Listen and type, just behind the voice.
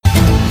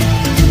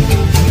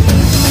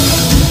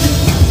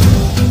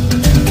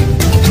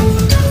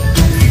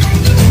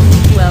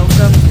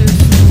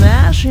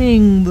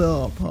Bang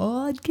the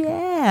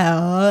podcast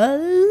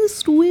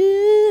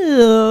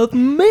with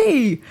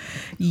me,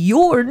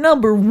 your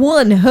number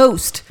one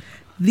host,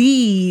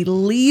 the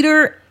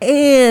leader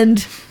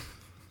and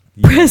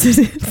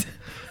president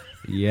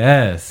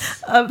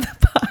yes of the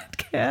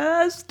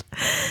podcast,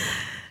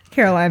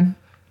 Caroline.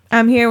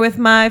 I'm here with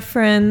my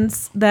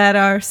friends that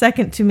are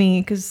second to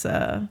me because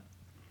I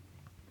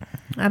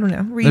don't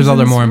know. There's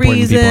other more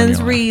important people in your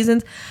life.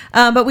 Reasons.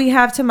 But we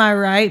have to my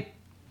right.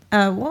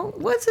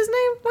 What's his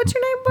name? What's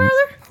your name,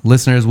 brother?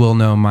 Listeners will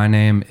know my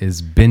name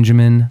is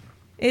Benjamin.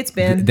 It's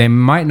Ben. They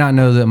might not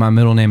know that my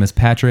middle name is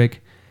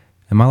Patrick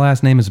and my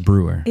last name is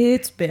Brewer.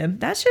 It's Ben.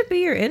 That should be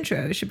your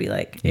intro. It should be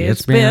like,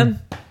 It's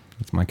Ben.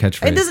 That's my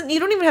catchphrase. You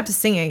don't even have to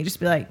sing it. You just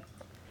be like,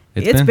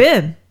 It's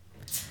Ben.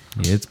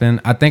 It's Ben.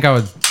 I think I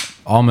would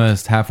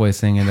almost halfway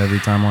sing it every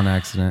time on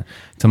accident.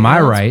 To my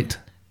right.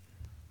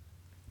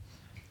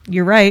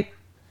 You're right.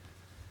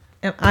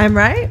 I'm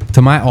right.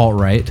 To my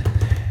alt-right.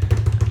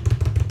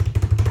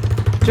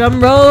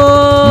 Drum roll.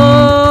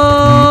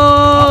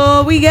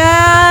 We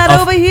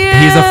got over here.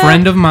 He's a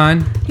friend of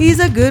mine. He's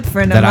a good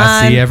friend of mine.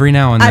 That I see every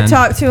now and then. I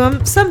talk to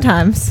him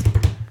sometimes.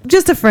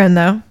 Just a friend,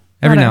 though.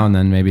 Every now and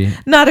then, maybe.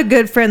 Not a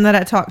good friend that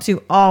I talk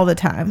to all the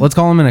time. Let's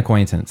call him an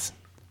acquaintance.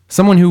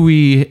 Someone who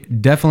we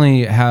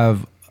definitely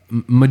have,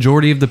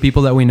 majority of the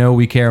people that we know,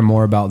 we care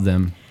more about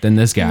them than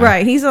this guy.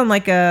 Right. He's on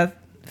like a...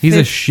 He's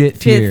a shit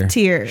tier. Fifth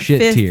tier.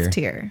 Shit fifth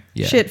tier.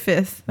 Yeah. Shit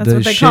fifth. That's the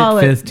what they call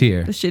it. Fifth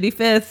tier. The shitty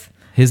fifth.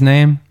 His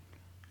name?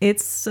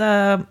 It's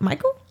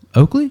Michael?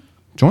 Oakley?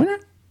 Joyner?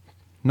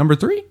 Number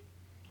 3?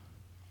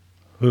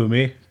 Who,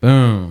 me?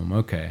 Boom.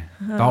 Okay.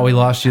 Thought we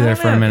lost you there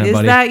for a minute,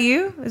 buddy. Is that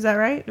you? Is that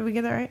right? Did we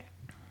get that right?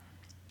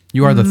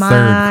 You are the third,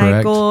 correct?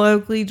 Michael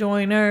Oakley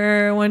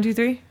Joyner. 1, 2,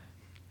 3.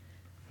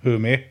 Who,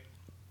 me?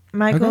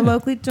 Michael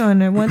Oakley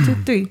Joyner. 1, 2,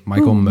 3.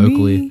 Michael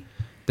Mowgli.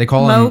 They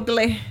call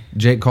Mowgli.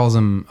 Jake calls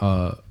him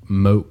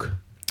Moke.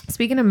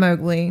 Speaking of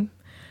Mowgli,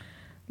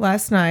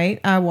 last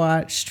night I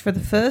watched for the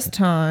first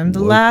time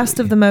The Last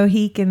of the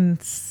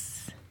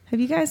Mohicans. Have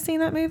you guys seen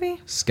that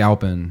movie?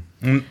 Scalping.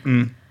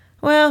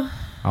 Well,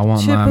 I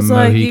want Chip my was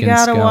Mohican like, you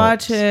gotta scalps.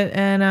 watch it.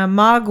 And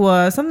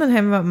Magua, something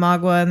happened about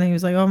Magua, and then he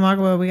was like, oh,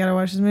 Magua, we gotta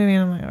watch this movie.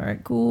 And I'm like, all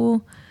right,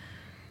 cool.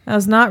 I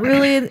was not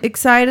really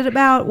excited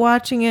about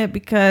watching it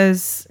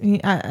because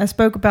I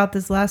spoke about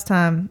this last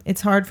time.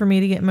 It's hard for me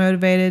to get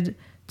motivated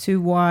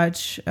to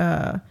watch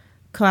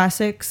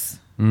classics,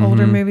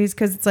 older movies,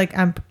 because it's like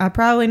I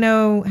probably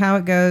know how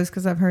it goes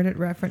because I've heard it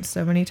referenced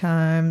so many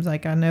times.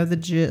 Like I know the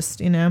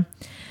gist, you know.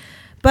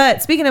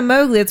 But speaking of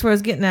Mowgli, that's where I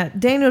was getting at.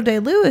 Daniel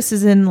Day-Lewis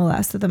is in The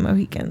Last of the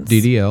Mohicans.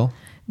 DDL,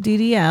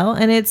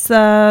 and it's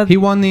he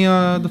won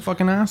the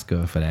fucking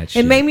Oscar for that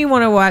shit. It made me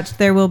want to watch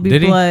There Will Be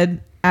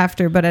Blood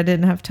after, but I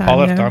didn't have time.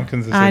 Paul F.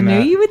 Tompkins is in that. I knew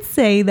you would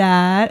say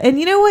that. And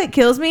you know what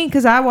kills me?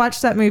 Because I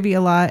watched that movie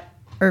a lot,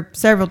 or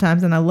several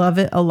times, and I love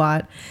it a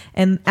lot.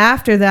 And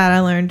after that, I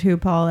learned who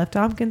Paul F.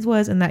 Tompkins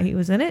was and that he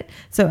was in it.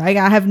 So I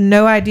have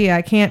no idea.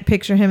 I can't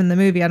picture him in the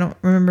movie. I don't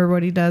remember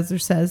what he does or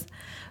says.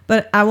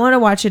 But I want to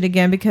watch it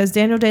again because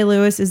Daniel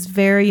Day-Lewis is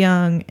very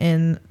young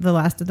in The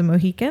Last of the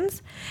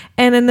Mohicans.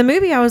 And in the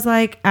movie, I was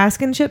like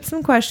asking Chip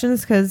some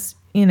questions because,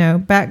 you know,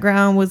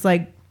 background was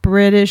like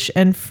British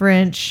and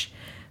French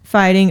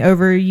fighting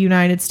over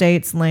United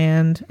States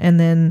land. And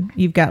then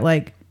you've got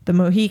like the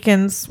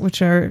Mohicans,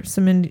 which are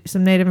some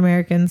Native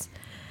Americans.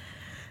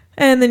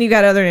 And then you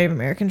got other Native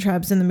American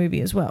tribes in the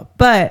movie as well.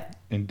 But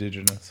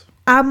indigenous.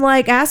 I'm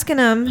like asking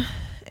them,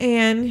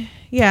 and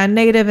yeah,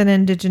 Native and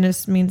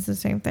indigenous means the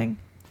same thing.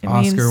 It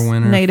Oscar means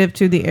winner. Native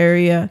to the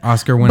area.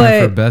 Oscar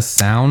winner for Best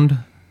Sound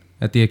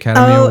at the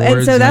Academy Awards. Oh,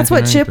 and so that's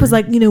what Chip was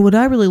like, you know, what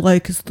I really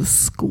like is the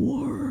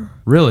score.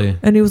 Really?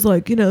 And he was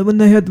like, you know, when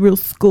they had the real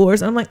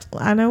scores. I'm like,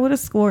 I know what a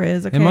score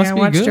is. Okay, it must I be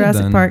watched good,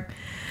 Jurassic then. Park.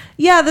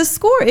 Yeah, the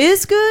score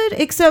is good,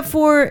 except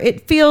for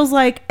it feels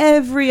like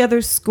every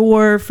other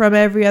score from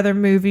every other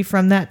movie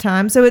from that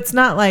time. So it's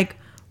not like,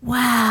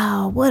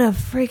 wow, what a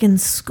freaking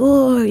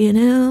score, you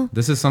know?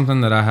 This is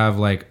something that I have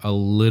like a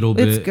little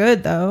bit. It's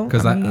good though.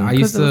 Because I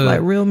used to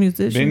like real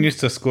musicians. Ben used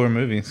to score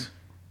movies.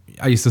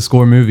 I used to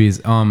score movies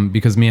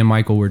because me and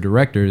Michael were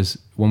directors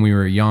when we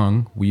were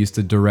young. We used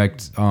to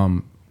direct.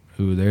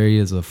 There he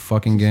is, a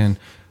fucking again.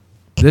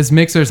 This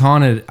mixer's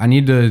haunted. I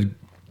need to.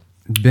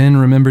 Ben,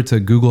 remember to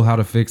Google how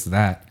to fix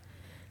that.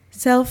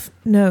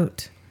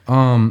 Self-note.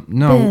 No.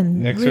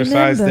 Ben,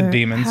 Exorcise the remember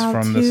demons how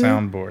from the to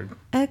soundboard.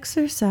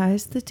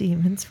 Exorcise the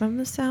demons from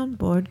the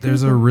soundboard.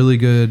 There's a Google. really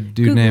good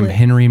dude Google named it.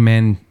 Henry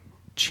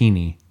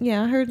Mancini.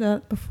 Yeah, I heard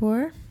that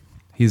before.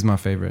 He's my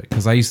favorite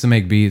because I used to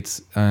make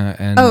beats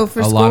and for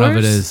a lot of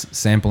it scores? is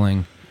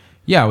sampling.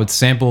 Yeah, I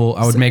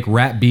would make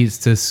rap beats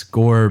to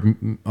score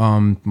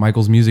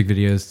Michael's music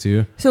videos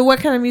too. So what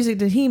kind of music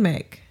did he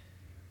make?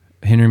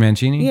 Henry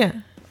Mancini? Yeah.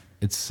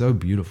 It's so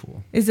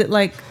beautiful. Is it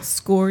like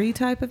scory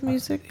type of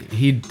music?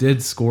 He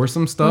did score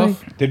some stuff.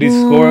 Did he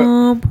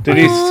score? Did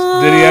he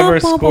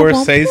ever score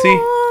Sazy?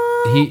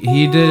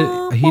 He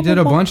did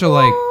a bunch of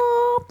like.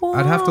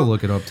 I'd have to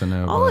look it up to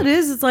know. All it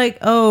is like,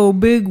 oh,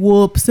 big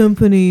whoop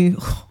symphony.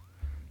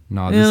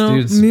 Nah, You this know,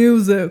 dude's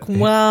music.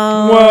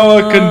 Wow.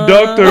 Whoa, a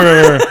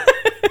conductor.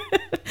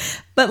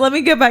 But let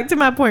me go back to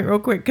my point real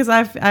quick because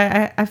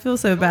I feel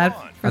so bad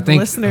for I the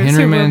think listeners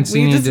Henry we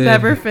Mancini just did-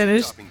 never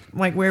finished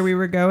like where we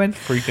were going.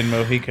 Freaking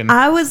Mohican.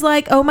 I was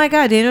like, oh my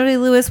God, Daniel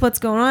Day-Lewis, what's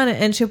going on?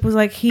 And Chip was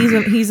like,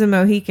 he's a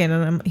Mohican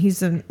and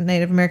he's a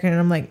Native American. And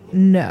I'm like,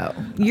 no,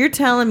 you're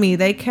telling me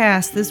they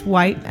cast this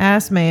white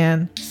ass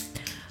man.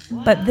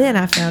 But then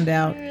I found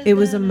out it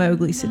was a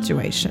Mowgli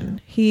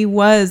situation. He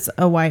was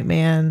a white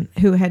man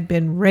who had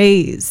been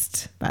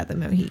raised by the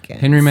Mohicans.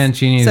 Henry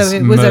Mancini's So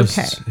it was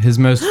his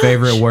most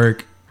favorite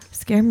work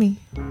Scare me.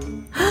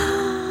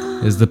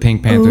 is the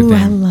Pink Panther Ooh, theme.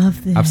 I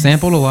love this. I've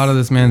sampled a lot of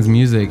this man's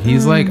music.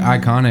 He's like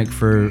iconic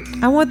for.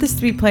 I want this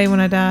to be played when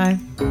I die.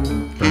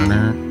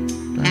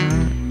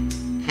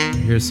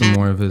 Here's some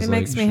more of his. It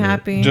makes me shit.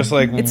 happy. Just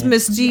like It's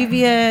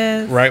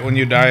mischievous. right when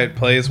you die, it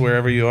plays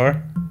wherever you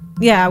are,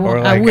 Yeah, or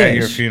I like wish. at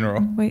your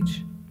funeral. Wait.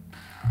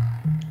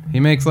 He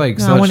makes like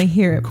No, I such wanna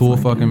hear it cool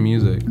before I fucking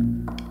music.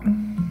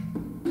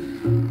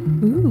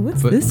 Ooh,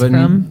 what's But- this but-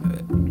 from?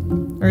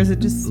 Or is it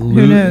just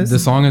who knows? The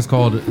song is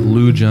called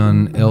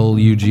Lujon,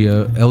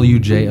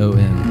 Lujon.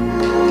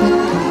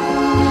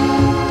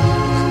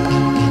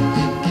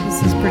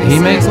 This is pretty He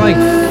sick. makes like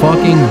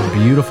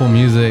fucking beautiful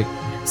music.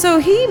 So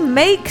he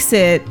makes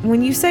it.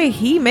 When you say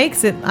he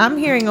makes it, I'm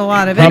hearing a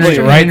lot of Probably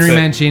extra. right. Henry it.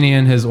 Mancini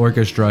and his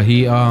orchestra.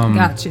 He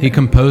Gotcha. he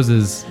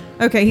composes.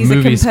 Okay, he's a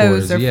movie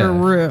composer scores, yeah. for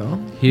real.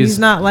 He's- He's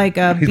not like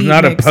a He's beat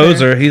not mixer. a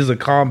poser. He's a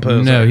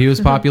composer. No, he was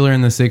popular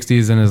in the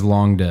 '60s and is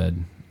long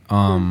dead.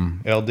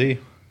 LD.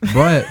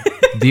 But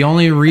the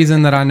only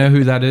reason that I know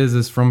who that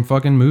is from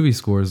fucking movie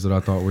scores that I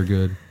thought were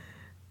good.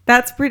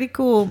 That's pretty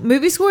cool.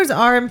 Movie scores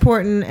are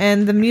important,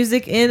 and the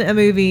music in a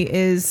movie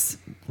is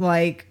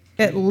like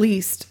at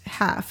least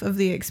half of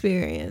the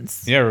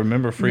experience. Yeah,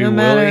 remember Free No Willy?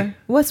 matter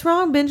what's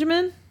wrong,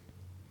 Benjamin.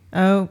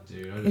 Oh,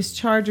 Dude, his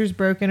charger's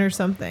broken or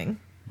something.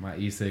 My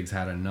e-cigs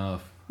had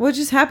enough. What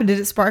just happened? Did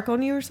it spark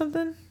on you or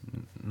something?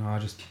 No, I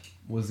just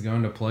was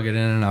going to plug it in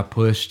and I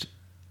pushed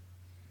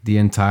the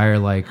entire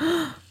like,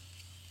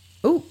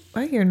 Oh,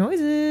 I hear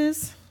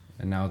noises.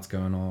 and now it's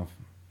going off.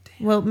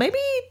 Well, maybe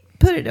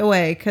put it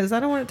away because I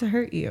don't want it to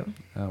hurt you.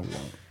 Oh,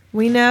 well.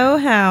 We know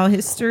how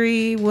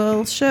history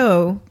will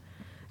show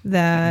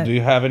that Do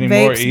you have any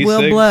more vapes will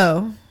e-cigs?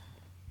 blow.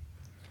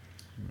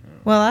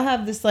 Well, I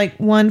have this like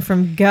one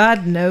from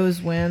God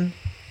knows when.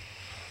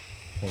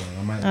 Hold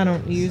on, might I be don't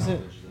able to use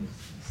salvage it.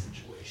 this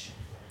situation.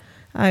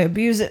 I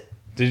abuse it.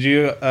 Did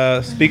you?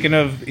 Speaking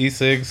of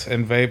e-cigs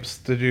and vapes,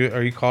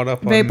 are you caught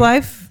up on Vape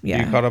life? You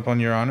Yeah. caught up on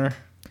Your Honor?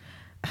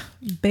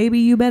 Baby,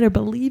 you better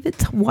believe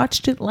it.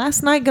 Watched it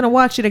last night. Gonna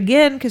watch it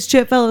again because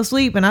Chip fell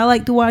asleep, and I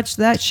like to watch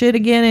that shit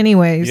again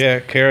anyways. Yeah,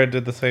 Kara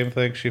did the same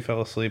thing. She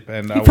fell asleep,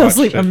 and I He watched fell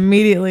asleep it.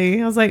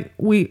 immediately. I was like,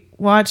 we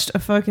watched a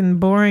fucking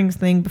boring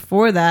thing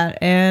before that,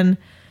 and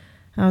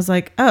I was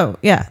like, oh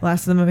yeah,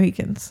 Last of the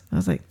Mohicans. I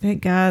was like,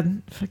 thank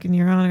God, fucking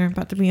Your Honor, I'm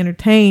about to be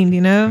entertained,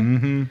 you know.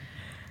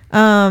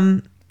 Mm-hmm.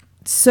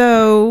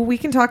 So we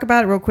can talk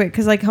about it real quick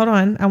because, like, hold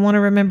on, I want to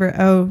remember.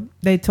 Oh,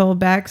 they told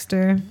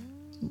Baxter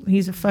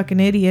he's a fucking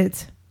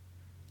idiot.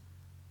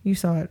 You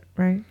saw it,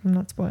 right? I'm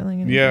not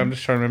spoiling anything. Yeah, I'm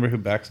just trying to remember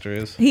who Baxter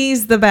is.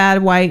 He's the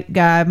bad white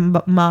guy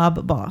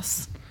mob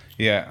boss.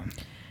 Yeah.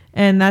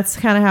 And that's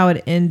kind of how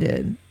it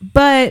ended.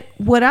 But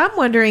what I'm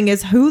wondering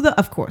is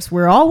of course,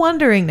 we're all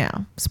wondering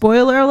now.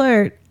 Spoiler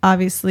alert.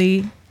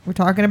 Obviously, we're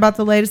talking about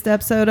the latest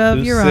episode of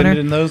Who's Your Honor.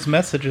 sending those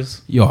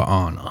messages? Your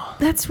Honor.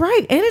 That's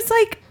right. And it's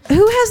like,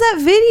 who has that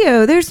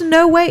video? There's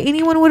no way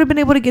anyone would have been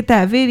able to get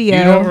that video.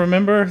 You don't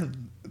remember?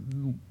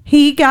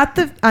 He got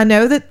I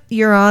know that,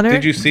 Your Honor.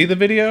 Did you see the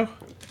video?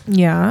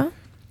 Yeah.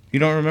 You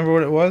don't remember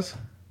what it was?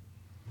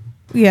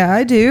 Yeah,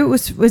 I do.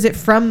 Was it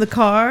from the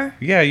car?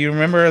 Yeah, you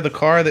remember the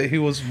car that he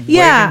was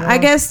Yeah, waiting I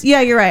on? guess.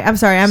 Yeah, you're right. I'm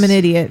sorry. I'm an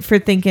idiot for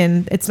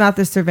thinking it's not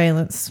the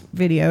surveillance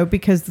video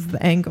because of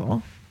the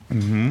angle.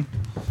 Mm-hmm.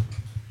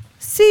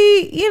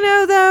 See,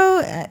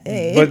 though.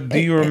 But do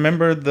you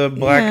remember the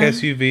black yeah.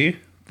 SUV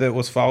that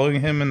was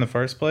following him in the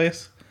first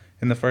place?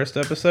 In the first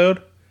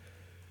episode?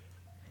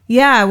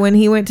 Yeah, when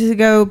he went to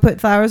go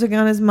put flowers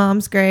on his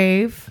mom's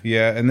grave.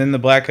 Yeah, and then the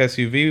black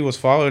SUV was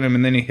following him,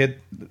 and then he hit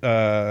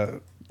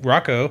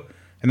Rocco,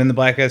 and then the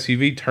black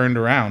SUV turned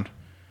around.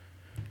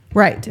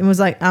 Right. And was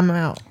like, I'm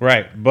out.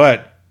 Right,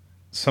 but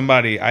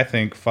somebody, I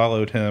think,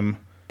 followed him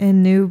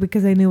And knew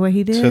because they knew what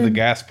he did. to the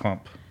gas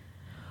pump.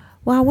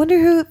 Well, I wonder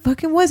who it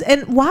fucking was.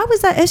 And why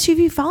was that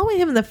SUV following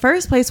him in the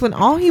first place when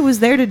all he was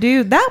there to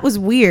do? That was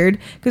weird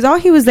because all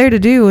he was there to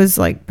do was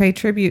like pay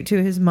tribute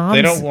to his mom.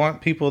 They don't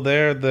want people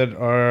there that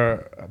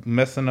are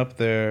messing up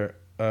their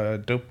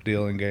dope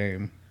dealing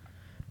game.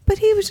 But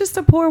he was just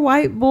a poor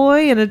white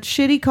boy in a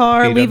shitty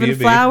car leaving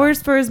PWB.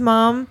 flowers for his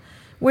mom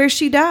where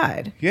she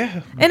died.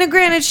 Yeah. And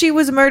granted, she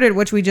was murdered,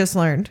 which we just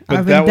learned. But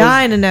I've that been was-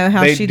 dying to know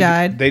how she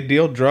died. They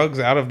deal drugs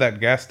out of that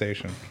gas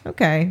station.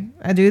 Okay.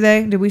 Do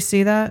they? Did we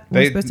see that?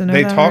 We're supposed to know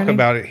They that talk already?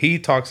 about it. He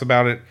talks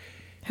about it.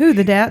 Who?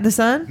 The dad? The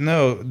son?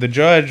 No, the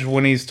judge,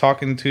 when he's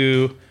talking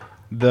to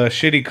the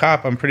shitty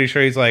cop, I'm pretty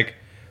sure he's like,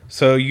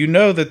 So you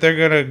know that they're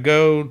gonna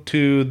go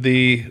to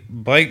the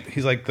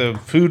he's like the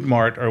food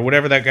mart or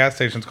whatever that gas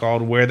station's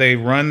called, where they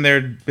run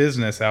their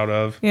business out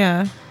of.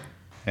 Yeah.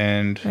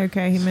 And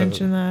Okay, he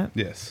mentioned that.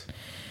 Yes.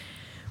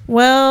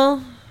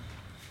 Well,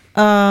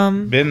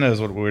 Ben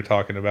knows what we were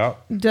talking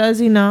about. does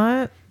he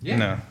not? Yeah.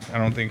 No, I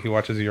don't think he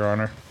watches Your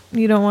Honor.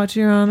 You don't watch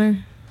Your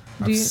Honor?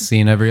 I've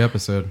seen every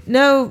episode.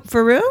 No,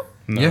 for real?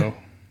 No. Yeah.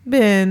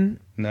 Ben,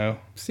 No.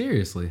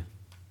 Seriously.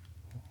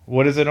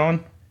 What is it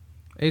on?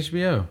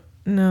 HBO.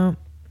 no.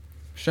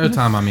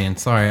 Showtime, I mean.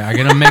 Sorry, I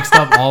get them mixed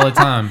up all the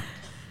time.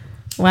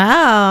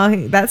 Wow,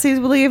 that seems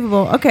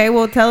believable. Okay,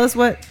 well, tell us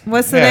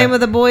what's the name of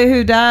the boy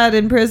who died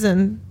in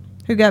prison,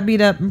 who got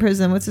beat up in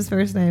prison? What's his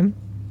first name?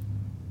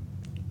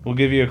 We'll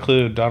give you a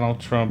clue. Donald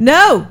Trump.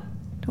 No!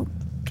 Don't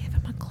give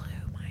him a clue,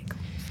 Michael.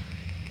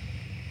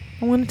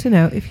 I wanted to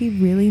know if he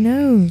really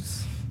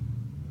knows.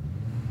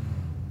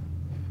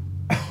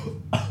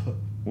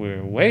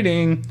 We're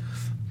waiting.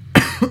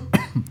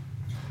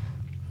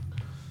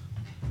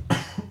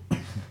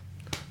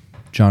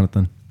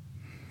 Jonathan.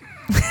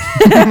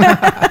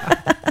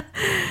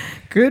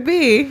 Could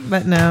be,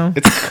 but no.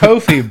 It's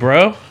Kofi,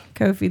 bro.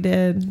 Kofi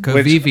did.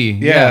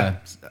 Kovivi. Yeah.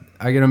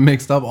 I get them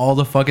mixed up all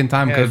the fucking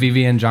time. Yeah.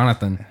 Kovivi and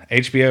Jonathan.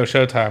 HBO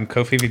Showtime.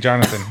 Kofi v.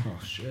 Jonathan.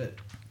 Oh, shit.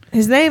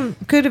 His name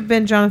could have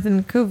been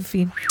Jonathan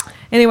Kofi.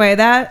 Anyway,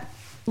 that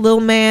little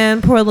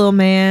man, poor little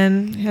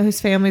man, his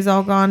family's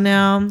all gone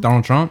now.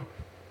 Donald Trump?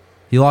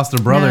 He lost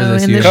a brother No,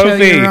 this in year. the show,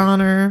 Kofi. Your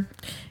Honor.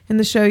 In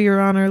the show, Your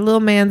Honor,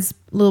 little man's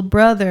little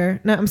brother.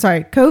 No, I'm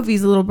sorry.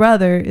 Kofi's little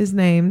brother is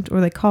named,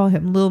 or they call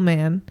him Little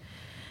Man.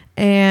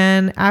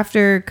 And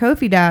after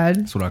Kofi died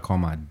That's what I call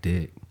my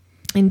dick.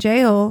 in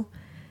jail,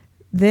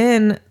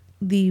 then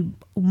the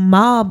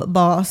mob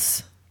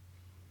boss,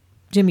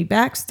 Jimmy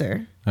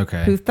Baxter,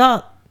 Okay. who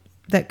thought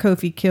that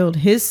Kofi killed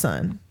his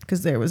son,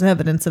 because there was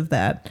evidence of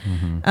that,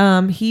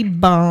 he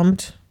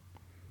bombed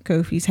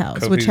Kofi's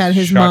house, which Kofi's had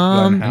his shotgun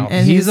mom house.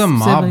 and He's his a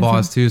mob siblings.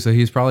 boss too, so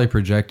he's probably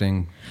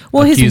projecting.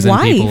 Well, his accusing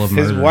wife- people of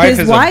His murder. wife His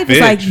is a wife is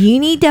like, bitch. you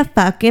need to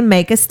fucking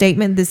make a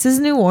statement. This is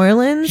New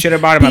Orleans. Should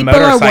have bought him a People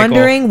motorcycle. are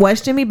wondering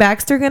what's Jimmy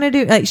Baxter gonna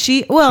do. Like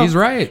she's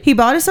right. He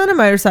bought his son a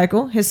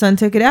motorcycle. His son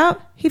took it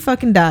out. He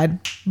fucking died.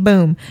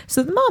 Boom.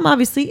 So the mom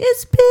obviously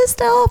is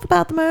pissed off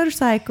about the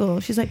motorcycle.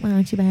 She's like, why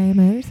don't you buy a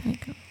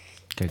motorcycle?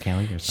 Okay, can't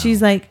leave yourself.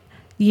 She's like,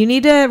 you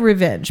need to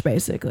revenge,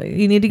 basically.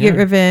 You need to get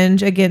Yeah.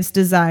 revenge against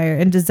Desire.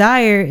 And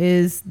Desire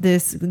is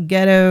this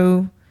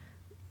ghetto,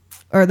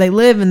 or they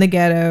live in the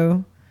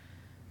ghetto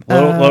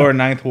Lower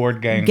Ninth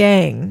Ward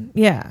gang.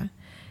 Yeah.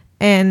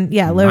 And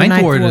yeah, Lower Ninth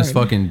Ninth Ward Ward. is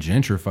fucking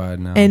gentrified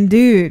now. And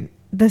dude,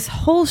 this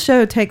whole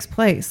show takes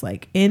place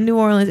like in New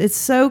Orleans. It's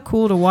so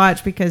cool to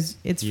watch because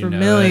it's You know it,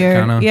 familiar.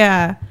 kinda.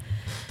 Yeah.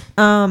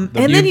 And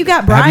then you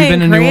got have Brian you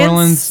been to New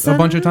Orleans a Cranston,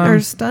 bunch of or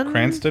times? Stun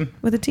Cranston?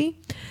 with a T.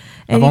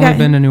 I've And you only got-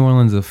 been to New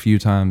Orleans a few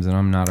times, and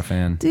I'm not a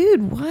fan.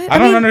 Dude, what? I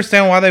don't mean,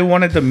 understand why they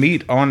wanted to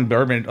meet on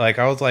Bourbon. Like,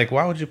 I was like,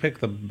 why would you pick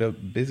the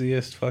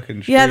busiest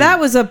fucking street? Yeah, that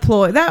was a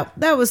ploy.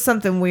 That was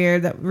something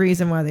weird. That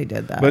reason why they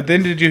did that. But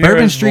then did you hear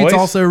Bourbon his Street's voice?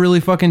 also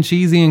really fucking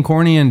cheesy and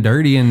corny and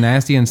dirty and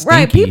nasty and stinky.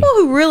 right, people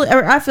who really,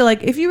 or I feel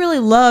like if you really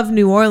love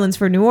New Orleans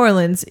for New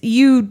Orleans,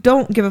 you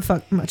don't give a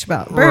fuck much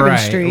about Bourbon Right,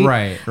 Street.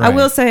 right. I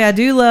will say I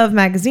do love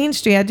Magazine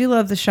Street. I do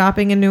love the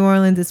shopping in New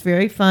Orleans. It's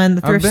very fun.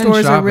 The I've thrift been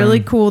stores are really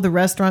shopping. cool. The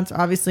restaurants are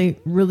obviously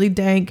really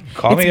dank.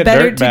 Call me a it's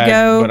better dirtbag, to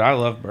go. but I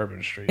love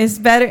Bourbon Street. It's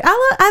better.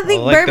 I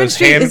think like Bourbon those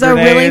Street hand is a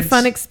really grenades.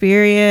 fun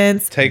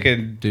experience.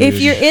 Taking Dude.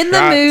 If you're in the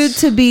shots. mood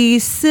to be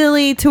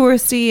silly,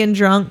 touristy, and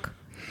drunk,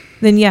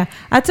 then yeah.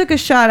 I took a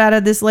shot out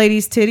of this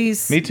lady's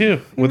titties. Me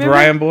too, with Remember?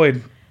 Ryan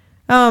Boyd.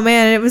 Oh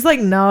man, it was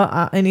like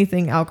not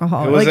anything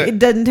alcohol. It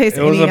doesn't taste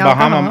It was any a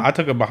Bahama. alcohol. I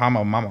took a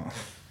Bahama Mama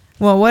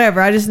Well, whatever.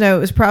 I just know it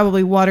was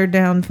probably watered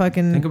down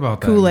fucking Think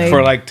about that, Kool-Aid.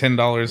 for like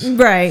 $10.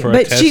 Right, for a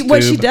but test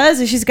what she tube.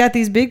 does is she's got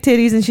these big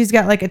titties and she's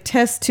got like a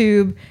test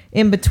tube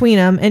in between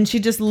them, and she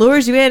just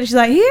lures you in. And she's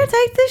like, "Here,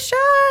 take this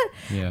shot."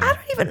 Yeah. I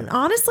don't even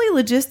honestly,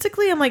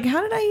 logistically, I'm like,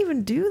 how did I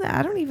even do that?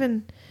 I don't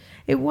even.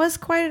 It was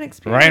quite an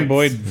experience. Ryan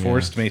Boyd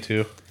forced me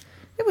to.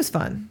 It was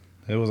fun.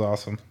 It was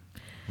awesome.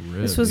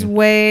 Really, This was dude.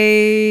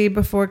 way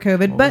before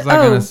COVID, What but was I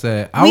gonna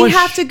say? I we wish-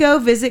 have to go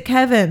visit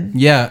Kevin.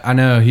 Yeah, I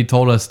know. He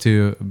told us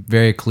to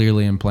very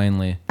clearly and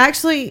plainly.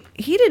 Actually,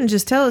 he didn't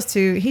just tell us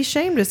to. He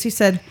shamed us. He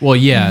said, Well,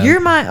 yeah. you're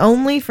my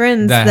only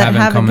friends that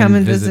haven't come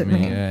and visit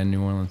me." Yeah, in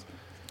New Orleans.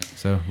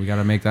 So we got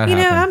to make that You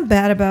know, happen. I'm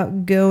bad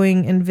about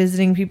going and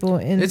visiting people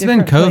in It's been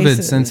different COVID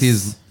places. since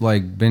he's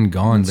like been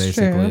gone, It's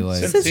basically. true. Like,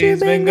 Since He's you've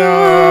been been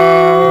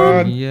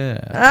gone. yeah.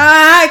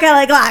 I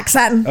Kelly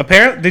Clarkson.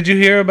 Apparently, did you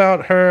hear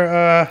about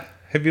her?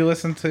 Have you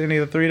listened to any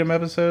of the Freedom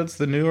episodes,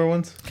 the newer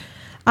ones?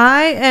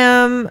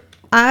 I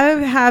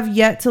have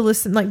yet to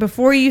listen. Like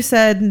before you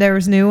said there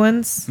was new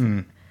ones,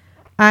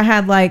 I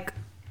had like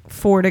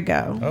 4 to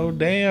go. Oh,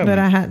 damn. But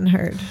I hadn't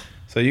heard.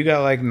 So you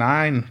got like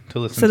 9 to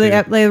listen So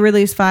to. they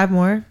released 5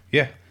 more.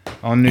 Yeah,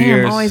 on New Damn, I'm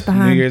Year's, always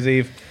behind. New Year's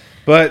Eve.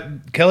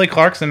 But Kelly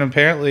Clarkson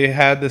apparently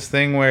had this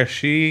thing where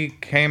she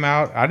came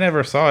out. I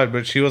never saw it,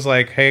 but she was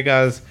like, "Hey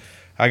guys,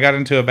 I got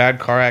into a bad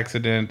car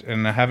accident,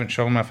 and I haven't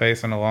shown my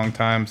face in a long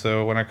time.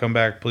 So when I come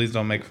back, please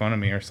don't make fun of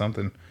me or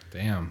something.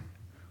 Damn.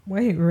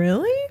 Wait,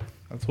 really?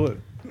 That's what.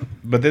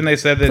 But then they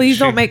said that. Please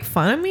don't make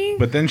fun of me.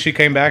 But then she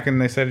came back,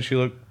 and they said she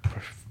looked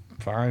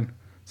fine.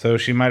 So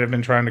she might have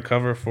been trying to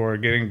cover for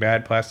getting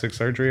bad plastic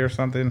surgery or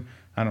something.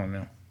 I don't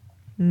know.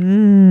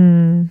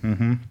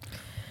 Mm.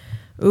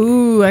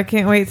 Ooh, I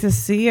can't wait to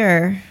see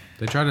her.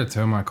 They tried to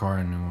tow my car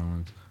in New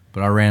Orleans,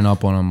 but I ran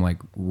up on them like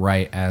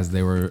right as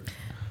they were.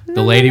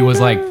 The lady was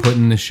like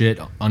putting the shit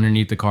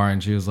underneath the car,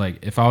 and she was like,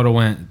 "If I would have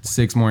went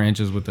 6 more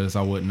inches with this,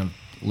 I wouldn't have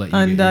let you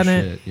Undone get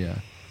your it. shit." Yeah.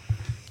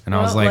 And I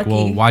was Well, like, lucky.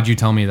 "Well, why'd you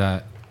tell me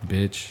that,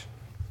 bitch?"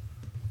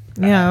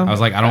 Yeah. I was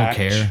like, "I don't Bitch.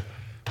 care.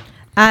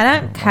 I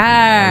don't Why are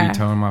care. you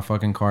towing my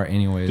fucking car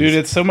anyways?" Dude,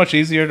 it's so much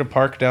easier to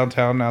park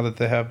downtown now that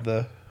they have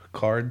the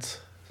cards.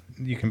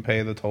 You can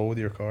pay the toll with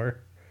your car.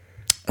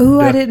 Ooh,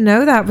 Yeah. I didn't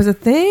know that was a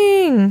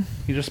thing.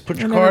 You just put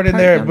your I never card in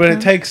parked there, but downtown.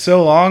 it takes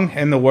so long.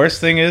 And the worst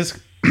thing is,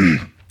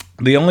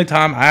 the only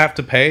time I have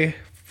to pay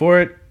for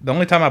it, the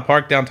only time I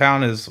park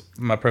downtown is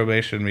my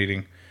probation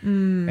meeting.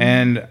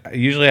 And I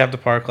usually have to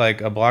park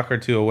like a block or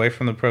two away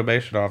from the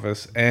probation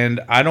office.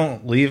 And I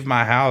don't leave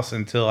my house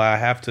until I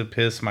have to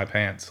piss my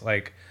pants.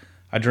 Like,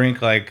 I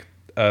drink like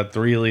a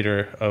 3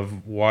 liter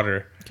of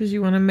water. Because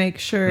you want to make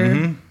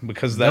sure.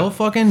 Because They'll that.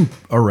 fucking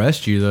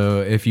arrest you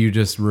though if you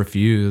just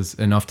refuse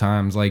enough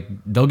times. Like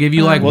they'll give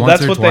you like Well, once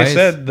that's or what twice. they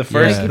said. The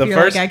first, Like, if the you're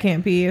first, like, I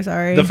can't pee,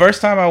 sorry. the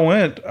first time I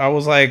went, I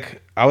was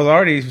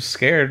already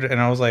scared, and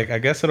I was like, I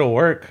guess it'll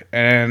work.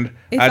 And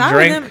if I I were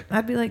drank. them,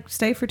 I'd be like,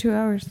 stay for 2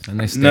 hours. And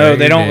they stare No, at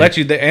they your don't dick. let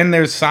you. And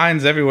there's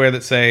signs everywhere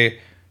that say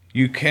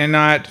you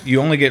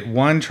only get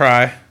one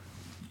try.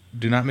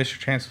 Do not miss your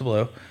chance to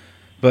blow.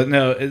 But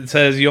no, it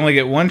says you only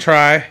get one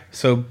try,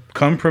 so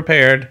come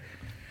prepared.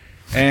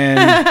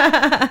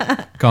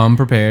 And Come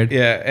prepared.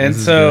 yeah, and This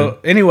is so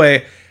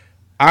anyway,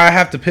 I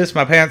have to piss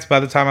my pants by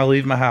the time I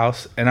leave my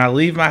house. And I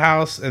leave my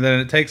house, and then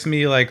it takes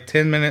me like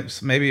 10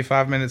 minutes, maybe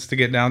 5 minutes to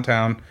get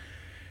downtown.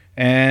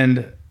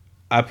 And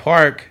I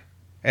park,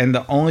 and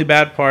the only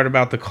bad part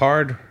about the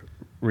card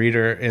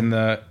reader in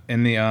the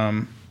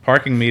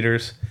parking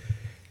meters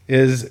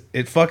is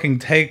it fucking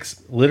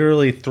takes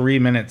literally 3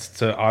 minutes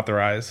to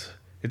authorize.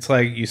 It's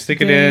like you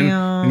stick it in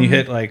and you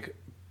hit like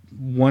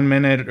 1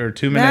 minute or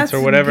 2 minutes That's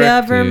or whatever.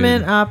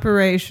 government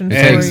operation It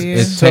for takes, you.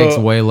 it So, takes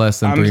way less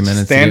than 3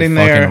 minutes to get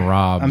fucking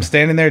robbed. I'm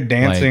standing there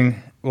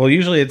dancing. Well,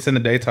 usually it's in the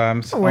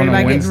daytimes. Worried On a about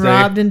getting Wednesday.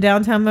 robbed in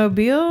downtown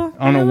Mobile?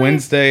 On a Really?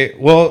 Wednesday.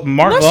 Well,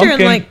 Mark Unless you're in,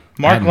 Lumpkin. like-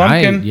 Mark At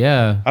night, Lumpkin.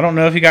 yeah. I don't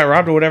know if he got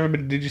robbed or whatever,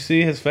 but did you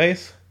see his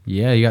face?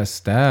 Yeah, you got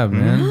stabbed,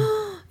 man.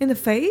 In the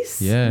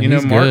face? Yeah, You know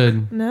he's Mark?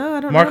 good. No, I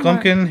don't Mark know.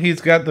 Lumpkin,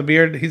 he's got the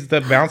beard. He's the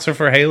bouncer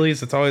for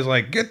Haley's. It's always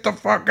like, get the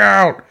fuck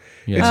out.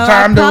 Yeah. It's Oh,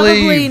 time I to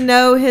probably leave.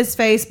 know his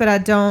face, but I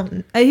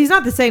don't. He's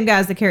not the same guy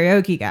as the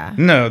karaoke guy.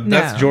 No,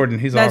 that's Jordan.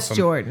 He's that's awesome.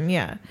 Jordan.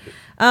 Yeah.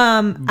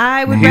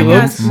 I would He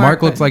recognize looks-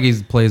 Mark looks but- like he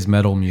plays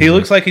metal music. He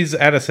looks like he's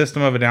at a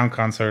System of a Down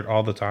concert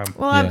all the time.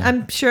 Well, Yeah.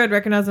 I'm sure I'd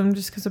recognize him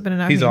just because I've been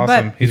an He's actor.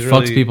 awesome. he He's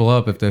fucks really, people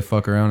up if they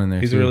fuck around in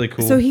there. He's too. really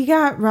cool. So he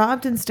got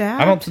robbed and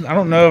stabbed. I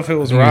don't know if it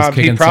was He was robbed.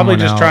 He kicking probably someone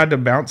just out. tried to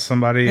bounce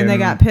somebody, And they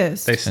got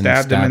pissed. They And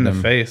stabbed him in the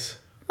face.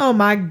 Oh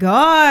my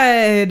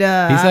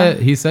god!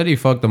 He said he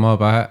fucked them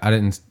up. I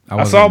didn't. I, I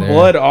wasn't saw there.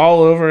 blood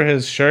all over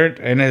his shirt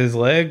and his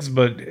legs,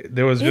 but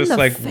there was In just the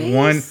like face?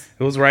 one.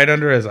 It was right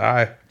under his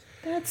eye.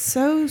 That's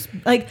so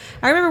like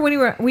I remember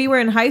when we were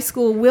in high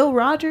school. Will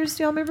Rogers,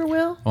 do y'all remember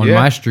Will? on Yeah.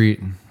 my street.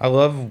 I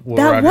love Will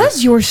That Rogers.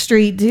 was your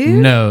street,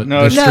 dude. No, No,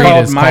 the it's street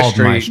called is my called my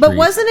street. street. But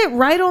wasn't it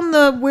right on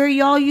the where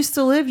y'all used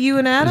to live, you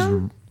and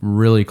Adam?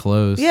 really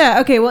close. Yeah.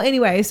 Okay. Well,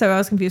 anyway, so I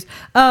was confused.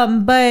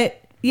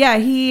 But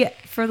yeah,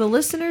 for the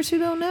listeners who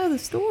don't know the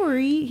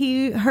story,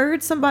 he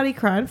heard somebody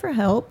crying for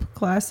help.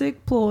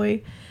 Classic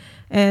ploy.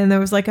 And there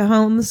was like a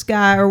homeless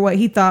guy, or what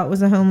he thought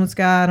was a homeless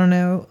guy, I don't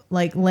know,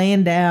 like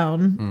laying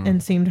down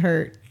and seemed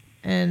hurt.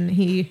 And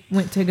he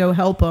went to go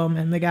help him,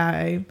 and the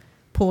guy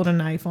pulled a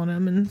knife on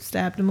him and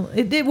stabbed him.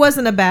 It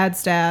wasn't a bad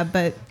stab,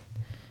 but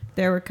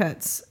there were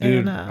cuts.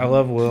 Dude, and, I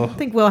love Will. I don't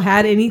think Will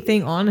had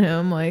anything on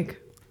him,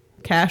 like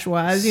cash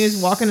wise. He was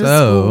walking to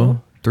So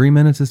school. 3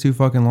 minutes is too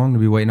fucking long to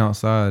be waiting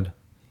outside.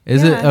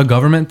 Is it Yeah. a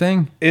government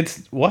thing?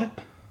 It's what?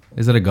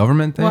 Is it a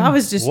government thing? Well, I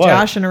was just What?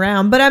 joshing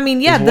around, but I mean,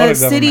 yeah, Is what the a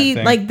government city,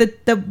 thing? like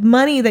the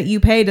money that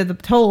you pay to the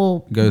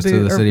toll Goes to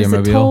the or city of is it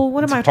Mobile. Toll?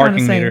 What It's am a I trying to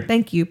parking say? meter.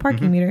 Thank you,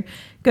 parking meter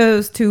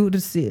goes to the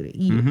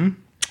city. Mm-hmm.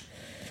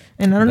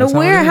 And I don't That's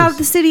know how it how is.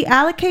 the city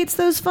allocates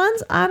those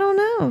funds. I don't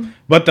know.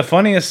 But the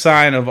funniest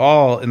sign of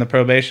all in the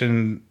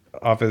probation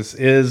office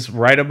is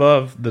right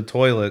above the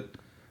toilet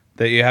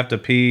that you have to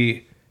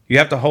pee. You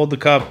have to hold the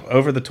cup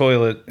over the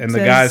toilet, and the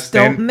Says, guy's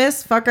don't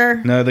miss,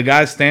 fucker. No, the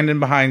guy's standing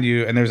behind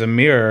you, and there's a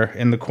mirror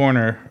in the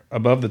corner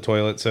above the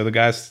toilet. So the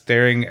guy's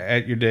staring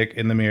at your dick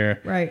in the mirror.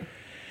 Right.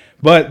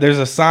 But there's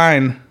a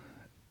sign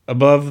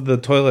above the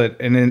toilet,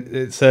 and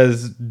it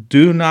says,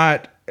 do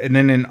not, and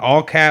then in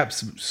all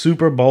caps,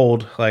 super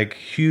bold, like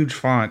huge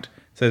font,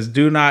 says,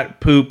 do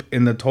not poop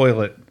in the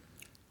toilet.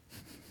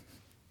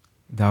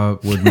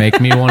 That would make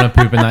me want to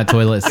poop in that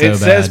toilet so It bad.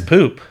 says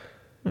poop.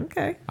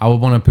 Okay. I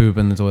would want to poop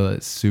in the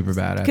toilet super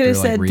bad. Could have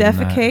after, said reading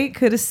defecate.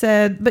 Could have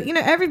said, but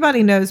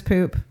everybody knows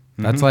poop.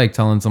 That's like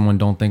telling someone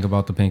don't think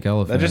about the pink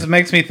elephant. That just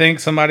makes me think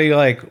somebody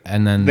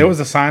and then there was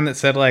a sign that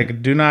said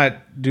do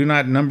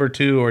not number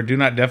 2 or do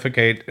not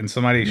defecate, and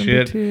somebody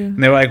shit. 2.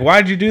 And they were like,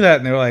 why'd you do that?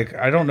 And they were like,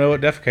 I don't know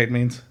what defecate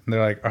means. And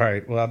they're like, all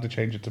right, we'll have to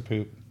change it to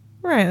poop.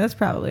 Right. That's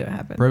probably what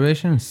happened.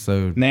 probation is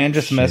so. Nan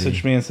just shitty.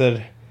 messaged me and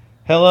said,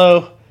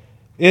 hello,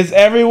 is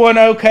everyone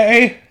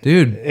okay?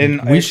 Dude,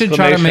 In we should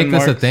try to make exclamation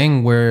this a marks.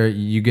 thing where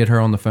you get her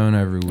on the phone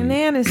every week,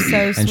 Nan is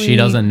so sweet. and she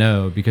doesn't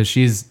know because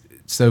she's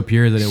so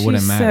pure that it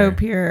wouldn't matter. So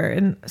pure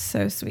and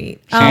so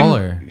sweet. Call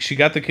her. She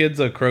got the kids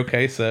a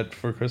croquet set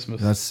for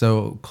Christmas. That's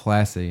so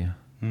classy.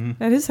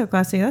 That is so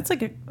classy. That's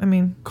like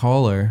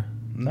Call her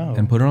No.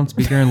 and put her on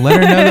speaker and let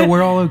her know that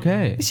we're all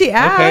okay. she Okay,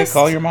 asked.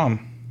 call your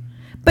mom.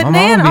 But My mom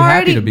Nan would be happy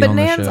already. to be But on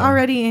the Nan's show.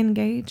 already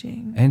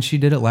engaging. And she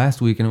did it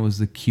last week, and it was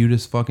the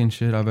cutest fucking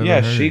shit I've ever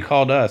Yeah, heard. she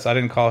called us. I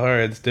didn't call her.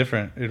 It's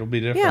different. It'll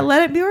be different. Yeah,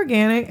 let it be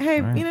organic. Hey,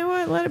 Right. you know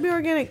what? Let it be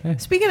organic.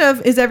 Speaking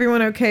of, is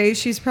everyone okay?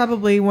 She's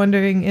probably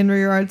wondering in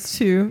regards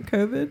to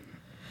COVID.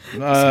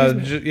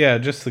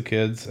 Just the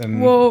kids.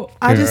 And Well,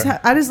 I just Kara.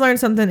 I just learned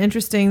something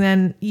interesting.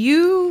 Then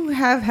you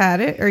have had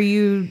it, or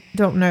you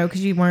don't know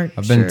because you weren't.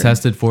 I've been sure.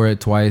 tested for it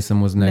twice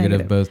and was negative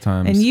Negative. both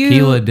times. and you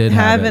Keela did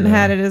haven't have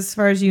had it as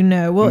far as you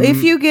know. Well,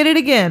 if you get it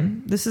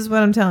again, this is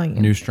what I'm telling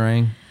you. New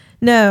strain.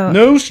 No,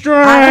 No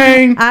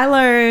string. I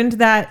learned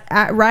that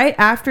right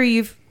after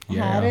you've had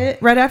Yeah. it.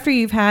 Right after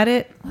you've had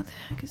it. What the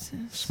heck is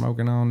this?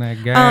 Smoking on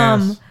that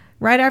gas.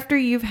 Right after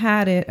you've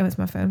had it. Oh, it's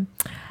my phone.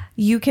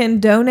 You can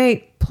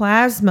donate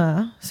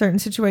plasma. Certain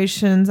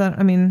situations.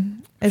 I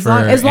mean, as For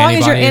long as your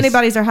antibodies?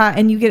 antibodies are high,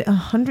 and you get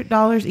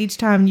 $100 each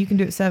time. You can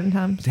do it 7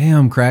 times.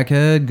 Damn,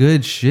 crackhead.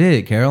 Good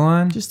shit,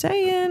 Caroline. Just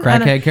saying.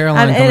 Crackhead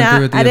Caroline coming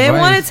through with the I didn't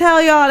want to advice.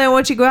 tell y'all. I didn't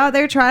want you to go out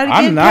there try to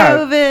get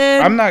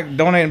I'm COVID. not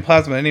donating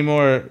plasma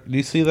anymore. Do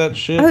you see that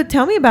shit? Oh,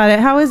 tell me about it.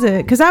 How is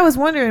it? Because I was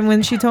wondering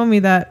when she told me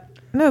that.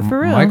 No, for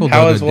real. Michael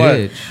How dug is a what?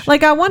 ditch.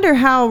 Like, I wonder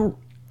how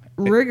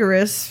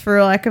rigorous,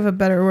 for lack of a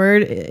better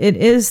word, it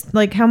is.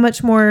 Like, how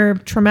much more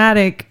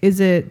traumatic is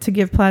it to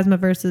give plasma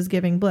versus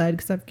giving blood?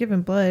 Because I've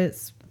given blood.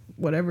 It's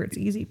whatever. It's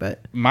easy,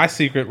 but My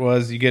secret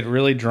was you get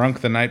really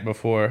drunk the night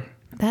before,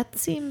 that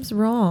seems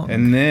wrong.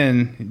 and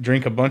then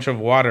drink a bunch of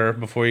water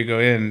before you go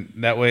in.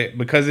 That way,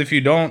 because if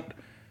you don't,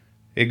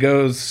 it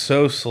goes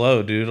so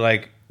slow, dude.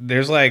 Like,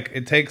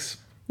 it takes.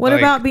 What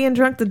like, about being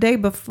drunk the day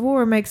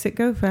before makes it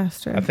go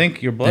faster? I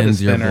think your blood Ends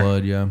is your thinner.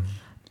 blood, yeah.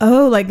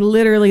 Oh, like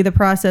literally the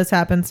process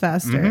happens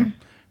faster.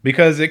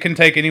 Because it can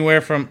take anywhere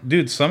from,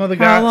 dude, some of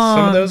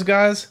long? those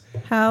guys,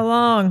 How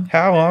long?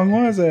 how long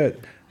was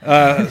it?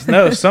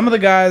 No, some of the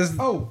guys,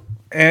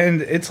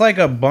 and it's like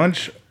a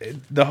bunch,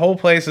 the whole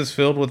place is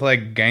filled with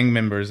like gang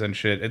members and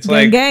shit. It's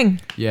like gang.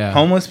 Yeah.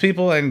 homeless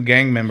people and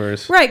gang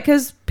members. Right,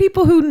 because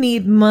people who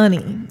need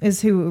money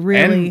is who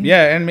really.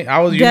 And I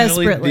was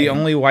usually Desperately. the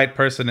only white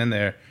person in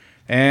there.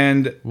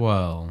 And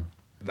Well,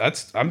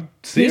 I'm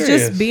serious. He's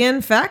just being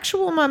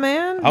factual, my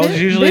man. I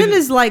was usually- Ben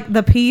is like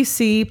the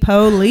PC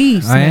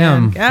police. I man.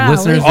 am. Golly.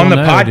 Listeners on the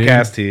will know,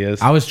 podcast, dude. he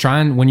is. I was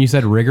trying, when you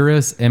said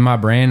rigorous, in my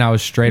brain, I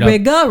was straight up.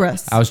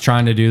 Rigorous. I was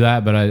trying to do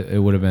that, but it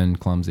would have been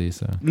clumsy,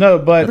 so. No,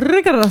 but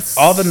Rigorous.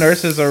 all the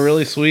nurses are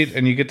really sweet,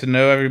 and you get to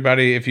know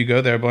everybody if you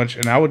go there a bunch.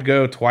 And I would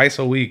go twice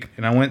a week,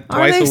 and I went Are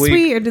twice they a week.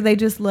 sweet or do they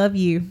just love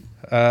you?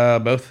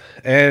 Both.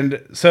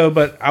 And so,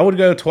 but I would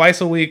go twice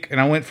a week, and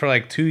I went for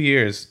like 2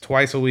 years,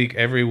 twice a week,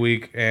 every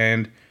week,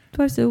 and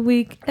Twice a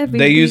week, every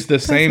they week, use the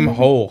twice same a week.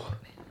 hole.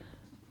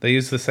 They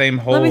use the same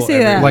hole. Let me see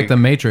every that. Like week. the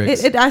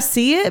Matrix. I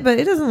see it, but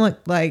it doesn't look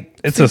like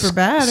It's super a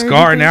bad. or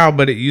scar anything. now,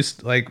 but it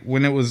used like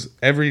when it was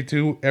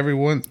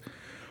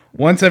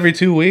once every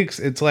 2 weeks.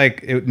 It's like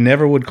it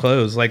never would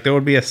close. Like there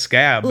would be a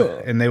scab,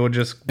 and they would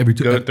just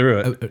go through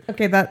it.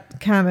 Okay, that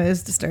kind of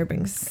is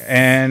disturbing.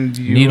 And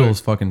you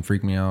Needles fucking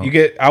freak me out.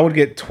 I would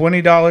get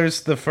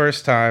 $20 the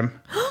first time.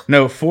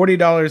 No,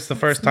 $40 the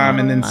first time,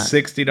 and then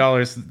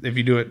 $60 if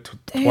you do it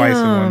twice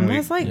in 1 week.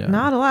 That's like Yeah.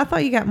 not a lot. I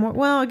thought you got more.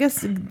 Well, I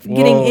guess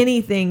getting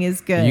anything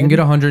is good. You can get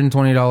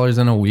 $120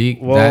 in a week.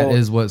 Well- that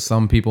is what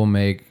some people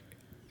make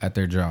at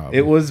their job.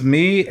 It was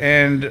me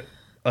and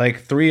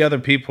like 3 other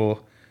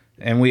people,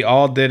 and we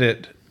all did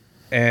it,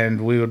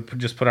 and we would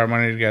just put our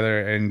money together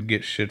and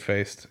get shit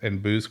faced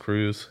and booze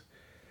cruise.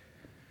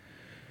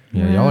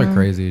 Yeah, y'all are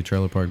crazy,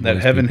 Trailer Park That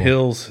Boys Heaven people.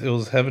 Hills, it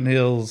was Heaven You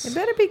Hills.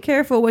 better be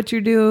careful what you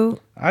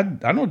do. I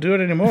don't do it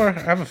anymore. I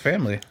have a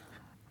family.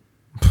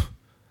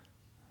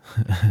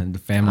 The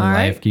family All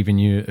right. life keeping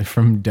you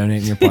from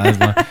donating your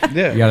plasma.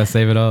 Yeah. You gotta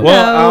save it up.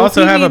 Well, I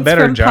also he have a means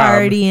better from job.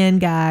 Partying,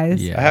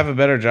 guys. Yeah. I have a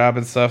better job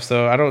and stuff,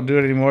 so I don't do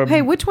it anymore.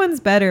 Hey, which one's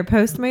better,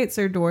 Postmates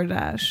or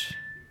DoorDash?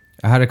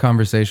 I had a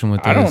conversation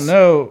with I don't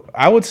know.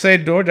 I would say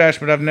DoorDash,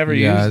 but I've never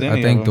Yeah, used any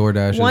I think of them.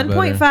 DoorDash is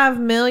 1.5 better.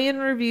 million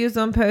reviews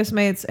on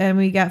Postmates, and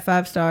we got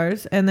 5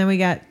 stars. And then we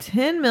got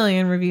 10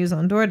 million reviews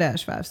on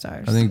DoorDash, 5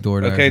 stars. I think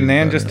DoorDash. Okay, is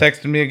Nan better. just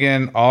texted me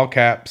again, all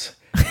caps.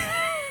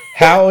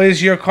 How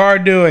is your car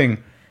doing?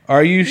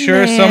 Are you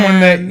sure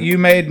someone that you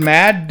made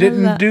mad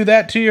didn't do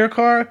that to your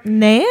car?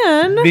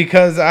 Nan?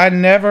 Because I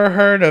never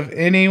heard of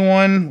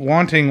anyone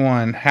wanting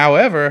one.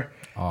 However,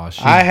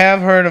 I have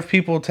heard of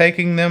people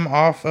taking them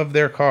off of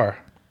their car.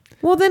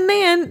 Well,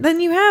 then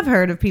you have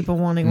heard of people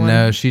wanting one.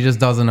 No, she just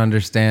doesn't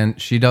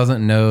understand. She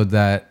doesn't know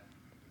that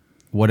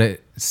what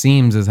it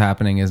seems is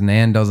happening is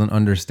Nan doesn't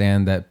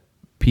understand that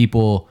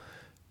people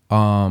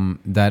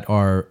that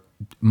are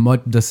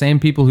the same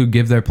people who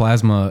give their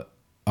plasma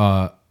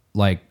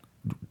like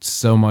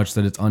so much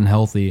that it's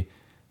unhealthy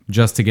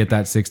just to get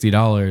that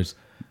 $60.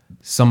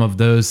 Some of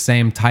those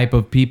same type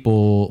of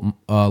people,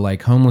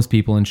 like homeless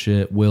people and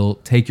shit, will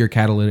take your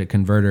catalytic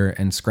converter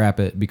and scrap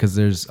it because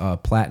there's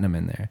platinum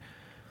in there.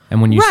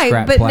 And when you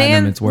scrap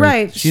platinum, it's worth.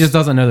 Right. She just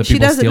doesn't know that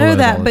people steal those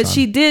all the but time.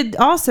 she did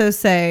also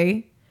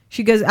say,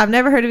 she goes, I've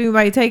never heard of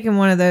anybody taking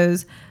one of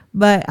those,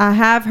 but I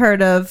have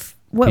heard of,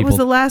 what people was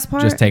the last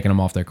part? Just taking them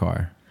off their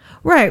car.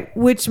 Right,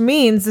 which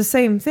means the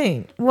same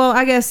thing. Well,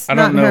 I guess I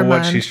not don't in know her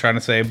what mind. she's trying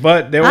to say,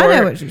 but I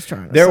know what she's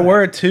trying to say. There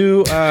were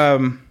two.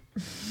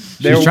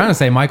 She's trying to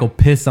say Michael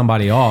pissed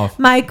somebody off.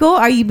 Michael,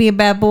 are you being a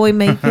bad boy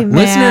making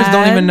Listeners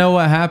don't even know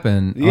what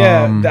happened.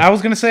 Yeah, I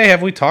was gonna say,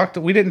 have we talked?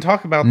 We didn't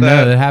talk about that.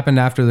 No, that happened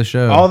after the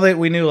show. All that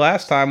we knew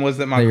last time was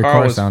that my your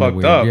car was sounded fucked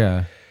weird. up.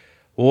 Yeah.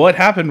 Well, what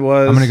happened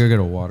was I'm gonna go get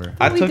a water.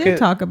 I we took did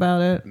talk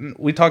about it.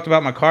 We talked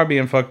about my car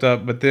being fucked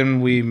up, but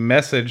then we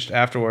messaged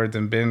afterwards,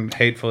 and Ben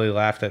hatefully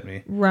laughed at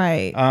me.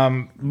 Right.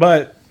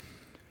 But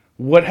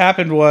what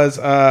happened was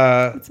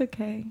It's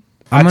okay.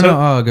 I'm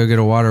gonna go get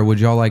a water. Would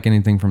y'all like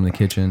anything from the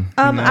kitchen?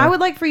 I would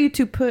like for you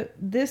to put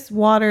this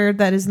water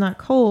that is not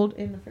cold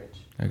in the fridge.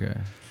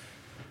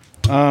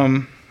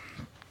 Okay.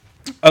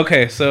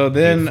 Okay, so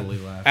then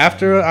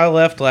after I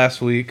left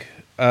last week,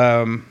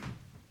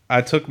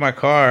 I took my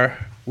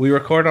car. We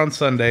record on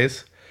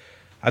Sundays.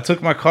 I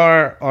took my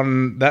car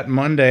on that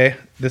Monday,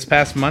 this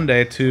past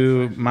Monday,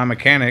 to my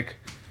mechanic,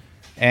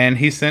 and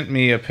he sent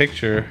me a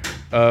picture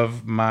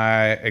of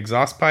my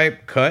exhaust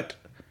pipe cut.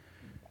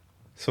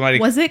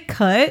 Was it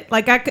cut?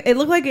 Like it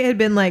looked like it had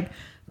been like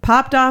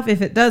popped off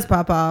if it does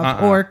pop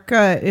off, or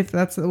cut if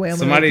that's the way.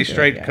 Somebody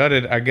straight cut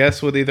it, I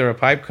guess, with either a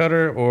pipe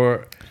cutter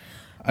or.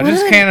 I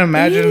just can't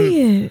imagine.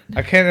 Idiot.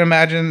 I can't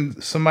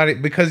imagine somebody,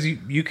 because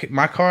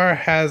my car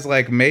has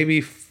like maybe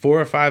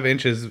 4 or 5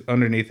 inches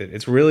underneath it.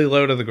 It's really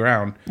low to the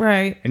ground,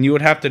 right? And you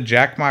would have to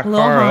jack my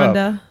car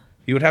up.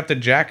 You would have to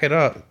jack it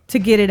up to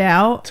get it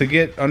out, to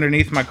get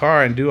underneath my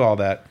car and do all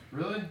that.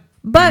 Really?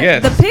 But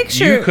yes, the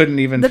picture, you couldn't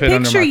even fit under my car.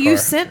 The picture you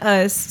sent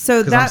us,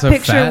 so that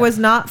picture was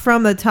not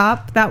from the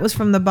top, that was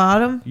from the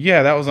bottom.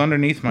 Yeah, that was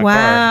underneath my car.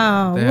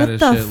 Wow, what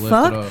the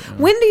fuck?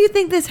 When do you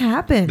think this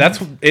happened?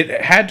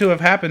 It had to have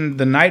happened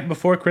the night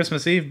before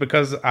Christmas Eve,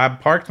 because I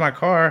parked my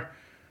car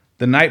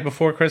the night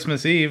before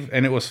Christmas Eve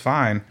and it was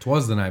fine. It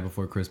was the night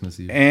before Christmas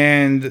Eve.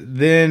 And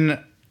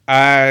then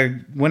I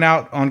went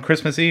out on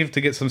Christmas Eve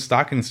to get some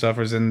stocking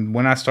stuffers, and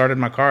when I started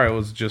my car, it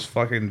was just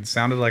fucking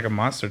sounded like a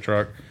monster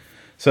truck.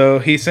 So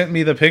he sent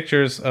me the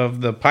pictures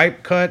of the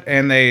pipe cut,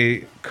 and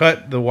they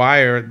cut the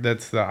wire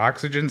that's the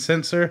oxygen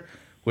sensor,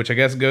 which I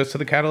guess goes to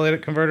the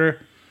catalytic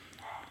converter.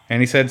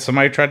 And he said,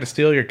 somebody tried to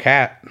steal your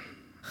cat.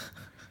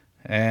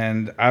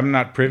 And I'm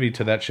not privy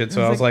to that shit.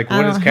 So I was like,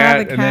 what is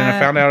cat? And then I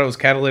found out it was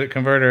catalytic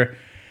converter.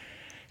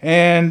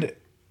 And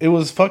it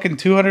was fucking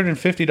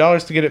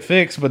 $250 to get it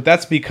fixed, but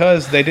that's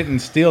because they didn't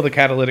steal the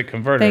catalytic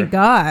converter. Thank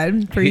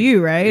God for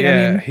you, right? Yeah,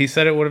 I mean, he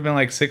said it would have been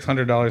like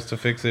 $600 to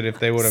fix it if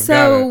they would have got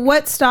So it.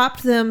 what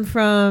stopped them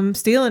from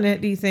stealing it,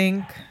 do you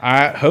think?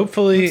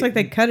 Hopefully... Looks like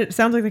they cut it.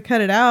 Sounds like they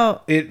cut it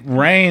out. It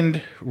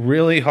rained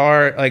really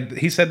hard. Like,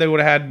 he said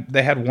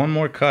they had one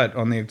more cut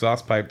on the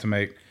exhaust pipe to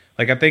make.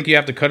 Like, I think you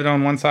have to cut it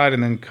on one side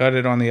and then cut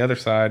it on the other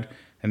side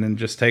and then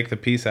just take the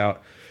piece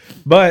out.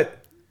 But...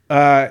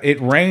 it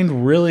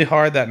rained really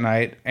hard that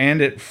night and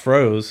it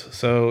froze.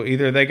 So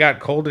either they got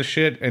cold as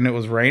shit and it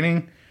was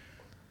raining,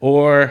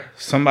 or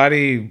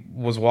somebody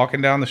was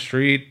walking down the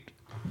street.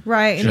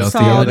 Right, and just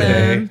saw the other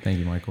them. day. Thank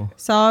you, Michael.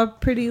 Saw a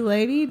pretty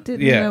lady,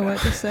 didn't know what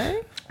to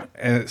say.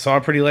 And saw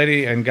a pretty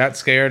lady and got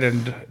scared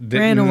and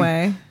ran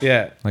away.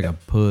 Yeah. Like a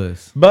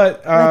puss.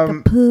 But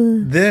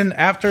then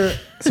after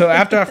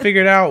I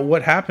figured out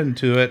what happened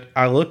to it,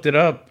 I looked it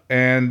up,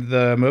 and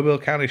the Mobile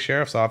County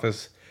Sheriff's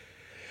Office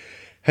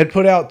had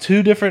put out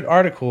 2 different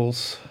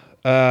articles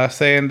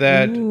saying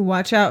that... Ooh,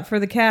 watch out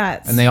for the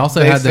cats. And they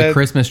also had the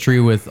Christmas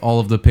tree with all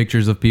of the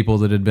pictures of people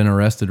that had been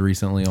arrested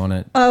recently on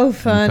it. Oh,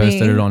 funny. And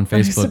posted it on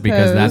Facebook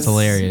because that's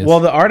hilarious.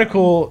 Well, the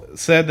article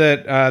said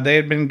that they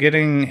had been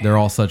getting... They're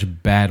all such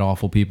bad,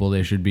 awful people.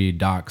 They should be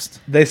doxxed.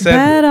 They said...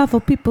 Bad, awful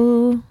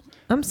people.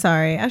 I'm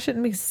sorry. I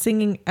shouldn't be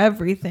singing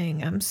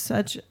everything. I'm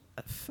such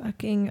a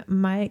fucking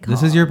mic.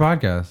 This is your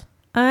podcast.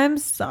 I'm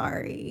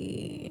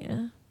sorry.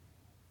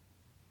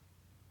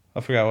 I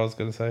forgot what I was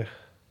going to say.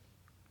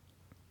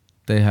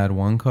 They had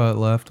one cut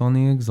left on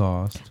the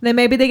exhaust. Then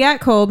maybe they got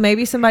cold.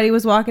 Maybe somebody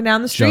was walking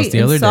down the street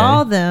and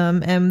saw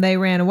them and they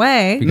ran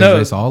away. Because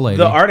they saw a lady.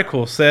 The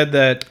article said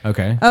that...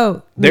 Okay.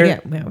 Oh, we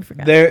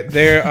forgot. They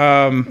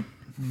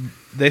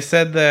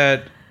said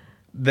that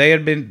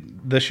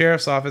the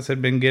sheriff's office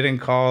had been getting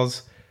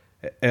calls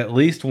at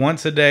least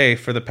once a day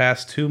for the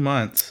past 2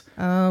 months.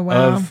 Oh,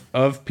 wow.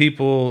 Of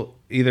people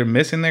either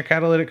missing their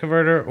catalytic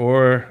converter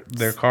or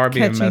their car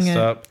being Catching messed it.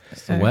 up.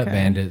 It's the wet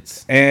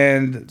bandits.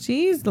 And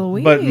Jeez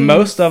Louise. but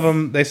most of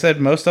them, they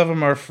said most of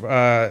them are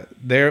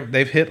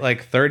they've hit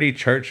like 30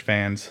 church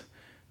vans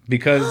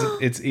because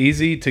it's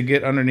easy to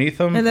get underneath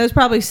them. And those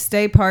probably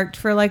stay parked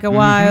for like a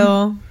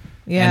while.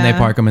 Yeah. And they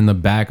park them in the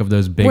back of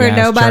those big Where ass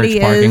nobody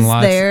church parking is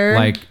lots. there.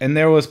 Like, And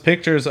there was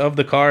pictures of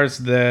the cars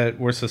that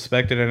were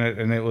suspected in it,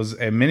 and it was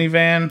a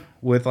minivan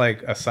with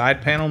like a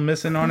side panel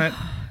missing on it,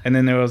 and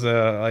then there was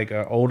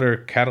a older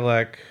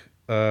Cadillac.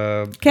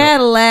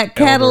 Catalytic.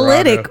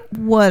 Eldorado.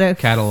 What a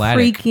Cadillac.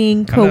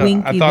 freaking I know,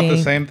 coinky I thought the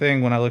dink. same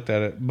thing when I looked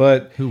at it,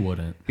 but who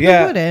wouldn't?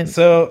 yeah. wouldn't?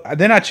 So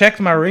then I checked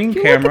my ring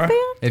You look at camera.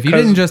 that? If you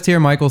 'Cause- didn't just hear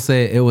Michael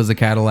say it was a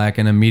Cadillac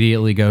and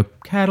immediately go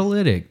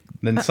catalytic,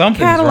 Then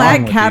something's wrong Cadillac,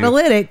 with you.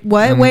 catalytic.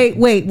 What? Wait.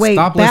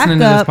 stop Back listening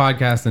to up this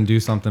podcast and do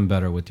something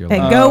better with your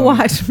and life. go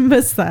watch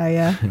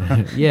Messiah.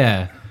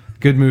 Yeah,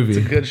 good movie.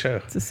 It's a good show.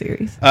 It's a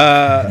series.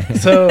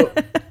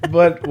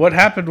 But what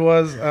happened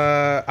was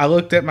I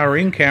looked at my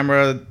ring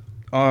camera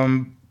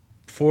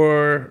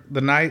for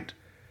the night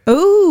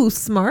Ooh,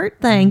 smart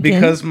thinking.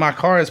 because my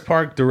car is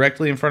parked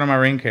directly in front of my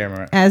ring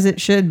camera, as it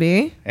should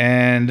be.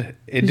 and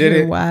it 'Cause you're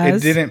didn't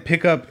wise.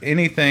 pick up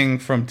anything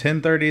from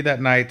 10:30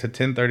 that night to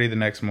 10:30 the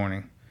next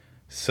morning.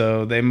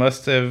 So they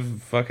must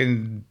have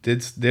fucking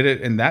did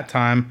it in that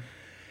time.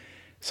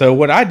 So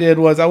what I did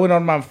was I went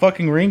on my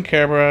fucking ring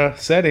camera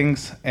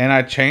settings and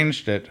I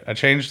changed it. I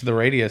changed the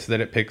radius that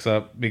it picks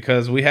up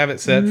because we have it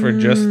set for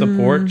just the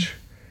porch,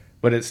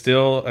 but it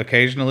still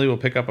occasionally will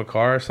pick up a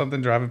car or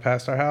something driving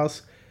past our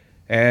house.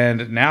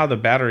 And now the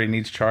battery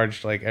needs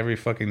charged like every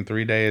fucking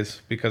 3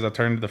 days because I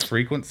turned the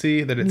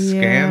frequency that it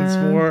scans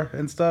Yeah. for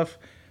and stuff.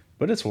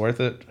 But it's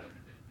worth it,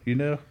 you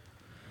know?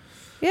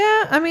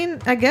 Yeah, I mean,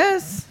 I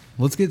guess.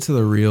 Let's get to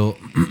the real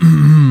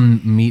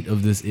meat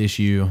of this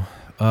issue,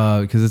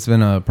 because it's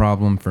been a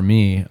problem for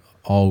me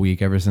all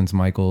week ever since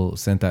Michael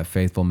sent that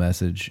faithful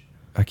message.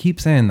 I keep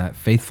saying that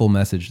faithful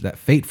message, that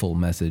fateful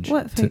message.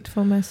 What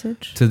fateful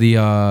message? To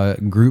the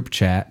group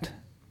chat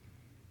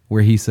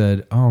where he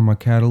said, "Oh, my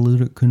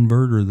catalytic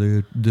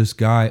converter, this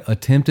guy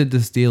attempted to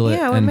steal it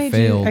Yeah, what and made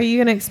failed." you? Are you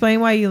going to explain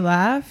why you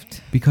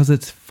laughed? Because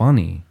it's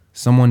funny.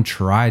 Someone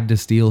tried to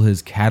steal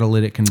his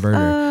catalytic converter.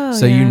 Oh,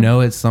 so yeah. you know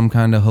it's some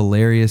kind of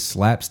hilarious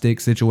slapstick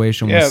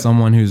situation with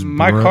someone who's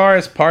my broke. car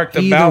is parked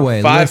Either about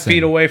way, 5 listen.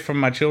 feet away from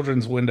my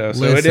children's window,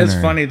 so it is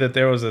Listener. funny that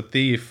there was a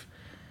thief.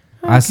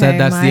 I said Okay,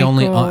 that's the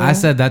only. Michael. I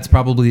said that's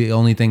probably the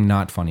only thing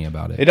not funny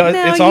about it. Now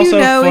It's also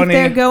you know funny. if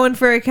they're going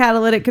for a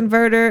catalytic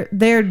converter,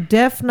 they're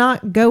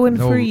not going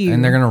No, for you.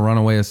 and they're gonna run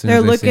away as soon They're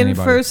as they see looking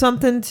anybody. for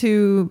something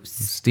to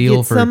Steal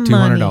get for some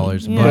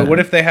 $200, money. but- But what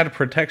if they had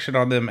protection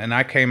on them and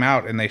I came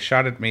out and they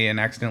shot at me and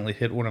accidentally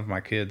hit one of my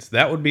kids?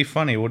 That would be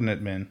funny, wouldn't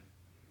it, man?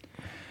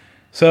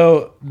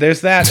 So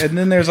there's that, and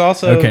then there's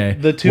also Okay,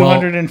 the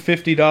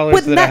 $250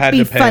 Wouldn't that I that had be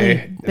to pay. funny,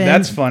 Ben?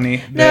 That's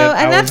funny. No,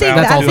 and I think-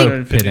 That's I also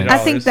think- pittance. I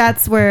think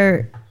that's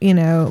where,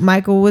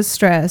 Michael was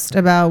stressed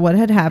about what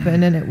had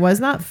happened, and it was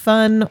not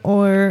fun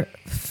or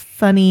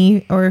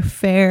funny or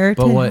fair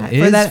But what for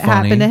is that funny-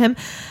 happened to him.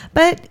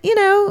 But,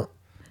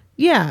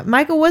 yeah,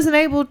 Michael wasn't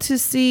able to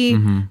see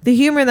the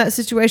humor in that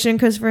situation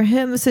because for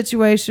him, the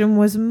situation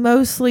was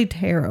mostly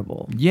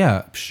terrible.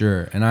 Yeah,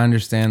 sure, and I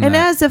understand And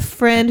that. as a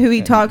friend who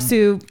he talks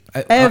to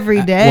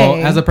every day.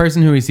 Well, as a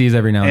person who he sees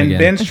every now and, And again.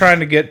 Ben's trying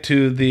to get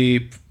to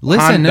the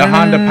Listen,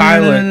 Honda no,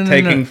 Pilot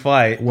taking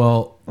flight.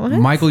 Well, What?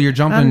 Michael, you're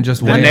jumping I'm-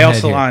 just The way nail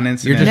ahead salon here.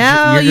 incident. You're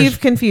Now you're you've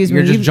confused me.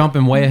 You're just You've-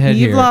 jumping way ahead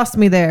here. You've lost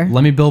me there.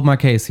 Let me build my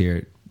case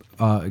here.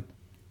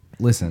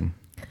 Listen,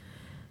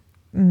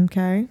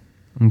 Okay.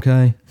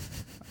 okay.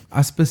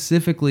 I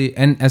specifically,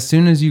 and as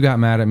soon as you got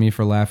mad at me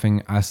for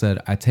laughing, I said,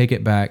 I take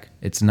it back.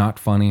 It's not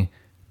funny.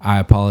 I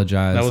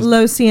apologize. That was-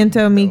 Lo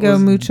siento, amigo,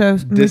 was mucho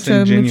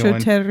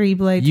disingenuine.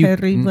 terrible, You-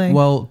 terrible.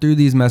 well, through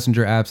these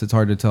messenger apps, it's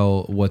hard to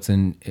tell what's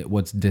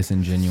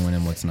disingenuine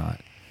and what's not.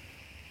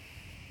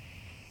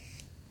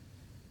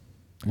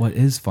 What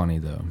is funny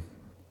though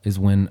is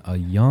when a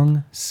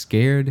young,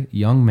 scared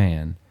young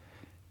man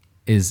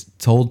is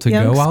told to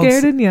Young, go out.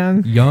 scared, and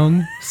young.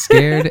 Young,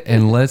 scared,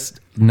 and let's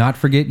not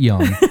forget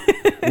young.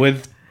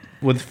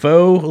 with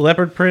faux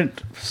leopard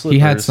print slippers. He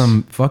had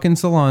some fucking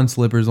salon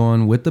slippers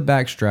on with the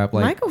backstrap,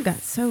 like Michael got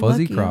so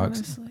fuzzy lucky, Crocs.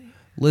 honestly.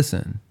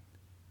 Listen,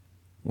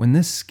 when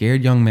this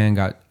scared young man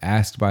got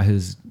asked by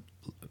his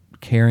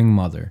caring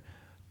mother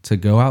to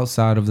go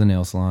outside of the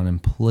nail salon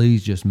and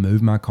please just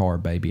move my car,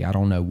 baby. I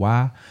don't know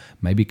why.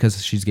 Maybe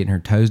because she's getting her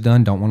toes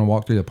done, don't want to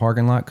walk through the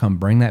parking lot. Come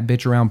bring that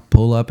bitch around,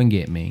 pull up and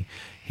get me.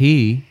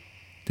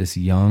 This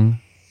young,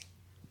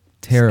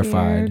 terrified,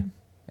 Scared.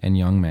 and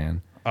young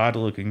man odd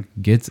looking.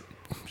 gets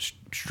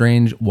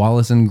strange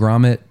Wallace and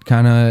Gromit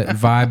kind of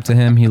vibe to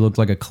him. He looked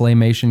like a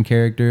claymation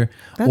character.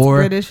 That's or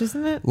British,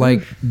 isn't it?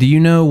 like, do you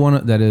know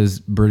one that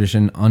is British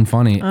and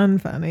unfunny?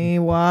 Unfunny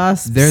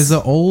wasps. There's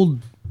an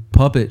old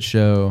puppet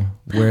show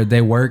where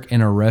they work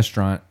in a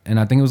restaurant, and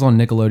I think it was on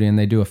Nickelodeon.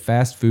 They do a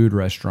fast food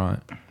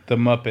restaurant. The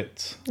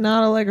Muppets.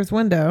 Not Allegra's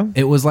Window.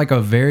 It was like a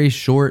very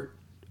short.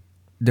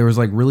 There was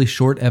like really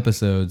short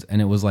episodes,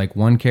 and it was like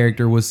one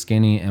character was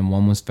skinny and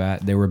one was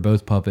fat. They were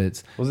both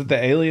puppets. Was it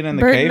the alien and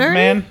the Bert and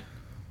caveman?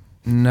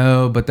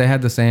 No, but they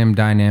had the same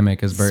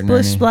dynamic as Bert and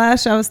Splish Ernie.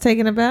 Splash, I was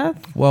taking a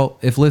bath. Well,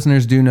 if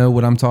listeners do know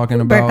what I'm talking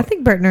about, I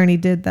think Bert and Ernie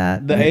did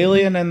that. The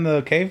alien and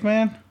the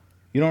caveman?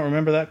 You don't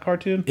remember that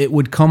cartoon? it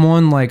would come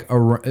on like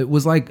it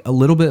was like a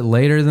little bit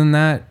later than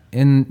that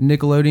in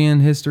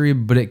Nickelodeon history,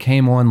 but it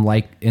came on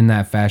like in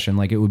that fashion.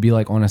 Like it would be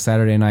like on a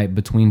Saturday night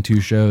between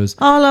two shows.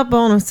 All up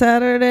on a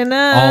Saturday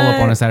night. All up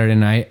on a Saturday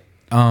night.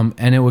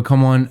 And it would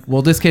come on.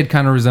 Well, this kid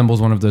kind of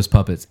resembles one of those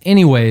puppets.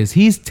 Anyways,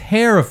 he's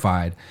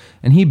terrified,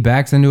 and he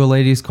backs into a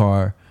lady's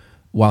car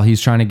while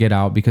he's trying to get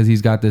out because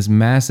he's got this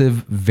massive,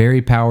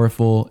 very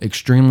powerful,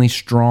 extremely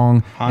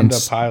strong Honda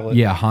Pilot.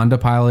 Yeah, Honda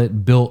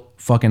Pilot, built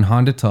fucking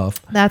Honda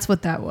tough. That's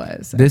what that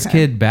was. This Okay.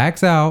 kid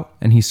backs out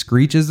and he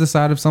screeches the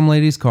side of some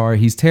lady's car.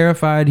 He's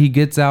terrified. He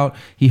gets out.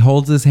 He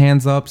holds his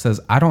hands up, says,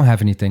 "I don't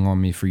have anything on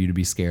me for you to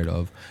be scared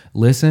of."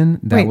 Listen,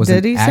 that Wait, was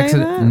did an he say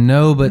accident. that?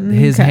 No, but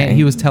his Okay. hand,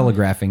 he was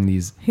telegraphing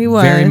these He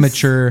very was.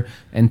 mature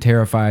and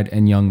terrified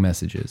and young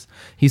messages.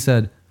 He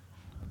said,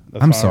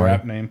 That's "I'm my sorry.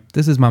 rap name.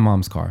 This is my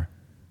mom's car.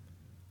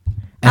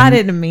 I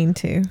didn't mean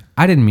to.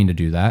 I didn't mean to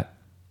do that."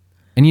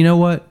 And you know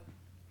what?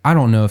 I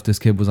don't know if this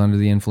kid was under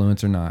the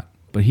influence or not,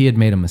 but he had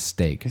made a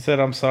mistake. He said,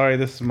 "I'm sorry,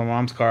 this is my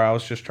mom's car. I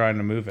was just trying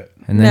to move it."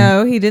 And then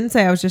No, he didn't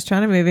say I was just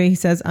trying to move it. He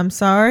says, "I'm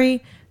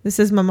sorry. This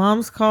is my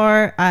mom's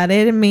car. I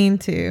didn't mean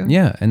to."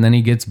 yeah, and then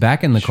he gets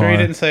back in the Sure, car. he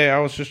didn't say, "I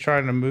was just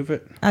trying to move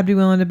it." I'd be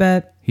willing to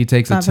bet. He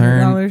takes a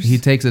turn. $500. He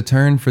takes a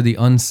turn for the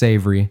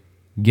unsavory.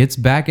 Gets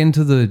back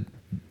into the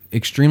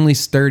extremely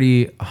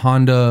sturdy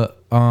Honda.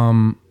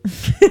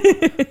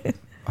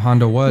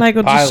 Honda what?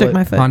 Michael just shook Pilot.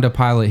 my foot. Honda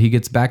Pilot. He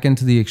gets back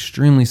into the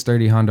extremely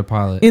sturdy Honda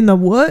Pilot, In the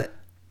what?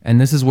 and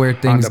this is where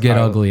things Honda get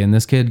Pilot. ugly. And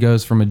this kid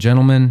goes from a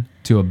gentleman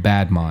to a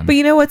bad mon. But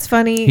you know what's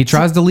funny? He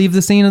tries to leave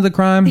the scene of the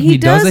crime. He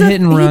does a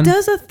hit and run. He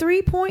does a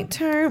 3-point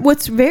turn.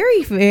 What's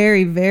very,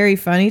 very, very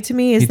funny to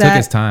me is He took that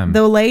his time.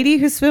 the lady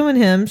who's filming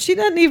him, she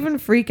doesn't even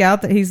freak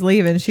out that he's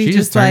leaving. She She's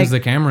just like, turns the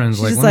camera and is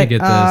she's like, just "Let me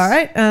get this." All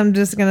right, I'm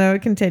just gonna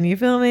continue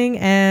filming,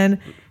 and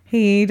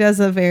he does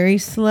a very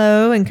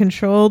slow and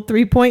controlled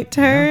 3-point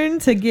turn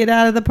to get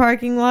out of the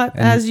parking lot,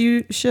 as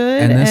you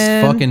should. And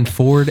this fucking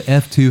Ford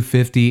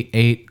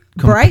F-250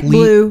 Bright complete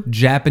blue.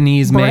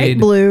 Japanese Bright made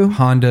blue.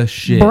 Honda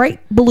shit. bright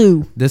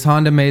blue. This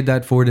Honda made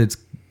that Ford its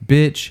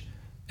bitch.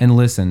 And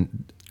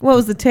listen, What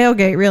was the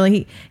tailgate?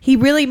 Really, he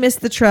really missed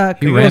the truck,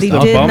 He but missed he the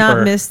did not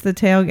bumper. miss the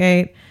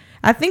tailgate.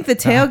 I think the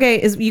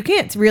tailgate is, you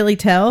can't really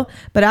tell,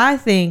 but I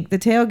think the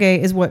tailgate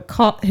is what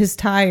caught his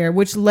tire,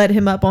 which led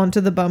him up onto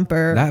the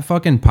bumper. that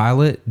fucking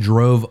Pilot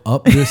drove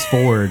up this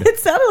Ford. It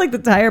sounded like the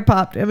tire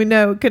popped. I mean,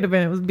 no, it could have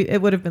been.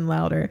 It would have been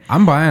louder.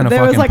 I'm buying a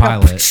There was fucking like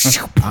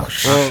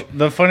Pilot. Well,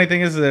 the funny thing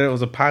is that it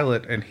was a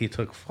pilot and he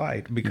took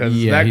flight because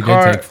Yeah, that he did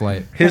car, take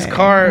flight. his I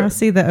car,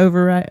 see the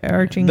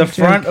overarching. the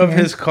front joke of here.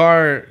 his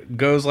car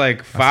goes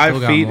like 5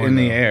 got feet more, in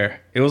the though. air.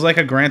 It was like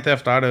a Grand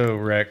Theft Auto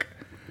wreck.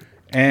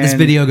 And This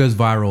video goes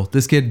viral.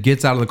 This kid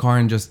gets out of the car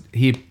and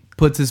he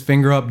puts his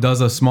finger up,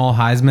 does a small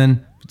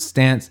Heisman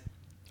stance,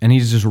 and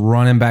he's just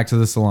running back to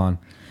the salon.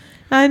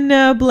 I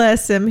know,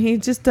 bless him. He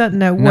just doesn't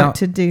know Now- what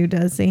to do,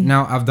 does he?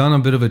 Now, I've done a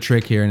bit of a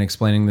trick here in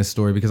explaining this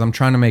story because I'm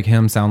trying to make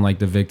him sound like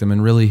the victim,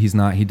 and really he's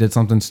not. He did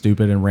something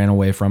stupid and ran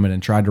away from it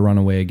and tried to run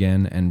away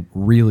again and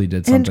really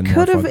did And something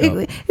more could have.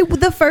 fucked up.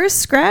 The first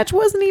scratch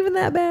wasn't even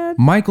that bad.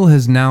 Michael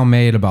has now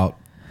made about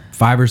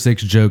 5 or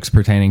 6 jokes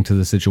pertaining to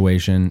the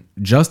situation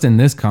just in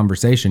this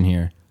conversation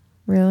here.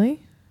 Really?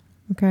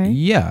 Okay.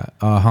 Yeah,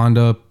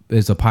 Honda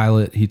is a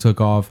pilot. He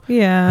took off.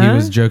 Yeah. He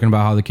was joking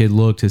about how the kid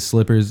looked, his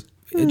slippers.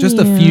 Just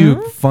a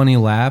few funny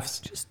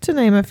laughs. Just to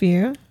name a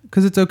few.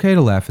 Because it's okay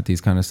to laugh at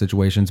these kind of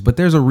situations, but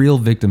there's a real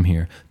victim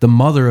here. The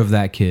mother of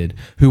that kid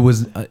who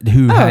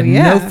had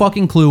yeah. no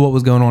fucking clue what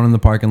was going on in the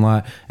parking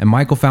lot, and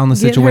Michael found the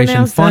Getting her situation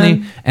nails funny,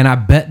 done. and I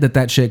bet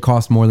that shit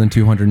cost more than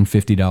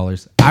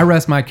 $250. I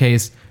rest my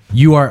case.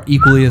 You are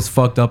equally as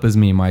fucked up as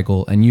me,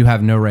 Michael, and you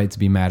have no right to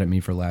be mad at me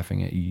for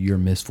laughing at your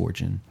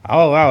misfortune.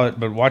 I'll allow it,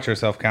 but watch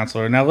yourself,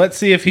 counselor. Now let's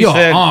see if he Your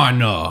said.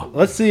 Honor.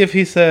 Let's see if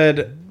he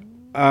said,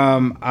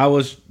 "I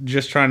was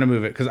just trying to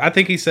move it," because I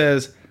think he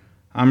says,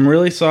 "I'm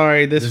really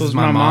sorry. This was is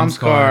my mom's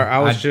car. I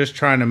was just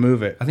trying to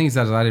move it." I think he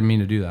says I didn't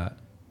mean to do that.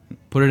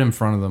 Put it in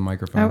front of the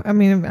microphone. I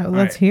mean, let's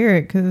right. hear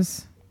it,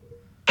 because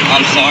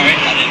I'm sorry,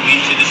 I didn't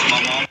mean to. This is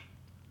my mom.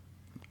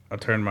 I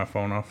turned my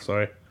phone off.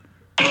 Sorry.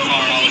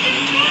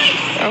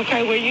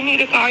 Okay, well, you need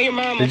to call your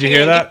mom. Did you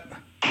hear that?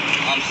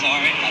 I'm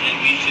sorry, I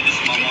didn't mean to.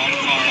 This is my mom's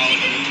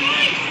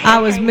car. I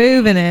was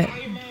moving it.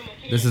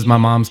 This is my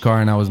mom's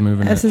car, and I was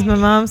moving This it. is my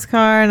mom's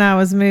car, and I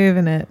was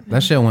moving it.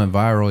 That shit went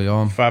viral,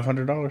 y'all.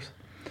 $500.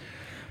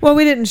 Well,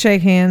 we didn't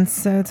shake hands,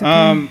 so it's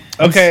okay.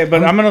 Okay,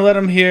 but I'm gonna let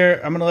him hear.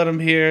 I'm gonna let him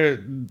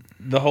hear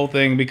the whole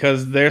thing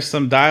because there's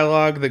some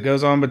dialogue that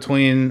goes on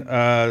between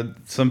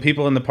some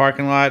people in the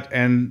parking lot,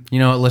 and You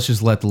know what? Let's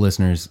just let the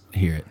listeners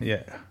hear it.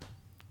 yeah.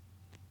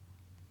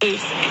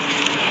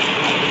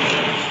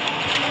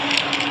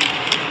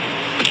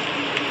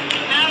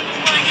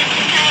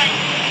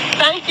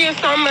 Thank you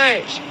so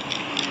much.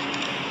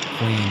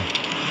 Queen.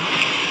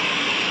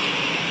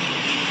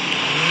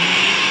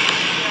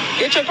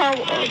 Get your car.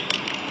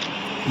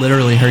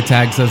 Literally, her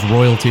tag says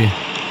royalty.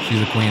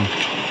 She's a queen.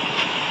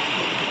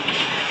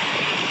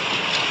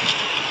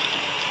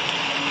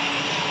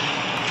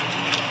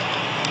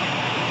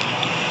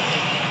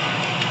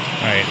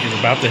 All right, he's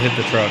about to hit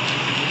the truck.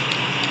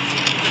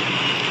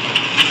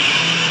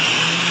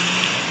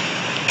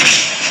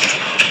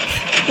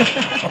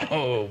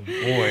 Oh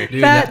boy,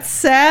 Dude, That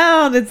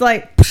sound, it's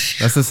like.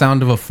 that's the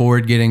sound of a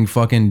Ford getting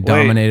fucking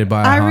dominated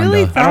by a I Honda.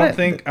 really thought-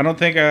 I don't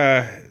think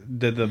I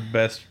did the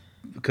best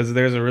because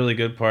there's a really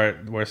good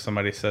part where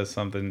somebody says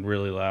something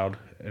really loud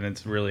and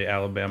it's really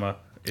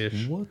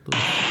Alabama-ish. What the?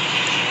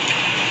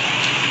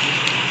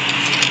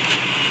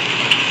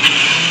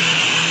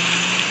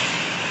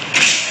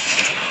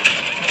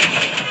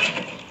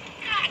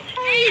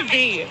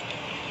 Crazy.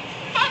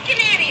 Fucking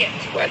idiot.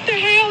 What the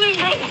hell is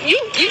wrong?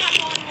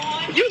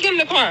 You get in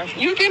the car.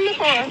 You get in the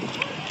car.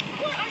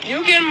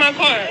 You get in my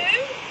car.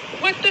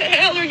 What the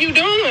hell are you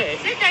doing?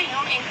 Sit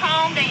down and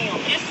calm down.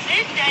 Just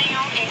sit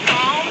down and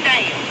calm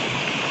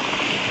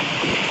down.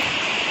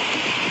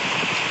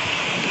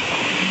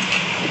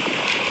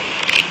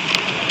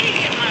 He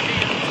hit my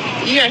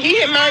bill. Yeah, he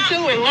hit mine too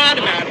and lied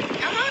about it.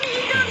 Honey,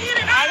 you don't hit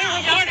it. I didn't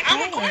record it.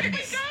 I recorded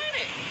it.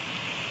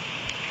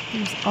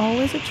 There's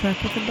always a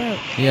truck with a boat.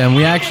 Yeah, and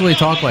we actually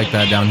talk like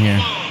that down here.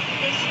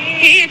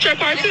 He hit your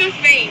car too?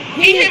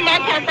 He hit my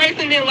car first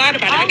and then lied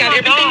about it. I got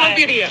everything on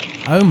video.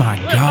 Oh my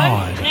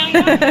god.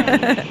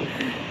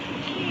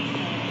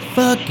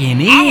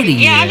 Fucking idiot.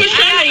 Yeah, I was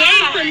trying to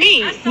learn from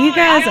me. You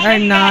guys are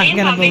not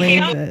gonna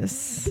believe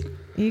this.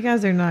 You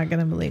guys are not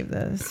gonna believe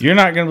this. You're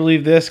not gonna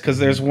believe this because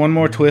there's one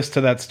more twist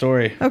to that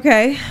story.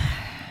 Okay.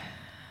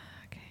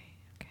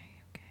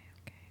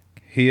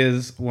 He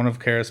is one of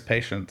Kara's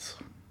patients.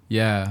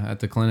 Yeah, at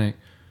the clinic.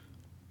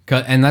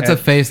 And that's a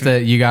face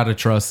that you got to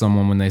trust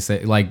someone when they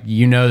say, like,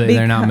 you know that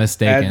they're not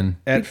mistaken.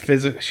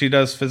 She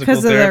does physical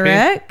Because of the therapy.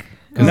 wreck?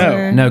 No.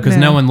 Or- No, because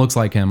no one looks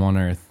like him on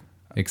Earth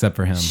except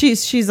for him.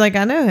 She's like,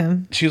 I know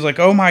him. She was like,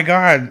 "Oh my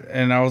god!"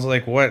 And I was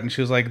like, "What?" And she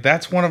was like,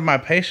 "That's one of my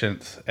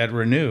patients at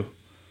Renew.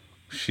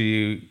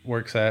 She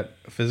works at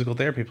a physical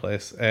therapy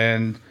place."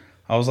 And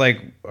I was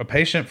like, "A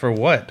patient for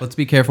what?" Let's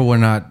be careful we're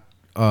not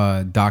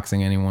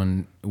doxing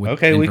anyone with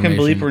Okay, we can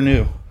bleep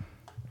Renew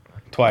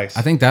twice.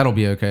 I think that'll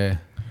be okay.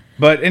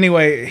 But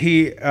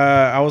anyway,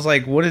 I was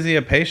like, "What is he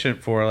a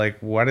patient for? Like,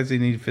 why does he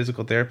need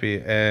physical therapy?"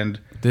 And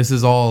This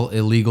is all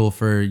illegal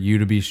for you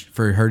to be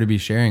for her to be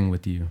sharing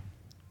with you.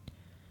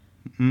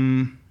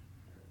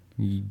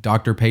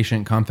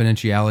 Doctor-patient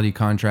confidentiality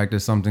contract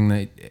is something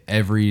that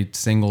every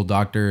single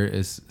doctor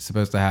is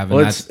supposed to have. And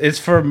well, it's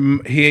for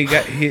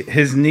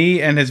his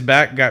knee and his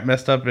back got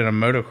messed up in a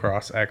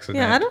motocross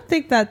accident. Yeah, I don't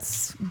think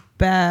that's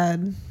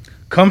bad.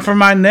 Come for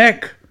my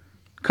neck.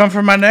 Come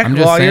for my neck, I'm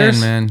just lawyers.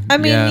 saying, man. I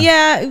mean,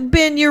 yeah,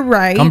 Ben, you're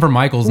right. Come for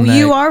Michael's neck.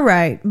 You are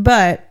right,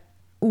 but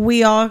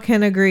we all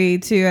can agree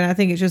to, and I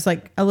think it's just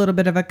like a little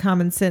bit of a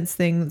common sense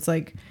thing. It's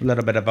like A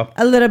little bit of a.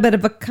 a little bit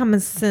of a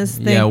common sense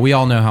thing. Yeah, we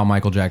all know how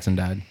Michael Jackson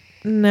died.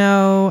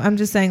 No, I'm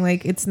just saying,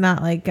 like, it's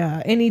not like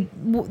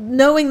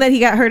knowing that he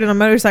got hurt in a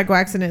motorcycle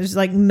accident is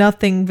like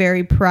nothing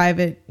very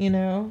private, you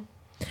know.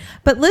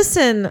 But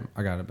listen,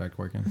 I got it back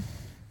working.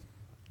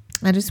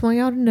 I just want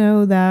y'all to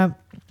know that.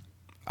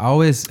 I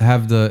always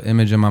have the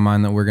image in my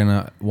mind that we're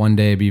gonna one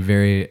day be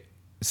very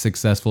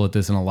successful at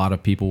this, and a lot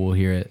of people will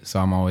hear it. So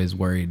I'm always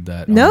worried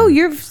that No,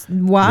 you're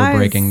wise. we're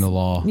breaking the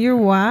law. You're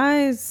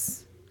wise.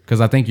 Because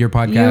I think your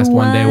podcast You're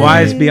one day,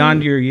 Wise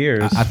beyond your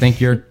years. I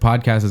think your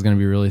podcast is going to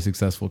be really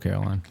successful,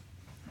 Caroline.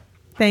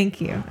 Thank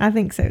you. I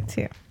think so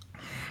too.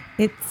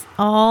 It's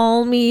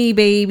all me,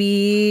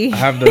 baby. I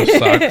have those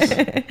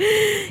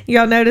socks.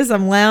 Y'all notice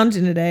I'm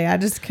lounging today. I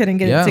just couldn't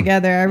get Yeah. it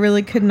together. I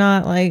really could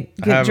not I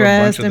get have a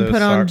dressed bunch of and those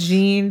put on socks.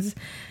 jeans.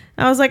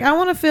 I was like, I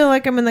want to feel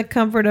like I'm in the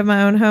comfort of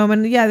my own home.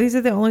 And yeah, these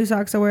are the only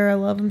socks I wear. I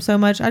love them so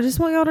much. I just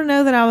want y'all to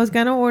know that I was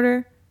going to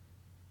order.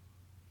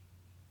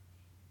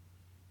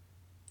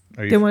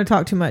 Are you- Didn't want to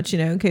talk too much,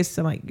 in case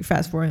I'm like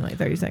fast forwarding like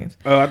 30 seconds.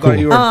 Oh, I thought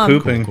you were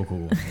pooping.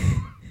 Cool.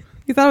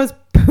 You thought I was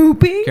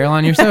pooping?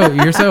 Caroline, you're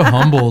so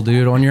humble,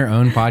 dude. On your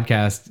own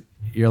podcast,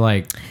 you're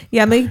like,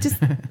 Yeah,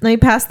 let me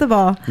pass the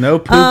ball. No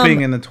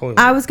pooping in the toilet.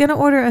 I was gonna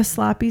order a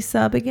sloppy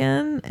sub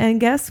again, and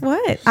guess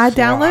what? I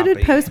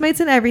downloaded Sloppy. Postmates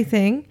and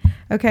everything.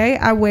 Okay,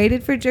 I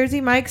waited for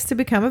Jersey Mike's to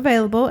become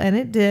available, and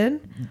it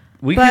did.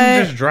 we but-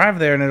 can just drive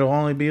there and it'll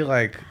only be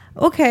like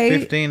Okay,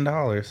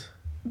 $15.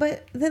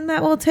 but then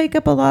that will take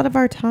up a lot of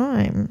our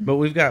time. But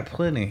we've got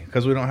plenty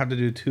because we don't have to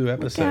do 2 Got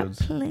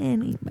episodes.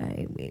 plenty,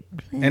 baby.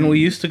 Plenty. And we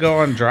used to go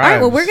on All drives.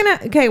 right, well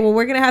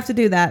we're gonna have to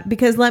do that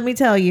because let me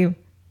tell you,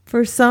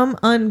 for some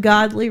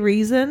ungodly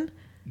reason,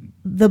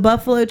 the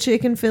buffalo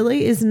chicken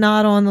Philly is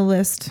not on the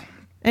list.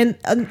 And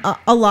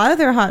a lot of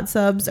their hot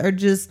subs are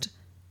just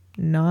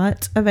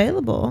not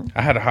available.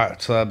 I had a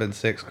hot sub in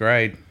 6th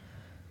grade.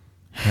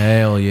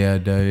 Hell yeah,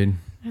 dude.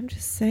 I'm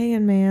just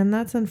saying, man.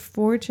 That's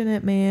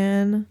unfortunate,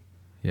 man.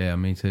 Yeah,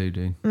 me too,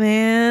 dude.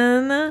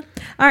 Man.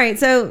 All right.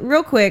 So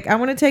real quick, I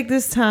want to take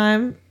this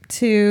time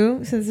to,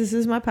 since this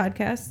is my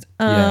podcast,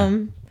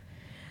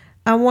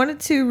 I wanted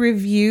to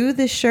review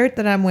the shirt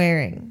that I'm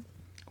wearing.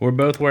 We're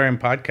both wearing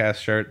podcast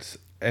shirts.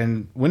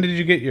 And when did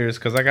you get yours?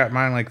 Because I got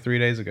mine like 3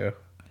 days ago.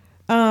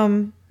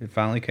 It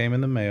finally came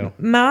in the mail.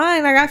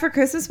 Mine I got for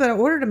Christmas, but I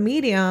ordered a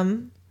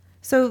medium.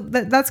 So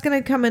that's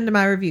going to come into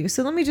my review.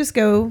 So let me just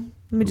go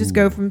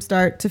from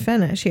start to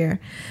finish here.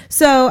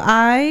 So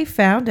I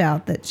found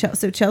out that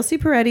Chelsea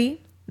Peretti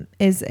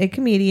is a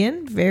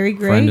comedian, very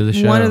great, Friend of the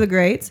show. one of the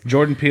greats.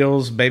 Jordan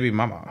Peele's baby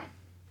mama.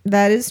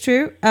 That is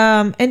true.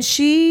 And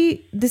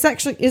this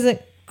actually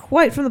isn't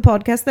quite from the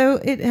podcast, though.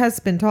 It has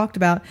been talked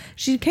about.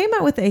 She came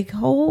out with a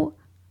whole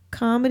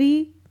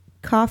comedy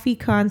coffee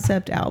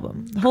concept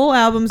album. The whole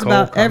album's Cold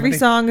about, comedy? every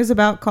song is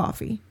about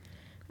coffee.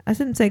 I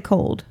didn't say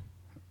cold.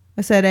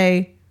 I said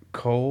a...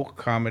 Cole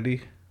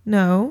comedy.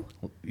 No.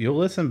 You'll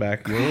listen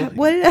back.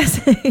 What did I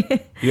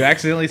say? You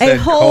accidentally said A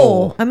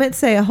whole. Cole. I meant to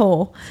say a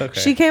whole. It's okay.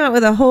 She came out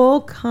with a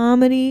whole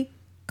comedy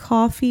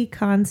coffee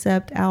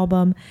concept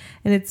album,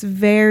 and it's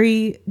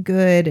very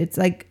good. It's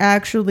like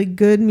actually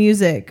good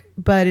music,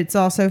 but it's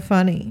also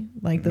funny,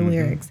 like the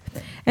lyrics.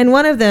 And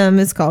one of them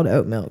is called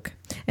Oat Milk.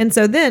 And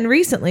so then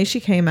recently she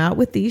came out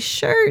with these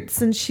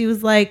shirts, and she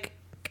was like,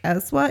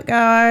 guess what,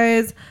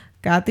 guys?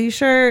 Got these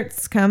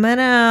shirts coming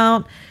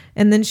out.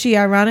 And then she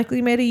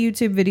ironically made a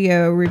YouTube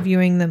video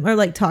reviewing them, or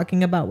like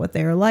talking about what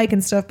they were like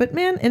and stuff. But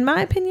man, in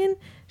my opinion,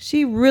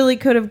 she really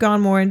could have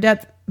gone more in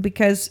depth,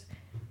 because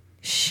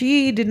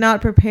she did not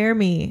prepare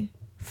me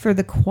for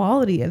the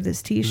quality of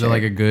this t-shirt. Is it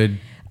like a good...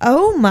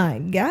 Oh my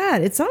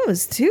God. It's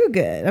almost too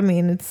good. I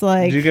mean, it's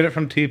like... Did you get it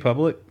from T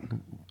Public?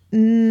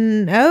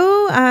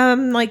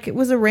 No, like it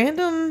was a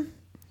random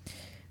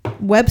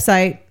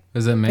website.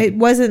 Is it It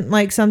wasn't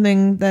like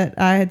something that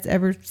I had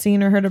ever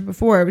seen or heard of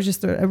before. It was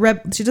just a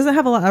rep. She doesn't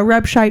have a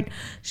website.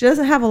 She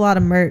doesn't have a lot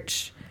of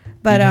merch.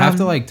 But you have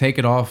to like take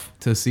it off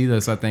to see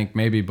this, I think,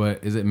 maybe.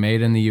 But is it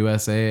made in the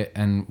USA,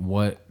 and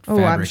what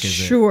fabric I'm is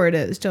sure it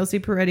is. Chelsea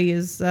Peretti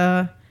is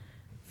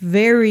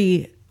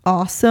very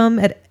awesome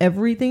at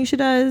everything she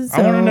does.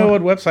 I want to so- know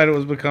what website it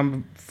was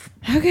become.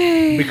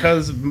 Okay.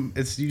 Because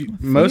it's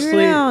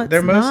mostly out.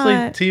 they're It's mostly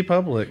not. T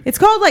Public. It's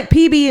called like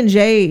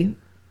PB&J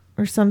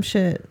or some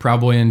shit.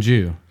 Proudboy and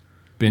Jew,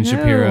 Ben No,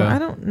 Shapiro. I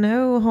don't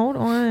know. Hold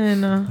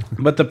on.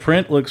 But the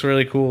print looks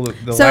really cool.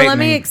 The So let me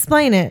lightning.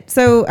 explain it.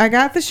 So I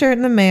got the shirt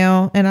in the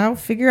mail, and I'll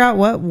figure out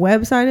what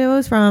website it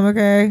was from.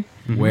 Okay.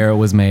 Where it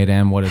was made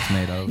and what it's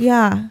made of.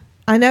 Yeah,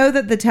 I know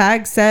that the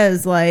tag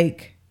says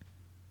like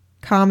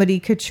comedy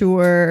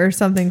couture or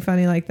something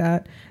funny like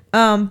that.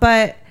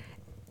 But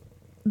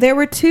there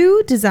were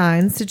two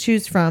designs to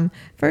choose from.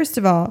 First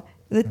of all,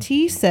 the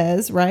T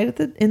says right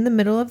in the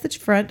middle of the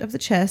front of the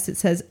chest, it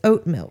says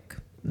oat milk,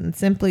 and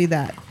simply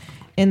that,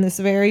 in this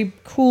very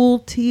cool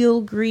teal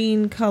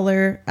green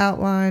color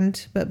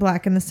outlined but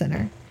black in the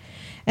center.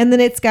 And then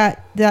it's got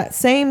that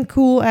same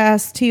cool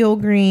ass teal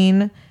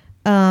green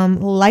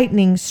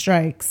lightning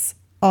strikes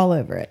all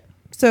over it.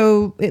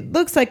 So it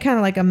looks like kind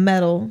of like a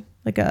metal,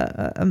 like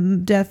a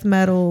death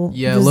metal.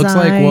 Yeah, it looks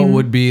like what design.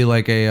 would be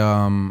like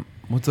a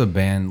what's a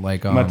band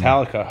like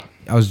Metallica.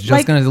 I was just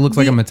Like gonna. It looks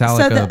like a the-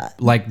 Metallica, so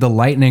like the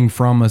lightning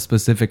from a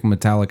specific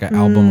Metallica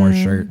album or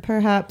shirt.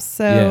 Perhaps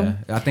so.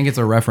 Yeah, I think it's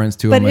a reference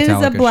to But a it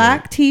Metallica is a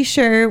black shirt.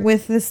 T-shirt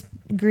with this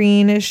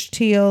greenish,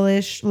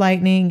 tealish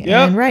lightning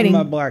Yep, and writing.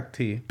 my black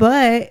tee.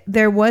 But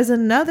there was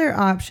another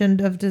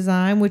option of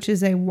design, which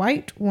is a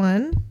white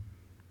one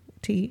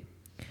tee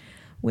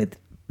with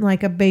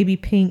like a baby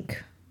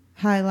pink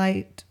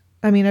highlight.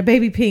 I mean, a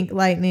baby pink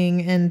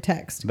lightning and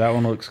text. That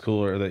one looks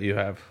cooler that you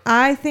have.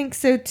 I think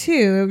so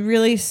too. It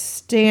really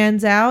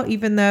stands out,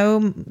 even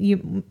though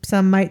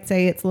some might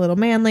say it's a little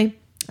manly.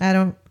 I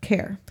don't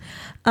care.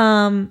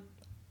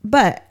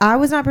 But I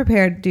was not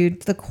prepared,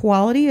 dude. The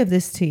quality of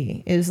this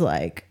tee is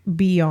like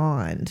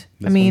beyond.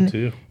 This I mean, one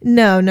too.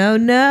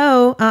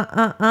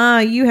 no.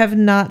 You have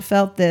not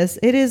felt this.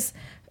 It is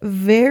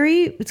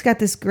it's got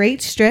this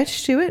great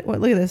stretch to it.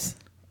 What? Look at this.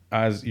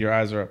 Your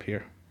eyes are up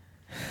here.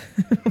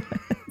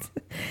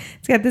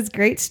 It's got this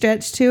great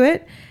stretch to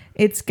it.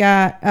 It's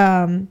got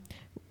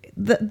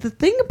the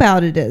thing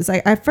about it is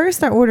I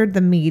ordered the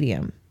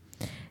medium,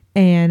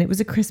 and it was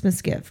a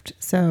Christmas gift.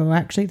 So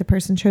actually the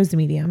person chose the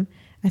medium.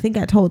 I think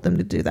I told them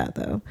to do that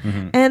though.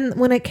 Mm-hmm. And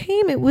when it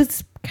came, it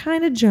was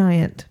kind of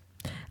giant.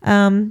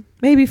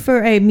 Maybe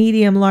for a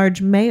medium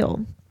large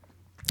male.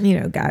 You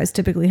know, guys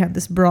typically have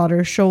this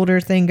broader shoulder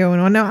thing going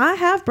on. Now I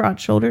have broad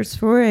shoulders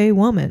for a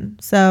woman.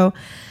 So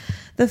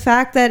the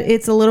fact that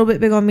it's a little bit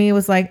big on me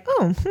was like,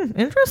 oh,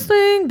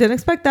 interesting. Didn't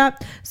expect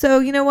that. So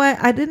you know what?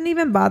 I didn't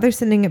even bother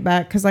sending it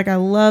back because like I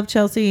love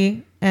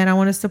Chelsea and I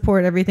want to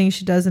support everything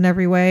she does in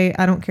every way.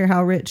 I don't care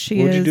how rich she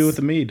is. What'd you do with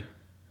the mead?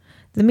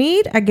 The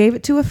mead? I gave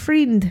it to a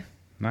friend.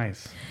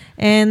 Nice.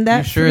 And that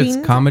You sure it's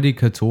friend- comedy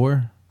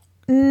couture?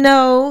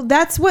 No,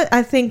 that's what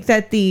I think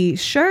that the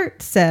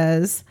shirt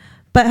says.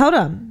 But hold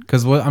on.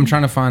 Because what I'm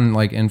trying to find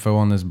like info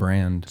on this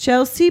brand.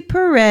 Chelsea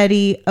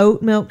Peretti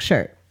oat milk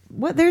shirt.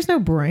 What? There's no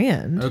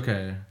brand.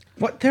 Okay.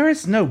 What? There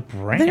is no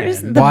brand. There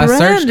is- The Well, I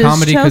brand searched is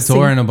comedy Chelsea.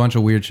 couture and a bunch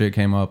of weird shit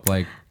came up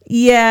like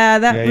Yeah,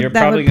 Yeah, you're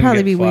that would gonna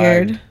probably get be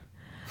flagged. weird.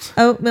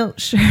 Oat milk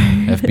shirt.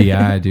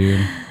 FBI,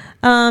 dude.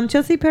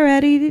 Chelsea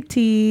Peretti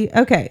tea.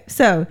 Okay,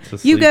 so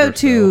It's a you go sleeper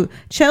to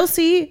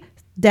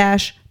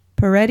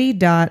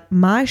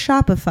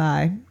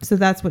Chelsea-Peretti.myshopify. So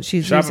that's what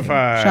she's using.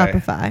 Shopify.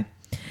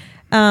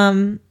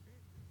 Shopify.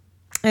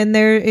 And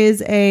there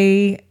is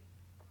a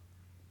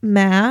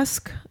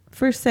mask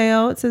for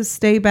sale. It says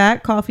 "Stay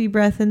Back, Coffee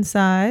Breath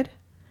Inside."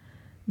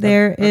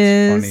 There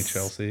is That's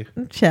funny, Chelsea.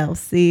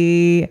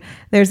 Chelsea.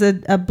 There's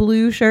a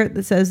blue shirt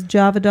that says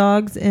Java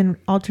Dogs in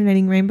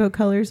alternating rainbow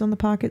colors on the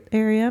pocket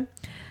area.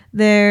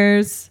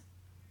 There's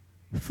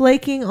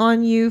Flaking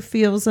on You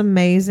Feels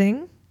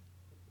Amazing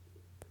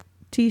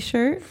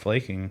t-shirt.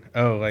 Flaking.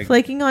 Oh, like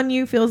Flaking on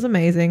You Feels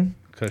Amazing.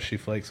 because she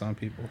flakes on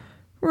people.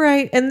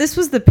 Right. And this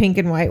was the pink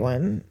and white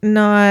one.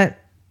 Not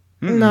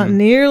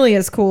nearly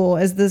as cool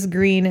as this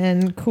green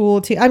and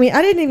cool tea. I mean,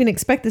 I didn't even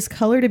expect this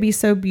color to be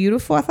so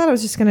beautiful. I thought it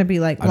was just going to be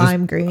like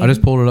lime green. I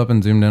just pulled it up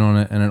and zoomed in on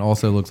it, and it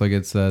also looks like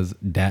it says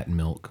Dat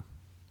Milk,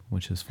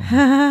 which is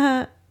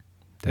fun.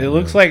 It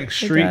looks like It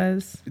street.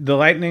 does. The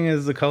lightning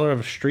is the color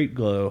of street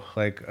glow,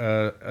 like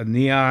a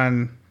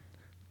neon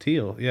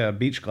teal. Yeah,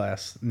 beach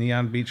glass,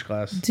 neon beach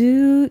glass.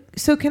 Dude,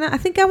 so I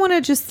think I want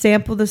to just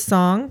sample the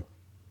song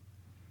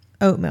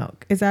Oat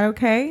Milk. Is that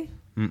okay?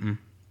 Mm-mm.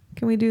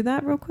 Can we do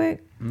that real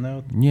quick?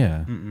 No.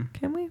 Yeah,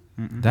 Can we?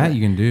 that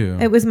you can do.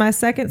 It was my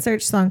second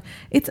search song.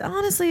 It's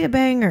honestly a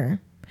banger.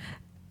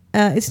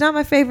 It's not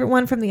my favorite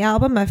one from the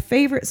album. My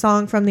favorite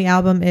song from the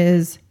album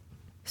is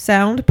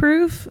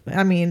Soundproof.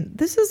 I mean,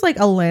 this is like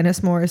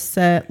Alanis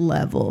Morissette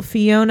level,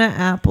 Fiona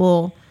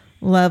Apple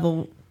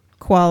level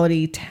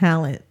quality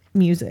talent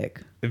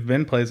music. If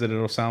Ben plays it,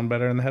 it'll sound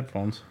better in the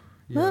headphones.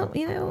 Well,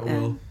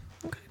 okay.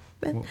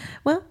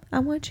 Well, I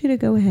want you to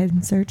go ahead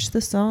and search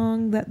the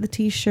song that the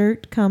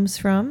t-shirt comes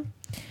from.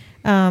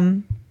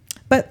 And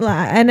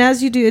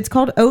as you do, it's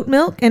called Oat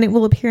Milk, and it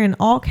will appear in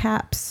all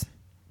caps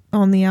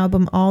on the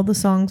album. All the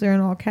songs are in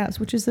all caps,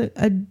 which is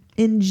an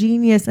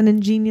ingenious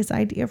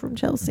idea from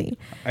Chelsea.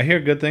 I hear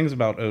good things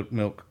about oat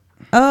milk.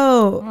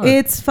 Oh,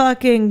 it's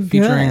fucking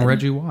Featuring good.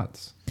 Reggie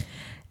Watts.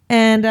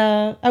 And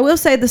I will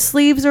say the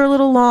sleeves are a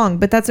little long,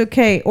 but that's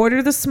okay.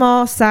 Order the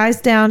small, size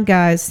down,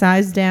 guys.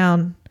 Size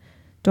down.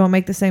 Don't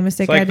make the same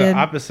mistake It's like I did. the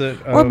opposite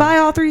of... Or buy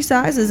all 3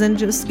 sizes and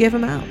just give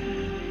them out.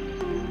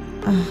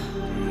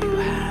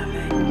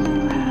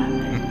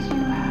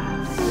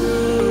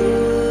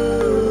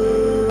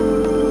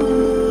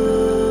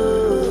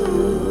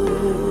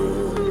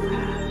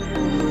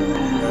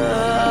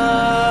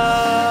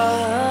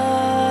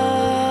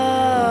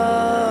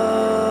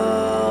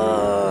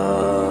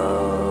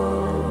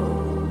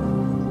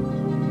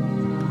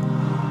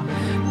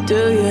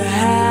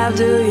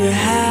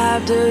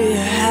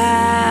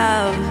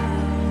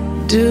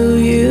 Do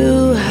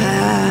you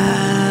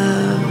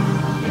have?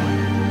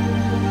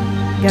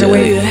 Gotta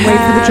wait for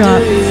the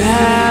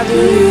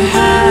drop.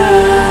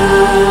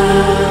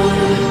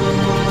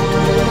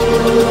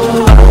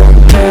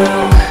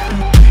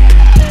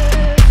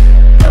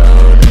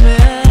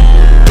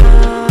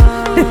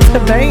 It's a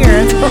banger.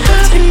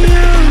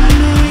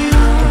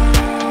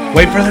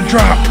 Wait for the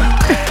drop.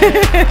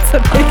 It's a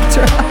big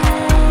drop.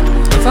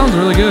 That sounds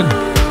really good.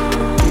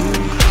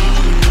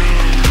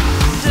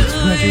 It's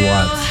Reggie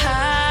Watts.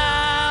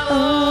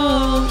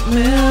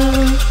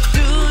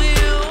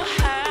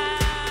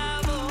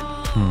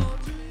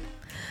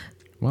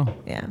 Well,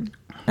 Yeah.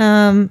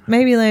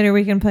 Maybe later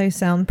we can play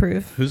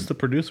Soundproof. Who's the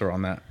producer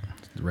on that?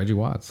 Reggie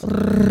Watts.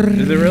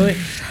 Is it really?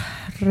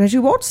 Reggie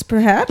Watts,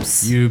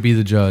 perhaps. You be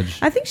the judge.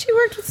 I think she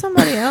worked with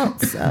somebody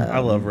else. I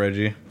love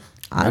Reggie.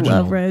 I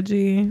love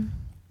Reggie.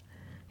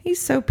 He's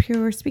so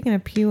pure. Speaking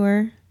of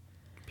pure,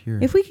 Pure.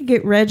 if we could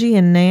get Reggie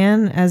and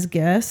Nan as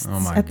guests Oh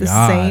my at the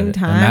God. same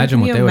time, Imagine can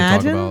what you they would talk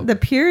imagine about. the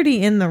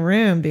purity in the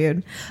room,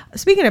 dude?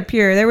 Speaking of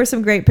pure, there were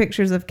some great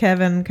pictures of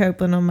Kevin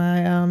Copeland on my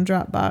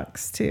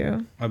Dropbox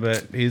too. I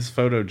bet he's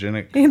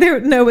photogenic.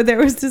 But there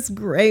was this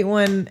great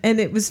one, and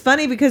it was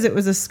funny because it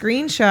was a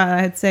screenshot I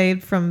had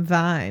saved from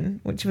Vine,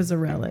 which was a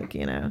relic,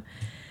 you know.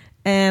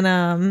 And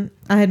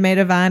I had made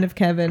a Vine of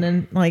Kevin,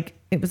 and like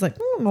it was like,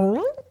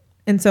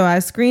 and so I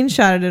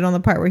screenshotted it on the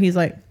part where he's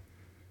like,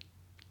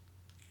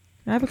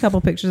 I have a couple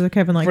pictures of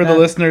Kevin like For that. the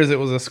listeners, it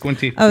was a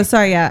squinty. Oh,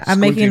 sorry, yeah, I'm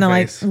Squinty making a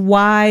like face.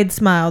 wide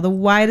smile, the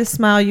widest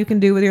smile you can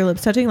do with your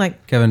lips touching,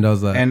 like. Kevin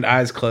does that. And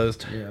eyes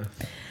closed. yeah.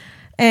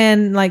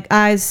 And like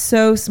eyes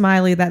so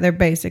smiley that they're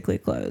basically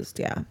closed.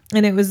 Yeah.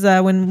 And it was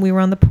when we were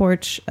on the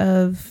porch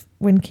of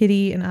when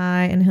Kitty and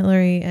I and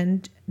Hillary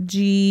and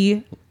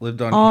G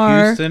Lived on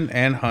R. Houston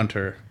and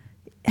Hunter.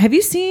 have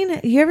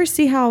you ever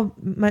see how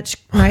much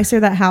nicer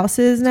that house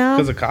is now?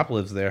 Because a cop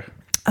lives there.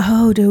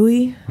 Oh, do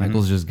we?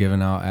 Michael's just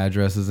giving out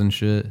addresses and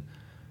shit,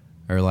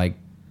 or like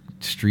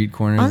street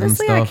corners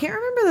Honestly, and I stuff. can't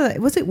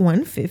remember was it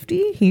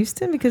 150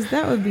 Houston? Because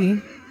that would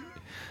be.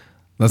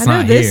 That's I know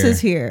not this here. is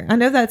here. I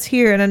know that's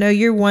here, and I know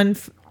you're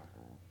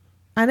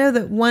I know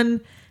that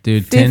one.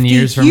 Dude, 10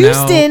 years from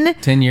Houston, now,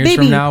 10 years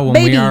baby, from now, when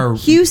baby, we are,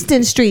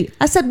 Houston Street.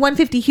 I said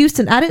 150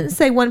 Houston. I didn't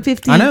say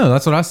 150. I know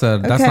that's what I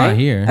said. That's not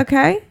here.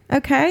 Okay.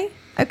 Okay.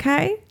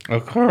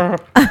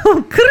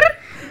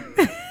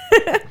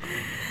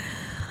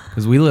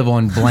 Because we live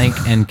on blank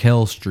and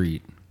Kell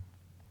Street.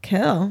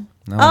 Kill.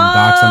 Now I'm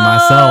doxing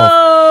myself.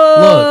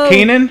 Oh. Look,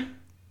 Keenan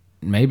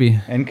Maybe.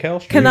 and Kel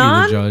Street.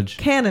 Canon? the judge.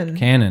 Cannon.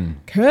 Cannon.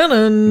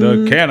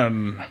 The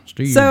Cannon.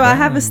 Street. So I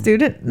have a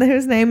student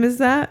whose name is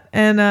that,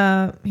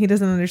 and he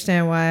doesn't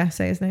understand why I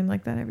say his name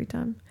like that every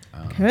time.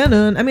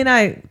 Cannon. I mean,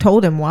 I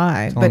told him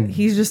why, but him,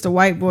 he's just a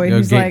white boy. Go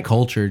He's get like,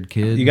 cultured,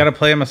 kid. You got to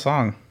play him a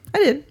song. I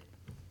did.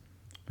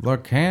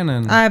 Look,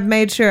 Cannon. I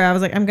made sure. I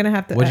was like, I'm gonna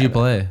have to. What'd you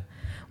play?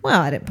 Well,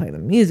 I didn't play the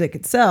music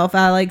itself.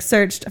 I like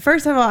searched.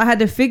 First of all, I had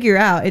to figure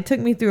out. It took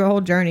me through a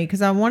whole journey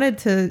because I wanted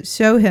to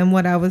show him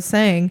what I was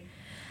saying,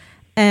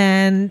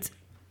 and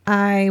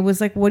I was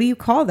like, "What do you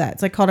call that?"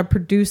 It's like called a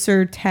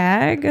producer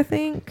tag, I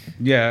think.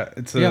 Yeah,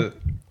 it's a. Yep.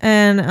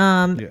 And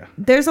Yeah.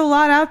 there's a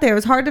lot out there. It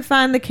was hard to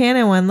find the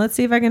Canon one. Let's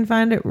see if I can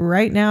find it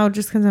right now,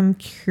 just because I'm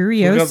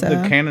curious. Look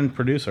up the Canon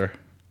producer.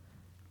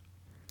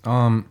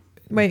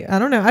 Wait, I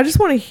don't know. I just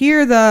want to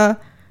hear the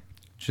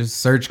Just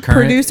search current.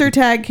 producer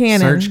tag Canon.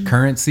 Search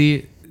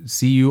currency.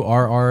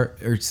 CURR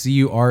or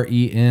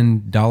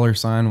CUREN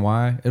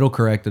 $Y. It'll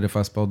correct it if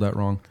I spelled that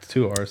wrong. It's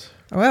 2 R's.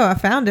 Oh, I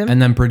found him.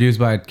 And then produced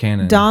by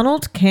Canon.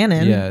 Donald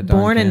Cannon, Yeah, Don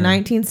born in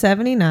Cannon.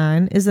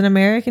 1979, is an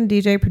American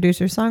DJ,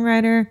 producer,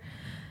 songwriter,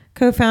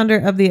 co-founder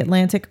of the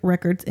Atlantic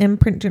Records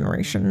imprint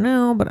generation.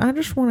 No, but I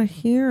just want to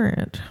hear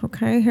it.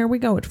 Okay, here we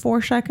go. It's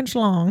 4 seconds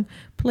long.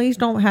 Please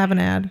don't have an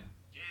ad.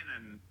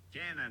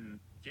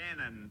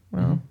 Cannon.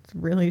 Well, it's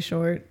really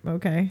short.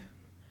 Okay.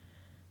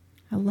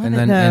 I love And it,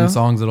 then though. in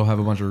songs, it'll have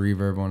a bunch of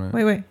reverb on it.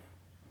 Wait.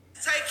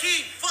 Take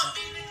heat. Fuck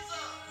these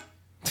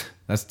niggas up.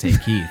 That's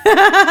Take Keith.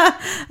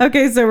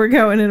 Okay, so we're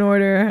going in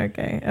order.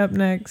 Okay, up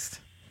next.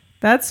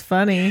 That's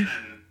funny.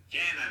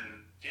 Cannon.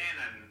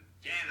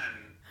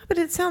 But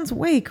it sounds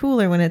way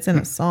cooler when it's in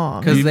a song.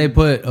 Because they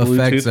put effects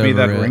Bluetooth be over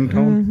that it.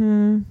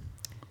 ringtone.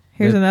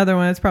 Here's another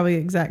one. It's probably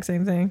the exact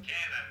same thing.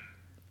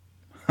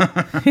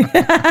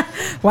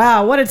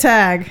 Wow, what a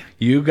tag.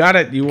 You got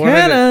it. You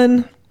wanted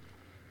it.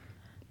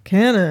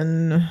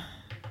 Canon.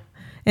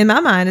 In my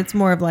mind, it's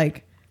more of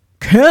like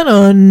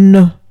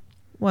Canon.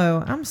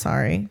 Whoa, I'm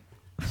sorry.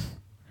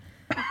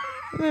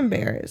 I'm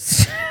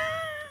embarrassed.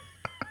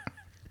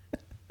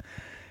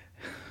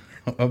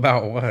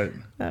 About what?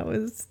 That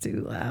was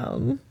too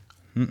loud.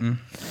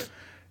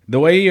 The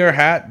way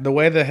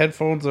the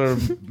headphones are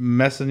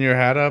messing your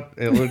hat up,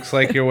 it looks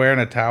like you're wearing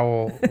a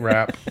towel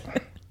wrap.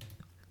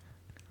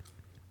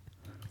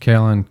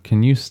 Caroline,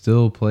 can you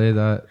still play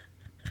that?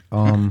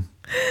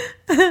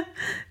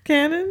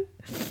 Canon?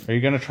 Are you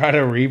gonna try to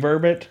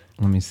reverb it?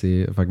 Let me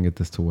see if I can get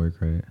this to work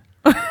right.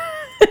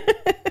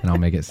 And I'll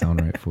make it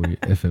sound right for you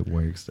if it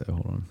works.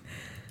 Hold on.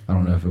 I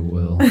don't know if it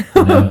will.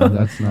 No,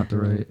 that's not the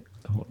right.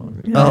 Hold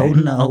on. Oh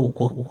no,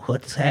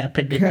 what's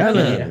happening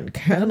here?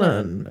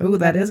 Canon. Ooh,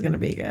 that is going to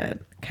be good.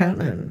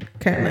 Canon.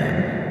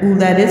 Ooh,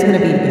 that is going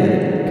to be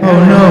good.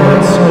 Oh no,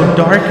 it's so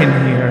dark in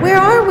here. Where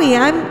are we?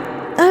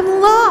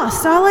 I'm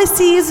lost. All I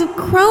see is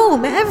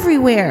chrome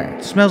everywhere.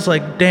 It smells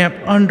like damp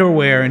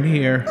underwear in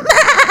here.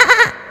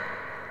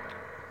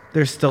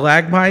 There's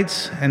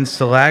stalagmites and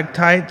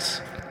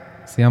stalactites.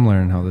 See, I'm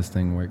learning how this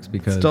thing works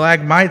because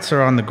Stalagmites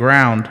are on the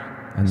ground.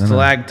 And then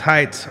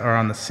Stalactites are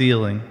on the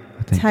ceiling.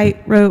 I think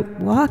Tightrope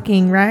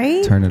walking,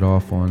 right? turn it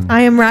off on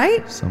I am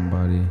right?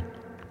 somebody.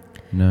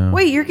 No.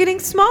 Wait, you're getting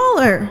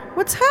smaller.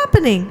 What's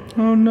happening?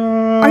 Oh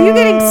no. Are you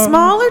getting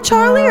smaller,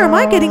 Charlie, or am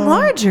I getting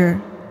larger?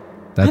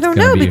 That's I don't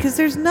gonna know be- because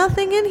there's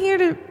nothing in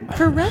here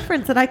for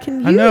reference that I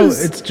can use. I know,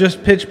 it's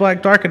just pitch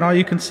black dark and all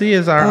you can see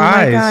is our oh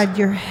eyes. my God,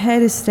 your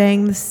head is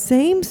staying the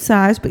same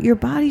size, but your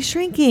body's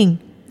shrinking.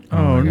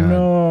 Oh my God.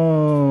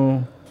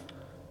 no.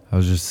 I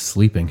was just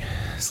sleeping,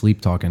 sleep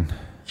talking.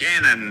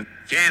 Cannon.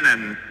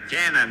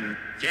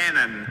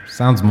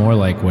 Sounds more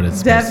like what it's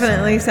supposed to sound.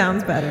 Definitely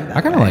sounds better. That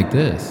I kind of way. like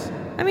this.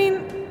 I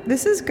mean,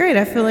 this is great.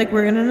 I feel like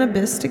we're in an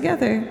abyss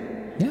together.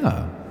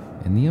 Yeah,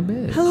 in the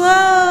abyss.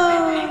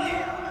 Hello.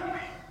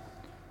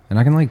 And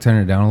I can like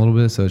turn it down a little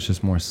bit so it's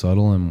just more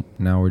subtle. And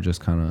now we're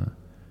just kind of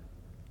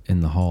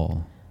in the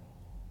hall.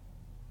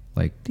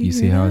 Like, Do you you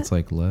see hear how that? it's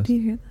like less? Do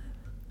you hear that?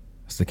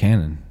 It's the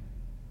cannon.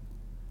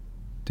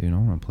 Dude, I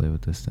want to play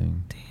with this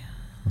thing. Damn.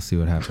 Let's see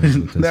what happens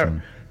with this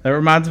one. That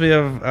reminds me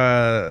of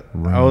I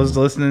was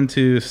listening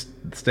to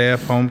Stay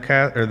F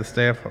Homecast or the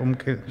Stay F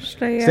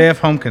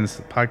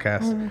Homekins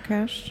podcast,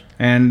 Cash.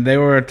 and they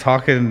were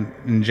talking,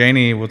 and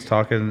Janie was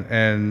talking,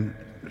 and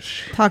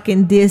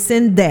Talking this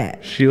and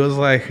that. she was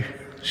like,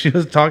 she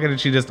was talking, and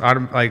she just out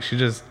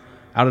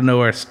of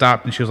nowhere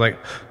stopped, and she was like,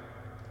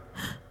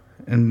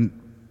 And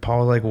Paul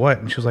was like, what?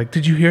 And she was like,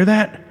 did you hear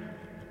that?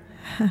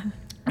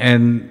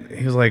 And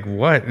he was like,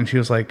 what? And she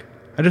was like,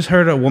 I just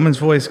heard a woman's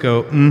voice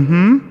go,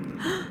 mm-hmm.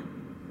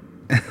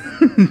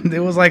 It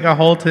was like a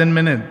whole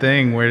 10-minute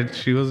thing where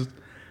she was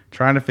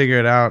trying to figure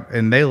it out.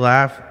 And they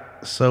laugh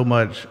so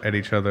much at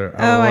each other.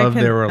 I love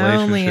their relationship.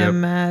 Only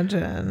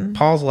imagine.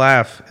 Paul's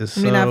laugh is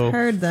I've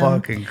heard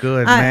them. fucking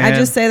good, man. I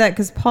just say that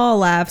because Paul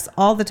laughs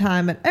all the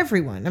time at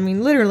everyone. I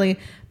mean, literally,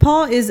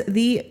 Paul is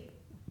the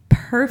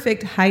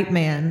perfect hype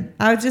man.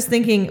 I was just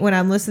thinking when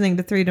I'm listening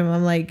to Freedom,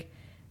 I'm like,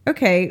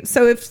 okay,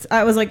 so if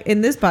I was like in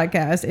this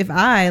podcast, if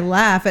I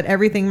laugh at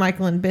everything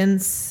Michael and Ben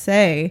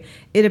say,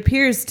 it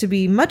appears to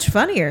be much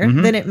funnier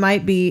than it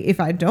might be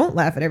if I don't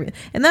laugh at everything.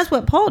 And that's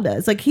what Paul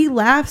does. Like he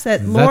laughs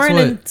at Lauren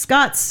and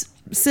Scott's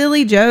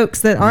silly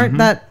jokes that aren't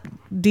that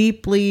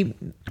deeply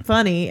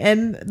funny,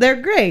 and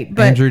they're great.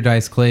 But Andrew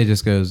Dice Clay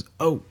just goes,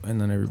 oh, and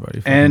then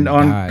everybody. And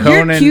on dies.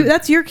 Conan, you're cute.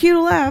 That's your cue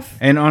to laugh.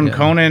 And on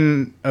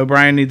Conan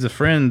O'Brien Needs a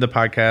Friend, the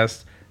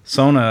podcast,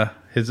 Sona,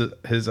 his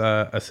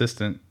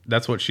assistant,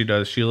 that's what she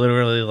does. She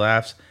literally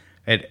laughs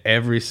at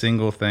every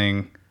single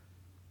thing,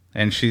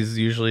 and she's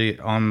usually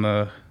on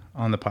the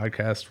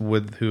podcast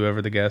with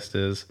whoever the guest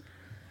is,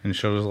 and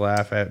she'll just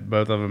laugh at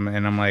both of them.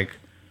 And I'm like,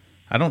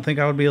 I don't think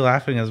I would be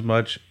laughing as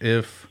much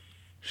if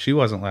she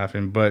wasn't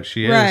laughing, but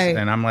she is,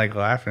 and I'm like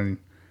laughing.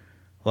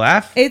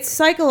 Laugh. It's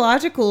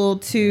psychological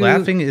to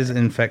laughing is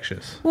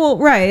infectious. Well,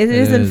 right, it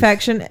is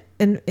infection,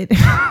 and it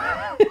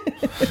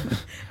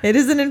it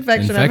is an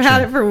infection. I've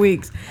had it for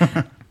weeks.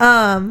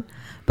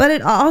 But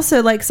it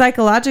also like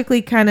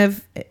psychologically kind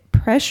of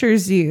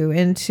pressures you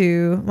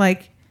into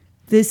like,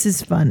 this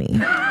is funny.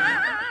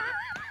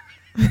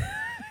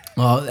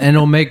 Well, and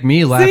it'll make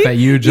me laugh at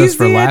you just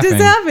for laughing. It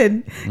just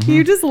happened.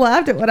 You just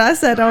laughed at what I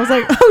said. I was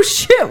like, oh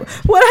shit,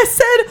 what I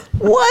said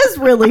was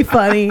really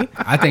funny.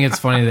 I think it's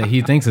funny that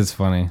he thinks it's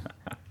funny.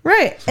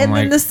 Right. So and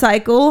then the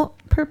cycle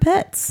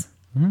perpetuates.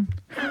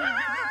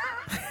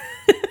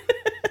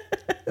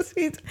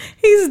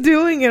 He's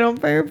doing it on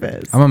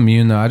purpose. I'm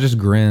immune though. I just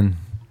grin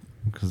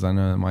because I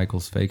know that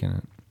Michael's faking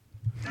it.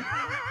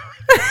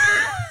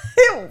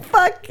 It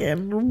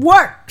fucking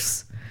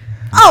works.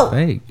 Oh,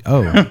 fake.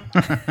 Oh,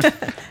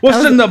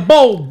 what's in the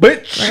bowl,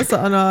 bitch?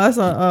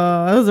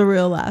 That was a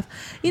real laugh.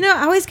 You know,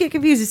 I always get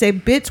confused. You say,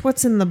 "Bitch,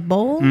 what's in the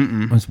bowl?"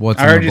 what's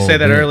I heard you say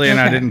that earlier, and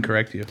I didn't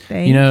correct you.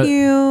 Thank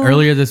you.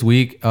 Earlier this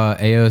week,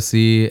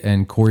 AOC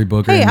and Cory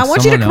Booker. Hey, and I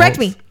want you to correct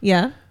me.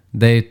 Yeah.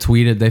 They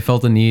tweeted they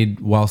felt a need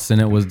while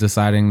Senate was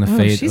deciding the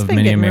fate of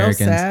many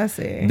Americans. Real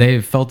sassy.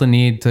 They felt a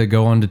need to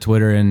go onto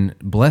Twitter and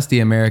bless the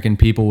American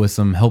people with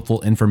some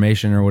helpful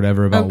information or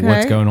whatever about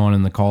what's going on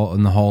in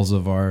the halls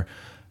of our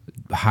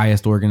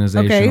highest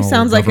organization. Okay,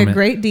 sounds like a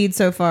great deed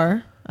so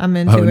far. I'm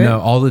into it.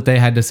 No, all that they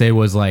had to say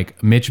was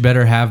like, Mitch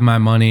better have my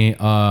money.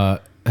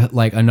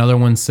 Like another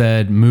one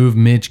said, move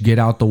Mitch, get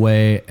out the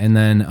way. And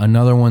then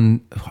another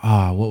one,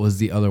 what was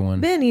the other one?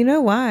 Ben, you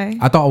know why?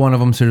 I thought one of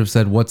them should have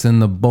said, what's in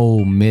the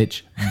bowl,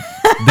 Mitch?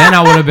 Then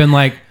I would have been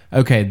like,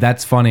 okay,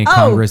 that's funny,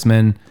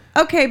 Congressman.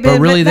 Okay, Ben, but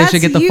really they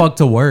should get the fuck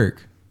to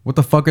work. What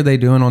the fuck are they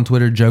doing on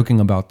Twitter joking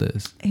about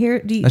this?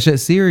 That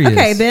shit's serious.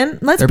 Okay, Ben,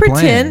 let's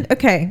pretend. Playing.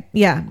 Okay,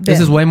 yeah, Ben. This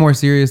is way more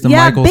serious than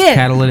Michael's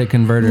catalytic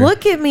converter.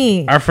 Look at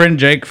me. Our friend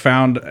Jake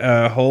found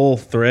a whole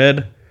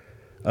thread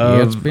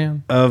of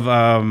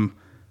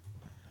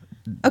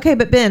okay,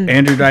 but Ben,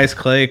 Andrew Dice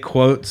Clay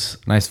quotes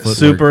nice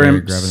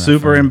footwork,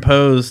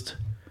 superimposed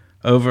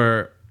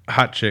over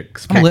hot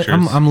chicks pictures.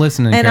 I'm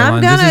listening, and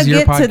Caroline. I'm gonna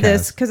get to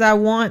this because I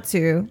want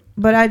to,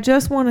 but I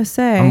just want to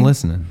say I'm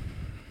listening.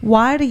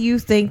 Why do you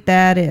think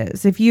that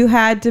is? If you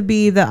had to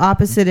be the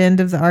opposite end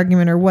of the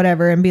argument or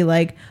whatever and be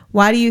like,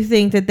 why do you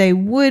think that they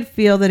would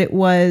feel that it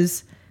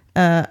was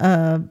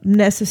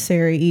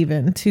necessary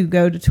even to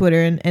go to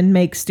Twitter and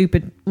make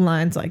stupid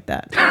lines like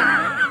that?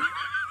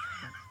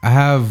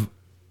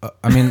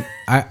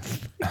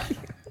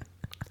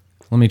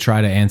 Let me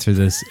try to answer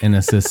this in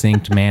a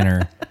succinct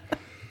manner.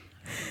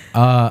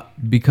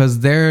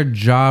 Because their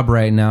job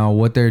right now,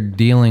 what they're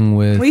dealing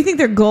with. What do you think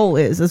their goal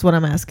is what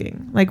I'm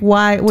asking. Like,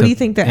 why? What do you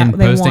think they want?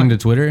 Posting to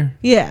Twitter?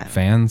 Yeah.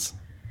 Fans?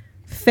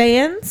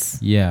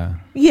 Yeah.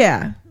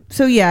 Yeah.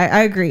 So, yeah,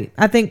 I agree.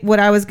 I think what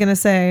I was going to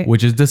say.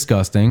 Which is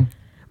disgusting.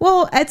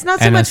 Well, it's not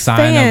so much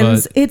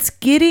fans. It's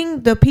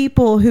getting the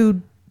people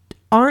who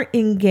aren't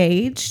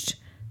engaged,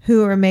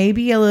 who are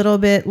maybe a little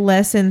bit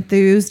less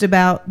enthused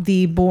about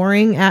the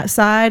boring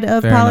side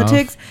of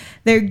politics. Enough.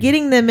 They're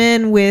getting them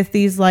in with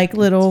these like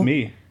little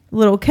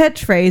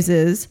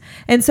catchphrases.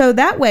 And so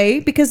that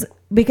way, because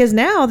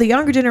now the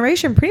younger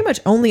generation pretty much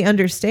only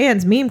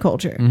understands meme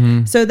culture.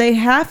 Mm-hmm. So they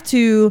have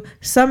to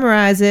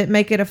summarize it,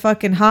 make it a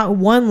fucking hot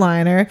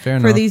one-liner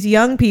for these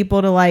young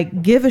people to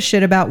like give a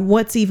shit about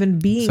what's even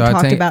being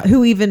talked about,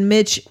 who even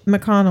Mitch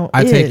McConnell is.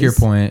 I take your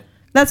point.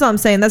 That's what I'm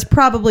saying. That's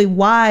probably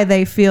why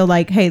they feel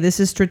like, hey, this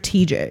is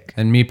strategic.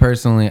 And me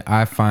personally,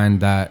 I find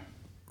that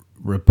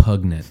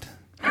repugnant.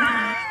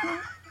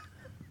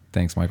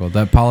 Thanks, Michael.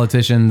 That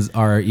politicians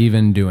are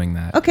even doing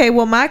that. Okay,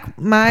 well, my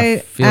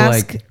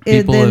ask like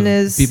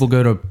people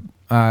go to.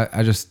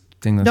 I just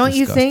think that's don't disgusting.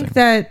 You think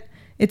that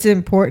it's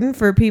important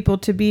for people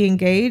to be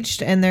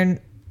engaged and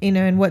they're,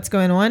 in what's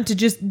going on, to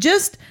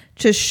just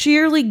to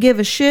sheerly give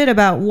a shit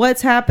about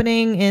what's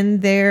happening in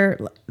their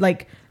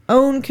like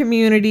own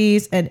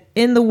communities and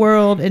in the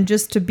world, and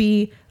just to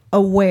be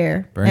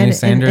aware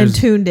and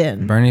tuned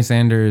in. Bernie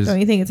Sanders. Don't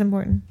you think it's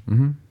important?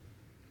 Mm-hmm.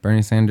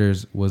 Bernie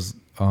Sanders was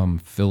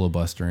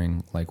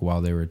filibustering like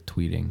while they were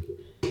tweeting.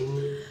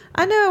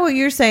 I know what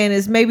you're saying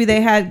is maybe they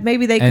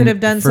could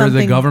have done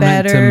something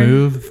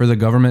better. For the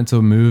government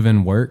to move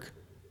and work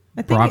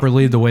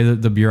properly, the way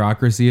that the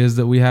bureaucracy is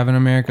that we have in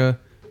America,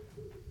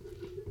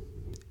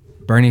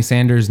 Bernie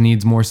Sanders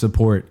needs more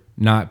support,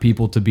 not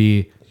people to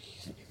be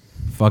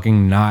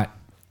fucking not.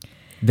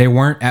 They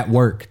weren't at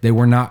work. They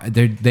were not.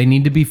 They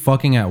need to be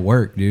fucking at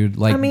work, dude.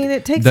 Like, I mean,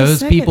 it takes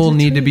those people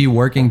need to be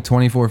working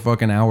 24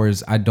 fucking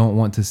hours. I don't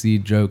want to see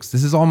jokes.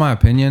 This is all my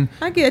opinion.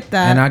 I get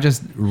that, and I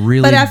just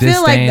really. But I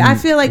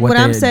feel like what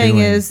I'm saying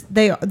is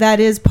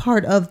that is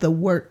part of the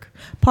work.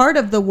 Part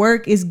of the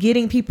work is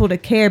getting people to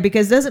care,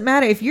 because it doesn't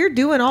matter if you're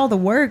doing all the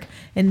work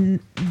and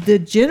the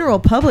general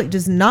public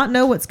does not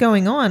know what's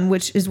going on,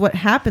 which is what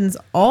happens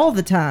all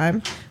the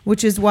time,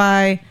 which is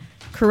why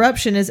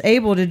corruption is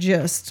able to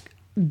just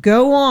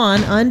go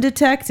on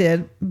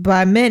undetected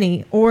by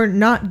many, or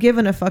not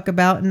given a fuck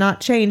about, not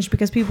changed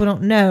because people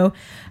don't know.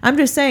 I'm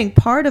just saying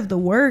part of the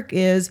work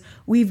is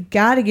we've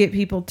got to get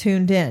people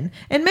tuned in.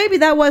 And maybe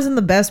that wasn't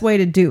the best way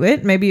to do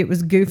it. Maybe it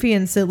was goofy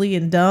and silly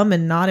and dumb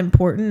and not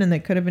important, and they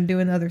could have been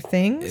doing other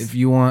things. If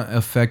you want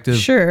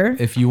effective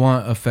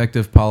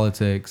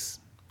politics,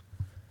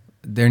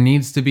 there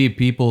needs to be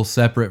people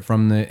separate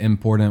from the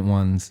important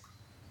ones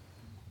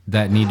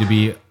that need to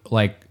be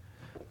like,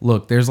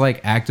 look, there's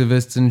like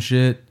activists and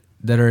shit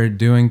that are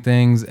doing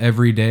things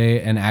every day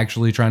and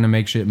actually trying to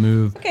make shit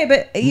move. Okay,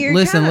 but you're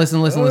listen.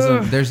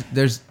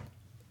 There's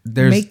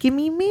making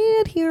me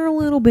mad here a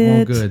little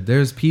bit. Oh, good.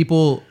 There's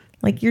people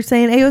like you're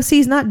saying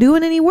AOC's not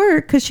doing any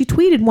work because she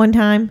tweeted one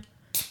time.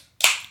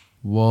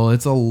 Well,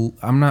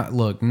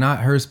 not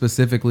her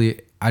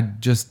specifically.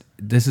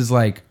 This is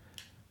like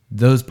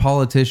those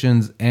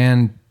politicians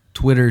and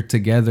Twitter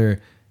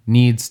together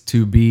needs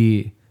to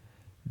be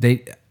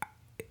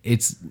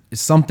it's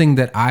something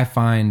that I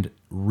find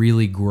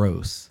really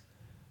gross.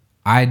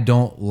 I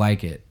don't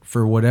like it.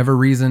 For whatever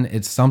reason,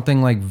 it's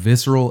something like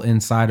visceral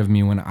inside of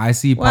me when I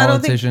see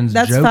politicians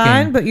that's joking. That's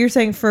fine, but you're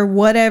saying for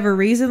whatever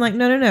reason, like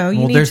no.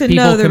 You need to know the reason. There's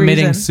people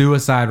committing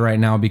suicide right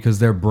now because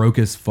they're broke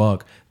as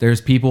fuck.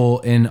 There's people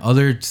in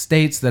other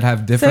states that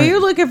have different. So you're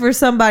looking for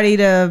somebody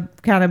to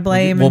kind of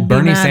blame. Well, and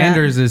Bernie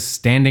Sanders is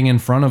standing in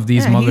front of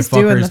these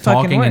motherfuckers,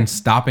 talking and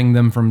stopping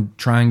them from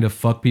trying to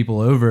fuck people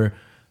over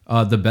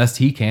the best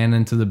he can,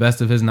 and to the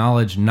best of his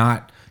knowledge,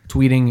 not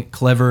tweeting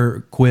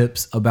clever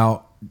quips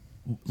about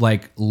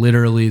like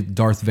literally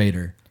Darth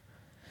Vader.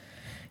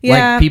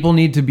 Yeah. Like, people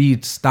need to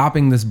be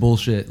stopping this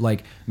bullshit.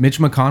 Like Mitch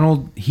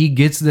McConnell, he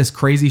gets this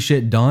crazy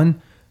shit done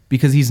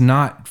because he's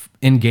not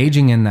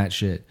engaging in that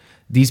shit.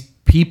 These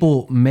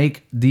people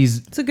make these.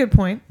 It's a good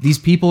point. These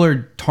people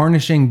are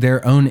tarnishing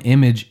their own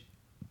image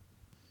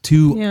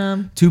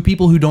to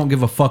people who don't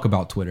give a fuck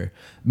about Twitter.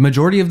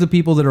 Majority of the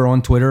people that are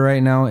on Twitter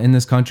right now in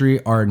this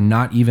country are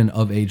not even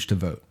of age to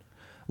vote.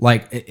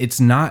 Like,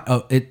 it's not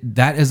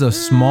that is a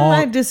small.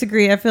 I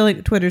disagree. I feel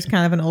like Twitter's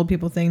kind of an old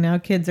people thing now.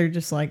 Kids are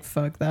just like,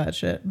 fuck that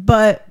shit.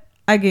 But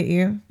I get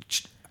you.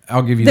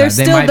 I'll give you There's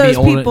that. There's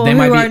still those people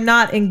who are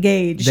not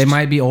engaged. They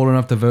might be old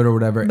enough to vote or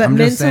whatever. But I'm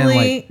mentally, just saying,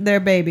 like,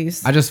 they're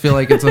babies. I just feel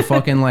like it's a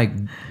fucking like.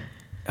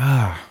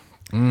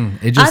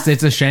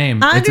 It's a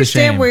shame. I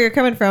understand shame. where you're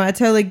coming from. I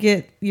totally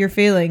get your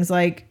feelings.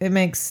 Like, it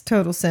makes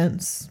total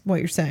sense what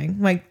you're saying.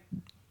 Like,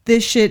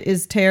 this shit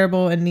is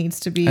terrible and needs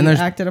to be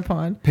acted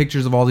upon.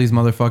 Pictures of all these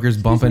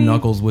motherfuckers bumping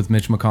knuckles with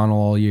Mitch McConnell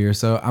all year.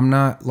 So I'm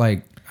not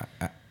like.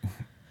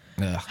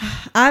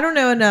 I don't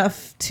know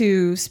enough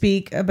to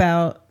speak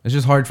about. It's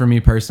just hard for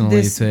me personally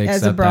this to accept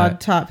as a broad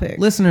that. topic.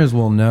 Listeners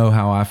will know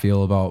how I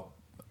feel about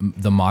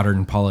the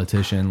modern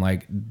politician.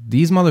 Like,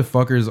 these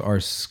motherfuckers are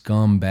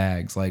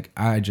scumbags. Like,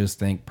 I just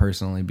think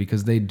personally,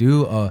 because they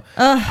do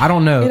I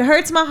don't know, it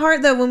hurts my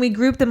heart though when we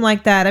group them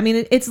like that. I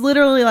mean, it's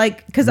literally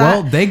like, because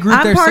they group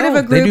I'm part of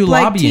a they group do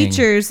like lobbying.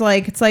 Teachers,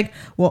 like, it's like,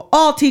 well,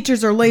 all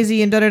teachers are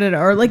lazy and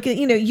or like,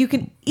 you know, you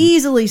can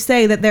easily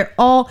say that they're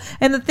all,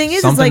 and the thing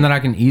is, something like, that I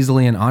can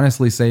easily and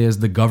honestly say is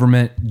the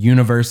government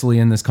universally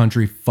in this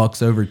country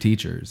fucks over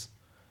teachers.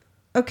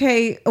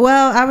 Okay,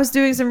 well, I was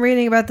doing some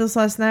reading about this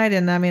last night,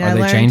 and I mean, Are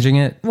they changing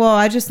it? Well,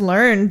 I just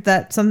learned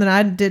that something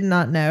I did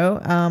not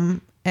know,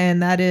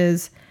 and that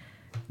is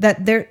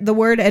that the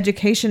word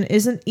education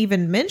isn't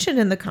even mentioned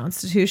in the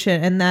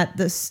Constitution, and that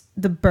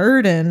the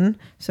burden,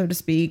 so to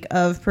speak,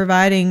 of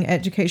providing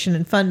education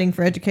and funding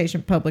for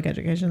education, public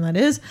education, that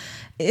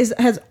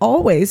has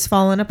always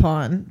fallen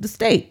upon the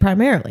state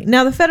primarily.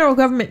 Now, the federal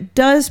government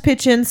does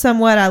pitch in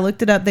somewhat. I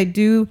looked it up. They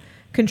do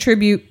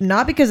contribute,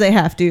 not because they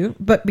have to,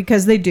 but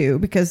because they do,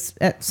 because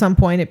at some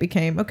point it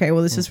became, okay,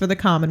 well, this is for the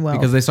Commonwealth.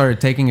 Because they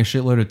started taking a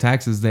shitload of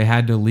taxes, they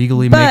had to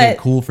legally make it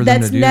cool for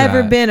them to do that. That's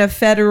never been a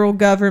federal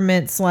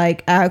government's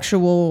like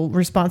actual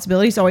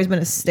responsibility. It's always been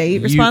a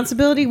state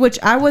responsibility, which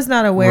I was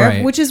not aware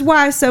of, which is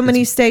why so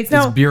many states...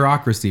 It's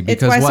bureaucracy. Because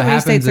it's why what so many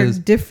happens states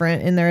are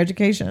different in their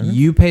education.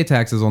 You pay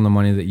taxes on the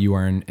money that you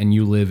earn, and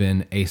you live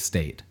in a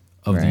state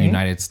of the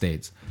United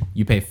States.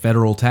 You pay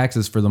federal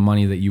taxes for the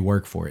money that you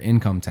work for,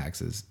 income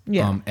taxes.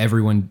 Yeah.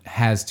 Everyone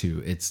has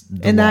to. It's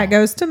the and law. that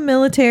goes to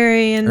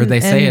military and or they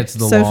say it's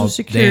the Social law.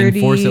 Security. They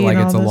enforce it like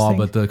it's a law, things.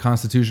 but the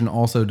Constitution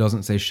also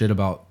doesn't say shit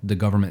about the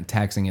government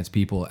taxing its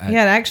people. It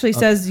actually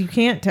says you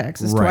can't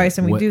tax us twice,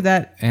 and we do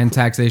that. And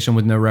taxation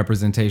with no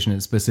representation,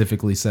 it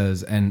specifically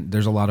says, and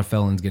there's a lot of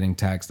felons getting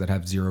taxed that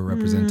have zero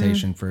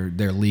representation for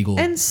their legal...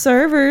 And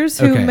servers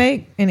who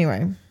make...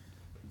 Anyway.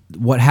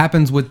 What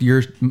happens with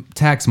your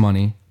tax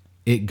money...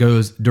 It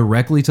goes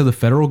directly to the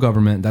federal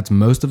government. That's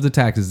most of the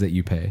taxes that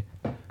you pay.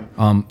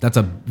 That's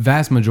a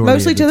vast majority.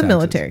 Mostly of to the taxes.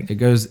 military. It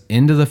goes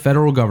into the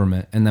federal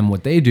government, and then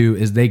what they do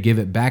is they give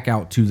it back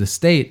out to the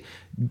state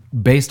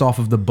based off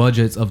of the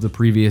budgets of the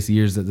previous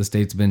years that the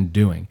state's been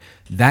doing.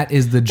 That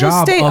is the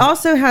job. The state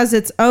also has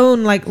its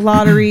own like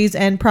lotteries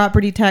and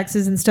property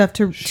taxes and stuff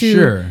to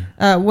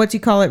what you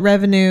call it,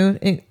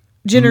 revenue.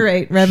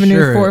 Generate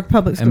revenue for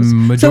public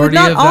schools. So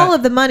not all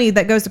of the money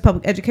that goes to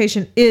public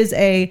education is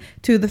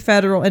to the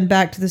federal and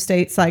back to the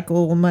state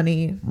cycle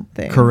money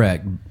thing.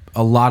 Correct.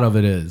 A lot of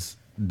it is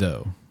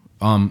though.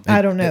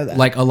 I don't know that.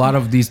 Like a lot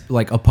of these,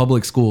 like a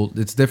public school,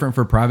 it's different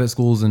for private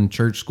schools and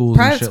church schools.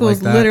 Private and shit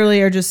schools like that.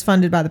 literally are just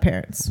funded by the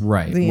parents.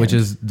 Right. Which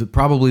is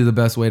probably the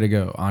best way to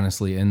go,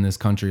 honestly, in this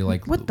country.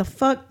 Like, what the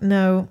fuck?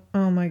 No.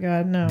 Oh my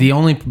God, no. The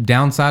only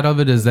downside of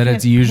it is that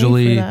it's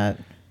usually...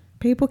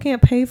 People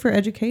can't pay for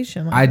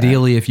education.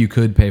 Ideally, if you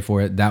could pay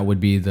for it, that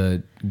would be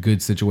the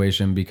good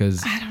situation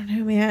because... I don't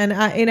know, man.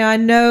 I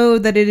know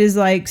that it is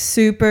like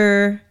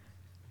super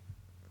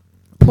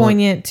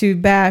poignant to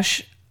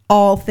bash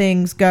all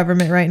things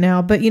government right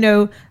now. But,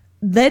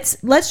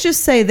 let's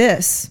just say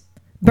this.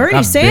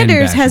 Bernie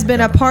Sanders has been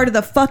a part of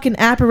the fucking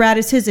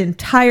apparatus his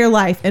entire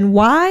life. And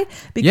why?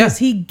 Because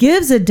he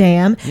gives a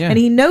damn and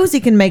he knows he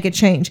can make a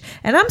change.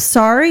 And I'm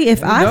sorry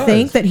if I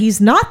think that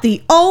he's not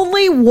the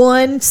only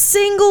one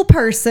single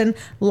person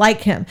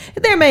like him.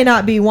 There may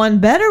not be one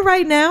better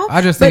right now.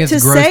 I just think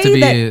it's gross to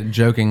be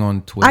joking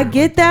on Twitter. I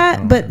get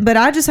that, but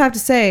I just have to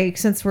say,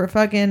 since we're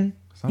fucking...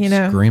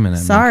 screaming at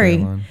sorry.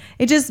 me,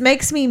 it just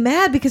makes me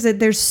mad because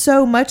there's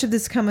so much of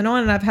this coming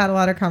on, and I've had a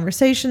lot of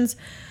conversations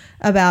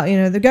about,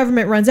 the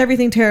government runs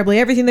everything terribly.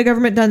 Everything the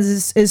government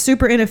does is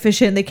super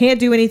inefficient. They can't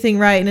do anything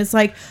right. And it's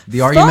like,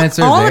 the arguments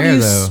are all there, of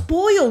you though.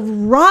 spoiled,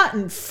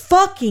 rotten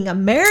fucking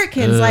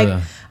Americans.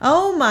 Like,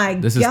 oh my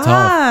God. This is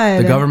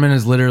tough. The government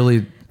is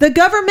literally... The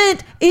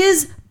government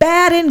is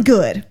bad and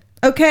good.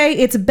 Okay?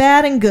 It's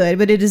bad and good,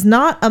 but it is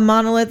not a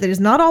monolith. It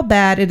is not all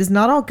bad. It is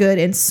not all good.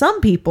 And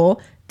some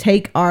people...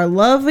 Take our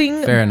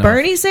loving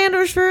Bernie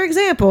Sanders, for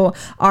example,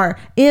 are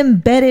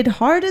embedded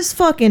hard as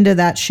fuck into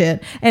that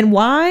shit. And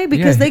why?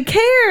 Because they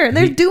care.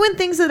 They're doing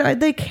things that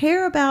they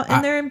care about,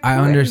 and they're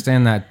important. I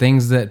understand that.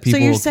 Things that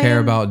people care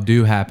about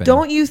do happen.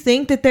 Don't you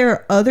think that there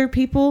are other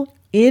people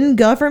in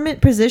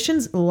government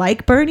positions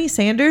like Bernie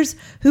Sanders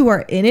who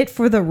are in it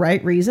for the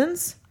right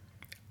reasons?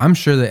 I'm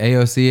sure that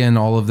AOC and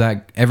all of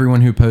that,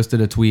 everyone who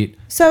posted a tweet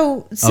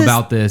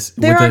about this,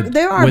 there are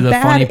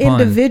bad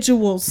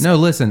individuals. No,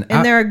 listen,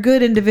 and there are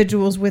good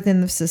individuals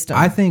within the system.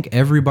 I think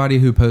everybody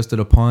who posted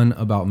a pun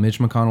about Mitch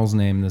McConnell's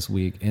name this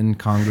week in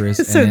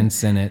Congress and in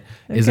Senate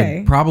is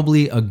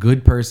probably a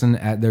good person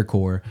at their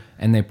core,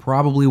 and they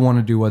probably want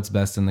to do what's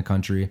best in the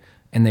country.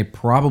 And they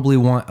probably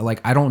want,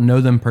 I don't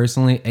know them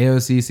personally.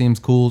 AOC seems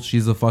cool.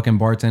 She's a fucking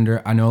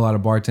bartender. I know a lot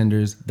of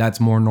bartenders. That's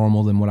more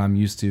normal than what I'm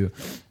used to.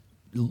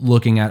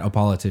 Looking at a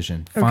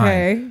politician.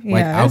 Fine.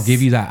 I'll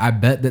give you that. I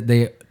bet that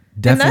they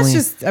definitely... And that's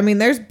just,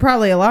 there's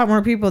probably a lot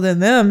more people than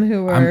them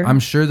who are...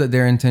 I'm sure that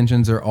their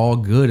intentions are all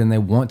good and they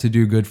want to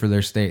do good for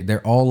their state.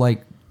 They're all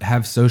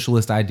have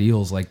socialist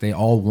ideals. They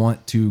all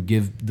want to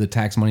give the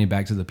tax money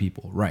back to the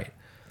people. Right.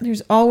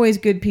 There's always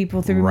good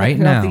people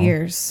throughout the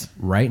years.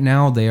 Right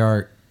now, they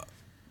are...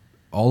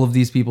 All of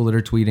these people that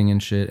are tweeting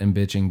and shit and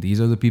bitching,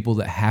 these are the people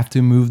that have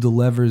to move the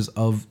levers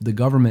of the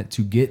government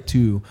to get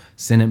to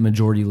Senate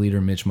Majority Leader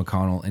Mitch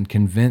McConnell and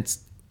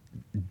convince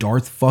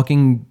Darth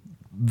fucking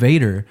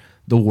Vader,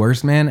 the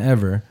worst man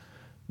ever,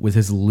 with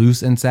his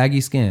loose and saggy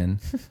skin,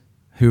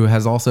 who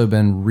has also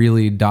been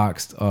really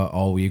doxxed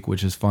all week,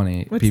 which is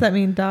funny. What's that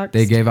mean, doxxed?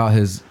 They gave out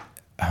his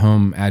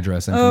home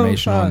address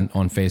information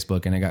on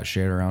Facebook, and it got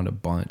shared around a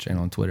bunch and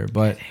on Twitter.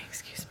 But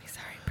excuse me.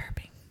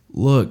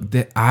 Look,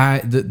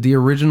 the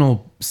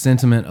original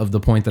sentiment of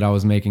the point that I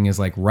was making is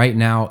right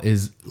now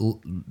is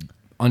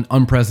an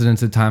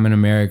unprecedented time in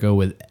America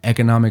with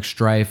economic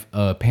strife,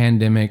 a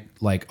pandemic,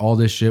 all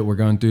this shit. We're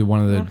going through one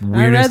of the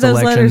weirdest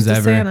elections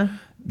ever.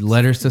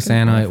 Letters to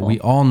Santa. We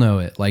all know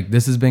it.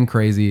 This has been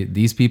crazy.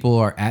 These people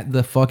are at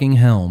the fucking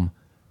helm.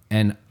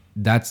 And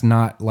that's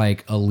not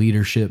like a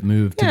leadership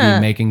move to be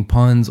making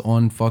puns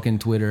on fucking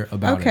Twitter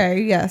about it.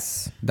 Okay,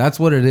 yes. That's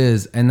what it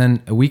is. And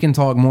then we can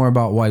talk more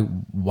about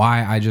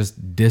why I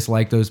just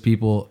dislike those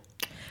people.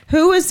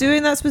 Who was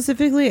doing that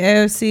specifically?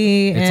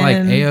 AOC It's like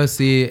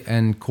AOC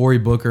and Cory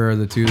Booker are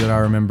the two that I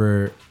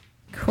remember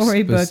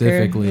Cory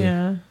specifically.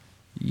 Booker.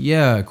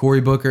 Yeah,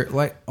 Cory Booker.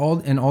 Like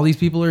all these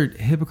people are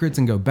hypocrites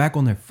and go back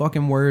on their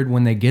fucking word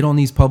when they get on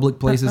these public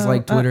places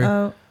like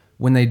Twitter.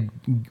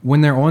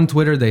 When they're on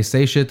Twitter, they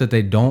say shit that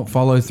they don't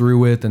follow through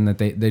with, and that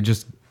they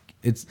just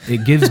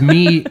it gives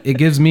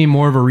me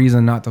more of a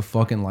reason not to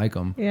fucking like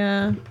them.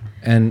 Yeah.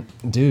 And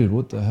dude,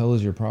 what the hell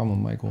is your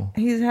problem, Michael?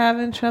 He's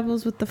having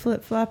troubles with the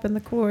flip flop and the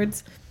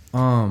chords.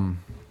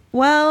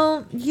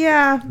 Well,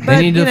 yeah, but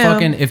they need to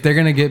fucking, if they're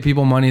gonna get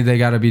people money, they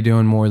got to be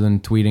doing more than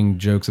tweeting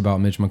jokes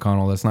about Mitch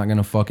McConnell. That's not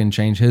gonna fucking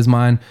change his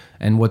mind.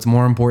 And what's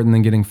more important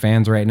than getting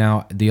fans right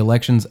now? The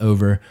election's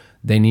over.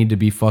 They need to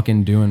be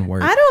fucking doing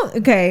work.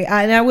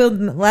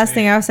 Last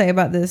thing I'll say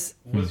about this.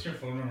 What's your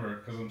phone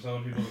number? Because I'm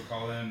telling people to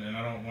call in, and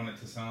I don't want it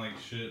to sound like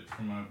shit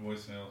from my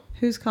voicemail.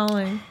 Who's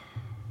calling?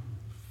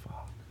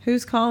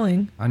 Who's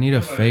calling? I need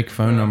a fake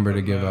phone number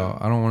to give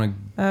out. I don't want to.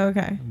 Oh,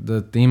 okay.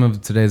 The theme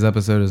of today's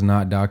episode is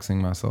not doxing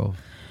myself.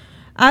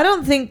 I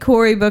don't think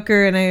Cory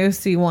Booker and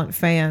AOC want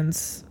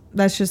fans.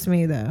 That's just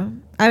me, though.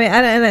 I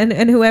mean,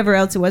 and whoever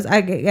else it was.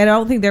 I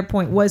don't think their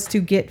point was to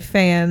get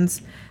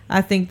fans.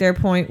 I think their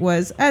point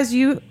was, as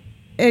you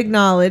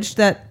acknowledged,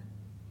 that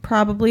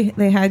probably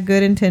they had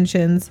good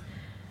intentions.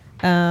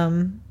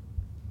 But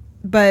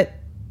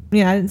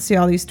yeah, I didn't see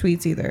all these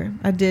tweets either.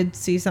 I did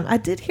see some. I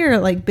did hear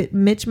like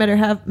Mitch better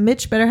have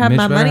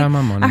my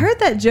money. I heard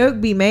that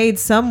joke be made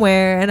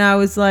somewhere, and I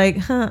was like,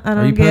 I don't get it.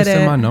 Are you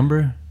posting my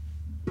number?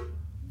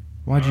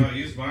 Why'd you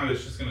use mine?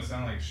 It's just gonna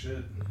sound like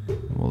shit.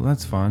 Well,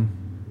 that's fine.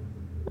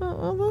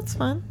 Well, that's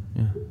fine.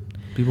 Yeah,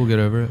 people get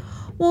over it.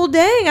 Well,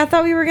 dang, I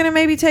thought we were going to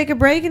maybe take a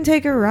break and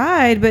take a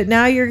ride, but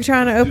now you're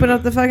trying to open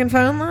up the fucking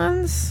phone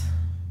lines?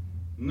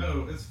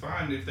 No, it's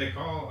fine. If they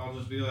call, I'll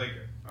just be like,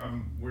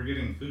 we're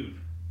getting food.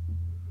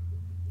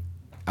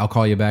 I'll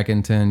call you back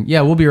in 10. Yeah,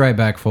 we'll be right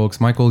back,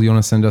 folks. Michael, you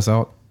want to send us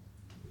out?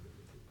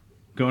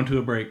 Going to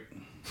a break.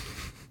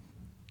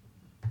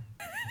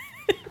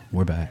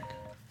 We're back.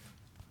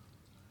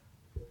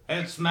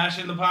 It's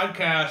Smashing the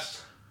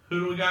Podcast. Who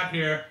do we got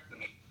here?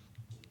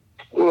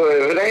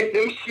 Well, it ain't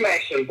them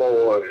smashing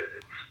boys.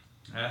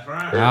 That's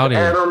right. Howdy.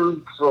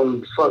 Adam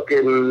from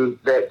fucking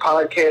that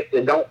podcast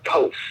that don't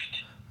post.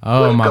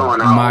 Oh,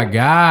 my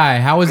guy.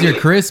 How was your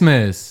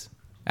Christmas?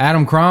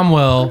 Adam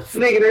Cromwell,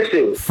 Nigga, that's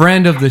it.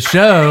 friend of the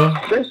show.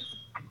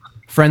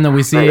 Friend that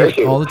we see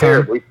all the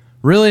time. Terrible.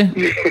 Really?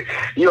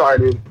 You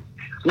already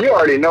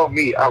know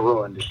me. I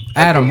ruined it.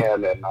 Adam. I can't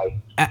have that night.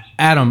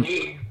 Adam,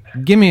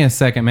 give me a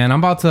second, man. I'm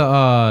about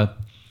to,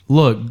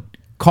 look,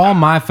 call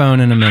my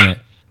phone in a minute.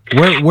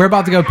 We're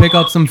about to go pick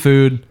up some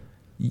food,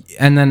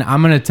 and then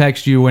I'm going to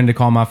text you when to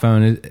call my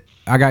phone.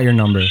 I got your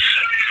number.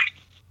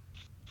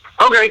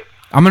 Okay.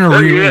 I'm going to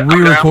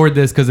re-record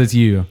this because it's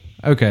you.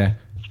 Okay.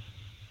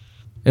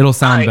 It'll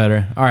sound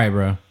better. All right,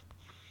 bro.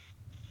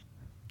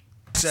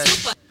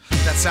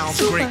 That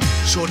sounds great.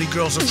 Shorty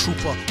girl's a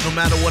trooper. No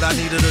matter what I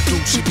need her to do,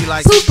 she be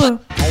like Super.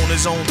 On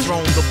his own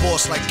throne, the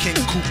boss like King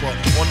Cooper.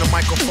 On the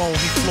microphone,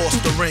 he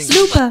flossed the ring.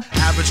 Super.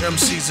 Average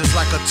MCs is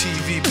like a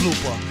TV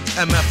blooper.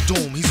 MF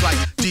Doom, he's like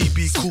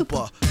DB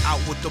Cooper. Out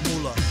with the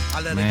moolah.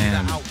 I let her get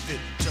an outfit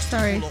just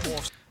to pull her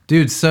off.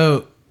 Dude,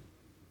 so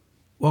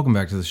welcome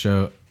back to the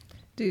show.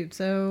 Dude,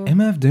 so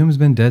MF Doom's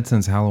been dead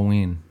since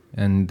Halloween,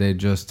 and they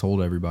just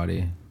told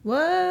everybody.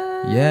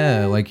 What?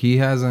 Yeah, like he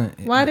hasn't.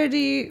 Why did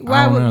he?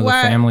 I don't know, the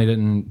family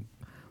didn't.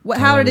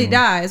 How did he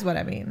die? Is what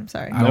I mean.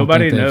 Sorry.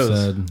 Nobody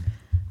knows.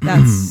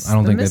 That's I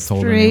don't think they've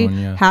told anyone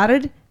yet. How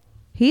did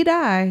he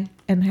die?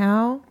 And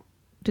how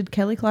did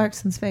Kelly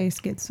Clarkson's face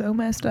get so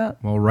messed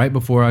up? Well, right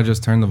before I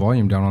just turned the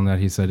volume down on that,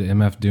 he said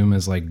MF Doom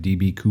is like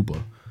DB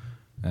Cooper,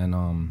 and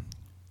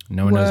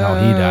no one knows how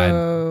he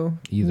died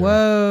either.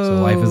 Whoa!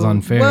 So life is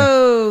unfair.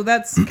 Whoa,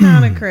 that's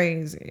kind of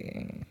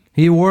crazy.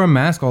 He wore a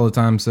mask all the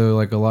time, so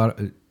like a lot.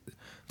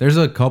 There's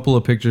a couple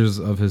of pictures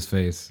of his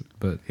face,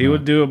 but he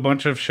would do a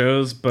bunch of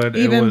shows, but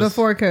even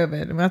before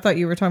COVID. I mean, I thought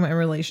you were talking about in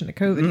relation to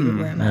COVID. He would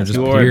wear a mask. Just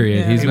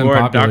period. Yeah. He's been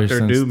popular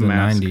since the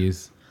mask.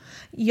 90s.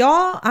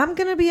 Y'all, I'm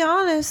gonna be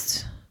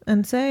honest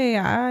and say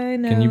I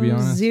know Can you be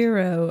honest?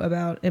 zero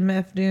about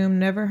MF Doom.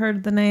 Never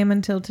heard the name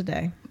until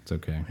today. It's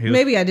okay.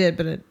 Maybe I did,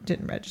 but it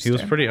didn't register. He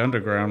was pretty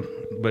underground,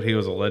 but he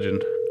was a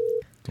legend.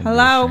 Don't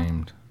Hello? be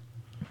ashamed.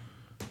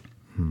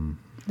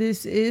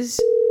 This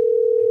is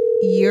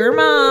your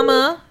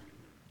mama.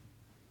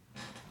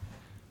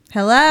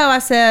 Hello, I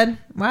said.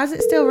 Why is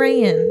it still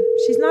ringing?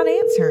 She's not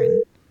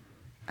answering.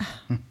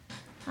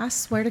 I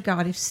swear to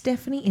God, if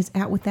Stephanie is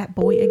out with that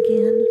boy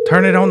again.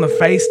 Turn it on the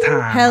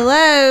FaceTime.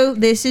 Hello,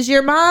 this is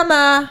your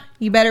mama.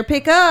 You better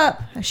pick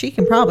up. She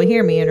can probably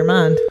hear me in her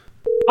mind.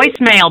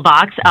 Voicemail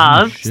box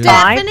of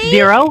Stephanie?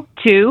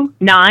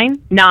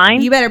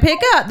 50299. You better pick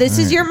up. This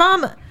is your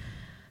mama.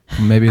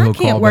 Maybe he'll I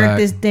can't call work back.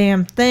 this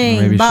damn thing,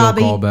 Maybe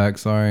Bobby. she'll call back.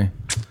 Sorry.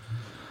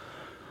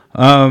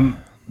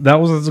 that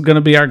was going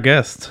to be our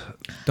guest.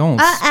 Don't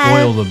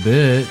spoil the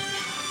bit.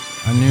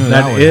 I knew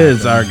that would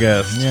is happen. our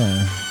guest.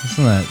 Yeah,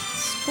 isn't that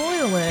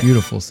Spoil it.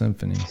 beautiful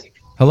symphony?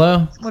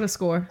 Hello. What a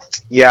score.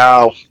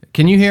 Yo.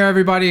 Can you hear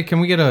everybody? Can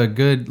we get a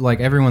good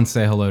everyone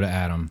say hello to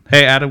Adam?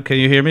 Hey, Adam, can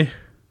you hear me?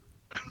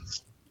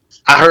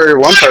 I heard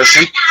one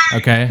person.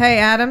 Okay. Hey,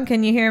 Adam,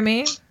 can you hear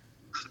me?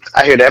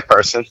 I hear that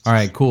person. All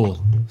right,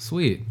 cool.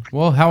 Sweet.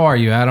 Well, how are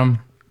you, Adam?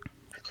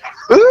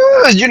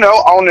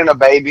 Owning a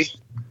baby.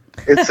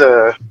 It's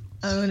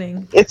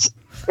owning. It's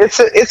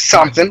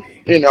something,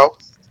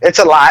 It's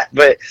a lot,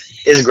 but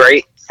it's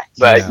great.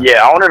 But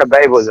owning a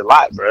baby was a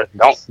lot, bro.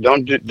 Don't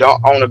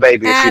own a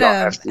baby if you don't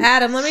have to.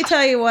 Adam, let me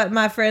tell you what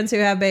my friends who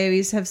have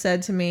babies have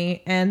said to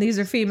me, and these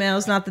are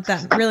females, not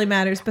that really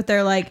matters, but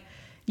they're like,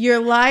 your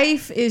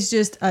life is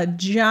just a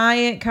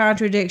giant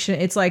contradiction.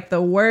 It's like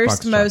the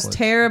worst, most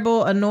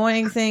terrible,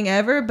 annoying thing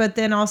ever, but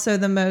then also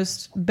the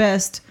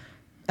best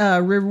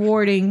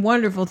rewarding,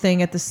 wonderful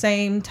thing at the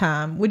same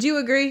time. Would you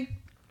agree?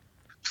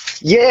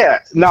 Yeah,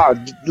 no,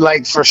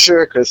 for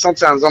sure, because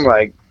sometimes I'm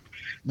like,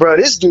 bro,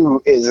 this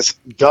dude is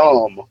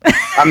dumb.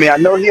 I mean, I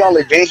know he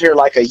only been here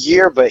like a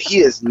year, but he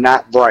is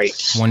not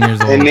bright. 1 year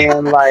old. And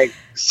then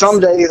some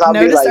days I'll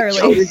be like,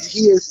 yo,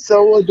 he is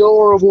so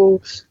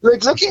adorable.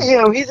 Look at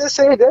him. He just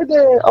said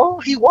that. Oh,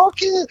 he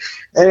walking.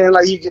 And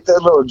then you get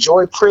that little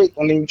joy prick,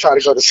 and then you try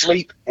to go to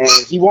sleep, and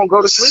he won't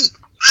go to sleep.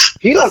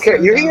 He don't care.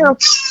 You hear him?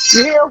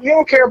 He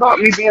don't care about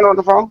me being on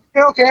the phone. He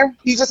don't care.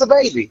 He's just a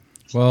baby.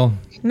 Well,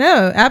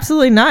 no,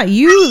 absolutely not.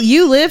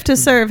 You live to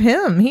serve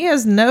him. He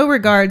has no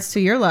regards to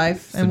your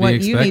life and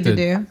what you need to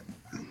do.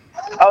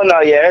 Oh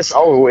no, yeah, it's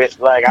over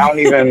with. I don't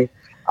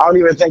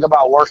even think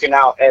about working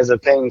out as a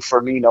thing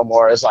for me no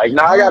more. It's I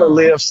gotta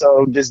live,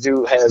 so this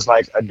dude has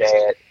a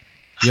dad.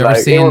 You ever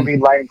seen? It would be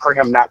lame for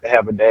him not to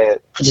have a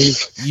dad.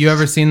 You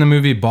ever seen the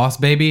movie Boss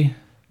Baby?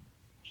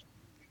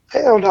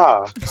 Hell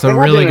no. It's a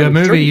really good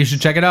movie. You should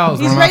check it out.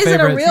 It's He's one of my raising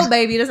favorites. a real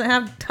baby. He doesn't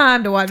have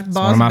time to watch Boss Baby.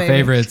 One of my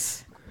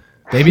favorites.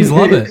 Babies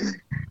love it.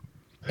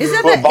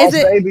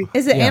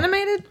 Is it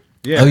animated?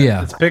 Yeah. Oh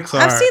yeah. It's Pixar.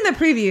 I've seen the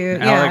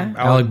preview.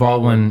 Alec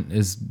Baldwin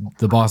is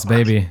the Boss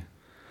Baby.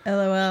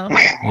 LOL.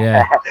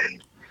 Yeah.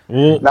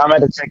 Now I'm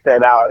going to check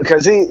that out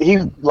because he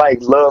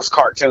loves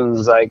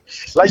cartoons. Like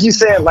you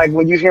said,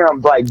 when you hear him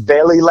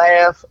belly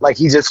laugh,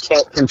 he just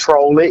can't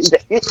control it.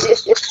 I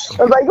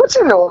was like, what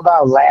you know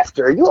about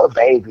laughter? You a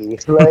baby.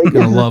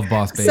 I love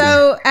Boss Baby.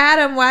 So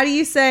Adam, why do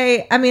you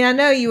say? I mean, I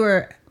know you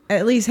were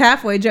at least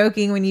halfway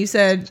joking when you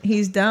said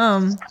he's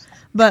dumb,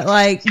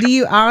 but do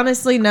you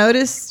honestly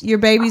notice your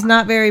baby's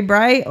not very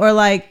bright, or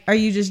are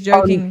you just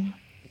joking?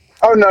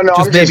 Oh no, just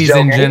I'm babies just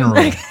in general.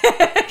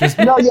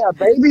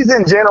 Babies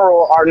in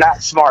general are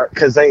not smart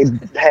because they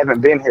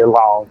haven't been here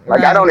long.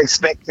 I don't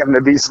expect them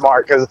to be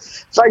smart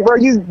because it's bro,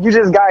 you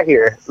just got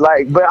here.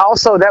 But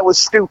also that was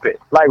stupid.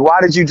 Why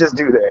did you just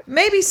do that?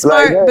 Maybe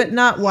smart, but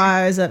not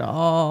wise at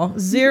all.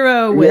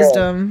 Zero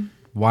wisdom.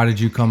 Why did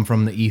you come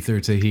from the ether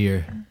to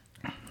here?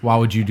 Why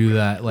would you do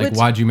that?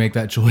 Why'd you make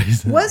that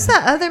choice? What's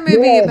that other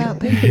movie about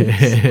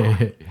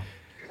babies?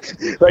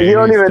 You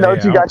don't even know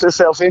what you got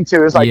yourself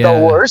into. It's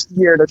the worst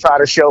year to try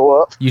to show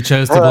up. You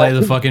chose to play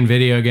the fucking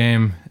video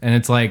game, and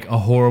it's a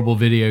horrible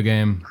video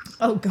game.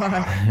 Oh God,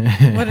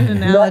 what an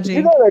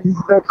analogy!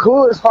 The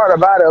coolest part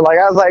about it, I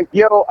was like,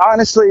 yo,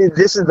 honestly,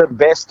 this is the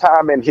best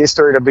time in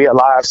history to be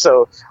alive.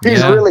 So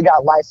he's really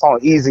got life on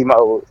easy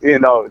mode,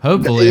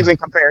 Hopefully, even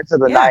compared to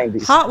the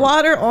 90s. Hot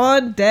water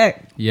on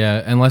deck.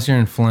 Yeah, unless you're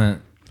in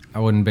Flint. I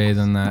wouldn't bathe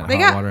in that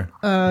water.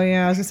 Oh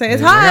yeah, I was gonna say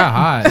it's hot. Yeah,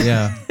 hot.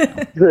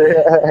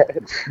 Yeah.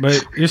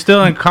 But you're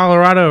still in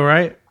Colorado,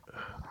 right?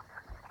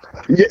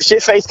 Yeah,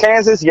 Shitface,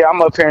 Kansas. Yeah,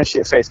 I'm up here in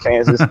Shitface,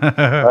 Kansas.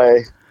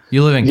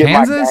 You live in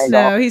Kansas?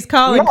 No, he's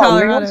calling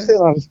Colorado.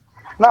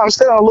 I'm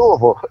still in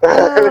Louisville.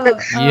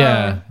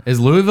 Yeah. Is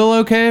Louisville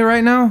okay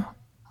right now?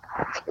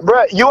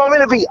 Bro, you want me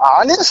to be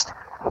honest?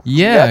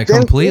 Yeah, Nothing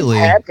completely.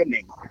 Is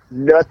happening.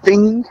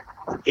 Nothing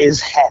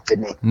is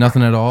happening.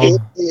 Nothing at all.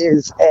 It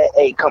is at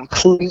a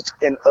complete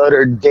and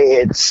utter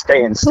dead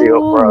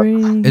standstill, bro.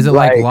 Is it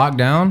locked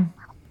down?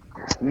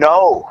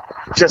 No,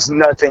 just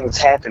nothing's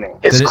happening.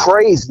 It's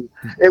crazy.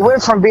 It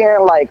went from being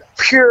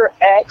pure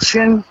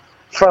action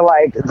for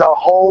the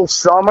whole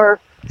summer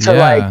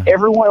to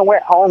everyone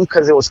went home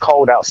because it was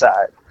cold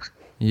outside.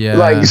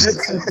 Yeah.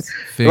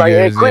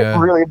 It quit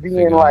really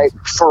being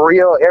for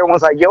real.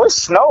 Everyone's like, yo, it's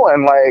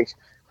snowing. I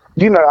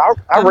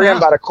ran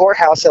by the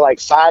courthouse at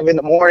 5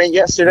 a.m.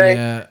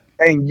 yesterday,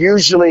 and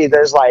usually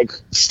there's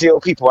still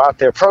people out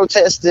there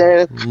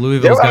protesting.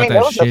 Louisville's got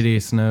that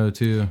shitty snow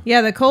too.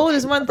 Yeah, the cold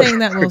is one thing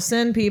that will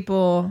send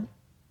people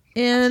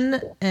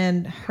in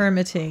and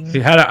hermiting. He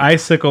had an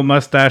icicle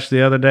mustache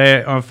the other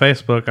day on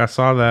Facebook. I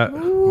saw that.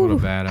 Ooh. What a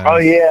badass. Oh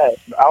yeah,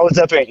 I was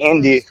up in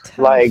Indy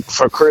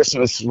for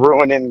Christmas,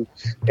 ruining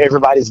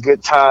everybody's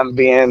good time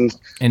being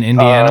in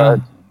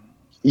Indiana.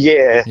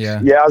 Yeah.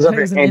 I was up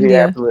in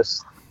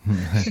Indianapolis.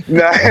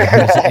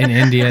 In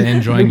India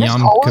enjoying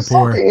Yom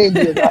Kippur.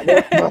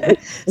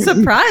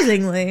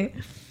 Surprisingly.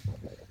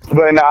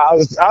 But no,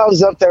 I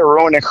was up there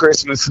ruining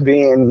Christmas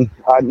being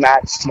a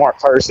not smart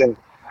person.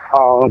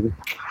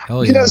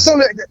 Hell You yeah. know,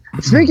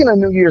 speaking of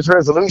New Year's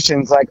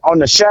resolutions, like on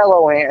the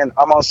shallow end,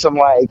 I'm on some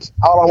like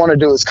all I want to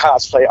do is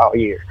cosplay all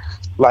year.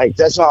 Like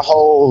that's my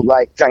whole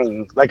like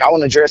thing. Like I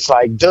want to dress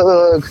like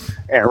Doug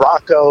and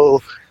Rocco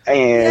and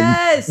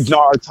Yes.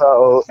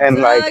 Naruto, and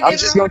like Doug I'm and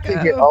just gonna keep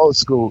it Rocco. old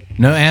school.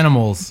 No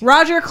animals.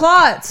 Roger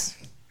Klotz.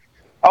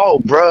 Oh,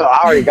 bro, I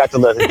already got the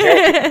leather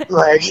jacket.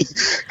 Like,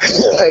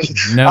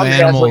 No I'm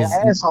definitely animals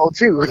an asshole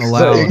too.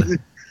 allowed. Like,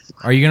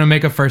 Are you gonna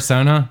make a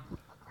fursona?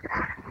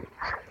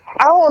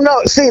 I don't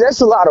know. See,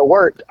 that's a lot of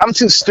work. I'm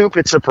too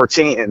stupid to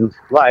pretend.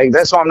 Like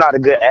that's why I'm not a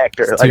good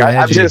actor. It's Like too I'm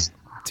edgy. just.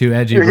 Too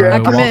edgy, bro. I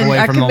Walk commend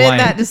away from the light.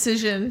 that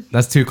decision.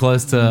 That's too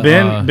close to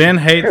Ben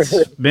hates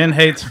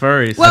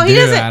furries. Well, he do,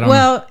 doesn't. Adam.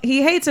 Well,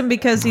 he hates them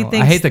because he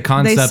thinks I hate the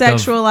concept they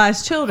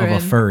sexualize children.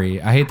 of a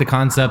furry. I hate the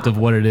concept of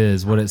what it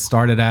is, what it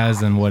started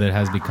as, and what it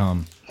has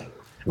become.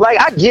 Like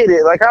I get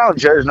it. Like I don't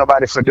judge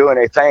nobody for doing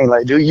their thing.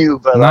 Like do you?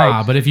 But Nah,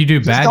 like, but if you do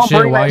just bad don't shit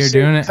bring while that you're shit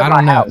doing it, to I my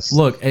don't know. house.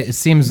 Look, it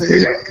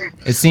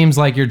seems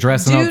like you're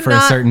dressing Do up for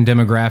not- a certain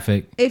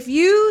demographic. If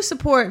you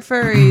support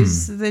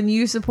furries, then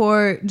you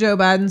support Joe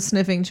Biden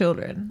sniffing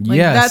children. Like,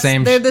 Yeah,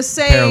 same. They're the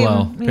same.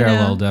 Parallel, you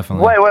parallel, know?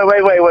 definitely.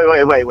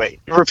 Wait.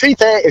 Repeat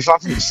that. If I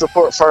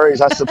support furries,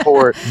 I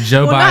support.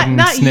 Joe Well, Biden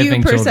not you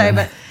sniffing per children.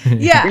 se, but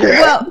yeah.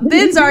 Well,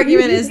 Ben's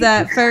argument is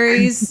that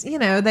furries,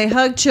 they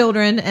hug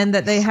children and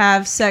that they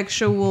have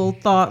sexual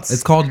thoughts.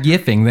 It's called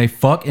yiffing. They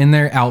fuck in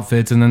their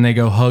outfits and then they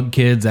go hug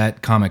kids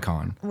at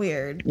Comic-Con.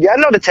 Weird. Yeah, I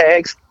know the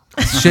tags.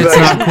 Shit's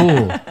not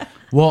cool.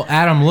 Well,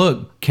 Adam,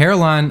 look,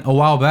 Caroline a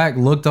while back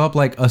looked up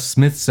like a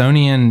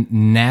Smithsonian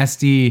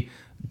nasty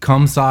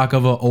cum sock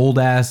of an old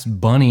ass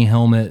bunny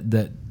helmet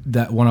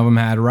that one of them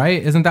had,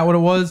 right? Isn't that what it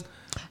was?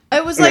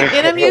 It was like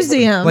in a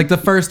museum. Like the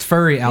first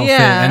furry outfit,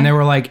 Yeah. and they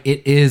were like,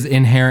 it is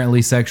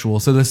inherently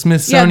sexual. So the yeah,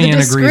 Smithsonian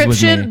agrees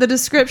with me. the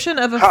description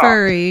of a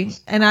furry,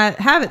 and I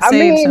have it I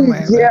saved mean,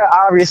 somewhere. but- yeah,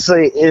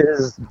 obviously it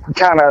is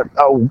kind of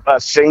a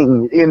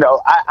thing.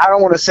 I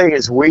don't want to say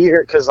it's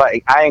weird because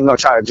like I ain't gonna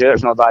try to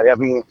judge nobody. I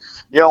mean,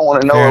 you don't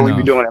want to know Fair what we be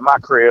enough. doing in my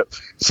crib.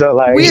 So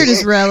like, Weird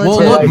is relative.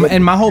 Well, look,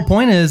 and my whole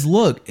point is,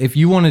 look, if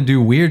you want to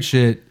do weird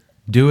shit,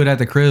 do it at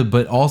the crib,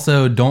 but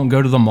also don't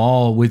go to the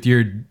mall with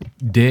your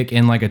dick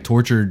in like a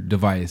torture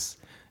device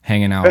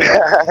hanging out.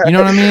 You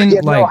know what I mean?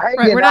 Yeah, no, like,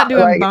 Right, we're not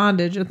doing like,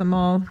 bondage at the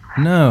mall.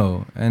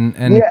 no, and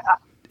Yeah.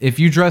 if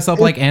you dress up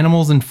like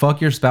animals and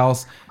fuck your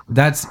spouse,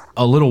 that's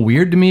a little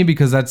weird to me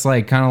because that's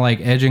like kind of like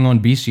edging on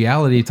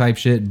bestiality type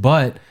shit.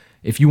 But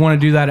if you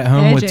want to do that at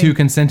home with Edging. two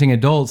consenting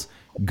adults,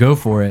 go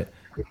for it.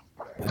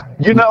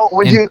 When In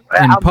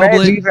I'm glad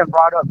public- you even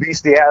brought up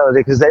bestiality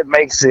because that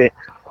makes it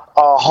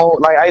a whole.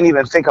 Like I didn't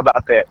even think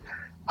about that.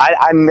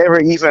 I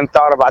never even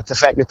thought about the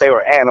fact that they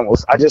were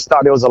animals. I just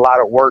thought it was a lot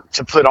of work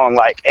to put on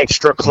like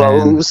extra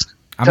clothes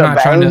I'm to not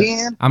bang trying to.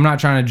 in. I'm not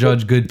trying to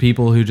judge good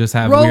people who just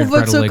have weird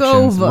Rover took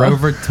predilections. over.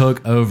 Rover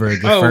took over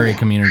the Oh. furry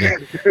community,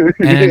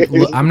 and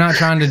look, I'm not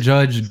trying to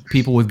judge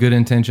people with good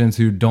intentions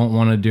who don't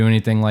want to do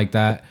anything like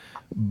that.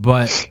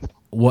 But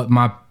what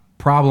my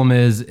problem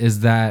is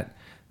that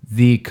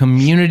the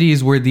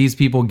communities where these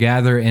people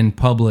gather in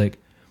public,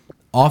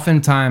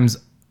 oftentimes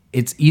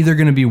it's either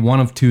going to be one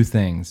of two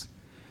things.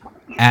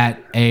 At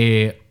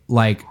a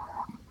like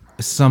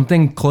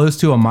something close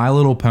to a My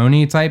Little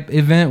Pony type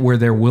event where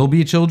there will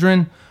be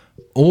children,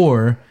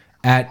 or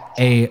at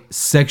a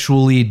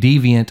sexually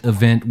deviant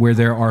event where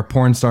there are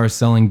porn stars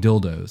selling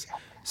dildos.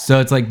 So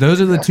it's like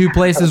those are the two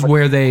places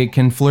where they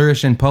can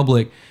flourish in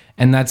public,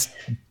 and that's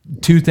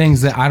two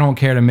things that I don't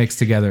care to mix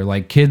together,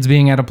 like kids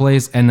being at a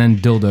place and then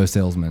dildo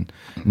salesmen.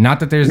 Not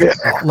that there's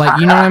like,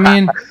 you know what I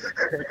mean?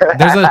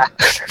 There's a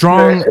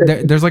strong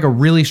there's like a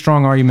really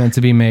strong argument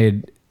to be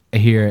made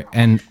here,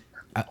 and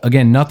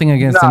again, nothing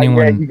against anyone.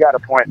 Yeah, you got a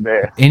point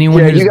there. Anyone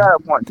yeah, who's- you got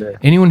a point there.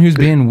 Anyone who's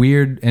being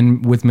weird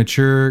and with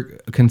mature,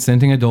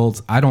 consenting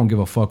adults, I don't give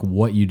a fuck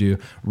what you do.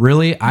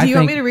 Really, I Do you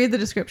want think me to read the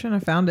description? I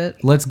found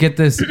it. let's get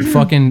this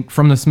fucking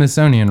from the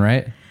Smithsonian,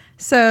 right?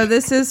 So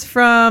this is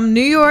from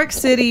New York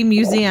City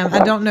Museum.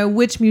 I don't know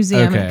which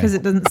museum Okay. because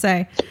it doesn't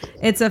say.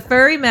 It's a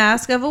furry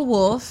mask of a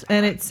wolf,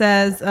 and it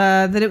says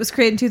that it was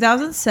created in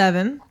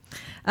 2007.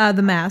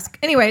 The mask.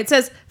 Anyway, it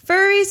says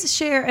furries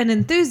share an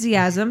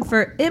enthusiasm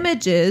for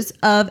images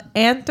of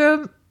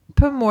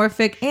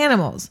anthropomorphic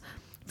animals.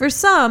 For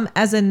some,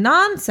 as a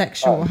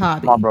non-sexual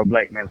hobby. Marlboro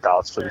Black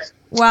Menthols, please.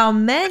 While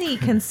many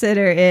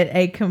consider it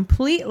a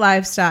complete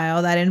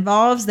lifestyle that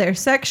involves their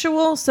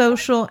sexual,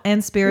 social,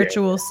 and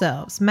spiritual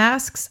selves,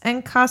 masks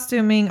and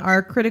costuming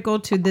are critical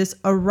to this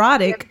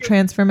erotic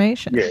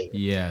transformation. Yeah.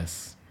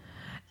 Yes.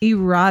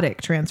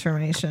 Erotic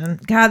transformation.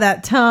 God,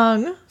 that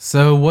tongue.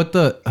 So what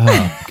the?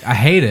 I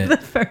hate it.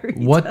 Furry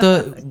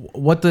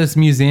What this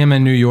museum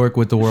in New York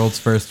with the world's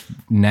first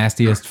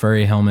nastiest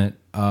furry helmet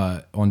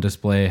on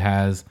display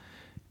has?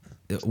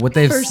 What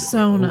they've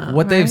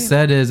Fursona, they've right?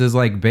 said is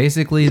like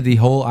basically the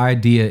whole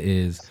idea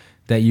is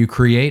that you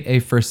create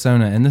a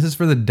fursona, and this is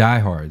for the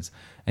diehards,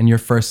 and your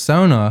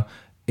fursona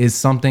is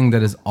something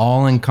that is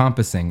all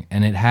encompassing,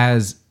 and it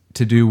has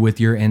to do with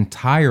your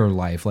entire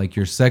life, like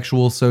your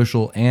sexual,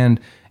 social, and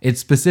it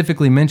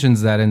specifically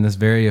mentions that in this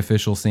very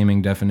official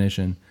seeming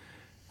definition.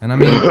 And I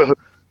mean,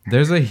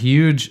 there's a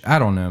huge, I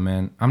don't know,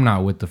 man. I'm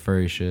not with the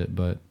furry shit,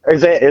 but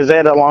is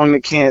that along the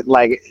kin?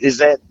 Like, is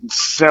that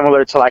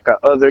similar to like a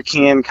other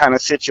kin kind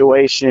of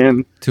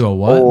situation? To a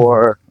what?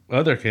 Or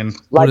otherkin?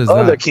 Like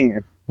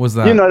otherkin. What's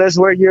that? You know, that's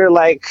where you're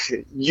like,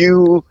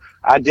 you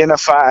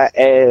identify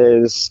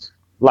as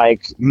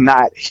like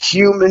not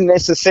human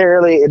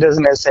necessarily. It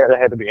doesn't necessarily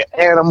have to be an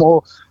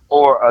animal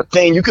or a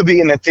thing. You could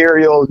be an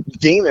ethereal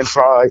demon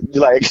frog.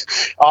 Like,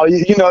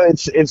 you know,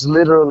 it's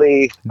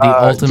literally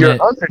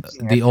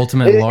the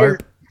ultimate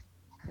LARP.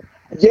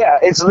 Yeah,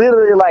 it's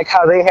literally like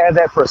how they have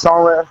that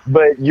persona,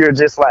 but you're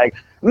just like,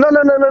 no.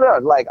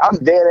 Like, I'm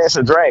dead as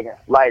a dragon.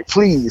 Like,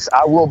 please,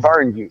 I will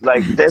burn you.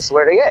 Like, that's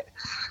where they at.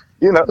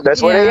 You know,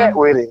 that's where they at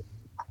with it.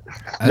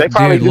 They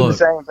probably do the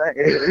same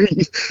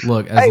thing.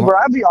 Look, hey, bro,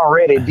 I be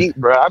already deep,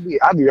 bro. I be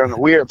on the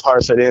weird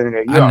parts of the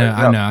internet.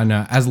 I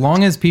know. As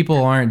long as people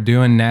aren't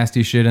doing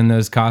nasty shit in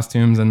those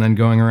costumes and then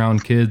going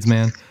around kids,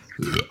 man,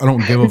 I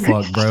don't give a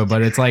fuck, bro.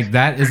 But it's like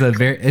that is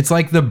it's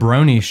like the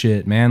brony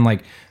shit, man.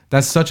 Like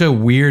that's such a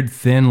weird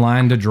thin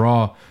line to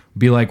draw.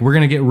 Be like, we're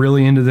gonna get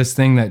really into this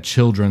thing that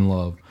children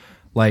love,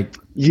 like.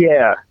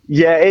 Yeah,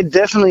 it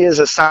definitely is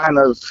a sign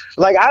of,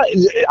 like,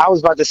 I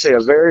was about to say a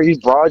very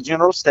broad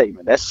general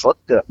statement. That's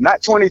fucked up.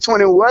 Not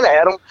 2021,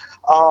 Adam.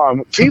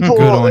 People,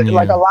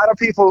 like a lot of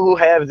people who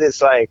have this,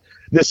 like,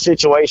 this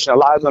situation, a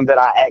lot of them that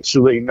I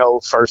actually know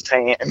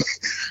firsthand,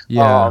 they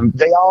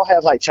all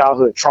have, like,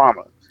 childhood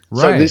trauma.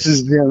 Right. So this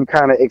is them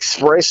kind of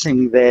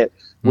expressing that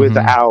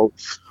without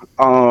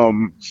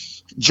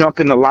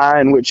jumping the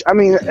line, which, I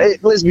mean,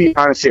 let's be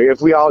honest here.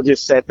 If we all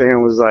just sat there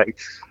and was like,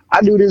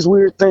 I do this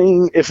weird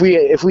thing. If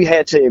we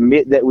had to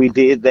admit that we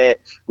did that,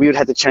 we would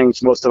have to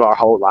change most of our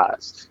whole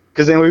lives.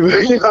 Because then we,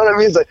 you know what I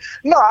mean? It's like,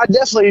 no, I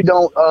definitely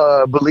don't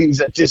believe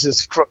that this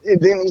is.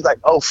 Then he's like,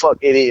 oh fuck,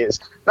 it is.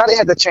 Now they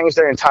have to change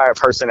their entire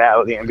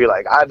personality and be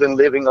like, I've been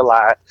living a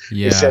lie,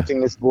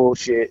 accepting this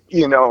bullshit,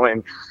 you know,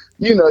 and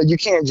you know you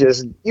can't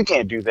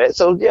do that.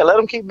 So yeah, let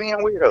them keep being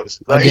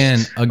weirdos. Like,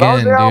 again, they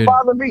don't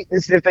bother me.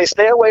 If they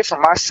stay away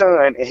from my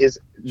son and his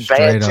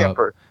bad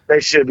temper, they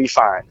should be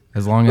fine.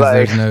 As long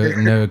as there's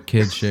no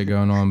kid shit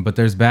going on. But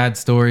there's bad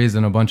stories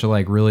and a bunch of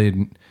like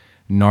really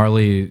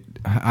gnarly,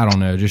 I don't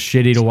know, just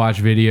shitty to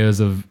watch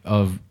videos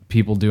of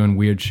people doing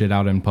weird shit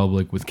out in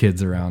public with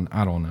kids around.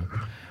 I don't know.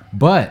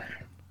 But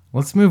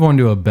let's move on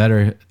to a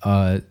better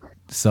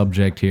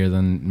subject here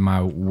than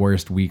my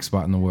worst weak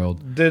spot in the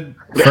world.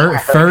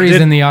 Furries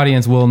in the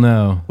audience will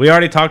know. We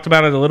already talked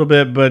about it a little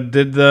bit, but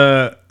did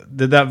that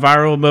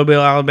viral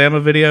Mobile, Alabama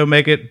video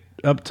make it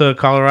up to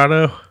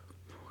Colorado?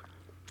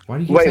 Why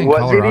do you keep saying what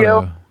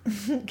Colorado?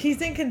 Video?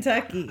 He's in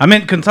Kentucky. I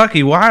meant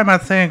Kentucky. Why am I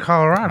saying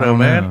Colorado,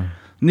 man?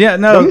 Yeah,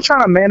 no. You're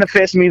trying to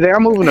manifest me there.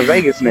 I'm moving to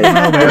Vegas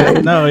now. No,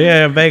 man. No,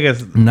 yeah,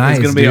 Vegas. Nice,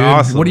 it's gonna be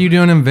awesome. What are you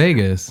doing in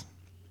Vegas?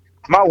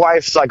 My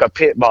wife's like a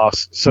pit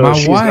boss, so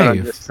she's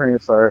gonna just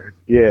transfer.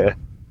 Yeah.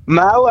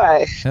 My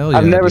wife. Hell yeah,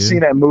 I've never seen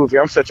that movie.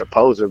 I'm such a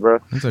poser, bro.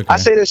 Okay. I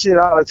say this shit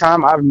all the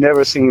time. I've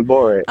never seen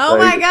Borat. Oh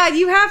my god,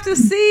 you have to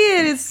see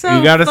it. It's so.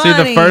 You got to see the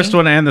funny. first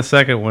one and the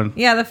second one.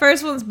 Yeah, the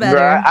first one's better.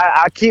 Bro,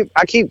 I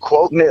keep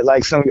quoting it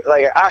like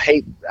I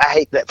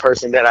hate that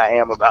person that I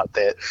am about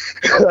that.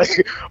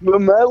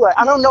 But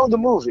I don't know the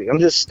movie. I'm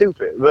just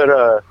stupid.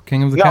 But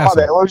King of the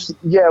Castle.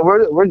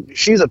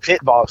 She's a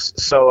pit boss,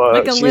 so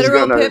like a she's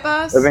literal gonna pit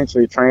boss.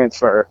 Eventually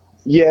transfer.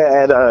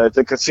 Yeah, at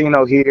the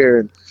casino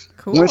here.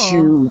 Cool. Once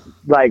you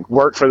like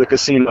work for the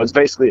casino, it's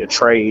basically a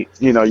trade.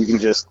 You know, you can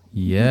just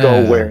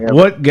go wherever.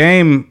 What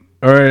game,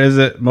 or is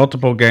it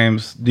multiple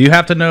games? Do you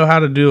have to know how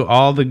to do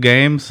all the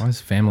games? Why is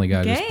Family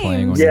Guy just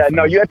playing on Yeah,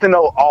 no, you have to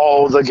know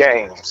all the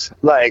games.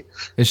 Like,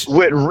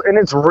 and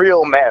it's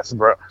real math,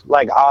 bro.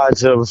 Like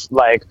odds of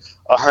like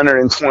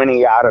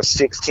 120 out of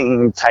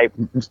 16 type.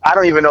 I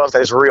don't even know if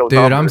that's real. Dude,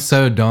 numbers. I'm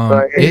so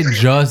dumb. It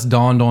just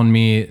dawned on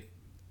me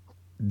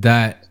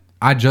that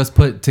I just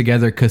put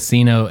together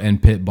casino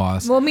and pit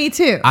boss. Well, me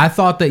too. I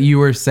thought that you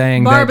were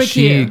saying that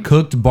she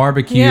cooked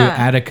barbecue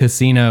at a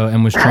casino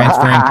and was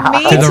transferring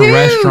to the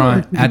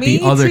restaurant at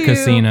the other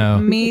casino.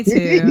 Me too.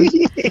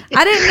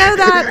 I didn't know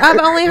that.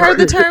 I've only heard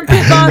the term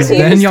pit boss used.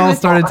 Then y'all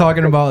started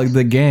talking about like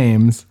the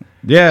games.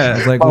 Yeah,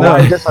 it's like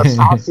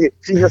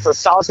she's just a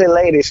saucy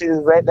lady. She's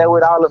right there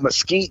with all the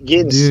mesquite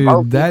getting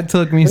smoked. That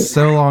took me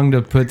so long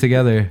to put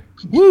together.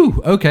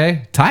 Woo,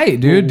 okay,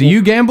 tight, dude. Do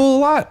you gamble a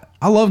lot?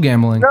 I love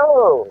gambling.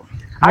 No.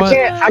 I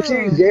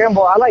can't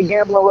gamble. I like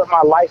gambling with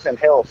my life and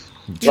health.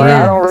 But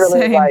I don't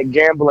really like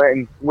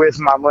gambling with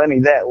my money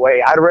that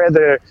way. I'd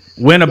rather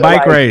win a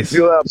bike race,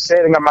 do an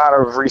upsetting amount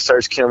of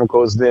research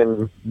chemicals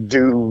than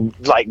do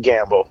like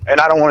gamble. And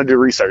I don't want to do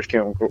research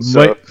chemicals.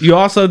 So. But you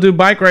also do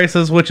bike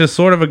races, which is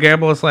sort of a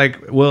gamble. It's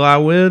like, will I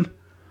win?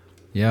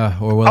 Yeah,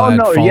 or will I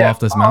fall off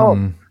this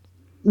mountain?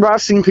 Bro,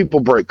 I've seen people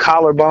break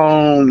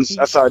collarbones.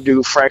 I saw a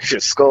dude fracture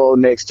his skull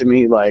next to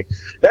me. Like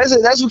that's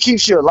it. That's what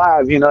keeps you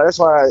alive. You know, that's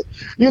why.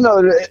 You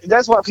know,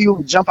 that's why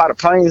people jump out of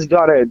planes and do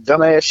all that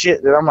dumbass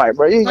shit. That I'm like,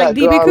 bro, you ain't Like gotta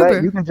do DB all Cooper.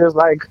 that. You can just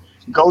like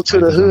go to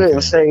the hood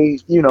and say,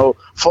 you know,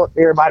 fuck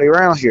everybody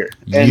around here,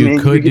 and You then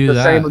could you get do the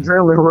that. same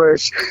adrenaline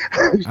rush.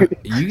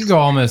 You could go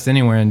almost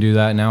anywhere and do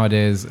that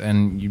nowadays,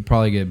 and you'd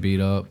probably get beat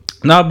up.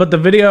 No, but the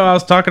video I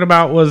was talking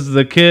about was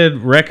the kid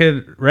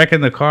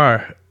wrecking the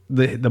car.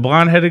 The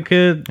blonde-headed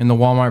kid. In the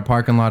Walmart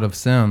parking lot of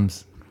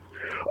Sims.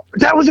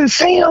 That was in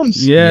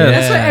Sam's. Yeah.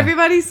 That's what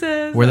everybody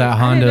says. Where that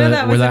I didn't know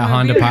Honda was where a that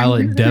Honda movie.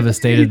 Pilot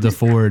devastated the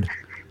Ford.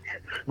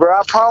 Bro,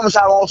 I promise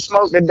I won't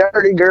smoke the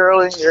dirty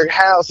girl in your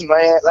house,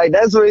 man. Like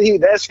that's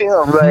that's him.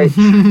 Like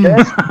I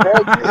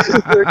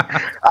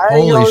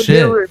ain't Holy gonna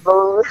shit. do it,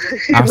 bro.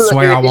 I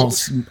swear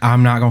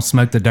I'm not gonna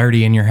smoke the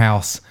dirty in your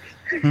house.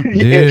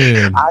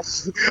 Dude.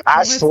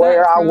 I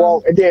swear I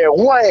won't. And then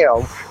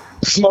wham,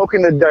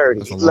 smoking the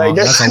dirty.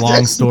 That's a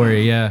long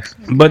story, yeah.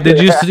 But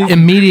did you see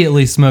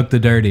immediately smoke the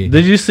dirty?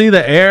 Did you see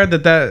the air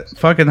that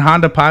fucking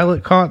Honda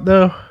Pilot caught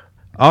though?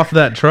 Off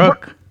that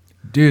truck?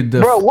 Dude,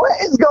 bro, what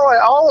is going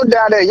on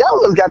down there?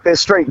 Y'all just got that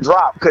straight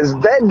drop because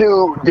that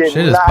dude did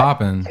shit is not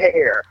popping.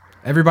 care.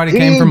 Everybody He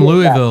came from did not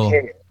Louisville.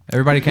 care.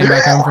 Everybody came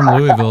back home from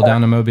Louisville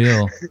down to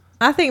Mobile.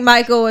 I think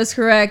Michael was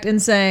correct in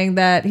saying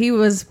that he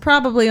was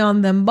probably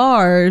on them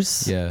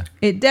bars. Yeah.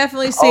 It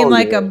definitely seemed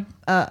like a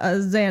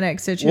Xanax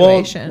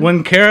situation. Well,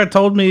 when Kara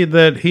told me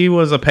that he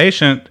was a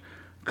patient,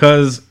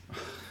 because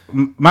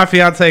my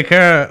fiance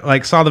Kara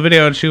like saw the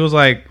video and she was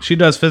like, she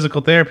does physical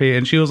therapy,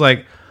 and she was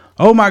like,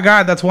 "Oh my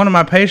God, that's one of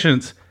my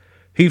patients.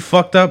 He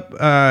fucked up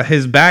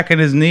his back and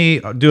his knee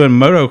doing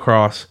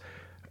motocross."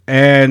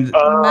 And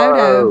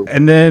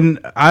and then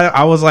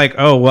I was like,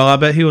 oh well, I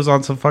bet he was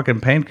on some fucking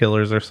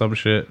painkillers or some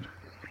shit.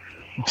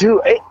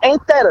 Dude,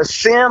 ain't that a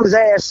Sims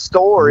ass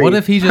story? What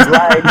if he just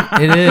like?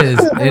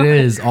 It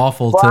is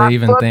awful Well, to I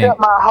even fucked think. up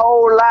my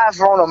whole life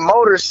on a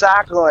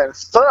motorcycle and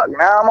fuck.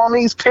 Now I'm on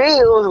these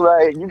pills.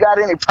 Like, you got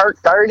any perk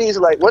 30s?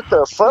 Like, what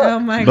the fuck? Oh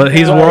my But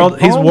he's world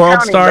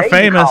County star Navy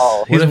famous.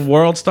 call. He's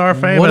world star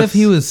famous. What if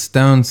he was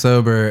stone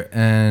sober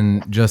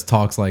and just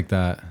talks like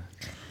that?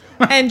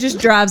 And just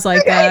drives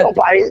like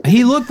that.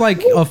 He looked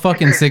like a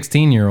fucking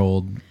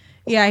 16-year-old.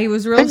 Yeah, he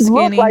was real He looked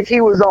skinny. like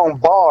he was on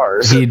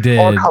bars. He did.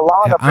 Or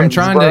Klonopins, I'm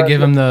trying bruh. to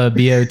give him the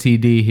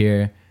BOTD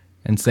here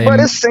and say, But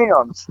it's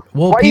Sims.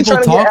 well, Why you people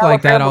trying to get talk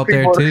like that Alabama out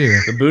there people-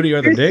 too. The booty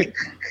or the dick?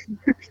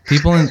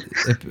 People,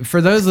 for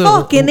those of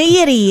Fucking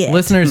idiot.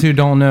 listeners who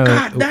don't know,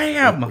 God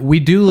damn. we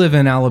do live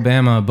in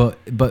Alabama, but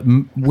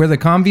where the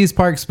Convies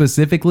Park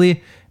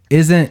specifically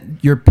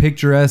isn't your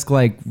picturesque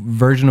like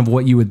version of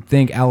what you would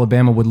think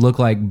Alabama would look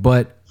like,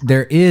 but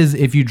there is,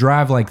 if you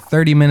drive like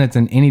 30 minutes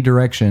in any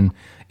direction,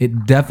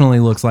 it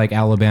definitely looks like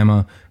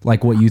Alabama,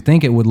 like what you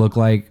think it would look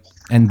like,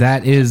 and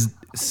that is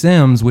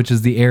Sims, which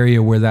is the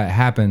area where that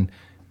happened.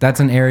 That's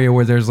an area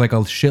where there's like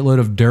a shitload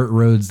of dirt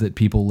roads that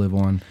people live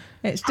on.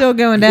 It's still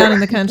going down in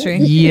the country.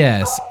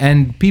 Yes,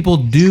 and people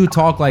do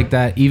talk like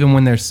that even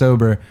when they're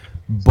sober,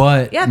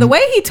 but Yeah, the way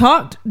he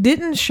talked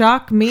didn't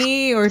shock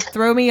me or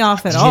throw me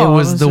off at all. it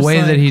was the just way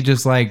like- that he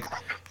just like,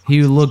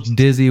 he looked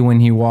dizzy when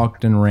he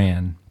walked and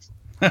ran.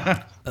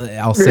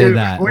 I'll say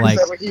that. When Like,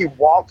 he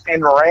walked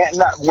and ran,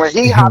 when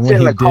he hopped When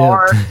in he the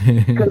car,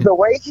 dipped. because the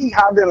way he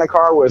hopped in the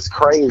car was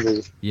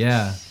crazy.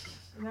 yeah.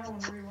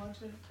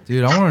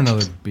 Dude, I want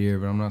another beer,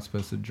 but I'm not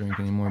supposed to drink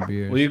any more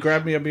beers. Will you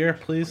grab me a beer,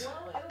 please?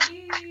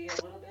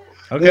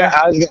 Okay.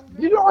 Yeah,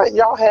 you know what?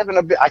 Y'all having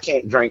a bit. I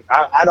can't drink.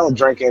 I don't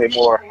drink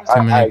anymore.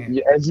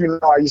 As you know,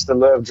 I used to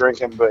love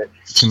drinking, but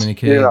Too many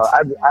kids. you know,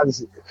 I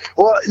just.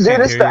 Well, dude,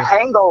 Can't it's hear the you.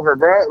 hangover,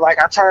 bro.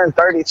 Like I turned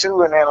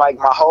 32, and then like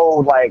my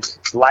whole like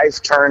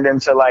life turned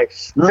into like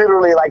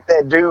literally like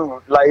that dude.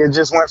 Like it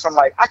just went from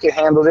like I can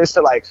handle this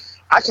to like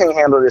I can't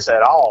handle this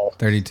at all.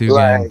 32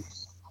 Like, gang.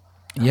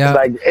 Yeah.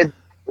 like it.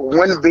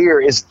 One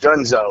beer is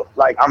donezo.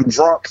 Like I'm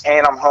drunk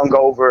and I'm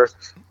hungover.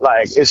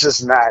 Like it's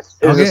just not. It's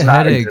I'll just get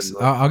not a good headaches.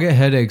 look. I'll get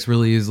headaches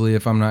really easily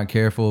if I'm not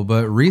careful.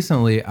 But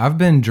recently, I've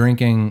been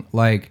drinking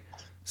like,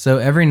 so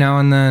every now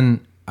and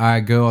then I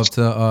go up to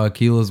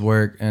Keela's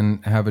work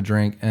and have a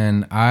drink,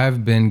 and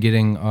I've been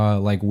getting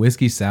like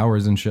whiskey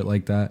sours and shit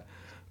like that,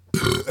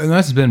 and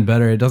that's been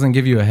better. It doesn't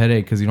give you a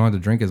headache because you don't have to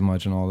drink as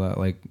much and all that.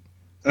 Like,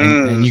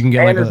 and you can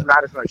get and like it's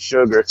not as much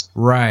sugar.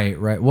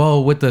 right.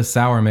 Well, with the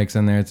sour mix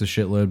in there, it's a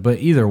shitload. But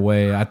either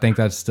way, I think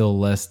that's still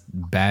less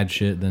bad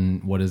shit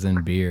than what is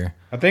in beer.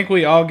 I think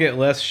we all get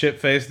less shit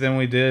faced than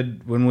we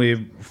did when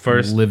we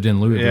first Lived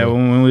in Louisville. Yeah,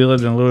 when we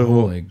lived in Louisville.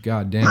 Holy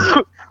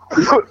goddamn.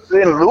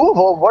 In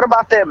Louisville, what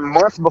about that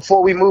month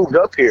before we moved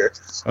up here?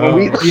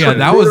 When Yeah,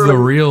 that was the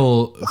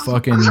real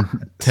fucking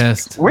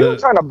test. We were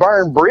trying to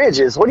burn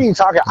bridges. What are you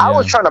talking? I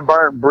was trying to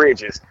burn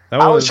bridges.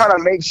 That I was was- trying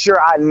to make sure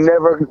I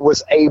never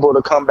was able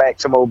to come back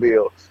to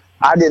Mobile.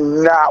 I did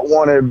not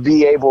want to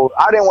be able.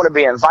 I didn't want to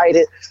be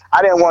invited.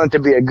 I didn't want it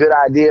to be a good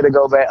idea to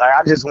go back. Like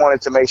I just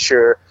wanted to make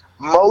sure.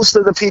 Most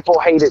of the people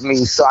hated me,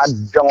 so I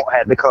don't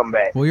have to come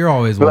back. Well, you're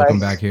always welcome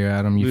back here,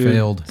 Adam. You Dude,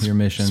 failed your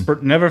mission.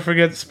 Never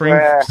forget Spring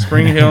Yeah.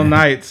 Spring Hill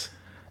Nights.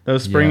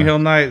 Those Spring Hill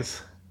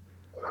nights.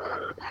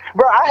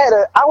 Bro,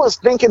 I was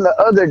thinking the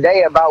other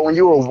day about when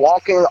you were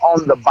walking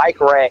on the bike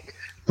rack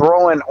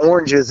throwing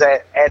oranges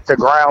at the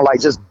ground,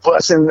 like just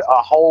busting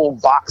a whole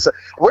box of,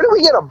 where did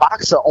we get a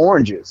box of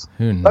oranges?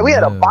 Like we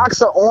had a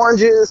box of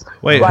oranges.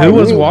 Wait, like, who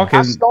was walking?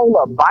 I stole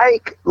a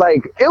bike.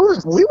 Like we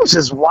was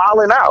just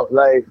wilding out.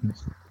 Like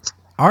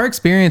our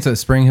experience at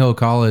Spring Hill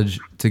College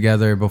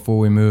together before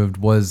we moved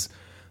was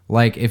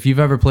like, if you've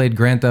ever played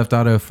Grand Theft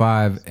Auto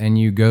 5 and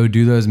you go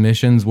do those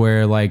missions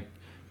where like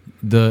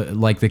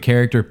the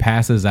character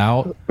passes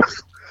out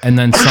and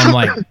then some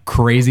like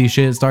crazy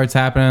shit starts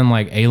happening,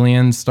 like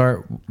aliens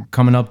start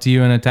coming up to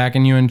you and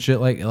attacking you and shit,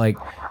 like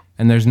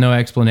and there's no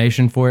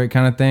explanation for it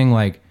kind of thing,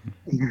 like,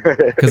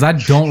 because I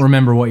don't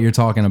remember what you're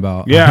talking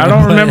about. Yeah, I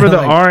don't remember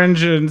the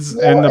oranges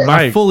and the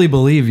bike. I fully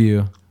believe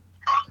you.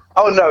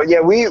 Oh no,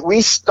 yeah,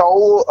 we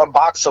stole a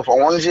box of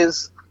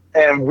oranges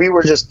and we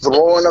were just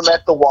throwing them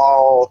at the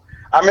wall.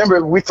 I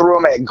remember we threw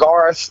them at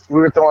Garth.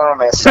 We were throwing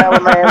them at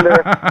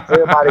Salamander.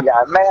 Everybody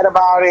got mad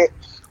about it,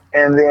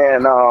 and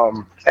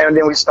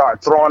then we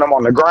started throwing them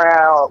on the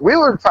ground. We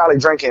were probably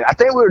drinking. I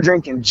think we were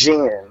drinking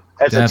gin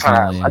at the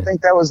time. I think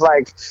that was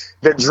like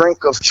the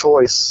drink of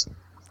choice.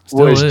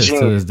 Still is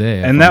gin. To this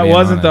day. And that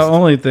wasn't the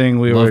only thing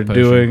we were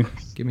doing.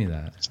 Give me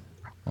that.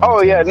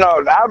 Oh yeah, no,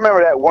 I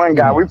remember that one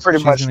guy. We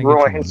pretty much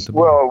ruined his. I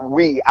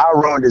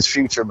ruined his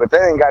future, but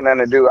that ain't got nothing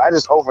to do. I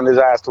just opened his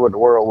eyes to what the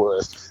world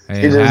was.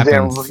 Hey, he just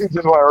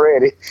wasn't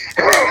ready.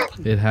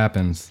 It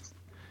happens.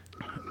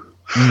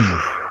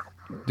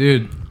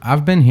 Dude,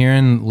 I've been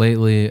hearing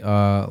lately,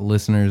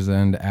 listeners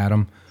and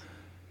Adam,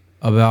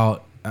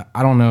 about,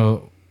 I don't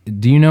know,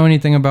 do you know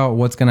anything about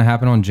what's going to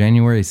happen on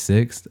January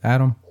 6th,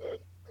 Adam?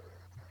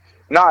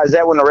 No, is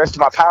that when the rest of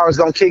my powers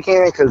gonna kick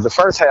in? Because the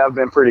first half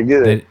been pretty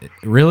good.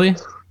 Really?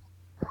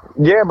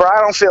 Yeah, bro.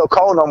 I don't feel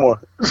cold no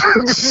more.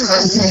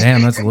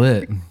 Damn, that's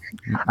lit.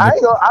 I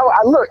ain't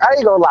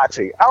gonna lie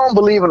to you. I don't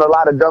believe in a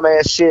lot of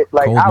dumbass shit.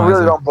 Like, I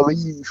really don't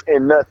believe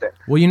in nothing.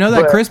 Well, you know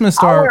that Christmas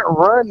star. I went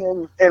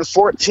running in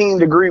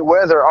 14-degree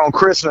weather on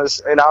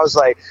Christmas, and I was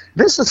like,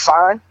 "This is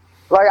fine."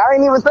 Like, I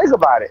didn't even think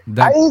about it.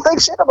 I didn't even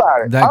think shit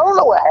about it. I don't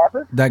know what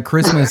happened. That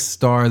Christmas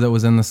star that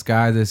was in the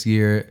sky this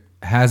year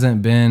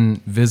hasn't been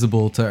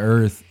visible to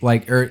Earth.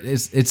 Like,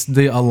 it's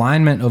the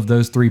alignment of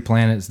those three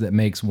planets that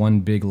makes one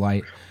big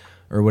light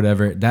or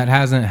whatever. That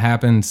hasn't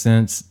happened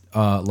since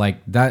like,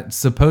 that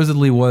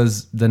supposedly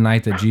was the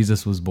night that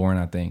Jesus was born,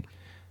 I think.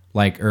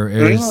 Like, or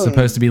it was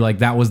supposed to be like,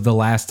 that was the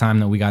last time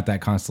that we got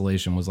that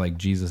constellation, was like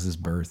Jesus's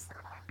birth.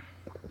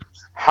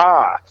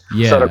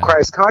 Yeah. So the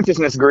Christ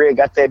consciousness grid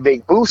got that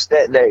big boost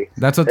that day.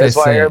 That's what they say.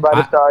 That's why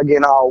everybody started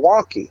getting all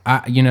wonky.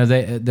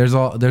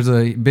 There's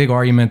a big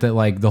argument that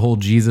like the whole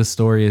Jesus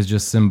story is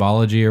just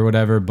symbology or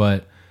whatever,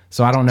 but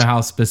so I don't know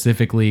how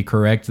specifically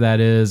correct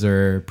that is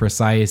or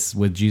precise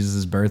with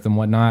Jesus's birth and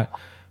whatnot,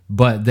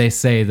 but they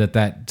say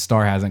that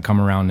star hasn't come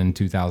around in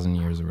 2,000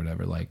 years or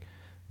whatever. Like,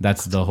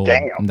 that's the whole,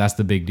 that's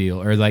the big deal,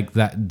 or like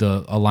that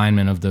the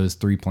alignment of those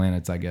three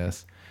planets, I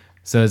guess.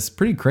 So it's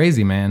pretty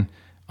crazy, man.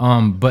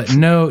 But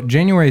no,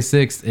 January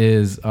 6th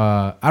is,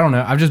 I don't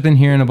know. I've just been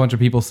hearing a bunch of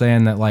people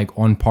saying that like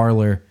on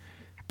Parler,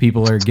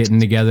 people are getting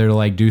together to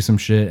like do some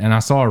shit. And I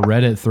saw a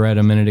Reddit thread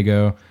a minute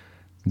ago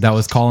that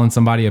was calling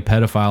somebody a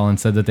pedophile and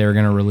said that they were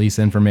going to release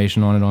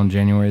information on it on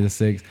January the 6th.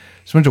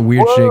 There's a bunch of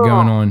weird shit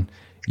going on.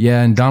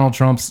 Yeah. And Donald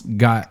Trump's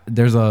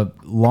there's a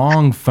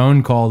long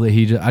phone call that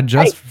I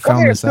just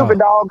found this out. Stupid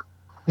dog.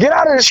 Get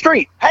out of the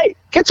street. Hey,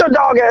 get your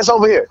dog ass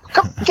over here.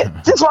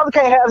 This is why we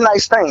can't have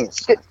nice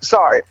things.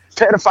 Sorry.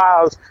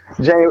 Pedophiles,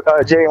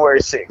 January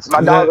 6th.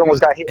 My dog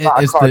almost got hit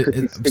by a car.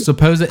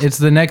 It's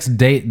the next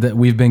date that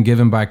we've been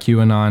given by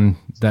QAnon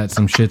that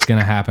some shit's going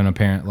to happen,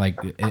 apparently. Like,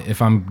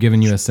 if I'm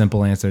giving you a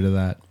simple answer to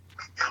that.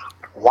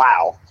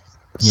 Wow.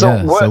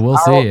 So we'll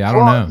see. I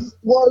don't know.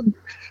 Well,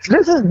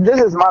 this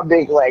is my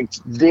big, like,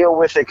 deal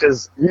with it,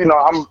 because, you know,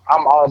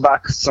 I'm all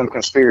about some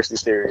conspiracy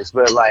theories,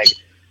 but, like,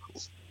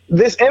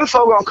 this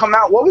info gonna come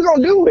out. What we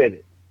gonna do with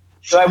it?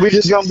 Like, we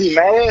just gonna be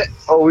mad,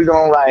 or we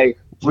gonna like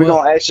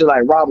gonna actually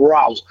like rob?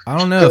 I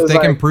don't know. If they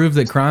can prove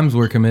that crimes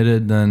were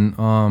committed, then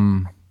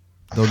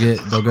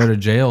they'll go to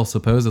jail.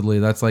 Supposedly,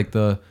 that's like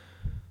the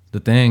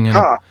thing.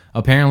 And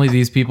apparently,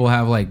 these people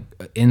have like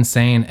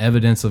insane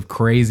evidence of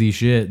crazy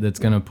shit that's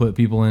gonna put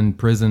people in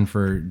prison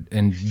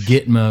and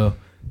Gitmo,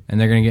 and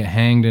they're gonna get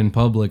hanged in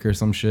public or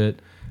some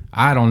shit.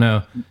 I don't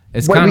know.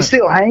 It's kind of, we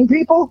still hang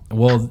people?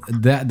 Well,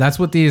 that's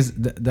what these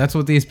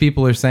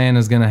people are saying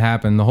is going to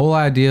happen. The whole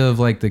idea of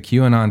like the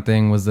QAnon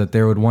thing was that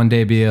there would one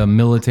day be a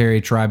military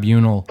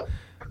tribunal,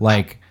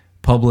 like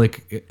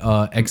public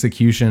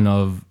execution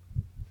of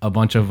a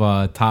bunch of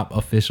top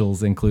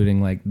officials,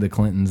 including like the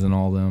Clintons and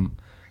all them.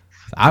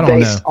 I don't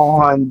know.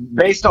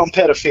 Based on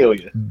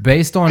pedophilia.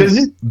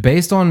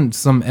 Based on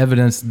some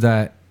evidence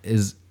that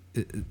is,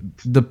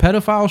 the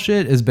pedophile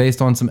shit is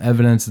based on some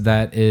evidence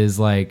that is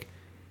like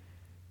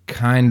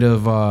kind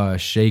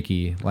of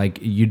shaky. Like,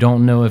 you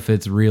don't know if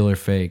it's real or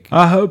fake.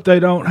 I hope they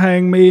don't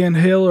hang me and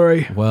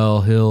Hillary.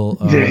 Well,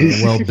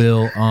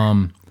 Bill,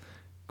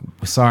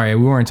 sorry,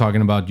 we weren't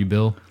talking about you,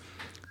 Bill.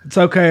 It's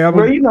okay.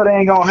 Bro, you know they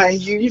ain't gonna hang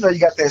you. You know you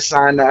got that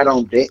cyanide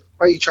on deck.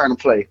 Why you trying to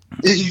play?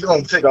 You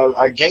gonna take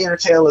a gator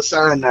tail of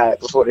cyanide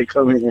before they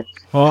come in.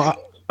 Well,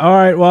 all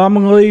right. Well, I'm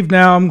gonna leave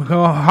now. I'm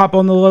gonna hop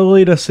on the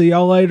Lolita. See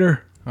y'all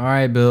later. All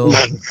right, Bill.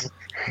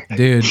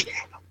 Dude,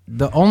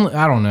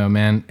 I don't know,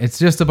 man. It's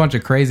just a bunch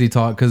of crazy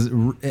talk. Because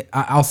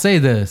I'll say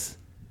this.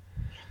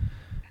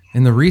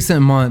 In the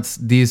recent months,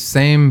 it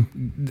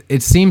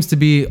seems to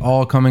be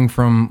all coming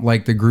from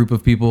like the group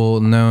of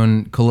people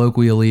known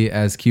colloquially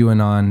as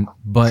QAnon,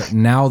 but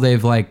now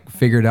they've like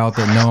figured out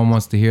that no one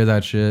wants to hear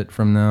that shit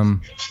from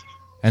them,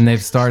 and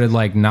they've started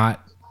like not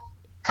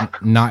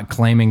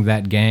claiming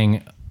that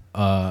gang,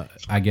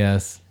 I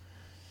guess.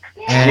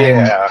 And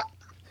yeah.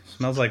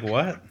 Smells like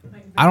what?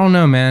 I don't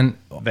know, man.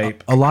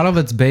 Vape. A lot of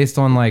it's based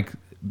on like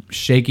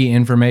shaky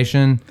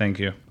information. Thank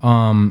you.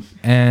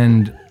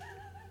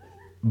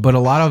 But a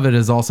lot of it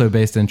is also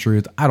based in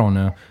truth. I don't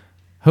know.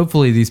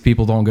 Hopefully these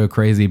people don't go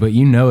crazy, but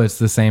it's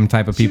the same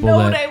type of people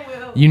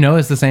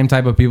it's the same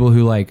type of people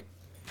who like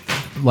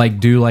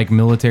do like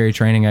military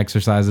training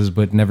exercises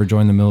but never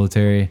join the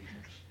military.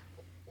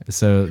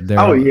 So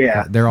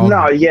they're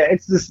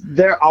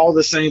they're all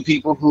the same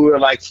people who are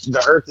like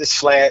the earth is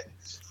flat.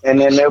 And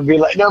then they'll be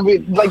like,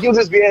 you'll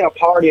just be at a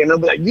party and they'll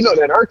be like, you know,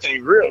 that earth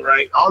ain't real,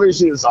 right? All this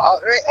shit is,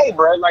 hey,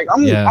 bro, like,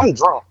 I'm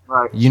drunk,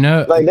 right? You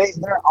know, like,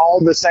 they're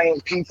all the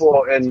same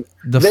people. And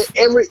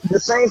the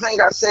same thing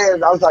I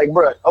said, I was like,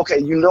 bro, okay,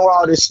 you know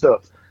all this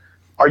stuff.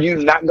 Are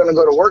you not going to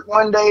go to work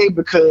one day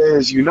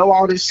because you know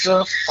all this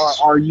stuff? Or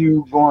are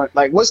you going,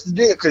 like, what's the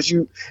deal? Because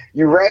you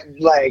rap,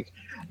 like,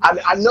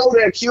 I know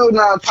that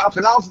QAnon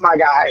popping off my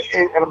guy.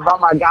 And by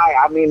my guy,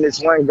 I mean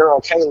this one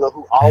girl, Kayla,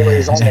 who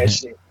always on that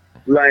shit.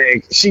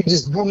 Like, she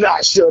just do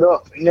not shut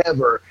up,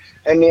 never.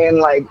 And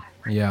then, like,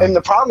 and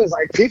the problem is,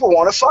 like, people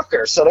want to fuck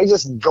her, so they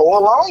just go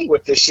along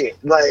with the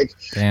shit. Like,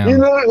 you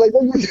know, like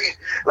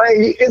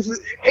it's,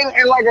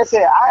 and like I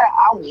said,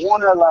 I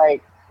want to,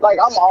 like,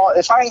 I'm all,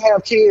 if I ain't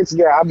have kids,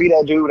 I'll be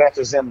that dude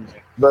after Zimmerman.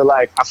 But,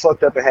 like, I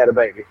fucked up and had a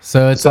baby.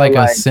 So it's like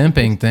a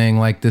simping thing.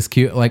 Like,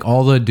 like,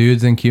 all the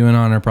dudes in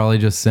QAnon are probably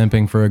just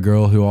simping for a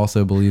girl who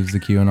also believes the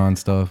QAnon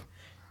stuff.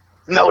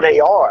 No, they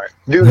are,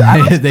 dude.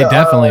 They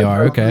definitely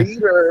are. Okay.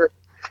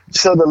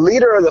 So the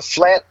leader of the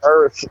Flat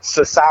Earth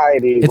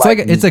Society,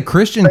 it's a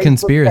Christian Facebook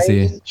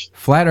conspiracy. Page.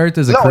 Flat Earth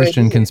is a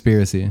Christian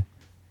conspiracy,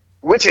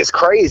 which is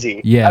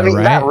crazy. Yeah, I mean,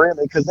 right? Not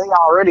really, because they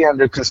already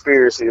under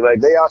conspiracy.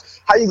 Like they are.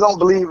 How you gonna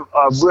believe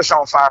Bush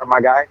on fire,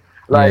 my guy?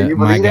 Like you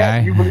believe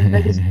that? You believe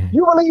niggas?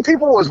 You believe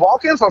people was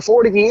walking for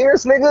 40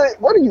 years, nigga?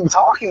 What are you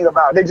talking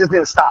about? They just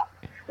didn't stop.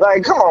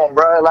 Like, come on,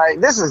 bro. Like,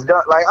 this is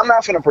done. Like, I'm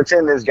not finna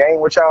pretend this game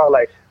with y'all.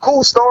 Like,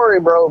 cool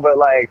story, bro. But,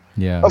 like,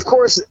 of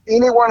course,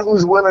 anyone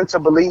who's willing to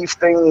believe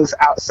things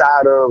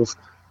outside of,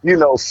 you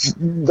know,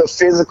 the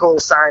physical,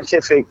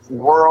 scientific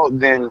world,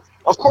 then,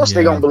 of course,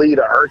 they're going to believe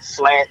the earth's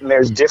flat and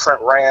there's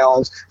different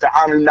realms, the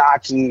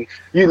Anunnaki,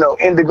 you know,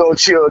 indigo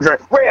children,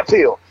 red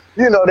pill.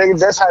 You know,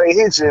 that's how they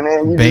hit you,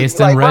 man.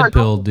 Based in red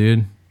pill,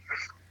 dude.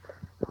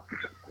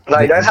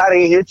 Like, that's how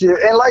they hit you.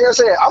 And like I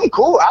said, I'm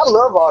cool. I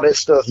love all this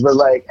stuff. But,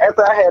 like,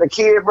 after I had a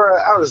kid, bro,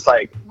 I was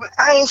like,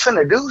 I ain't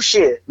finna do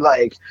shit.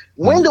 Like,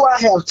 when do I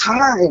have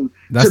time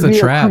to be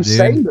a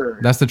crusader?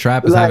 Dude. That's the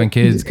trap is having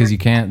kids because you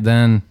can't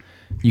then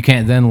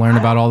learn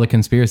about all the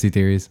conspiracy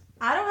theories.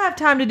 I don't have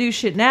time to do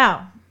shit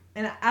now.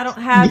 And I don't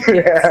have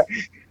kids.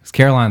 Because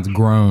Caroline's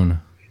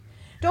grown.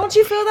 Don't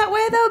you feel that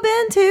way though,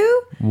 Ben,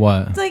 too?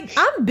 What? It's like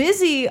I'm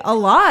busy a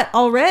lot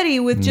already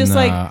with just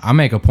I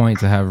make a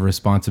point to have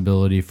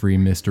responsibility-free,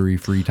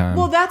 mystery-free time.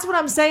 Well, that's what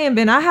I'm saying,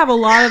 Ben. I have a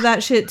lot of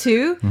that shit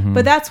too,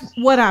 but that's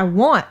what I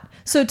want.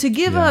 So to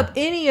give up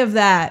any of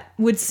that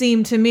would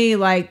seem to me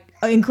like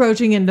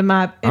encroaching into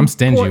my... I'm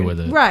stingy with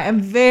it. Right. I'm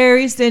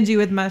very stingy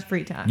with my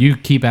free time. You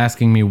keep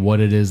asking me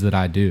what it is that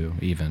I do,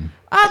 even.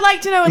 I'd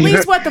like to know at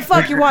least what the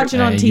fuck you're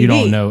watching on TV. You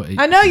don't know.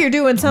 I know you're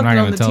doing something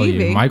on the tell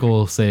TV. You. Michael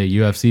will say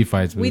UFC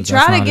fights. But we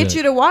try to get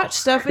you to watch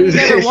stuff and you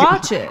never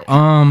watch it.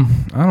 I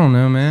don't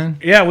know, man.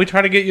 Yeah, we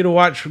try to get you to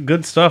watch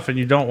good stuff and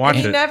you don't watch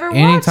it. You never watch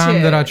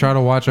Anytime that I try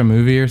to watch a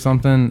movie or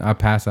something, I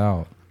pass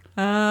out.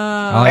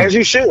 As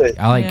you should.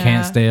 I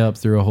can't stay up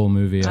through a whole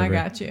movie ever. I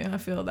got you. I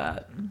feel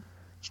that.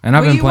 And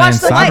I've been playing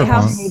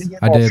Cyberpunk.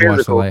 I did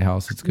watch The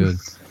Lighthouse. It's good.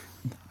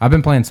 I've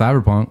been playing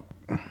Cyberpunk.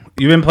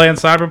 You been playing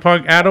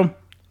Cyberpunk, Adam?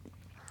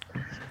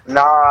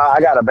 Nah, I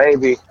got a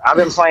baby. I've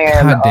been playing.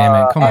 God damn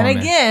it! Come on, and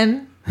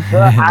again,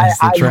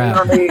 I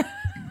literally,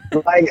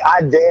 like,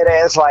 I dead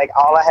ass. Like,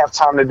 all I have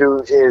time to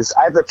do is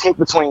I have to pick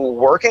between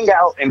working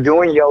out and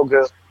doing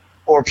yoga,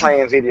 or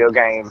playing video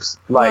games.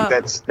 Like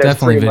that's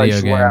definitely pretty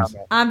video much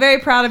games. I'm very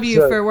proud of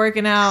you for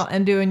working out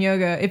and doing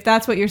yoga. If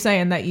that's what you're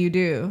saying that you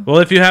do. Well,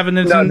 if you have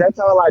no, that's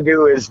all I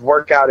do is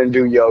work out and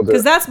do yoga.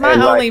 Because that's my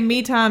only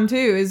me time too.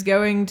 Is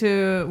going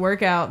to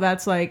work out.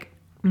 That's like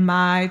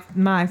my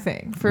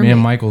thing for me. Me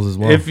and Michael's as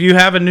well. If you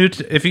have a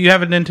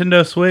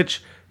Nintendo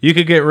Switch, you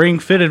could get Ring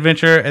Fit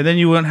Adventure, and then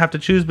you wouldn't have to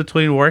choose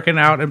between working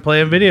out and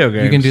playing video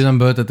games. You can do them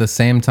both at the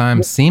same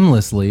time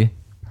seamlessly.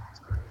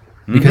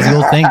 Because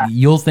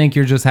you'll think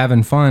you're just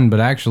having fun, but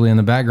actually in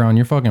the background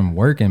you're fucking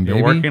working, baby.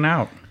 You're working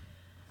out.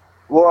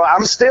 Well,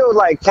 I'm still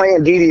like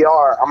playing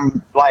DDR.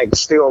 I'm like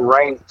still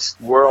ranked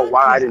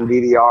worldwide in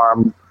DDR.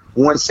 I'm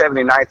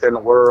 179th in the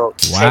world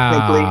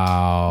technically,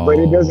 but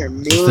it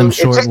doesn't mean them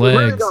short it really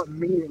legs. don't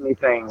mean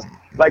anything.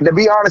 Like to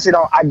be honest,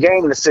 I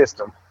game the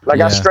system.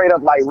 Like I straight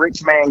up like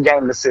rich man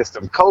game the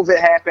system. COVID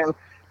happened,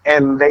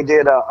 and they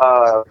did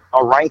a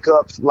rank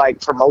up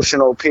like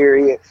promotional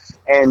period,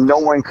 and no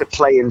one could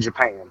play in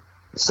Japan.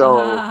 So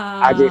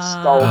I just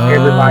stole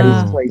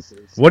everybody's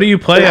places. What do you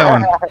play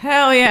on?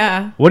 Hell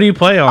yeah. What do you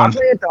play on?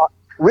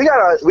 We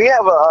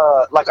have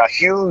a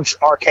huge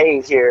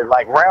arcade here.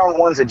 Like Round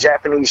One's a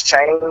Japanese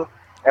chain,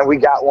 and we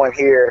got one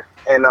here,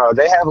 and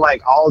they have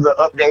like all the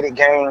updated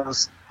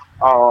games.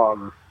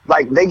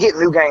 Like they get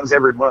new games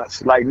every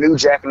month, like new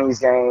Japanese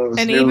games.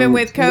 And even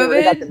with COVID,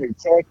 they got the new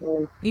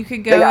Tekken. You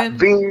could go they got in.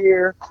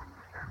 beer.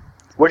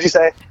 What'd you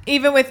say?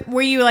 Even with,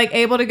 were you like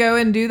able to go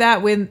and do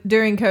that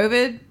during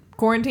COVID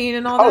quarantine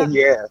and all that? Oh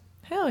yeah.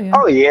 Hell yeah.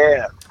 Oh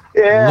yeah.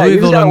 Yeah.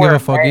 Louisville don't give a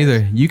fuck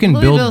either. You can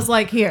Louisville's build.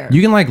 like here.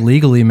 You can like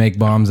legally make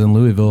bombs in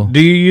Louisville. Do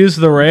you use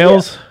the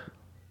rails?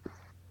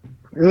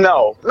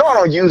 No, I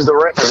don't use the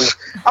rails.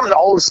 I'm the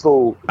old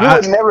school. You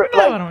would never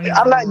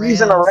I'm not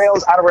using the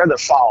rails. I'd rather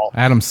fall.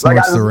 Adam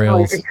snorts the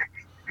rails.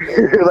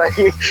 Like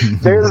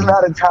there's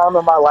not a time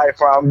in my life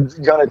where I'm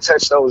gonna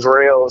touch those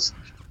rails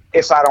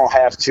if I don't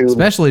have to.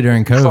 Especially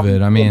during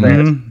COVID. I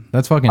mean,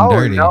 that's fucking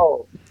dirty.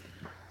 No.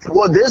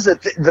 Well, there's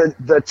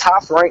the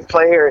top ranked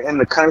player in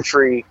the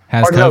country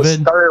Has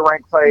COVID? Third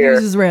ranked player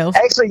uses rails.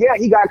 Actually, yeah,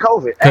 he got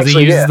COVID. Because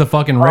he uses the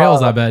fucking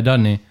rails, I bet,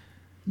 doesn't he?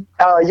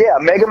 Yeah,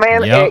 Mega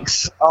Man Yep.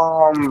 X.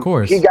 Of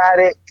course. He got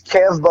it.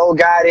 Kevbo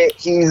got it.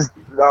 He's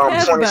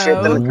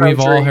 25th in the country. We've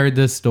all heard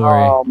this story.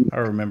 I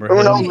remember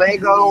Uno him.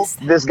 Lego.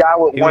 This guy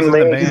with He was one in the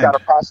leg. He's band.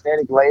 got a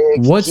prosthetic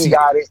leg. He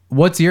got it.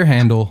 What's your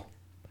handle?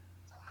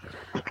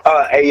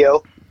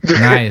 Ayo.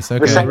 Nice. The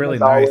Okay. same Really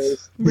as nice.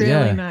 always.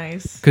 Really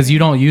nice. Because you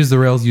don't use the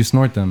rails, you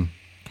snort them.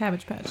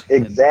 Cabbage Patch.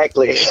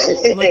 Exactly.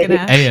 Looking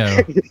ass.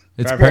 Ayo.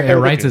 It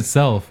writes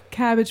itself.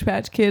 Cabbage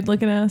Patch Kid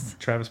looking ass.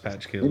 Travis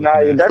Patch Kid.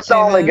 No, that's the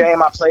only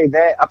game I played.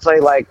 I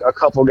played like a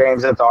couple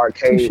games at the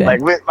arcade. Touché.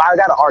 Like I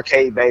got an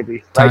arcade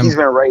baby. Like he's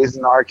been raised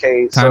in the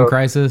arcade. Time so.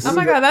 Crisis. Oh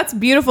my god, that's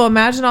beautiful.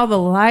 Imagine all the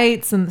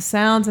lights and the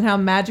sounds and how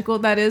magical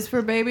that is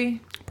for baby.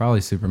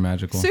 Probably super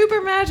magical.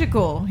 Super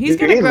magical. He's He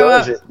gonna grow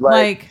up loves it.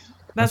 like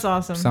that's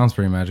awesome. Sounds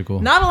pretty magical.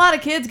 Not a lot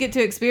of kids get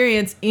to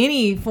experience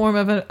any form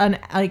of an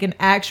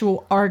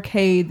actual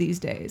arcade these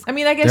days. I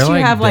mean, I guess They're, you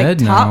like, have like dead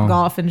Top now.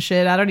 Golf and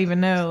shit. I don't even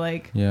know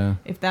Yeah.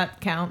 if that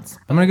counts.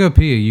 I'm gonna go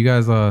pee. You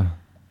guys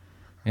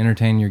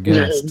entertain your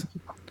guest.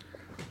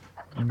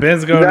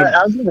 Ben's going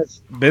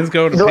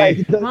to Why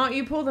pee. don't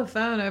you pull the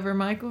phone over,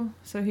 Michael,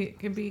 so he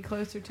can be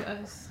closer to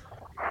us?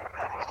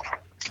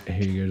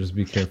 Here you go. Just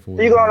be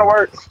careful. You going to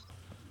work?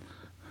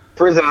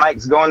 Prison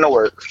Mike's going to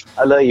work.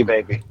 I love you,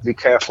 baby. Be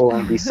careful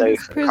and be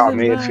safe. Call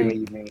me if you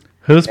need me.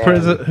 Who's And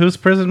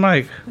Prison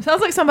Mike? It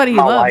sounds like somebody he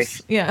My loves.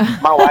 wife. Yeah.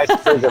 My wife's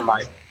Prison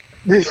Mike.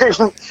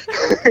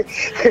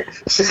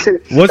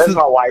 That's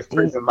my wife,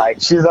 Prison Mike.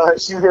 She's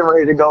getting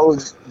ready to go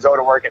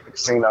to work at the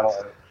casino.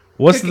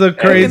 What's the Cooking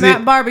crazy?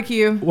 that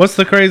barbecue. What's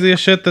the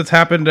craziest shit that's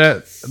happened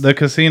at the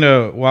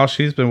casino while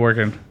she's been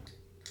working?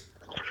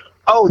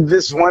 Oh,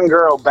 this one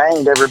girl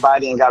banged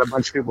everybody and got a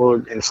bunch of people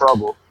in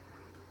trouble.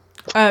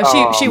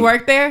 She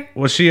worked there?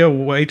 Was she a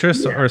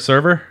waitress or a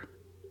server?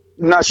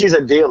 No, she's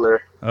a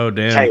dealer. Oh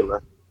damn.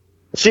 Kayla.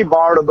 She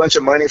borrowed a bunch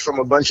of money from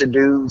a bunch of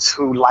dudes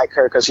who like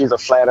her because she's a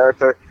flat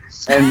earther,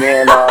 and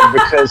then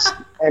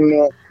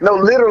no,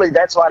 literally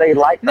that's why they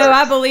like her. No,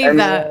 I believe And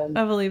that. then-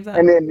 I believe that.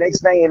 And then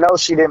next thing you know,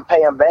 she didn't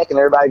pay him back, and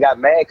everybody got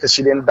mad because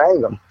she didn't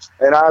bang them.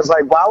 And I was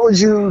like, why would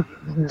you?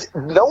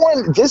 No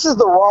one. This is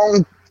the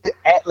wrong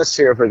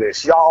atmosphere for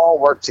this. Y'all all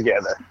work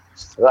together.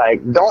 Like,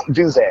 don't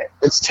do that.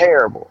 It's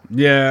terrible.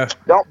 Yeah.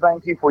 Don't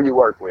bang people you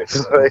work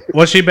with.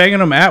 Was she banging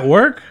them at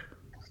work?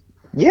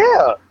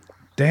 Yeah.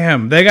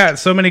 Damn, they got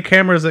so many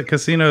cameras at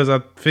casinos. I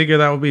figure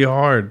that would be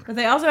hard. But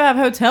they also have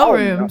hotel Oh,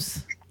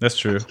 rooms. That's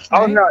true.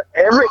 Oh no!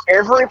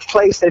 Every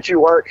place that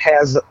you work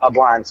has a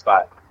blind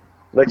spot.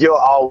 Like you'll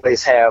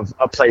always have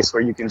a place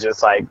where you can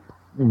just like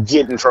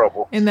get in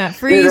trouble. In that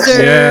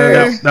freezer.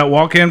 Yeah, that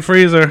walk-in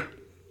freezer.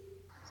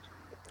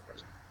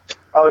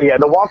 Oh yeah,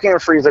 the walk-in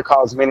freezer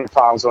caused many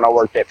problems when I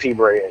worked at P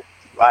Bread.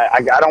 I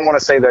don't want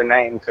to say their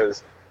name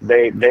because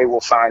they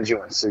will find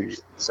you and sue you.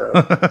 So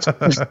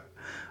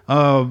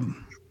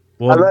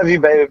Well, I love you,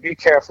 baby. Be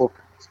careful.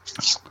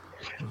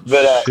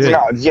 But Shit.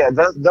 no, yeah,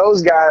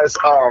 those guys.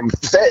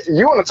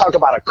 You want to talk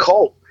about a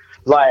cult?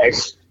 Like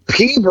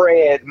P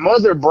Bread,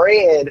 Mother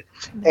Bread,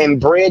 and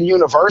Bread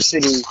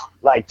University.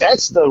 Like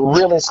that's the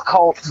realest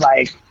cult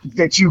like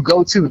that you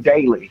go to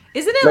daily.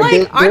 Isn't it Like,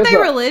 like, aren't there's they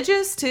a-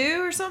 religious too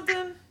or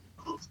something?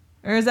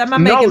 Or is that my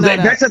No, making that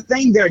up? that's the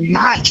thing. They're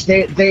not.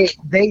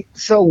 They.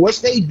 So what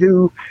they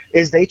do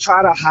is they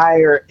try to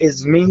hire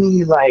as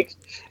many like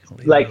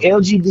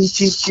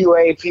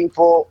LGBTQA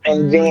people,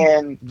 and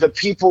then the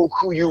people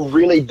who you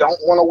really don't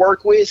want to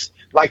work with,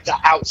 like the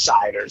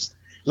outsiders.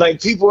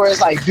 Like people are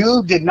like,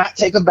 dude did not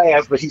take a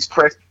bath, but he's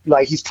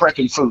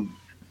prepping food.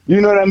 You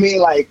know what I mean?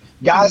 Like,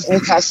 guy's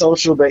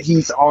antisocial, but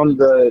he's on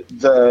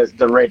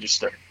the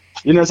register.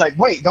 You know, it's like,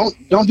 wait, don't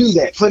do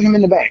that. Put him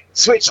in the back.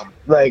 Switch him.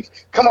 Like,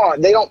 come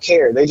on. They don't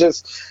care. They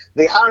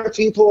hire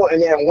people,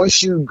 and then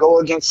once you go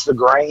against the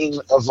grain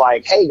of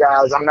like, hey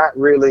guys, I'm not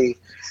really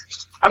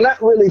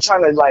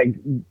trying to like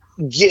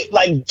get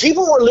like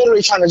people were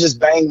literally trying to just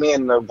bang me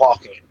in the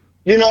walk-in.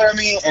 You know what I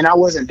mean? And I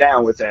wasn't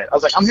down with that. I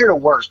was like, I'm here to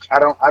work. I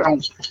don't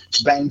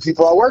bang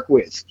people I work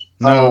with.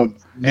 No,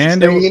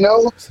 and you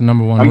know, it's the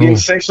number one I'm rule. getting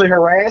sexually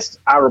harassed.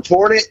 I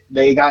report it.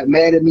 They got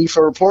mad at me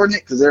for reporting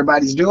it because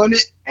everybody's doing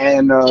it,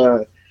 and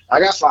I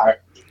got fired.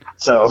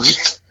 So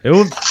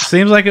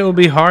seems like it would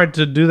be hard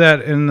to do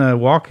that in the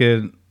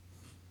walk-in.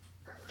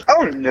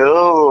 Oh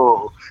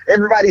no!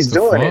 Everybody's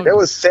doing it. There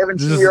was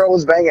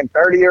 17-year-olds banging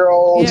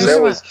 30-year-olds. Yeah,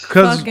 There was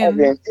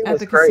it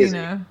was crazy.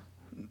 Casino.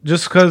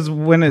 Just because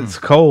when it's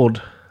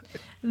cold,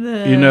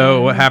 you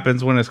know what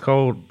happens when it's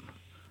cold.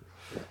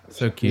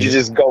 So cute. You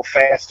just go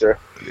faster.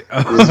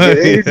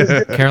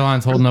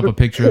 Caroline's holding up a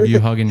picture of you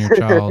hugging your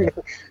child.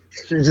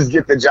 You just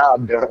get the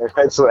job done.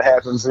 That's what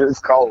happens when it's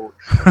cold.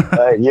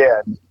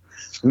 Yeah.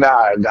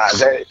 Nah.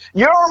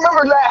 You don't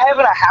remember that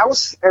having a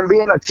house and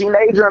being a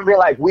teenager and being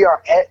like, we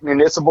are at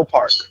Municipal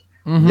Park.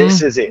 Mm-hmm.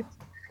 This is it.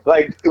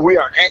 Like, we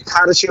are at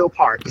Cottage Hill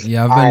Park.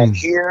 Yeah, I am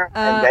here,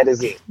 and that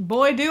is it.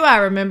 Boy, do I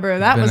remember.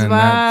 That was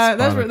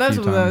those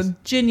were the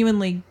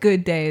genuinely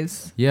good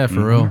days. Yeah,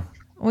 for real.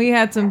 We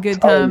had some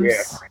good times.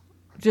 Yeah.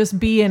 Just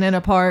being in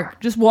a park,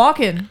 just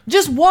walking.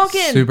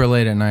 Super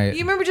late at night.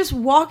 You remember just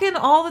walking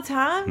all the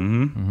time?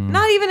 Mm-hmm. Mm-hmm.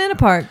 Not even in a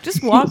park,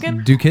 just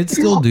walking. Do kids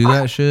still do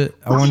that shit?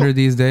 I wonder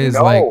these days.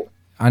 No. Like,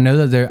 I know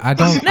that they're. I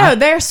don't. No,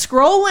 they're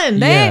scrolling.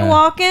 They ain't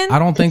walking. I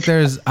don't think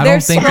there's. They're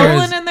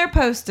scrolling and they're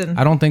posting.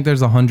 I don't think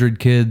there's 100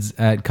 kids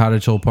at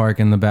Cottage Hill Park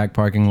in the back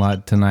parking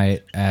lot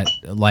tonight at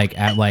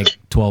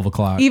 12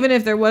 o'clock. Even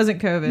if there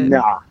wasn't COVID.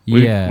 Nah.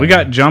 We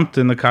got jumped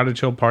in the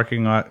Cottage Hill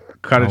parking lot.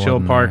 Cottage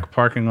Hill Park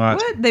parking lot.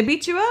 What? They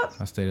beat you up?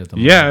 I stayed at the.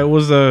 Yeah, it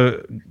was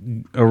a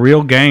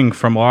real gang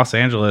from Los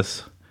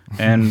Angeles,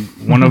 and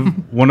one of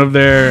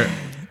their.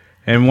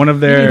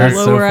 That's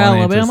so Lower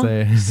funny Alabama?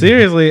 to say.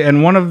 Seriously,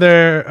 and one of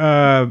their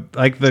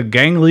the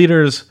gang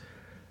leader's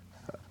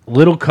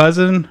little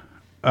cousin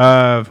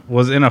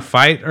was in a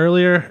fight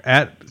earlier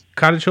at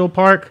Cottage Hill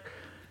Park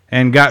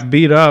and got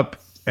beat up,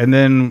 and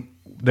then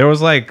there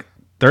was like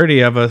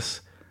 30 of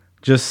us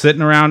just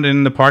sitting around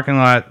in the parking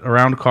lot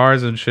around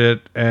cars and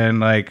shit, and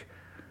like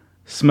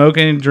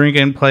smoking,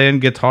 drinking, playing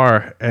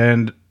guitar,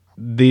 and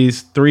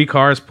these 3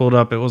 cars pulled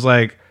up. It was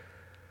like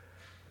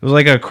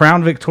a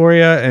Crown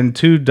Victoria and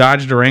 2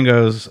 Dodge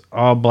Durangos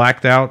all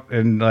blacked out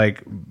and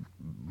like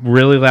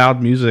really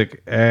loud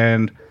music.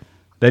 And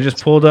they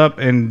just pulled up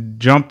and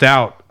jumped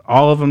out.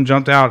 All of them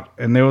jumped out.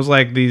 And there was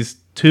like these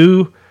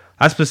 2,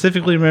 I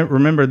specifically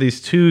remember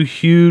these 2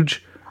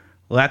 huge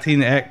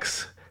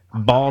Latinx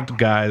bald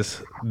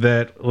guys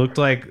that looked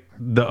like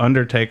the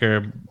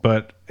Undertaker,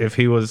 but if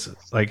he was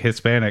like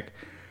Hispanic.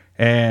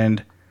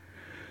 And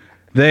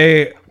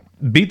they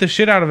beat the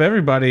shit out of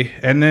everybody,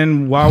 and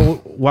then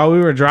while we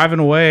were driving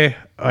away,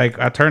 like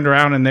I turned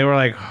around and they were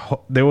like,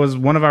 there was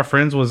one of our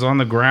friends was on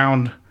the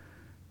ground,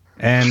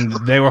 and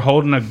they were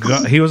holding a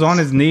gun. He was on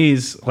his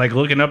knees, like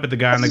looking up at the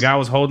guy, and the guy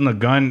was holding a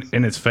gun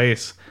in his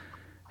face,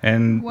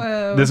 and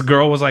this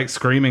girl was like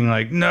screaming,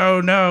 like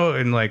no,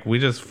 and like we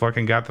just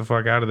fucking got the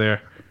fuck out of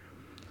there.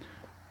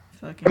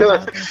 Oh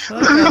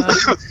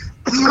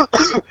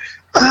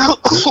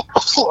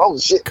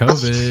shit!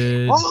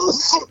 COVID.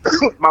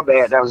 My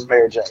bad. That was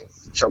Mary Jane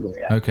choking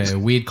me out. Okay,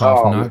 weed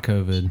cough, not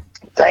COVID.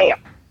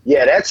 Damn.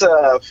 Yeah, that's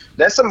a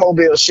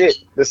Mobile shit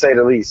to say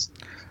the least.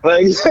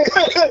 Like,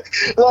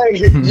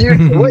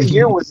 what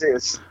year was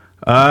this?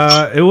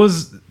 It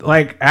was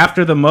like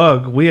after the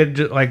mug. We had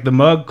the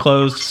mug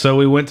closed, so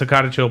we went to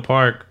Cottage Hill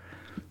Park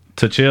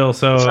to chill.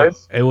 So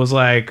it was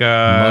like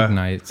mug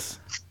nights.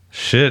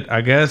 Shit,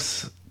 I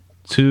guess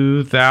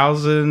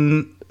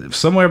 2000,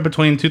 somewhere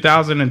between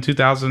 2000 and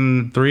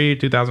 2003,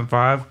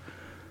 2005,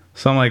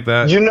 something like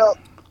that. You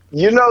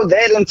know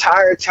that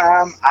entire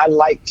time I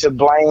like to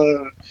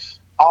blame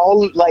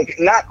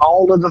not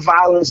all of the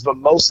violence, but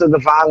most of the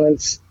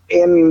violence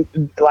in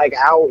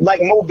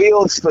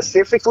Mobile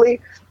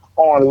specifically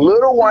on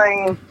Lil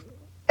Wayne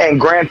and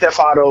Grand Theft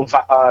Auto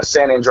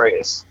San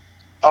Andreas.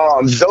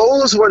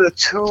 Those were the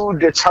 2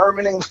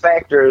 determining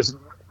factors.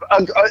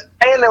 And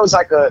there was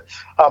like a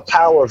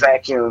power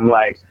vacuum.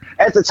 Like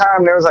at the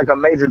time, there was like a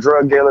major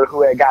drug dealer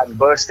who had gotten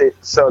busted.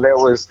 So there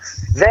was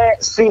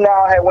that.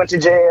 C-Now had went to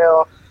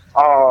jail.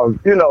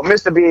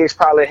 Mr. Biggs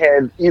probably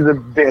had either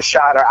been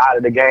shot or out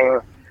of the game.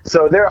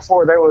 So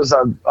therefore, there was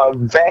a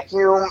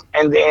vacuum.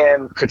 And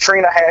then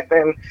Katrina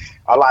happened.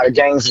 A lot of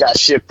gangs got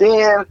shipped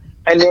in.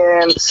 And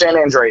then San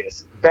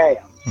Andreas. Bam.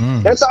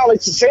 That's all.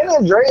 San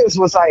Andreas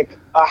was like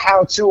a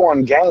how-to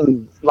on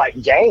gang.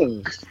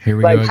 Here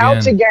we like go how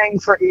again. to gang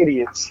for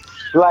idiots.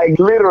 Like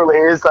literally,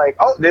 it's like,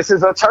 oh, this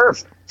is a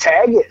turf.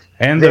 Tag it,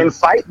 and then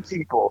fight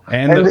people.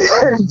 And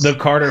the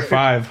Carter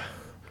 5.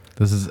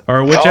 This is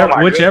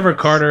whichever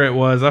Carter it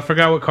was. I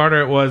forgot what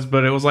Carter it was,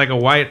 but it was like a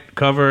white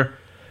cover,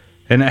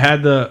 and it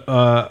had the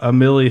a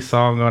Millie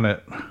song on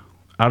it.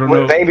 I don't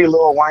know. With Baby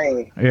Lil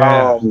Wayne.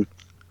 Yeah.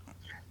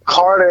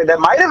 Carter, that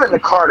might have been the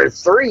Carter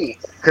 3,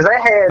 because they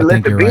had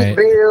Let the Beat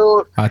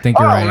Build. I think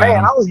you're right. Oh man,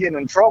 Adam. I was getting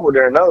in trouble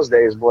during those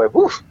days, boy.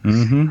 Woof.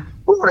 Mm-hmm.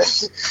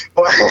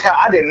 Boy,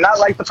 I did not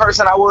like the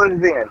person I was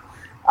then.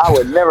 I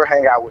would never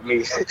hang out with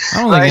me.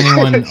 I don't think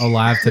anyone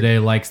alive today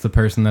likes the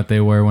person that they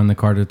were when the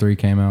Carter 3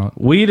 came out.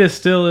 Weed is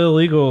still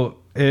illegal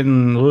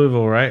in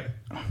Louisville, right?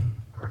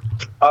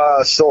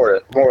 Sort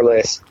of, more or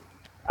less.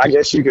 I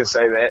guess you could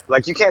say that.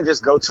 Like, you can't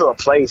just go to a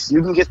place.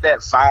 You can get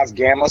that 5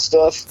 gamma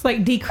stuff. It's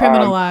like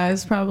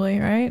decriminalized, probably,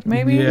 right?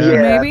 Maybe?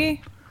 Yeah.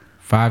 Maybe?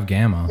 5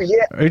 gamma.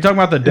 Yeah. Are you talking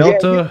about the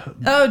Delta?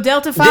 Oh,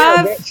 Delta 5?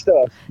 Yeah, that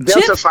stuff.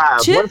 Delta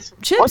 5.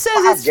 Chip What's says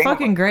 5 it's gamma?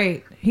 fucking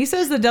great. He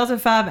says the Delta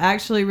 5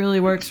 actually really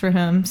works for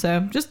him.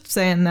 So, just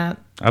saying that.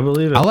 I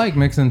believe it. I like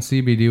mixing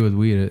CBD with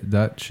weed.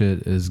 That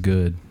shit is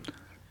good.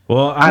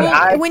 Well,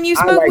 when you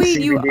smoke like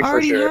weed, you CBD for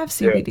already sure. have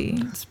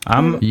CBD. It's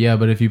Yeah,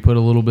 but if you put a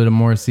little bit of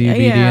more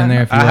CBD Yeah. in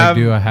there, if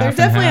you do a half There's and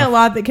definitely half. a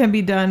lot that can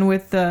be done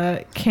with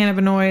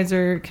cannabinoids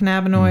or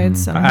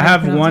cannabinoids. I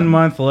have 1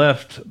 month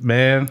left,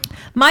 man.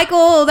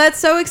 Michael, that's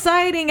so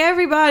exciting.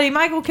 Everybody,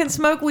 Michael can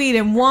smoke weed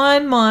in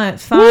 1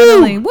 month.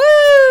 Finally.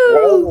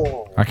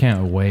 Woo! I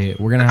can't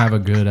wait. We're going to have a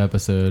good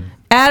episode.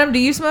 Adam, do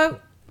you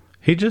smoke?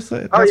 He just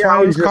said Oh, that's yeah, why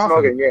I he was was just coughing.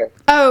 smoking, yeah.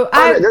 Oh,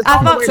 there's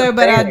I no thought way so, to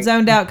but I panic.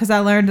 zoned out because I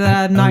learned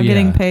that I'm not yeah.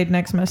 getting paid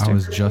next semester. I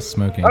was just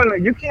smoking. Oh, no,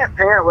 you can't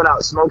parent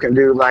without smoking,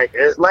 dude. Like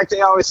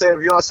they always say, if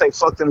you don't say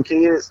fuck them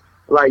kids,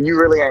 like, you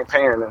really ain't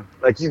parenting.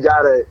 Like,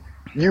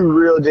 you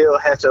real deal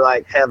have to,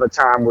 like, have a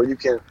time where you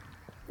can,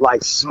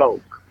 like, smoke.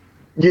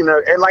 You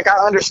know, and like, I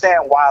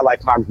understand why,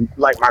 like my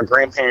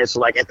grandparents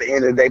were like, at the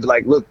end of the day, be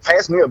like, look,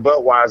 pass me a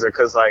Budweiser,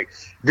 because like,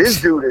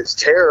 this dude is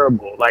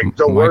terrible, like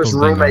the worst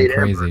roommate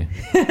ever.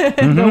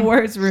 The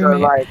worst roommate. So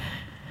like,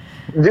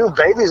 dude,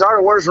 babies are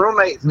the worst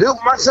roommates. Dude,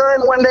 my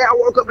son, one day I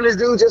woke up and this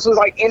dude just was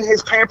like in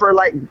his pamper,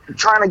 like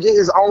trying to get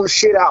his own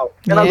shit out.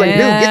 And I was like, dude,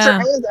 get your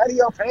hands out of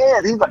your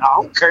pants. He's like, I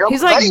don't care.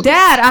 He's like,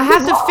 Dad, I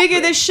have to figure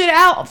this shit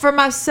out for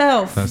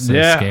myself. That's so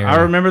Yeah, scary.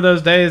 I remember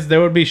those days. There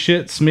would be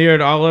shit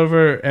smeared all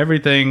over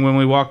everything when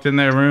we walked in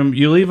their room.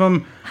 You leave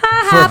them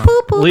I'm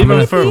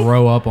gonna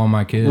throw up on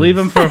my kids. Leave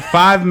them for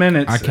 5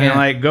 minutes I can't. and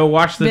like go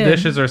wash the Good.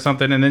 dishes or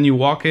something, and then you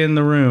walk in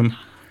the room,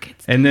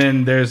 and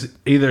then there's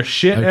either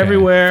shit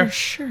everywhere, For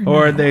sure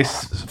or not. they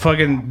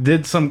fucking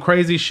did some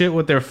crazy shit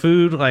with their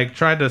food, like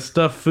tried to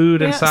stuff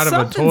food inside of a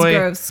something's toy.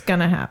 gross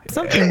gonna happen.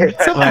 Something's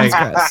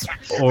gross.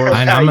 Or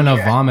And I'm gonna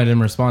vomit in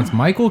response.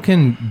 Michael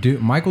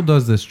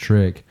does this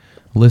trick.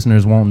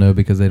 Listeners won't know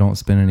because they don't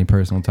spend any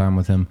personal time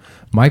with him.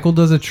 Michael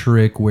does a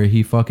trick where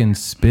he fucking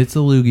spits a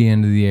loogie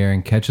into the air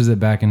and catches it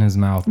back in his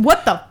mouth.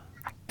 What the?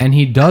 And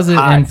he does it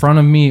in front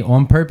of me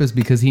on purpose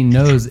because he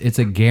knows it's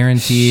a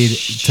guaranteed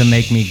to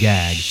make me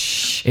gag.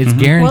 It's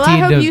guaranteed. Well, I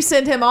hope to, you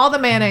send him all the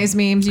mayonnaise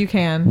memes you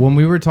can. when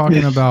we were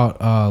talking about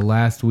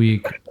last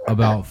week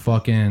about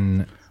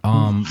fucking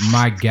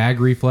my gag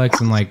reflex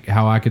and like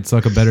how I could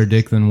suck a better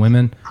dick than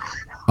women,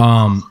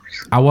 I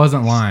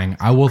wasn't lying.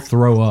 I will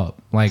throw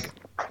up like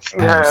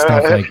at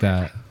stuff like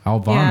that. I'll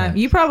Yeah, vomit.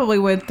 you probably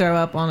would throw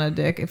up on a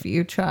dick if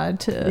you tried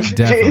to.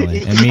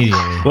 Definitely,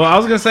 immediately. Well, I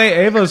was gonna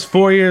say Ava's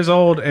 4 years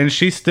old and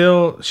she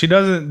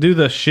doesn't do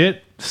the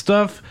shit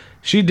stuff.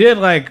 She did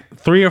like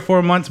 3 or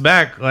 4 months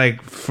back,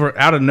 like for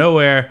out of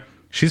nowhere.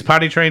 She's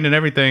potty trained and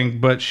everything,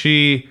 but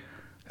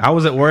I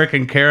was at work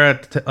and Kara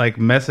like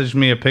messaged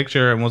me a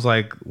picture and was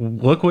like,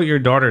 "Look what your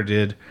daughter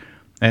did,"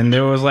 and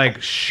there was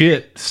like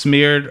shit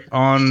smeared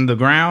on the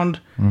ground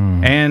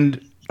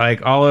and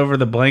like all over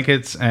the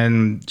blankets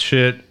and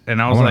shit.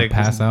 And I was wanna like,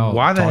 pass out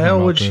why the talking hell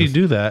about would she this.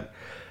 do that?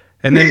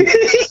 And then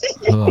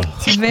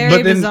It's very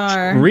but then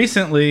bizarre.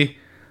 recently,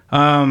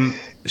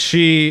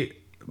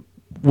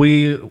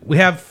 we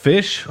have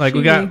fish. Like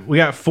we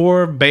got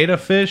 4 beta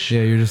fish,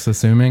 Yeah, you're just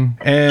assuming.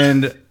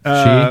 and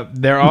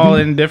they're all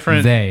in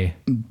different.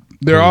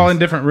 They're all in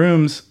different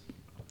rooms,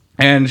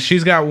 and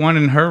she's got one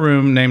in her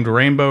room named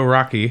Rainbow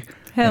Rocky.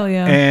 Hell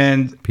yeah.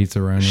 And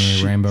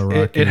Pizzaroni, Rainbow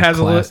Rocky, it has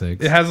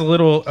classics. it has a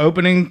little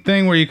opening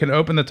thing where you can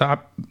open the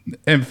top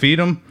and feed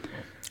them.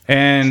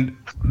 And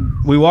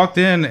we walked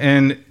in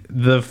and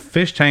the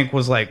fish tank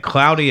was like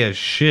cloudy as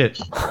shit.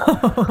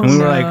 And we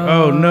were like,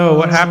 "Oh no,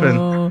 what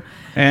happened?"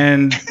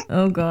 And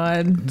oh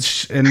god.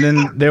 And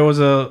then there was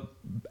a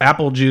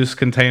apple juice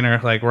container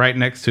like right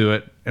next to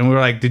it. And we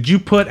were like, "Did you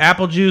put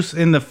apple juice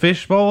in the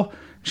fish bowl?"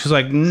 She's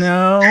like,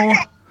 "No."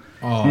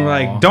 And we're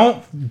like,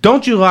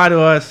 don't you lie to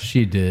us.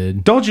 She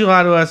did. Don't you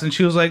lie to us. And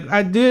she was like,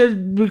 I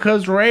did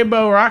because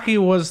Rainbow Rocky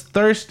was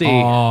thirsty.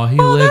 Oh, he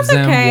Well, lives that's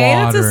okay. in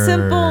water. That's a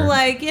simple,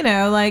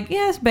 like,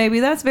 yes,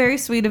 baby, that's very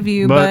sweet of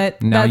you, But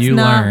but now that's you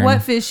not learn. what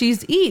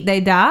fishies eat.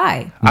 They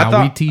die.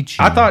 Now we teach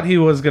you. I thought he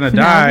was going to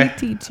Now die.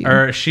 we teach you.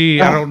 Or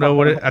she, I don't know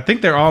what I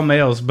think they're all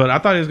males, but I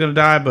thought he was going to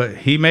die, but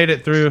he made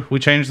it through. We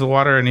changed the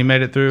water and he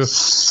made it through.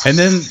 And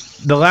then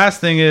the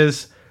last thing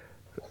is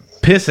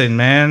pissing,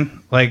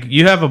 man. Like,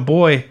 you have a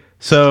boy,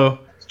 so...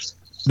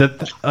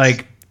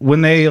 like when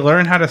they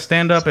learn how to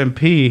stand up and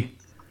pee,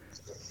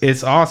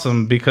 it's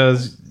awesome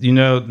because,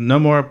 no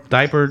more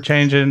diaper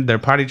changing. They're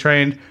potty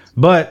trained.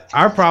 But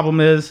our problem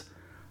is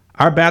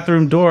our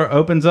bathroom door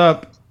opens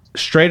up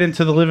straight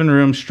into the living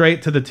room,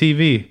 straight to the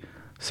TV.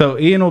 So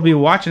Ian will be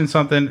watching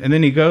something, and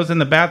then he goes in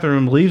the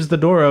bathroom, leaves the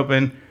door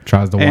open,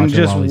 tries to watch and it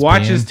just while he's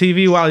watches peeing.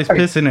 TV while he's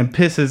pissing and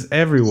pisses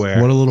everywhere.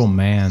 What a little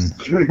man.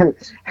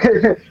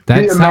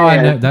 That's how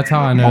I know. That's how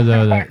I know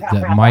though that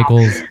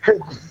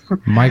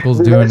Michael's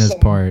doing his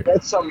part.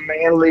 That's some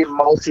manly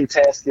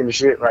multitasking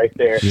shit right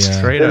there. Yeah.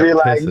 Straight They'd be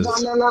up like, pisses.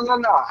 no.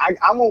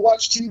 I'm gonna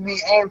watch TV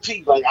and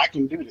pee. Like I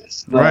can do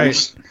this.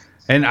 Right.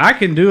 And I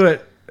can do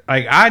it.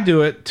 Like I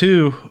do it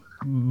too,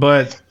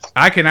 but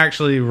I can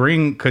actually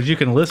ring because you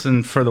can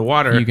listen for the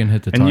water. You can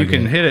hit the and you target.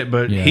 can hit it,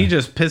 but Yeah. he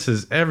just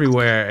pisses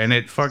everywhere, and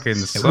it fucking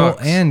sucks. Well,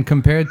 and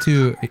compared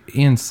to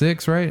Ian's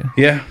 6, right?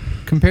 Yeah.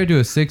 Compared to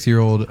a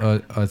 6-year-old, a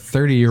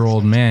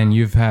 30-year-old man,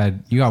 you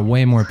got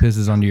way more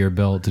pisses under your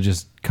belt to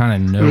just kind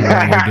of know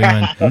what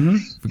you're doing.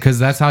 Because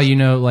that's how you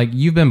know, like,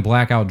 you've been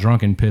blackout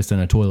drunk and pissed in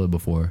a toilet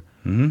before.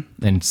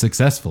 And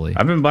successfully.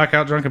 I've been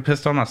blackout drunk and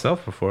pissed on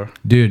myself before.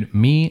 Dude,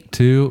 me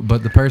too.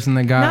 But the person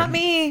that got... Not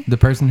me. The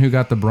person who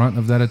got the brunt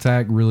of that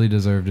attack really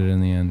deserved it in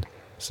the end.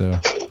 So...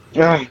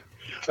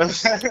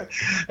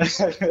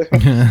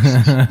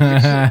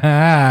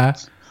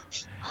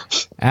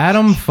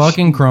 Adam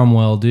fucking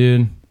Cromwell,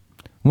 dude.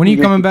 When are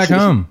you coming back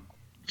home?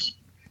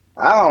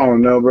 I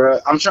don't know, bro.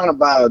 I'm trying to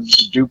buy a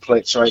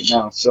duplex right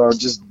now, so I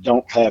just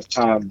don't have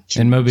time.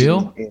 In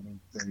Mobile?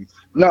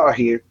 No,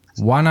 here.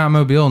 Why not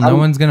Mobile? No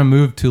one's gonna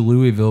move to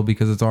Louisville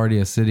because it's already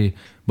a city,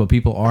 but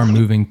people are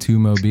moving to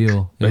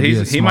Mobile. But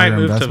he might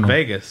move to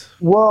Vegas.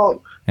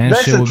 Well, and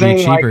that's shit the will thing,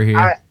 be cheaper like,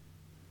 here.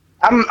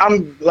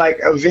 I'm like,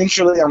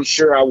 eventually, I'm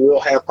sure I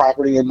will have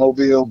property in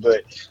Mobile,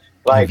 but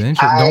like,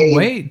 Eventually, don't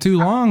wait too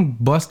long,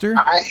 Buster.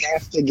 I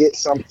have to get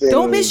something.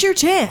 Don't miss your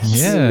chance.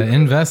 Yeah,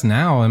 invest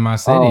now in my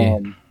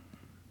city.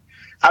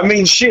 I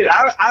mean, shit,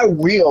 I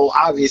will,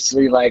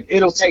 obviously. Like,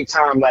 it'll take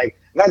time. Like,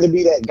 not to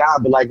be that guy,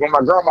 but like when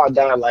my grandma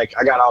died, like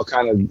I got all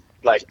kind of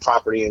like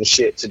property and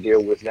shit to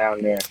deal with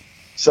down there.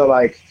 So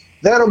like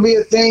that'll be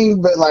a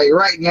thing, but like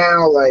right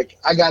now, like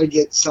I got to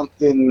get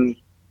something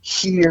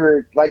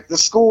here. Like the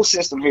school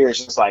system here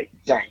is just like,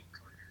 dang,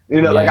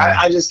 like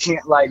I just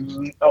can't like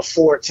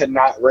afford to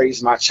not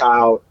raise my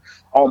child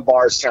on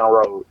Bardstown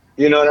Road.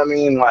 You know what I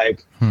mean?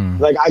 Like,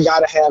 like I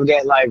gotta have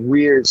that like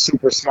weird,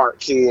 super smart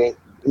kid.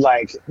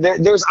 Like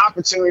there's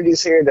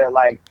opportunities here that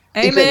like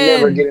he could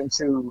never get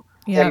into.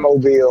 In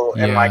Mobile,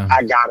 and like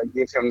I gotta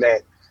give him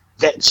that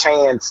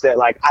chance that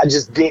like I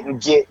just didn't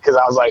get because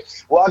I was like,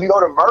 well, I can go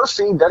to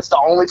Murphy. That's the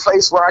only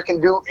place where I can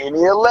do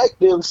any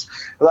electives.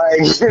 Like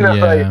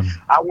like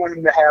I want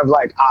him to have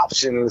like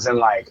options and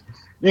like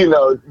be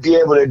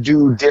able to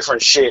do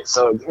different shit.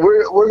 So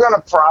we're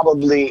gonna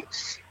probably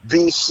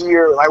be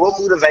here. Like we'll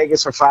move to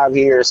Vegas for 5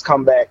 years,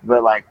 come back,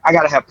 but like I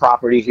gotta have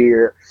property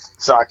here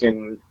so I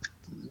can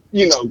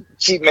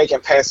keep making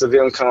passive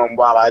income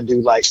while I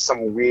do like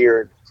some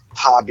weird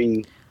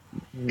hobby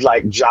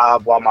like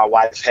job while my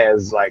wife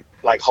has like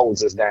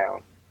holds us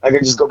down. Like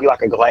it just go be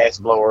like a glass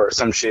blower or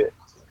some shit.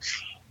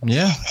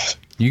 Yeah,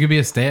 you could be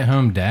a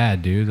stay-at-home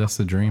dad, dude. That's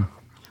the dream.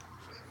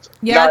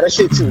 Yeah, that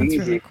shit too easy.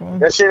 Really cool.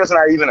 That shit is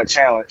not even a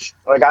challenge.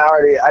 Like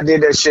I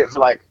did that shit for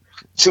like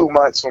 2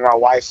 months when my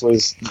wife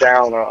was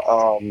down.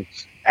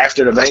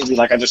 After the baby,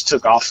 like I just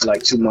took off for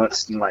like 2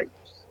 months and like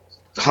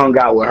hung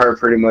out with her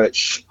pretty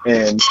much.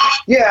 And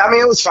yeah, I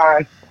mean it was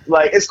fine.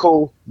 Like it's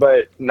cool,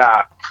 but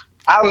nah.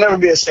 I'll never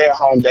be a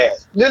stay-at-home dad.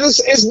 There's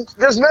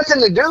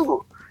nothing to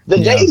do. The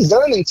day's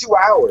done in 2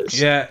 hours.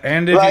 Yeah,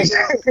 and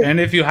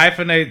if you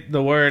hyphenate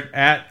the word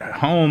 "at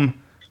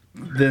home,"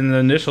 then the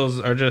initials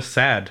are just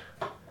sad.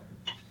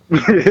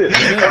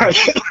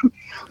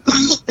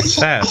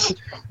 Sad.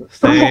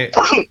 Stay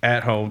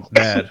at home,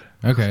 dad.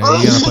 Okay, you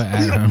gotta put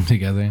 "at home"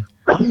 together.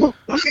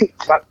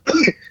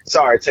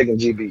 Sorry, taking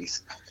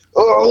GBs.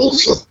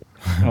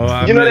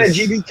 You know that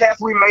GB cap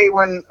we made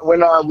when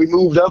we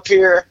moved up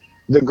here.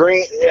 The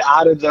green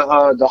out of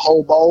the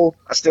whole bowl,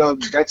 that's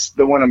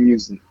the one I'm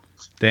using.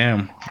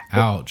 Damn.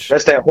 Ouch.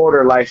 That's that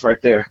hoarder life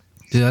right there.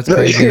 Dude, that's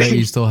crazy that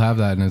you still have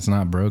that and it's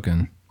not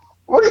broken.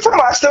 What are you talking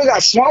about? I still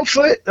got swamp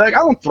foot. Like I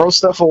don't throw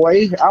stuff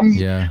away.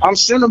 I'm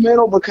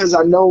sentimental because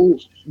I know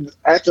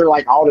after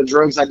like all the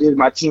drugs I did in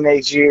my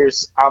teenage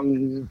years,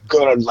 I'm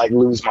gonna like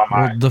lose my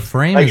mind. Well, the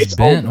frame is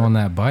bent on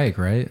that bike,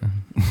 right?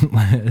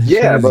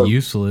 Yeah, but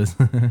useless.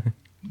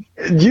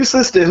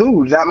 Useless to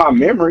who? Not my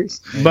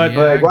memories. But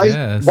why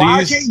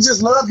I can't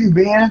just love you,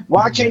 Ben?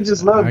 Why I can't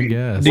just love you?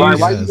 Guess.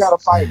 Why you gotta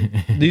fight?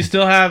 Do you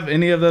still have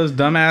any of those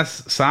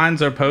dumbass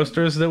signs or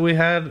posters that we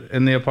had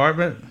in the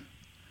apartment?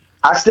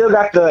 I still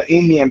got the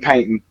Indian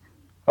painting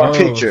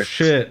picture.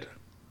 Shit.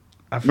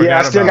 I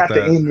forgot I still about got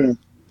that. the Indian.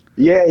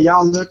 Yeah,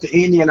 y'all looked the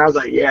Indian. I was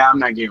like, yeah, I'm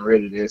not getting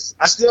rid of this.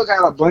 I still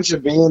got a bunch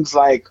of Ben's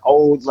like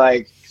old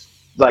like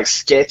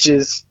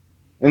sketches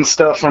and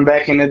stuff from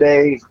back in the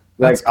day.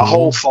 Like a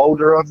whole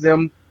folder of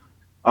them.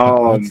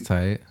 That's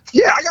tight.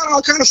 Yeah, I got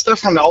all kind of stuff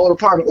from the old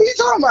apartment. What are you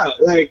talking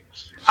about? Like,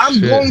 I'm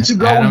going to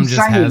go Adam insane.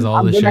 just has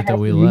all the shit that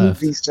we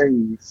left. These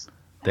things.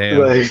 Damn.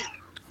 Like,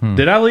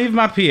 Did I leave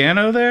my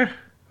piano there?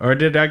 Or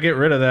did I get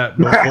rid of that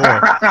before?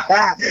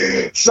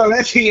 so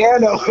that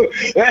piano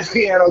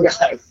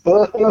got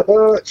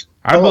fucked.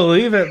 I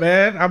believe it,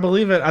 man. I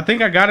believe it. I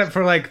think I got it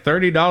for like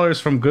 $30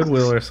 from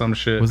Goodwill or some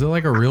shit. Was it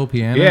like a real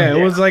piano? Yeah,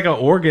 it was like an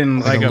organ,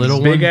 like a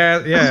little big one?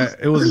 ass. Yeah,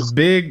 it was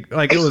big.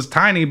 Like it was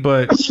tiny,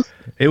 but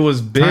it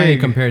was big Tiny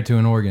compared to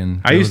an organ.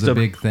 I used to a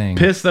big thing.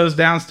 piss those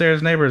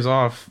downstairs neighbors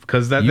off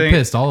because that You thing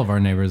pissed all of our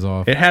neighbors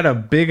off. It had a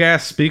big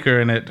ass speaker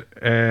in it,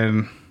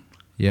 and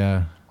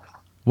Yeah.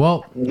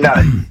 Well, No.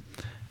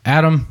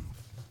 Adam,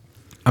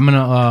 I'm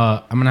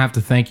gonna have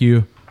to thank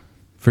you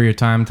for your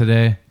time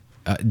today.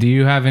 Do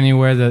you have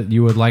anywhere that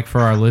you would like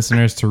for our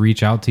listeners to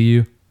reach out to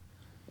you?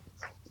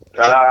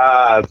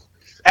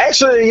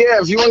 Actually, yeah,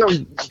 if you want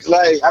to,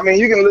 like, I mean,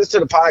 you can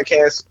listen to the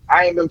podcast.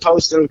 I ain't been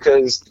posting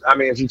because, I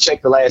mean, if you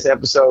check the last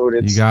episode,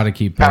 it's You got to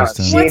keep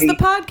posting. What's the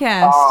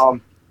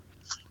podcast?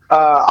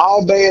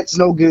 All Bad's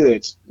No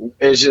Good.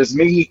 It's just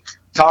me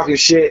talking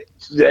shit.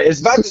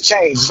 It's about to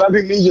change. It's about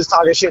to be me just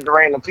talking shit to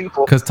random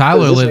people. Because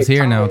Tyler this lives nigga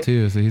here now Tyler,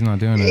 too, so he's not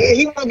doing it.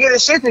 He want to get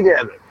his shit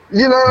together.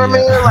 You know what I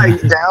mean?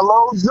 Like,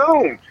 download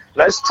Zoom.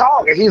 Let's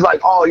talk. And he's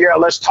like, oh, yeah,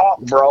 let's talk,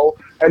 bro.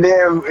 And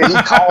then he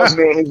calls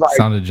me and he's like,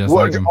 Sounded just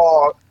like him.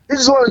 He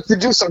just wanted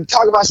to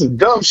talk about some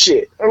dumb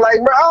shit. I'm like,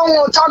 bro, I don't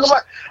want to talk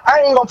about, I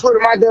ain't going to put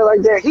him out there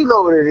like that. He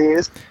know what it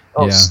is.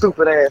 Oh, Yeah.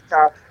 stupid ass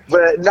time.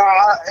 But no,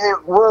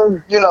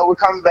 we're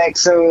coming back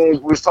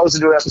soon. We're supposed to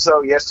do an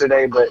episode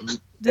yesterday, but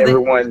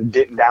everyone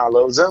didn't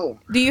download Zoom.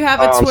 Do you have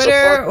a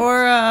Twitter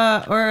or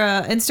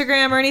a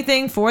Instagram or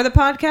anything for the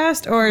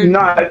podcast? Or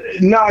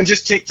No,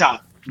 just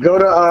TikTok. Go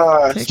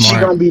to She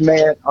Gonna Be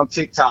Mad on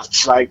TikTok.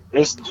 Like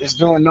it's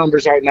doing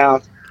numbers right now.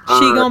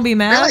 She Gonna Be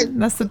Mad?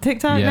 That's the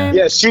TikTok name?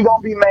 Yeah, She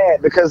Gonna Be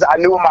Mad because I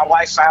knew when my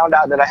wife found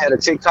out that I had a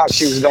TikTok,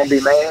 she was gonna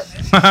be mad.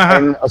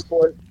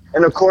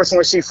 And of course,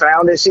 when she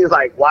found it, she was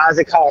like, "Why is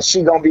it called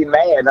She Gonna Be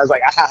Mad?" And I was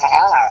like,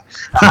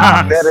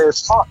 that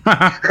is fun.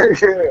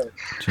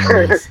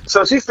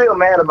 So she feel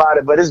mad about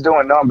it, but it's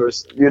doing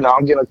numbers. You know,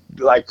 I'm getting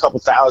like a couple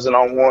thousand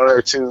on one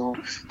or two.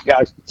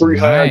 Got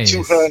 300,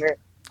 200.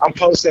 I'm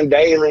posting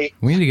daily.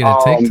 We need to get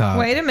a TikTok.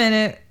 Wait a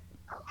minute.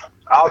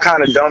 All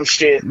kind of dumb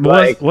shit.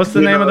 What's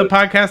the name of the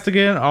podcast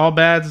again? All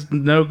Bads,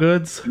 No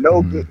Goods?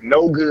 No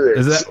good.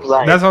 Is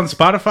that that's on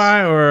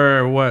Spotify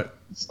or what?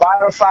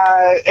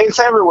 Spotify, it's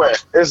everywhere.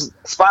 It's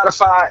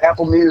Spotify,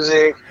 Apple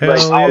Music,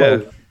 all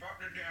over.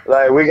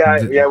 Like we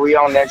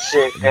on that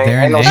shit.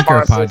 They're an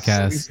Anchor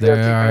podcast.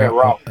 They're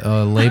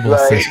our label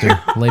sister,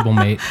 label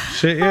mate.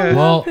 Shit, yeah.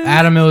 Well,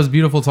 Adam, it was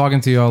beautiful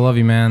talking to you. I love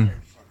you, man.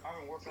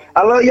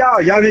 I love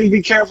y'all. Y'all need to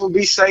be careful,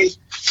 be safe,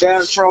 stay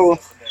out of trouble.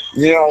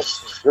 You know,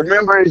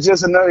 remember it's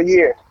just another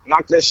year.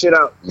 Knock that shit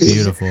out.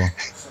 Beautiful.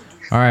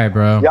 All right,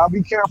 bro. Y'all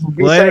be careful.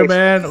 Be Later, safe.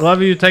 man.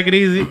 Love you. Take it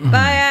easy.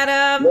 Bye,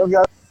 Adam. Love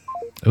y'all.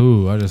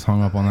 Ooh, I just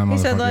hung up on that motherfucker. He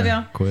said love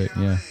y'all. Quick,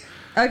 yeah.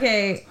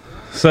 Okay.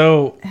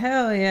 So,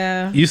 hell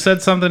yeah. You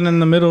said something in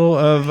the middle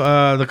of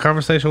the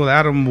conversation with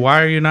Adam.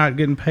 Why are you not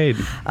getting paid?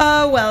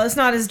 Well, it's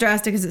not as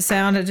drastic as it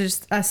sounded.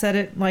 I said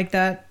it like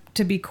that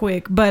to be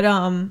quick. But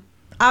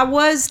I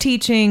was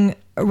teaching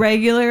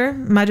regular.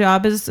 My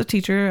job is a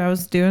teacher. I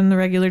was doing the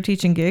regular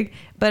teaching gig.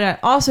 But I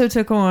also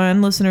took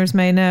on, listeners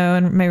may know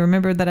and may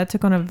remember that I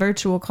took on a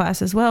virtual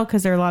class as well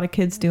because there are a lot of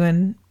kids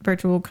doing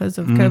virtual because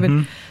of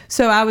COVID.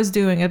 So I was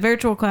doing a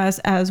virtual class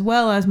as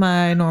well as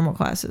my normal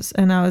classes.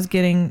 And I was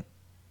getting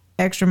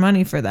extra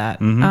money for that.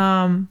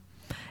 And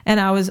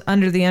I was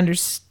under the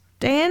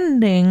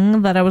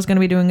understanding that I was going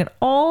to be doing it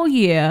all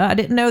year. I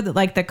didn't know that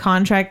like the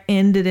contract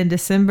ended in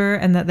December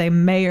and that they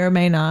may or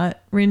may not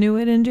renew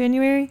it in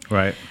January.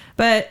 Right.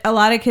 But a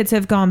lot of kids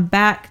have gone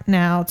back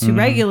now to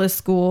regular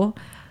school.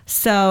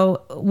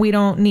 So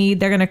they're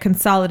going to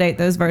consolidate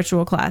those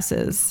virtual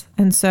classes.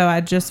 And so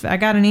I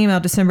got an email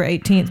December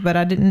 18th, but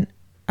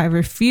I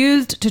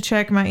refused to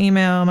check my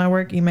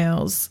work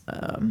emails,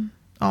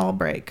 all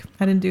break.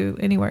 I didn't do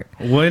any work.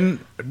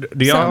 When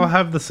do y'all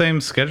have the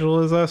same schedule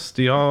as us?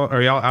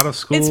 Are y'all out of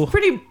school? It's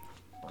pretty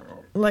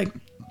like,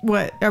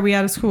 what? Are we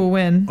out of school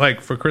when?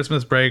 Like for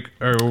Christmas break,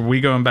 or are we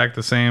going back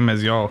the same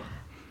as y'all?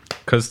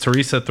 Because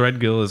Teresa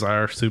Threadgill is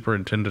our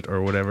superintendent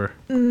or whatever.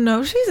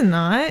 No, she's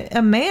not.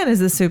 A man is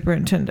the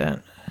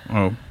superintendent.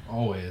 Oh.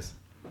 Always.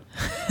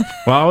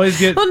 Well, I always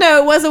get... Well,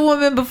 no, it was a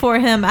woman before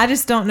him. I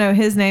just don't know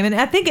his name. And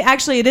I think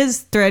actually it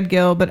is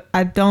Threadgill, but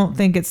I don't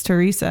think it's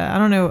Teresa. I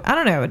don't know.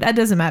 That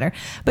doesn't matter.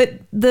 But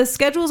the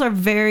schedules are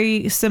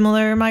very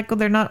similar, Michael.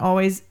 They're not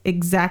always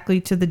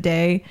exactly to the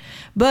day.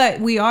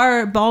 But we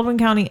are Baldwin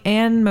County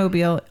and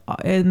Mobile,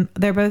 and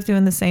they're both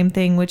doing the same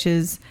thing, which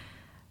is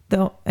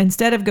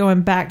instead of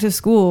going back to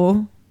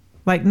school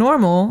like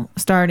normal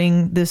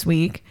starting this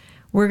week,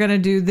 we're going to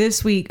do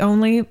this week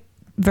only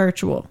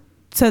virtual.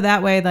 So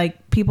that way,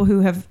 like people who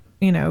have,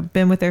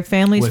 been with their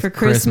families for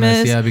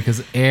Christmas. Yeah,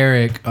 because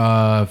Eric,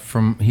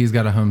 he's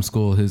got to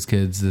homeschool his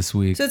kids this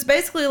week. So it's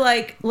basically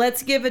like,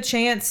 let's give a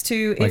chance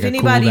to, Like if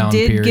anybody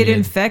did period. get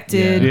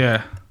infected,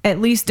 at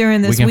least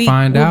during this can week,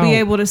 find we'll out. be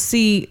able to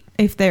see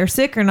if they're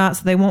sick or not,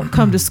 so they won't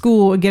come to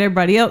school and get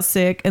everybody else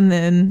sick and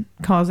then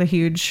cause a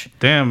huge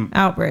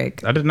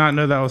outbreak. I did not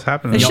know that was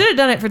happening. They should have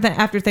done it for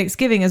after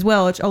Thanksgiving as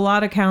well, which a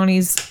lot of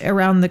counties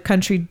around the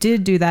country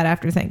did do that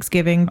after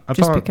Thanksgiving. I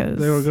just thought because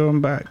they were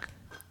going back.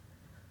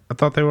 I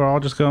thought they were all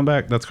just going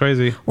back. That's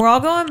crazy. we're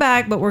all going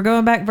back, but we're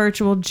going back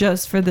virtual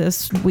just for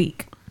this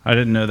week. I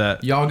didn't know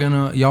that. Y'all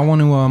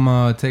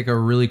want to take a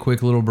really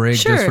quick little break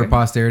just Sure. for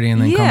posterity,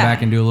 and then come Yeah.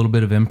 back and do a little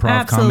bit of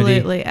improv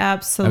comedy?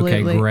 Absolutely.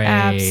 Okay, great.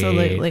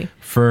 Absolutely.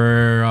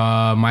 For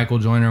Michael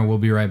Joyner, we'll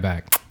be right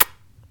back.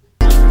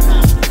 How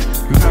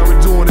we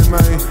doing it,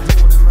 man?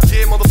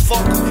 Yeah,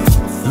 motherfucker.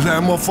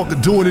 That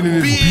motherfucker doing it in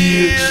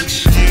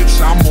this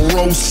bitch. I'ma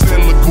roast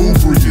and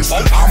lugubrious.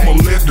 I'ma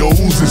let the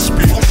oozing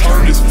spit.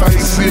 Turn his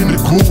face into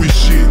gooey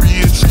shit.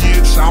 Bitch,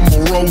 I'ma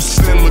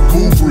roast and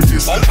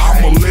lugubrious.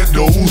 I'ma let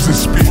the oozing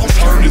spit.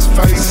 Turn his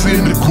face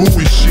into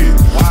gooey shit.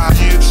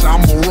 Bitch,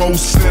 I'ma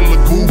roast and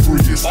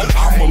lugubrious.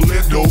 I'ma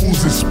let the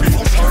oozing spit.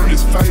 Turn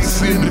his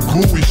face into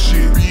gooey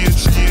shit.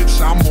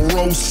 Bitch, I'ma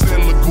roast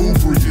and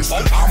lugubrious.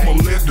 I'ma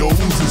let the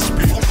oozing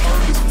spit.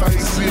 Turn his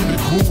face into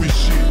gooey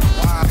shit.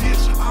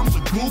 Bitch, I'm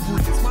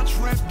lugubrious. My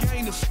trap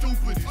game is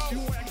stupidest. You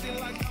acting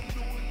like I'm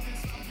doing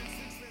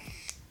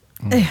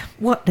this.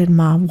 What did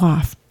my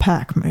wife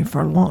pack me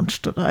for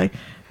lunch today?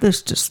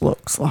 This just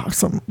looks like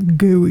some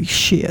gooey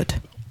shit.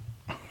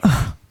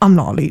 I'm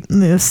not eating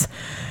this.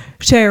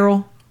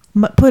 Cheryl,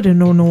 put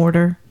in an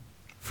order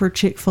for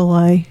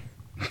Chick-fil-A.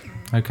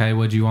 Okay,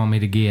 what do you want me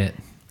to get?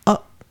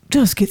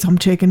 Just get some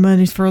chicken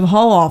minis for the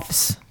whole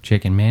office.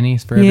 Chicken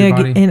minis for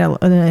everybody?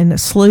 And a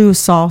slew of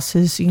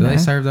sauces. Do they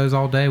serve those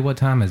all day? What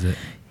time is it?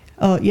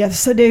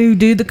 Yes, I do.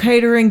 Do the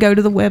catering. Go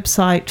to the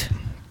website.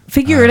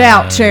 Figure it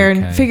out,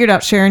 Sharon. Okay. Figure it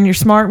out, Sharon. You're a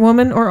smart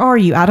woman, or are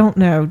you? I don't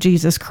know.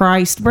 Jesus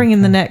Christ. Bring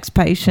in the next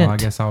patient. Well, I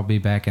guess I'll be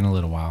back in a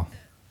little while.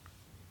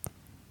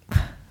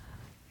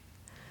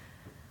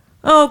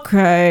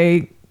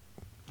 Okay,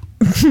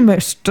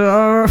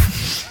 Mr.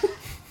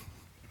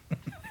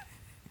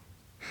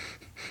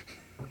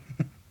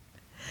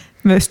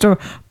 Mr.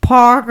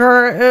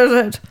 Parker, is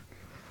it?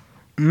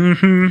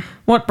 Mm-hmm.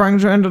 What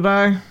brings you in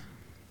today?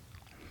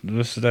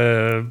 Just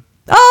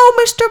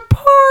Oh, Mr.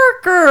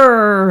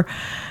 Parker.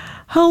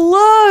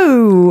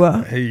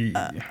 Hello. Hey.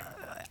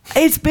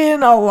 It's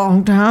been a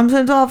long time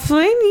since I've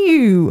seen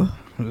you.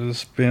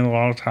 It's been a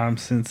long time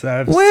since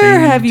I've Where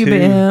seen have you too.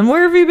 been?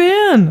 Where have you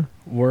been?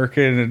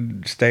 Working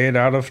and staying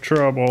out of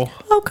trouble.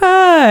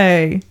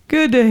 Okay.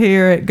 Good to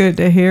hear it. Good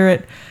to hear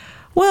it.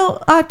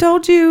 Well, I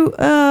told you,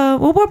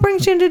 what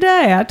brings you in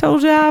today? I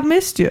told you I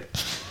missed you.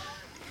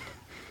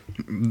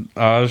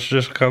 I was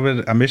just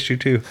coming. I missed you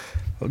too.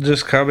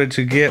 Just coming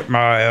to get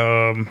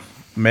my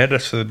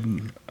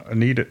medicine. I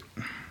need it.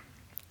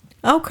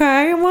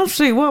 Okay, we'll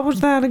see. What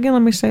was that again?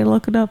 Let me see.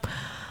 Look it up.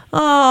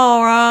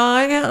 All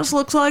right. Yes,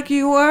 looks like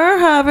you were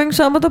having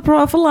some of the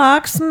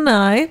prophylaxis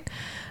tonight.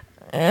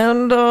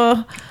 And,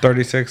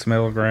 36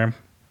 milligram.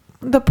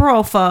 the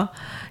Profa.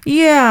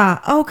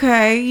 Yeah,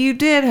 okay, you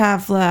did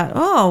have that.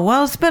 Oh,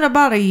 well, it's been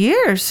about a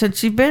year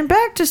since you've been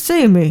back to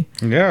see me.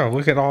 Yeah,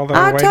 look at all that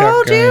I weight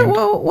told I've you. gained.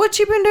 Well, what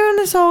you been doing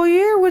this whole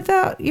year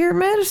without your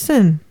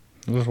medicine?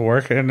 Just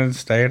working and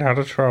staying out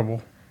of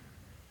trouble.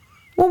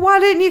 Well, why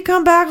didn't you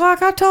come back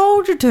like I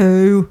told you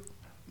to?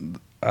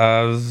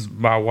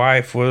 My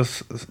wife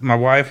is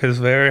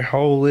very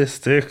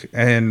holistic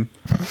and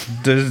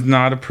does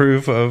not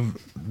approve of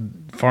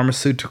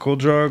pharmaceutical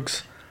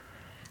drugs.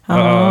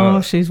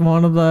 Oh, she's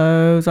one of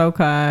those.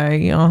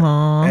 Okay.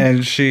 Uh-huh.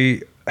 And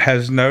she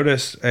has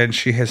noticed and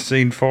she has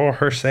seen for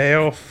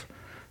herself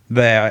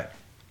that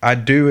I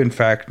do, in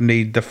fact,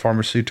 need the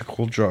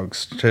pharmaceutical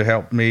drugs to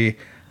help me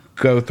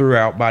go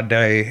throughout my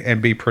day and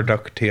be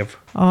productive.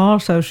 Oh,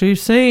 so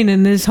she's seen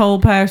in this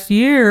whole past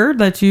year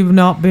that you've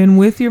not been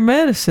with your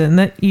medicine,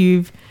 that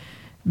you've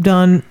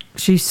done,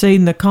 she's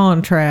seen the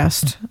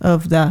contrast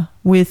of the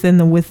with and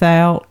the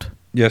without.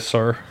 Yes,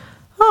 sir.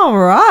 All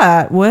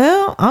right.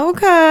 Well,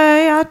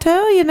 okay. I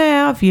tell you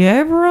now, if you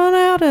ever run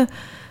out of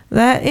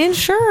that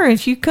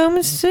insurance, you come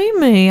and see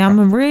me. I'm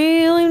a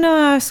really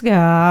nice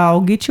guy.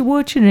 I'll get you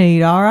what you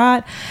need. All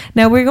right.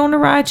 Now we're going to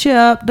write you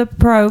up the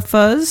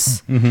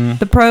Profas. Mm-hmm.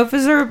 The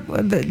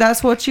Profas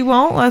that's what you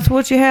want. That's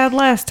what you had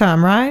last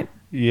time, right?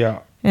 Yeah.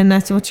 And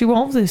that's what you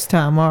want this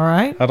time. All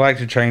right. I'd like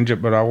to change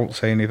it, but I won't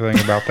say anything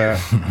about that.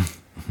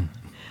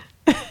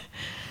 Well,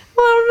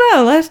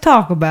 no. Let's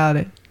talk about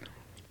it.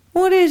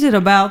 What is it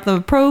about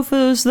the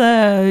Profas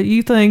that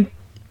you think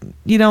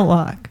you don't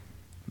like?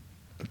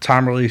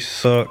 Time release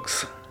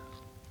sucks.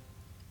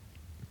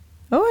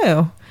 Oh,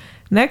 well.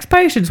 Next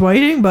patient's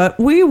waiting, but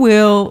we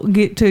will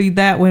get to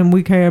that when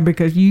we can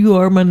because you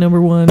are my number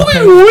one.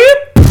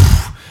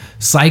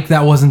 Psych,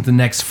 that wasn't the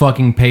next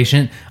fucking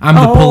patient. I'm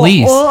the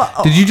police.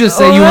 Did you just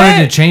say you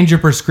wanted to change your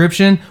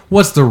prescription?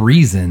 What's the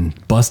reason,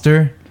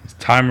 Buster?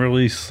 Time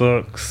release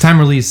sucks. Time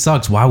release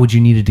sucks. Why would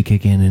you need it to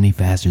kick in any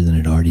faster than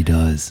it already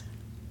does?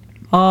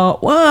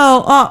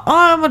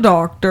 I'm a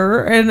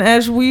doctor, and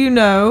as we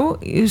know,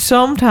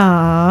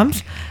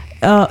 sometimes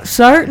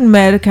certain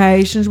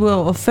medications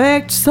will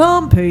affect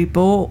some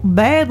people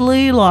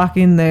badly, like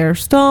in their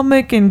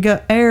stomach and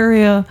gut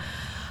area.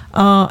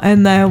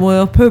 And they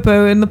will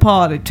poo-poo in the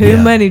potty too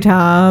many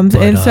times.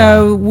 And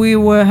so we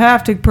will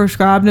have to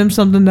prescribe them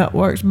something that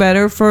works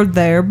better for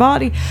their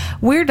body.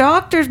 We're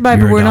doctors,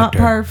 baby. We're not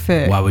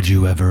perfect. Why would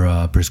you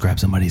ever prescribe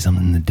somebody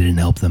something that didn't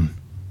help them?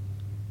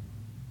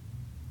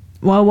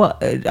 Well,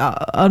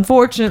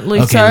 unfortunately,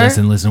 okay,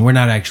 sir. listen. We're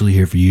not actually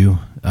here for you,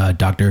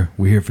 doctor.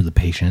 We're here for the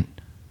patient.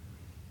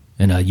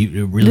 And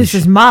you really this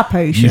is my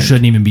patient. You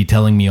shouldn't even be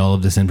telling me all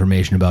of this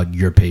information about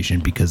your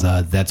patient because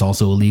that's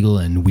also illegal,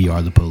 and we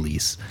are the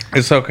police.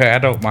 It's okay. I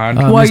don't mind.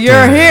 Well,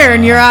 you're here,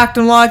 and you're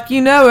acting like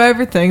you know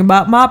everything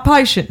about my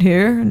patient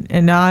here,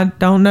 and I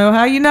don't know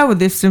how you know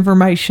this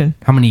information.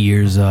 How many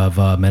years of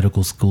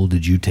medical school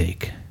did you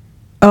take?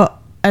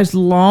 As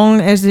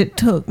long as it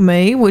took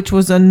me, which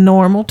was a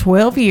normal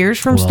 12 years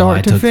from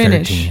start to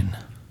finish. 13.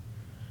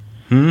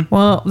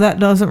 Well, that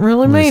doesn't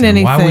really mean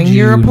anything.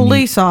 You're a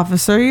police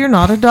officer. You're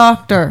not a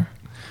doctor.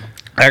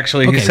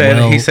 Actually, he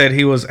said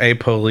he was a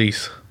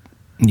police.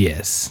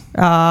 Yes.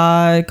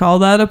 I call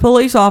that a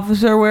police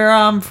officer where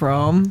I'm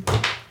from,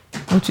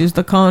 which is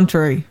the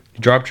country. You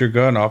dropped your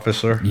gun,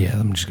 officer. Yeah,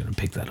 I'm just going to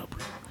pick that up.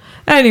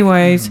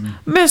 Anyways,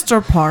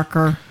 Mr.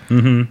 Parker.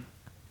 Mm-hmm.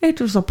 It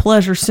was a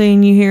pleasure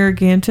seeing you here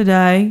again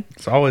today.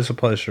 It's always a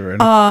pleasure.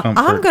 And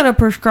I'm going to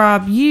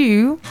prescribe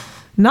you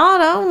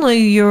not only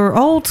your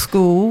old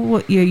school,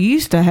 what you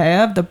used to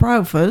have, the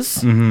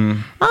Profas.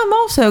 Mm-hmm. I'm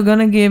also going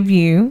to give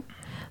you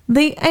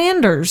the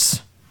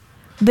Anders.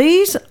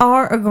 These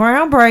are a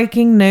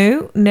groundbreaking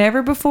new,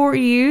 never before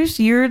used.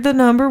 You're the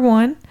number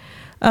one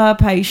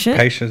patient.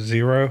 Patient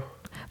 0.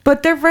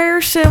 But they're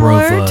very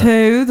similar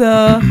to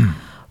the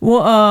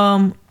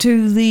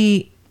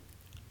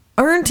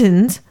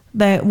Erntons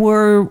that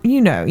were,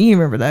 you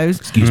remember those.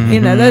 Excuse me.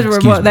 Those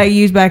were what they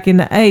used back in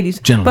the 80s.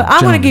 Gentlemen, but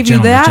I'm going to give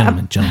you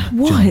that. Gentlemen,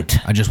 what?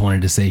 I just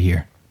wanted to say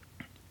here.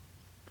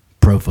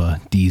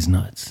 Profa D's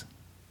nuts.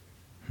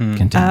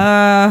 Continue.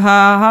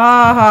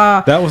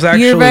 That was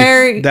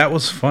actually that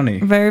was funny.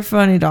 Very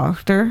funny,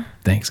 doctor.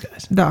 Thanks,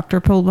 guys. Dr.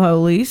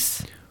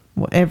 Police,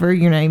 whatever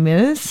your name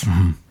is.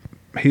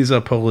 Mm-hmm. He's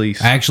a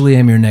police. I actually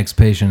am your next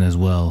patient as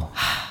well.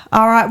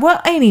 All right. Well,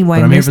 anyway,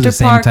 but I'm here Mr. for the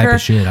same Parker, type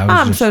of shit.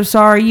 I'm so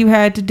sorry you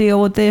had to deal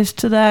with this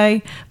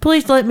today.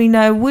 Please let me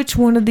know which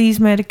one of these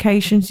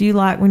medications you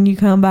like when you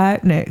come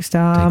back next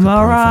time.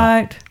 All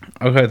right.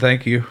 Okay,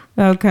 thank you.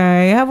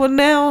 Okay. Well,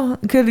 now,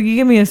 could you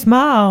give me a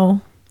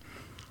smile?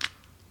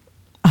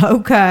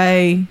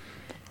 Okay.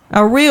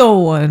 A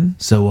real one.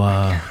 So,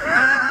 I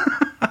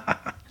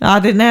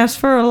didn't ask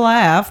for a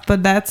laugh,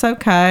 but that's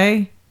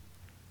okay.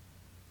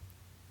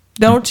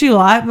 Don't you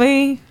like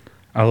me?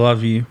 I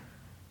love you.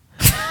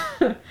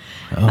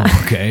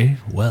 Oh, okay.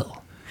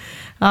 Well.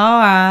 All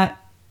right.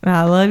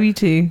 I love you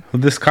too.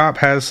 This cop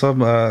has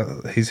some.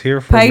 He's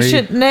here for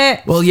patient me.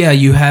 next. Well, yeah,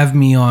 you have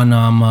me on.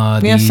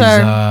 Yes, these,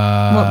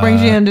 sir. What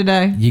brings you in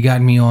today? You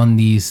got me on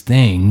these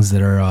things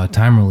that are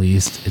time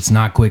released. It's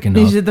not quick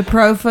enough. These are the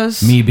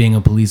Profas. Me being a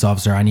police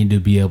officer, I need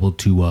to be able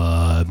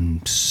to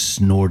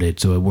snort it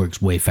so it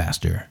works way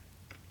faster.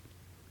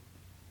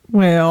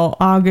 Well,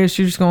 I guess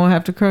you're just gonna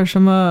have to crush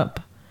them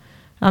up.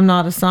 I'm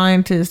not a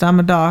scientist. I'm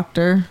a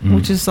doctor,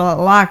 which is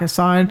like a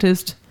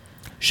scientist.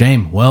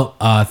 Shame. Well,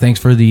 thanks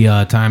for the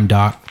time,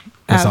 Doc.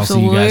 Guess I'll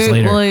see you guys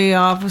later. Absolutely,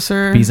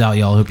 officer. Peace out,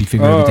 y'all. Hope you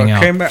figure everything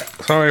out. Came back.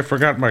 Sorry, I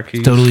forgot my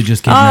keys. Totally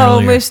just came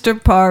earlier.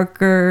 Mr.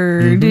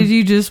 Parker, did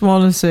you just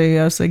want to see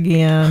us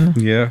again?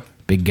 Yeah.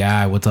 Big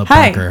guy. What's up,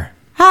 Parker?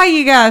 How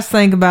you guys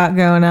think about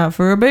going out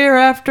for a beer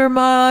after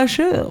my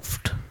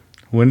shift?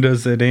 When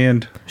does it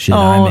end? Shit,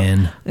 I'm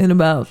in. In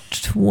about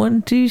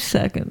 20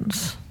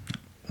 seconds.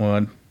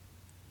 1,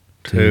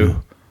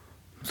 2,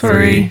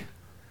 3,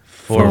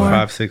 4,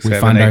 5, 6,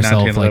 7, 8, 9, 10,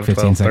 11,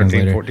 12,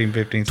 13, 14,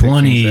 15, 16,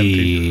 20.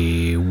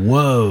 17.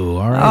 Whoa.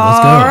 All right, let's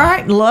go. All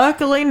right.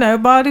 Luckily,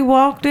 nobody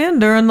walked in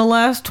during the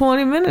last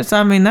 20 minutes.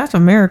 I mean, that's a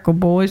miracle,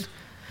 boys.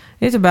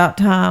 It's about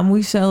time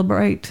we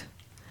celebrate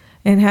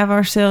and have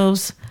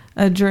ourselves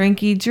a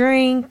drinky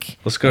drink.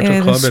 Let's go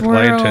to Club Atlantis.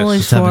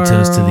 Let's have a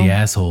toast to the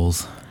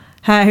assholes.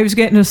 Hi, who's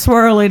getting a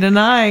swirly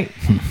tonight?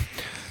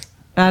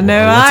 I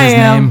know What's I his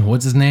am. Name?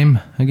 What's his name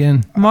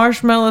again?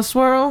 Marshmallow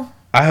swirl.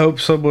 I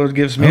hope someone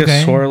gives me a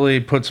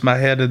swirly, puts my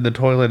head in the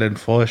toilet, and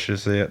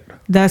flushes it.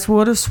 That's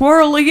what a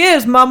swirly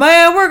is, my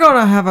man. We're going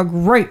to have a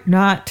great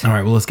night. All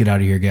right, well, let's get out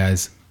of here,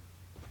 guys.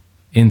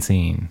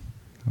 Insane.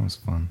 That was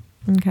fun.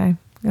 Okay.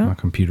 Yep. My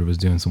computer was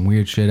doing some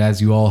weird shit,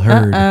 as you all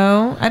heard.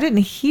 Uh-oh. I didn't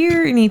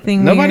hear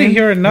anything Nobody weird.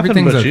 hearing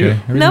nothing but you.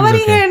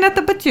 Nobody hearing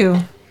nothing but you.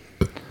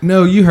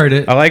 No, you heard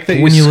it. I like that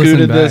you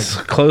scooted this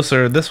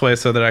closer this way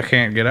so that I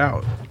can't get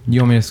out.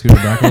 You want me to scoot it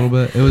back a little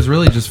bit? It was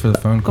really just for the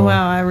phone call.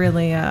 Wow, I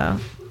really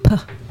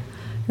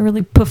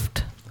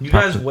puffed. You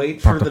guys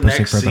wait for the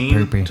next scene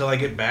until I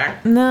get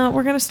back? No,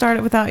 we're going to start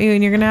it without you,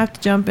 and you're going to have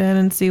to jump in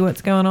and see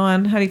what's going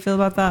on. How do you feel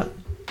about that?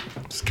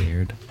 I'm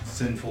scared.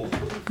 Sinful.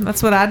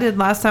 That's what I did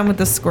last time with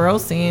the squirrel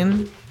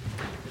scene.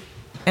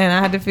 And I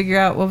had to figure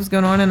out what was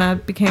going on, and I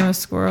became a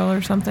squirrel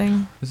or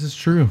something. This is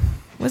true.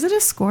 Was it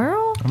a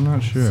squirrel? I'm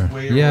not sure.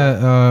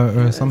 Yeah,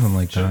 or something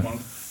like that.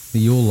 The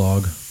Yule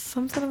log.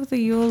 Something with a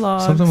Yule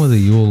log. Something with a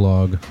Yule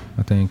log,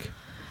 I think.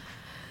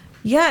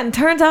 Yeah, and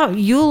turns out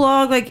Yule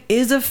log like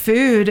is a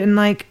food, and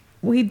like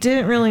we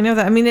didn't really know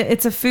that. I mean,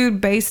 it's a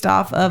food based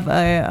off of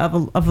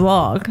a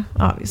log,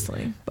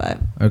 obviously, but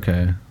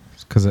okay,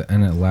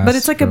 and it lasts. But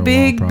it's like a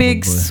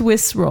big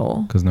Swiss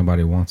roll because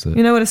nobody wants it.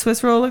 You know what a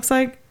Swiss roll looks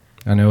like?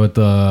 I know what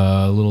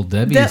the little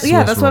Debbie.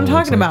 Yeah, that's what I'm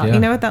talking about. Yeah. You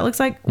know what that looks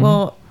like? Mm-hmm.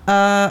 Well,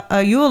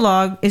 a Yule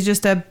log is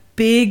just a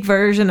big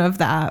version of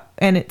that,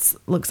 and it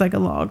looks like a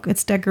log.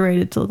 It's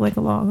decorated to look like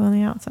a log on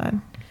the outside.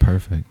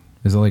 Perfect.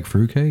 Is it like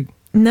fruitcake?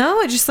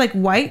 No, it's just like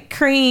white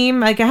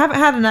cream. Like I haven't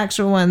had an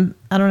actual one.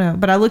 I don't know,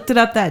 but I looked it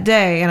up that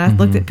day, and I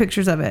looked at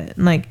pictures of it,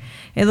 and like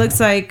it looks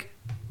like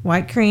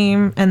white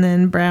cream and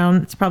then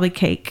brown. It's probably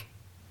cake.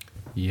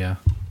 Yeah.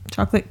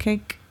 Chocolate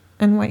cake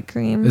and white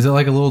cream. Is it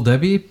like a little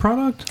Debbie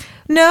product?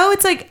 No,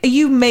 it's like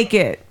you make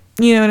it.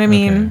 You know what I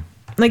mean? Okay.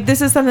 Like this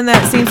is something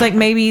that seems like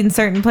maybe in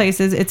certain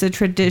places it's a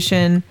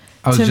tradition.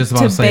 I was just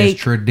about to say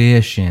it's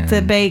tradition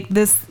to bake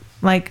this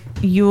like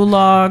Yule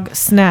log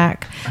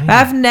snack.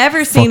 I've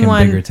never seen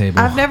one.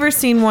 I've never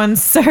seen one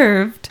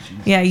served.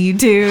 Yeah, you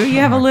do. You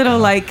have a little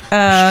like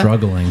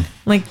struggling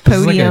like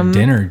podium. This is like a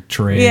dinner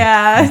tray.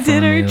 Yeah,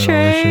 dinner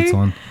tray.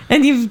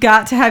 And you've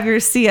got to have your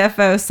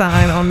CFO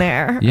sign on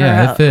there.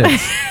 Yeah, it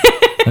fits.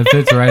 It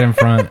fits right in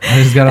front.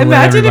 I just gotta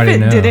let everybody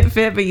know. Imagine if it didn't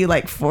fit, but you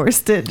like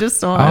forced it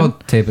just on. I'll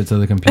tape it to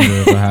the computer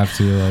if I have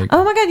to. Like,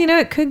 oh my god, you know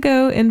it could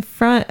go in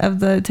front of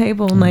the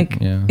table and like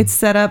it's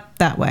set up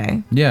that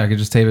way. Yeah, I could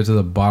just tape it to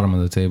the bottom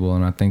of the table,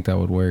 and I think that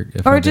would work.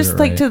 Or just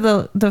like to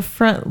the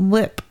front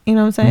lip. You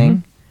know what I'm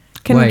saying?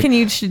 Mm-hmm. Can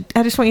you?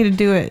 I just want you to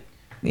do it.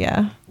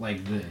 Yeah.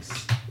 Like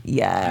this.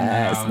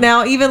 Yes.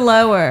 Now even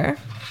lower.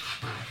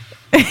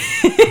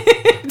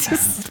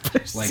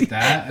 Just like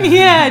that.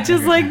 Yeah,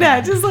 just like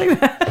that. Just like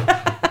that.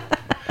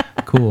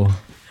 Cool.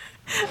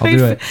 I'll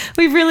do it.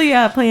 We've really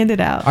planned it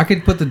out. I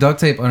could put the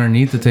duct tape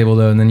underneath the table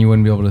though, and then you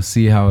wouldn't be able to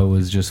see how it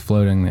was just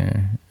floating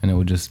there, and it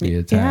would just be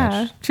attached.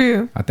 Yeah,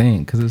 true. I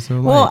think because it's so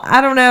light. Well, I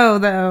don't know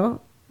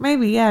though.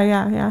 Maybe.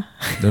 Yeah.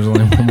 There's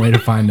only one way to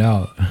find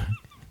out.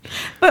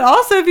 But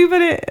also, if you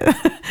put it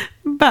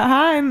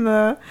behind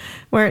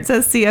where it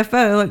says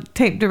CFO, like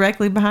taped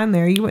directly behind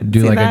there, you wouldn't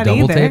do see like that a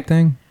double either. tape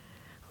thing,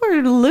 or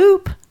a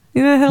loop.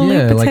 You know how to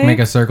loop a like tape? make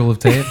a circle of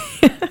tape.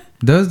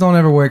 Those don't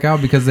ever work out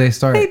because they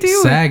start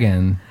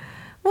sagging.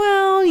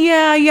 Well,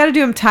 yeah, you got to do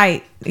them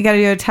tight. You got to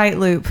do a tight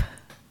loop.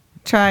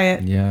 Try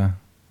it. Yeah.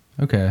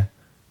 Okay.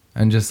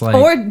 And just like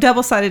or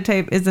double-sided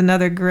tape is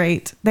another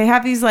great. They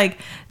have these like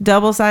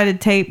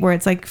double-sided tape where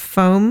it's like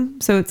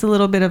foam, so it's a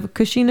little bit of a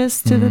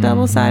cushiness to the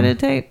double-sided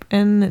tape,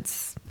 and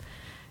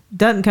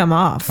doesn't come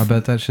off. I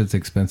bet that shit's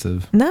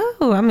expensive. No,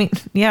 I mean,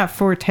 yeah,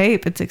 for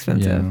tape it's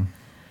expensive,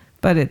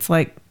 but it's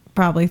like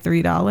probably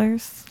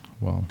 $3.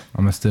 Well,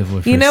 I'm a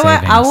stiffler for you know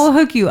savings. what? I will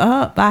hook you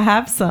up. I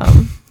have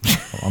some.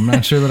 Well, I'm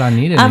not sure that I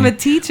need it. I'm a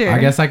teacher. I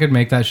guess I could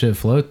make that shit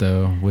float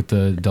though with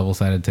the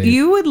double-sided tape.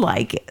 You would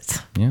like it.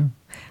 Yeah.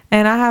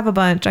 And I have a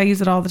bunch. I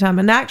use it all the time.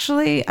 And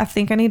actually, I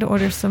think I need to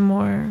order some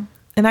more.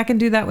 And I can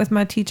do that with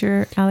my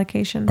teacher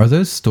allocation. Are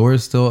those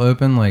stores still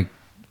open? Like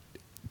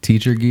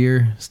teacher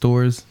gear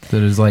stores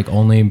that is like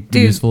only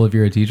useful if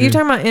you're a teacher? You're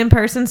talking about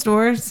in-person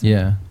stores?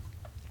 Yeah.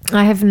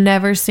 I have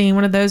never seen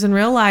one of those in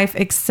real life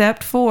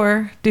except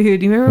for,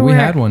 dude, you remember we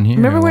had one here.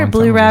 Remember where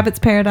Blue Rabbit's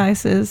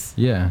Paradise is?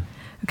 Yeah.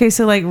 Okay,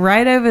 so like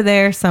right over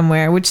there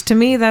somewhere, which to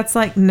me that's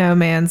like no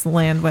man's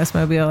land, West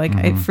Mobile. Like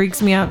it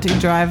freaks me out to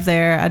drive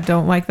there. I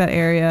don't like that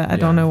area. I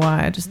don't know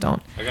why. I just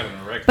don't. I got an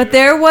erect. But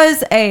there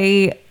was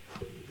a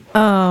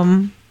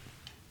something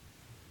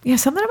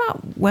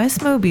about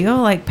West Mobile,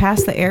 like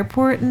past the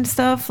airport and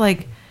stuff.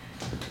 Like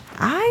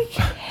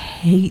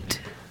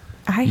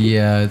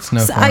it's no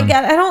fun.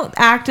 I don't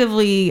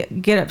actively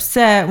get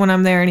upset when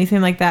I'm there or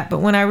anything like that, but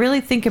when I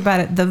really think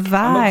about it, the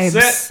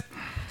vibes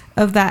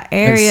of that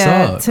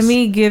area to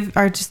me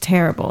are just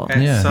terrible.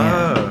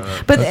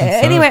 But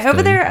anyway,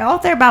 over there,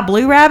 out there by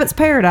Blue Rabbit's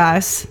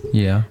Paradise,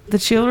 the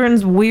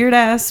children's weird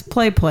ass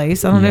play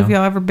place. I don't know if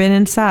y'all ever been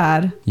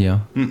inside.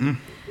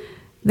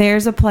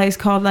 There's a place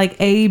called like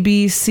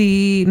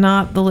ABC,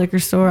 not the liquor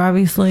store,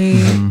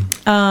 obviously.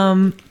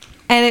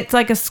 And it's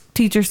like a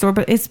teacher store,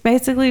 but it's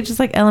basically just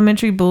like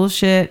elementary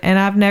bullshit. And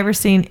I've never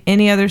seen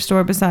any other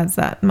store besides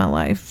that in my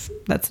life.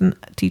 That's a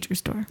teacher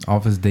store.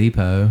 Office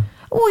Depot.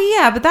 Well,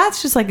 yeah, but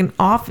that's just like an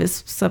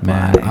office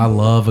supply. Man, I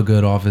love a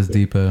good Office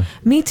Depot.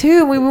 Me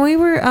too. When we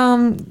were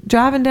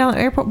driving down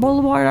Airport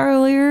Boulevard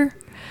earlier,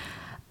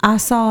 I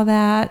saw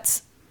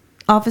that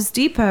Office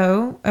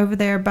Depot over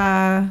there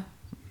by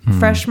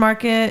Fresh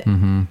Market.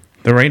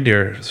 The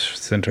Reindeer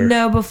Center.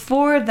 No,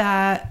 before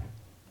that.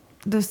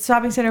 The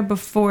shopping center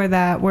before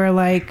that, where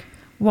like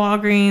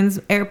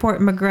Walgreens,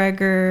 Airport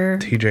McGregor,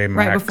 TJ Maxx.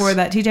 Right before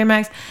that, TJ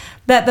Maxx,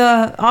 that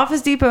the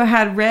Office Depot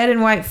had red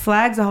and white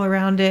flags all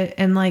around it,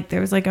 and like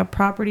there was like a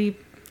property.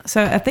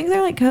 So I think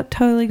they're like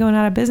totally going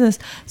out of business.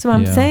 So what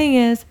I'm saying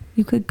is,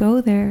 you could go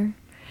there,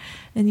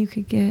 and you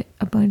could get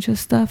a bunch of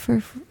stuff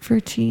for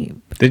cheap.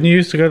 Didn't you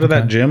used to go to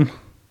that gym?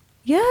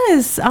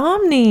 Yes,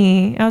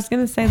 Omni. I was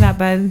gonna say that,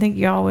 but I didn't think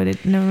y'all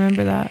would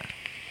remember that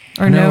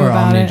or I know where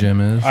about Omni it.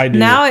 Gym is. I do.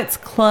 Now it's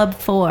Club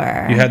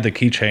 4. You had the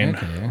keychain.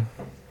 Okay.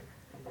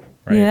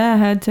 Right. Yeah, I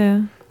had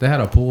to. They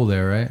had a pool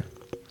there, right?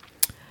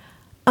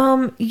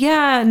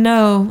 Yeah,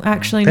 no,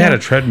 actually, They no. had a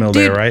treadmill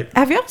Dude, there, right?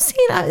 Have y'all seen?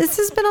 This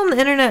has been on the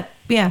internet.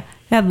 Yeah,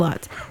 had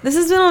lots. This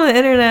has been on the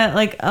internet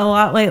like a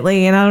lot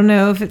lately, and I don't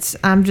know if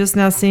I'm just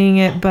now seeing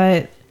it,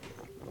 but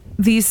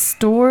these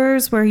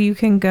stores where you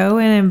can go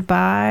in and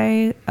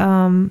buy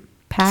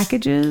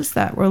packages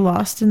that were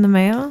lost in the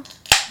mail.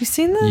 You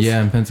seen this?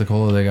 Yeah, in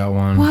Pensacola they got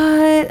one.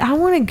 What? I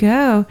want to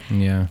go.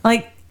 Yeah.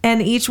 Like, and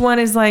each one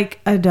is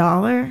like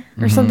 $1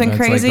 or something It's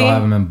like crazy. they'll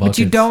have 'em in but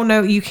you buckets. don't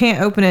know. You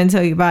can't open it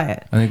until you buy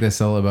it. I think they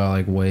sell it by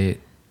like weight.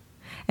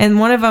 And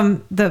one of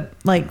them, the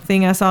like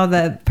thing I saw,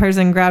 that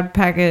person grabbed a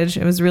package.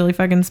 It was really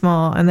fucking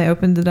small, and they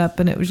opened it up,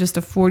 and it was just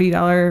a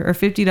 $40 or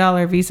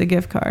 $50 Visa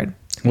gift card.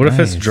 What if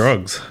it's Nice.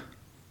 drugs?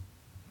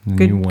 Then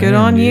Good, you win, good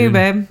on you, dude.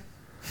 babe.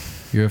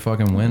 You're a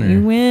fucking winner.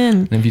 You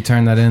win. And if you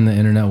turn that in, the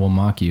internet will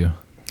mock you.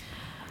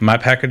 My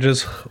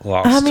packages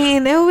lost. I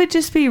mean, it would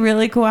just be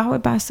really cool. I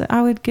would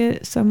I would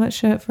get so much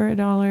shit for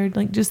 $1.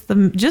 Like just the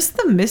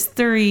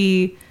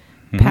mystery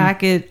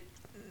packet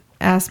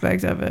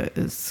aspect of it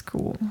is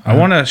cool. I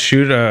want to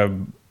shoot a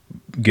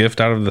gift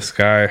out of the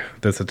sky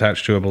that's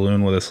attached to a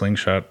balloon with a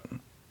slingshot.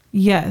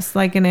 Yes,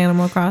 like an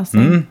Animal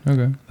Crossing.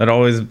 Okay. That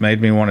always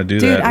made me want to do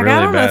Dude, that I really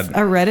got on bad.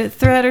 a Reddit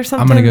thread or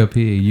something. I'm gonna go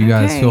pee. You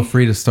guys Okay. feel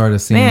free to start a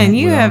scene. Man,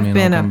 you without have me and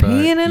been I'll a come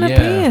peeing back. and a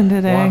peeing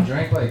today. Well, I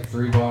drank like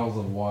 3 bottles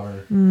of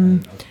water.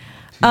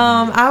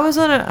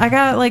 I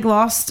got like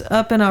lost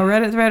up in a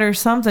Reddit thread or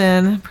something.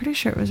 I'm pretty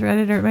sure it was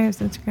Reddit or maybe it was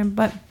Instagram,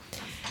 but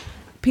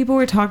people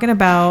were talking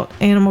about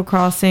Animal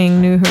Crossing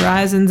New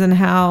Horizons and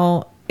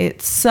how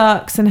it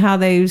sucks and how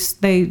they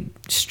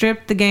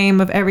stripped the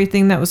game of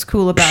everything that was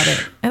cool about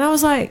it. And I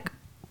was like,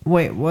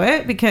 wait,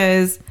 what?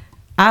 Because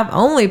I've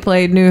only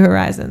played New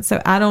Horizons,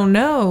 so I don't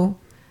know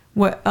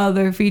what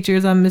other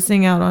features I'm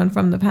missing out on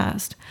from the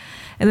past.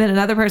 And then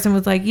another person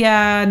was like,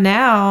 yeah,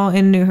 now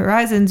in New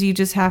Horizons, you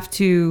just have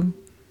to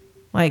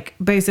like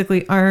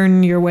basically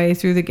earn your way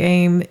through the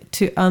game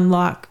to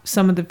unlock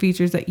some of the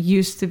features that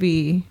used to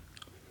be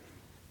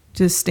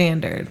just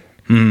standard.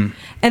 And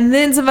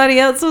then somebody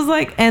else was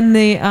like, and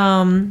the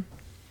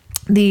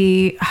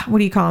what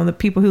do you call them? The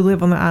people who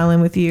live on the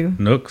island with you.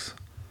 Nooks.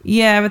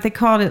 Yeah, but they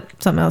called it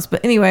something else.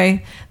 But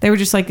anyway, they were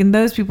just like, and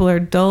those people are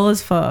dull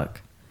as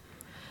fuck.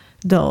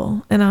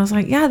 Dull. And I was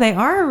like, yeah, they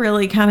are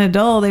really kind of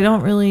dull. They're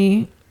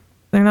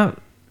not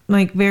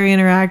like very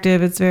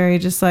interactive. It's very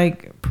just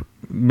like.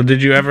 But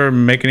did you ever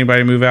make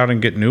anybody move out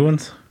and get new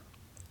ones?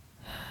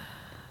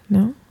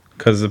 No.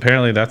 Because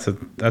apparently that's the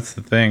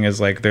thing,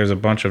 is like there's a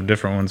bunch of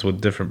different ones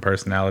with different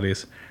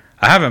personalities.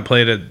 I haven't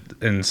played it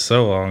in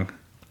so long.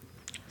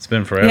 It's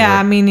been forever.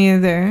 Yeah, me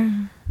neither.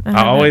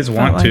 I always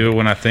want like to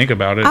when I think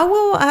about it.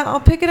 I'll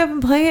pick it up and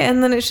play it,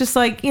 and then it's just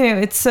like,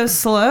 it's so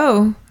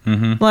slow.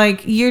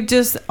 Like you're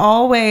just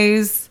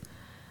always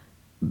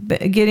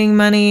getting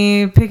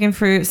money, picking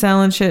fruit,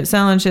 selling shit.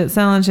 Catching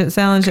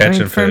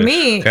For fish,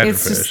 me, catching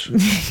it's fish.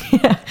 just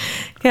yeah,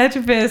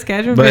 catching fish.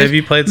 But have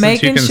you played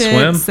since you can shit,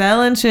 swim?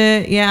 selling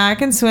shit. Yeah, I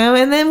can swim,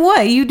 and then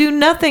what? You do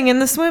nothing in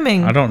the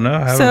swimming. I don't know. I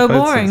haven't So played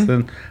boring. since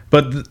then.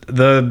 But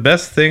the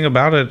best thing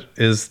about it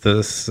is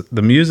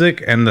the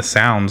music and the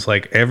sounds.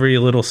 Like every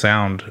little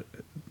sound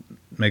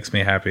makes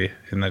me happy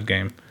in that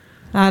game.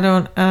 I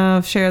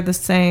don't share the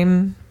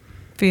same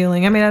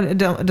feeling. I mean, it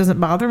doesn't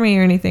bother me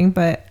or anything,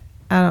 but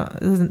it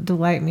doesn't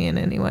delight me in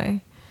any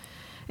way.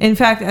 In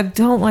fact, I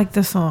don't like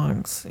the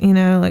songs.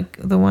 Like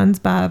the ones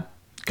by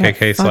that KK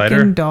fucking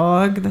Slider?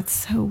 Dog. That's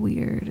so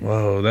weird.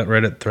 Whoa, that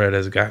Reddit thread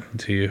has gotten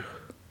to you.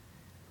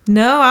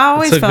 No, I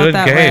always It's a felt good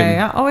that game. way.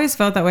 I always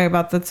felt that way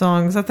about the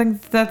songs. I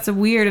think that's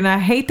weird, and I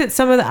hate that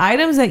some of the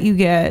items that you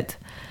get,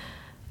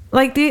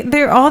 like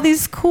they're all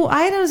these cool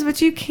items,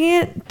 but you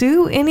can't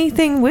do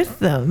anything with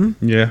them.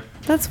 Yeah.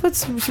 That's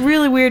what's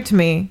really weird to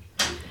me.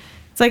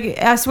 It's like,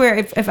 I swear,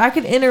 if I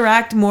could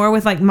interact more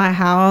with like my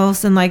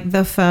house and like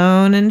the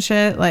phone and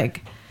shit,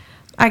 like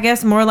I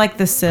guess more like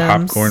The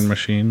Sims. Popcorn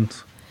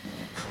machines.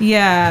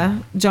 Yeah,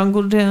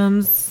 jungle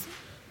gyms.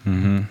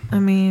 I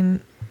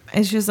mean,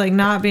 it's just like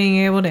not being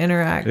able to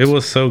interact. It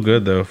was so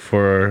good though.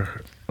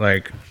 For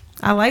like,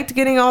 I liked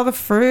getting all the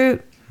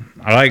fruit.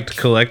 I liked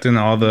collecting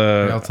all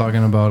the. Y'all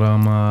talking about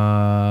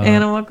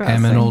Animal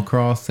Crossing. Animal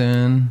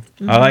Crossing.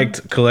 I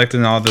liked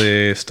collecting all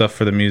the stuff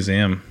for the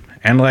museum,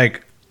 and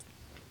like,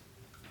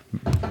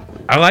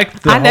 I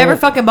liked the. I never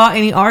fucking bought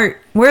any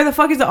art. Where the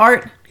fuck is the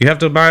art? You have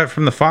to buy it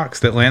from the fox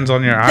that lands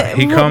on your eye.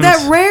 He Well, comes.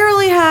 that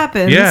rarely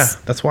happens. Yeah,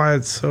 that's why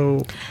it's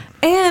so.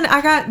 And I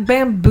got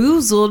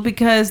bamboozled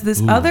because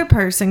this other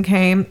person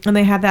came and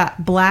they had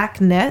that black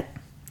net,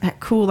 that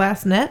cool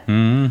ass net.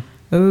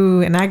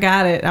 Ooh, and I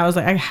got it. I was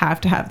like, I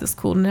have to have this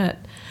cool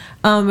net.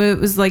 It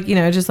was like,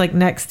 just like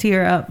next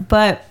tier up.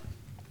 But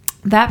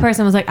that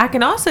person was like, I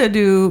can also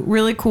do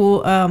really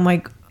cool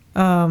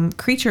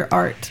creature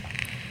art.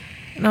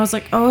 And I was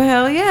like, oh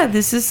hell yeah,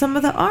 this is some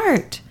of the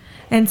art.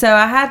 And so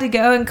I had to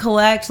go and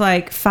collect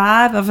like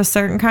 5 of a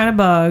certain kind of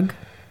bug.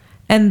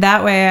 And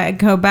that way I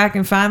go back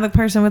and find the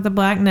person with the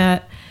black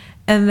nut.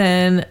 And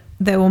then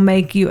they will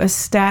make you a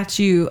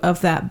statue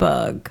of that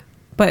bug.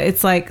 But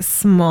it's like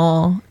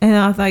small. And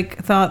I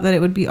like thought that it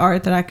would be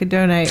art that I could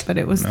donate, but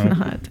it was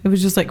not. It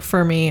was just like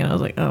for me. And I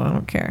was like, oh, I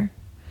don't care.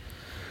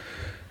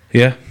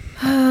 Yeah.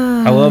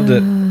 I loved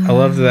it. I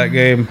loved that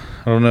game.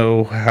 I don't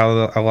know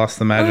how I lost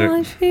the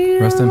magic.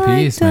 Rest in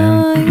peace,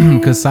 man.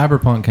 Because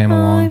Cyberpunk came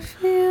along.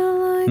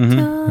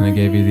 And it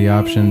gave you the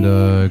option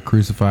to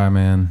crucify a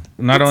man.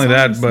 Not only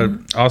that,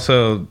 but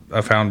also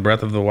I found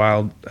Breath of the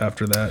Wild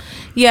after that.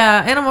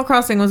 Yeah, Animal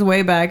Crossing was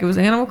way back. It was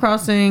Animal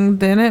Crossing,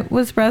 then it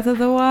was Breath of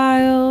the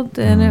Wild,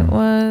 then it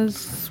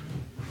was...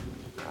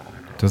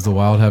 Does the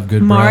Wild have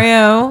good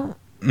Mario.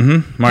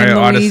 Mario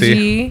Odyssey.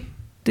 Luigi.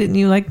 Didn't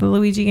you like the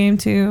Luigi game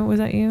too? Was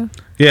that you?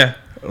 Yeah,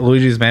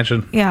 Luigi's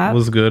Mansion. Yeah. It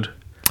was good.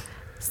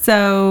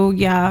 So,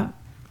 yeah.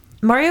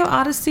 Mario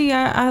Odyssey,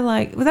 I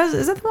like.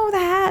 Is that the one with the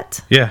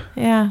hat? Yeah.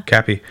 Yeah.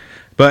 Cappy.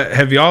 But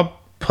have y'all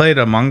played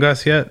Among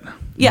Us yet?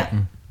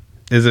 Yeah.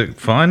 Is it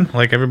fun,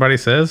 like everybody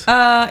says?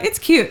 It's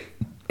cute.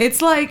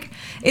 It's like,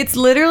 it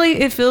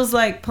feels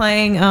like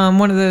playing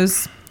one of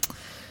those,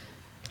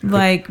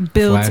 like,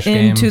 built Flash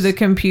into games. the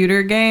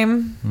computer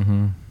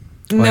game.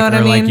 You know what I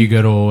or mean? like you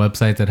go to a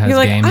website that has You're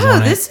like, games oh,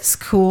 on it. this is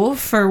cool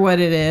for what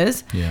it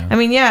is. Yeah. I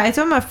mean, yeah, it's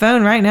on my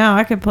phone right now.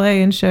 I could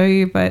play and show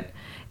you, but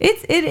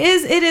it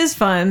is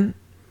fun.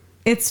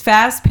 It's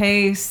fast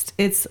paced.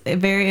 It's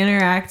very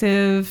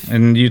interactive.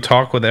 And you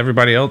talk with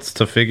everybody else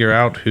to figure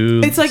out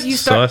who. It's like you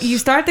start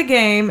the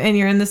game and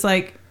you're in this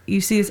like you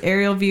see this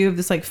aerial view of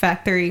this like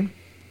factory.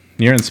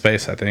 You're in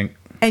space, I think.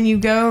 And you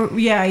go,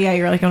 yeah,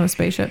 you're like on a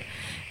spaceship.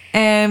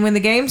 And when the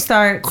game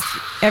starts,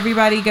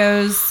 everybody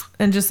goes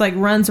and just like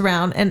runs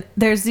around. And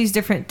there's these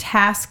different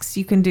tasks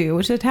you can do,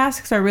 which the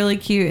tasks are really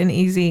cute and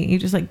easy. You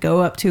just like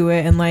go up to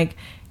it and like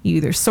you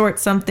either sort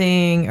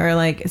something or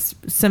like it's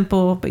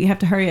simple, but you have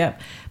to hurry up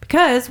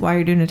because while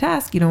you're doing a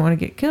task, you don't want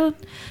to get killed.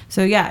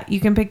 So yeah, you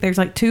can pick, there's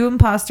like 2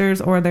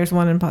 imposters or there's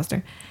 1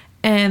 imposter.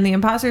 And the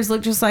imposters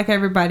look just like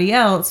everybody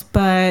else,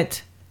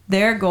 but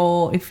their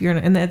goal,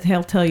 and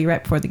they'll tell you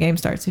right before the game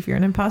starts if you're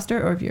an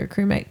imposter or if you're a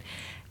crewmate.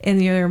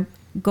 And your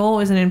goal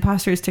as an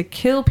imposter is to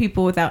kill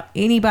people without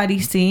anybody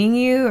seeing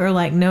you or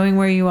like knowing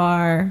where you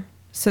are,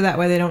 so that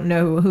way they don't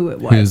know who it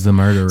was. Who's the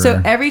murderer?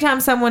 So every time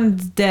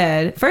someone's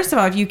dead, first of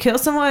all, if you kill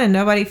someone and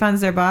nobody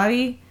finds their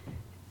body,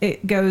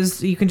 it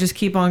goes, you can just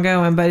keep on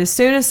going. But as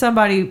soon as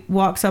somebody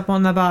walks up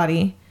on the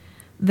body,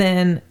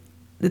 then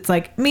it's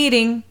like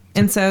meeting.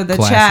 And so the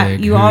Classic, chat,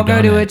 you all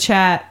go to whodunit. a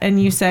chat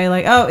and you say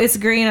like, oh, it's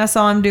Green, I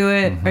saw him do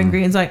it. And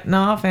Green's like,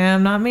 no,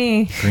 fam, not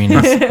me. Green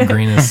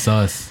is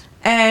sus.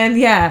 And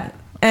yeah.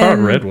 I thought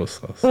Red was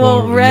sus.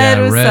 Well, Red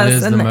was Red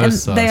sus. is the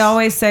most sus. They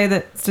always say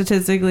that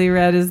statistically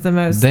Red is the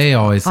most. They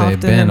always say, often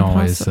Ben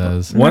always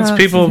impossible. says.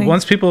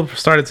 Once people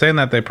started saying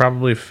that, they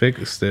probably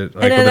fixed it.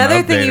 Like, And with another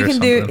an thing you update or can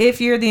do something.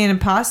 if you're the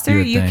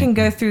imposter, you can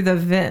go through the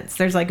vents.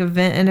 There's like a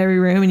vent in every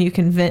room, and you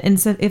can vent. And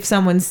so if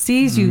someone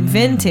sees you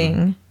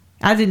venting,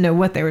 I didn't know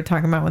what they were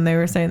talking about when they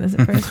were saying this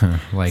at first.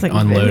 like It's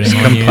unloading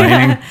venting. on you.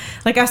 Complaining.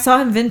 Like I saw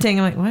him venting.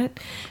 I'm like, what?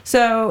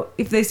 So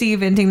if they see you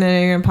venting,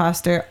 then you're an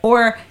imposter,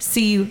 or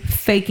see you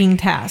faking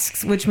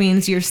tasks, which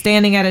means you're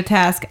standing at a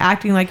task,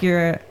 acting like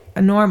you're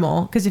a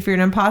normal. Because if you're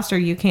an imposter,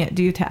 you can't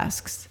do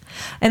tasks.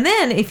 And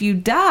then if you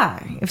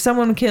die, if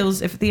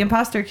the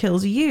imposter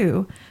kills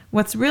you,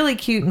 what's really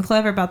cute and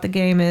clever about the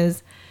game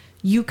is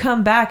you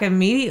come back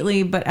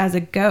immediately, but as a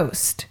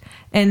ghost.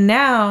 And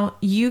now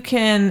you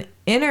can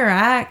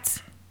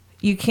interact.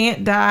 You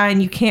can't die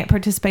and you can't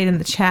participate in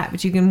the chat,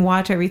 but you can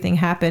watch everything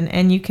happen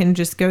and you can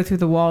just go through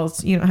the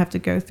walls. You don't have to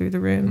go through the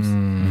rooms.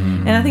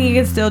 And I think you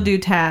can still do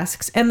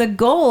tasks. And the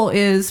goal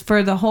is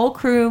for the whole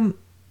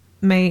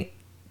crewmate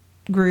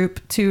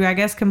group to, I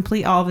guess,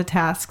 complete all the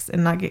tasks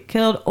and not get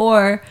killed.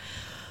 Or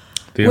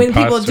when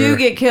people do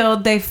get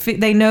killed,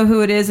 they know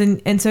who it is.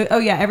 And so,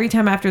 every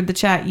time after the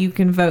chat, you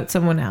can vote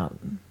someone out.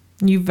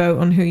 You vote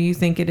on who you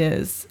think it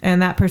is,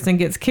 and that person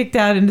gets kicked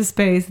out into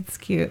space. It's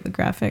cute, the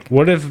graphic.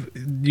 What if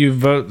you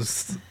vote?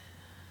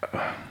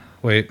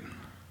 Wait.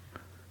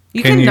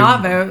 You can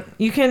not vote.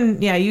 You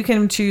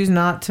can choose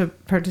not to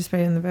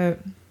participate in the vote.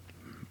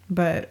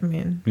 But I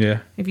mean,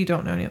 if you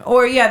don't know anyone,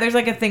 or there's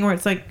like a thing where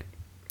it's like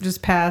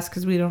just pass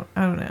because I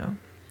don't know,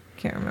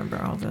 can't remember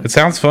all the. It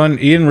sounds fun.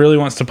 Ian really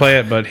wants to play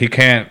it, but he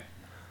can't.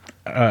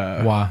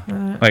 Why?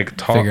 Like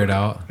talk. Figure it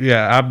out.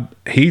 Yeah,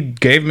 he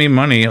gave me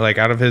money like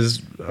out of his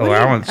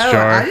allowance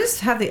jar. I just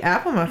have the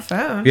app on my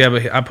phone. Yeah,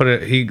 but I put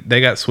it. They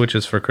got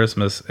Switches for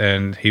Christmas,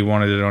 and he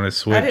wanted it on his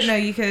Switch. I didn't know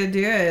you could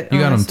do it. You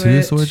got him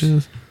 2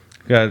 Switches?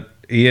 Got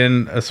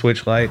Ian a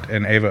Switch Lite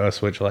and Ava a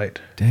Switch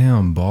Lite.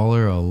 Damn,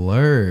 baller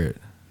alert!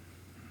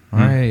 All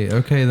right,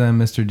 okay then,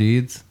 Mr.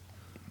 Deeds.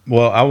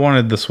 Well, I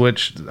wanted the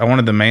Switch. I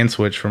wanted the main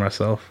Switch for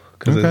myself.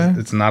 Because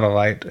it's not a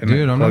light and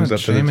Dude, it I'm plugs not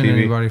up to the shaming TV.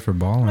 anybody for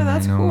balling. Oh,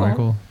 that's cool.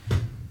 Michael.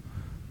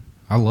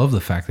 I love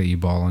the fact that you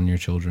ball on your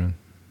children.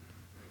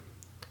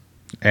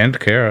 And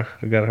Kara.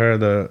 I got her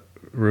the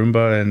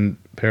Roomba and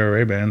pair of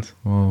Ray-Bans.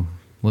 Well,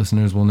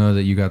 listeners will know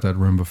that you got that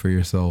Roomba for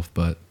yourself,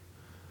 but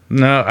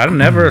No, I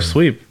never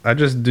sweep. I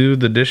just do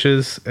the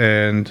dishes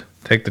and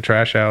take the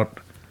trash out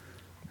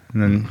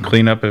and then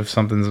clean up if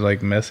something's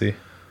like messy.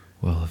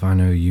 well, if I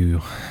know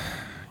you've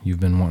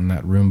been wanting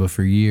that Roomba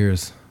for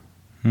years.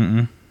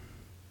 Mm-mm.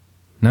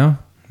 No?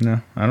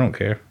 No, I don't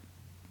care.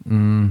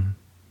 Mm,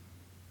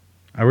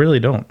 I really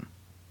don't.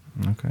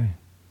 okay.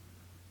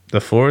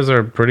 The floors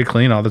are pretty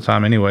clean all the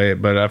time anyway,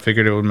 but I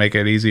figured it would make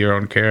it easier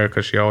on Kara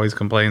because she always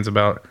complains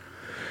about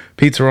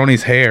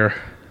Pizzaroni's hair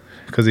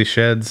because he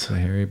sheds. It's a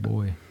hairy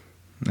boy.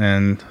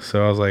 And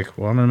so I was like,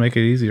 well, I'm going to make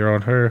it easier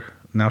on her.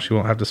 Now she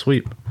won't have to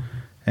sweep.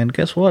 And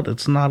guess what?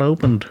 It's not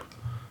opened.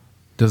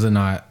 Does it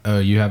not? Oh,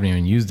 you haven't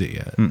even used it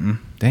yet. Mm-mm.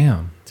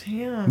 Damn.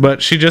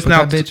 But she just Put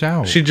now that bitch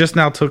out. She just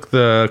now took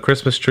the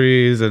Christmas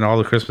trees and all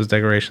the Christmas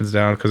decorations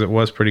down because it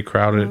was pretty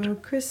crowded. Oh,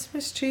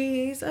 Christmas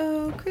trees.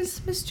 Oh,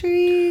 Christmas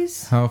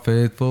trees. How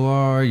faithful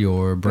are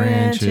your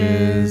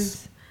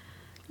branches?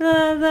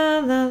 La, la,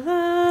 la,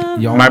 la,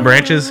 Y'all- My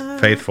branches,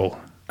 faithful.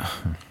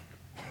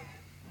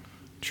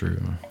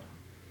 True.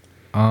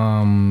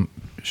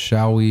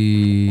 Shall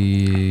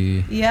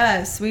we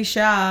Yes, we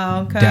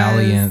shall. 'Cause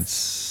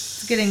dalliance?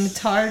 It's getting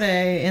tarde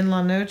in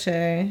la noche.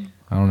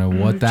 I don't know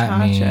what that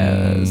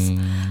Muchachos.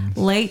 means.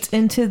 Late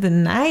into the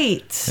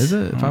night. Is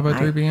it 5 by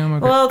 3 p.m.?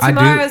 Okay. Well, I do-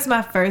 tomorrow's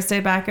my first day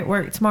back at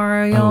work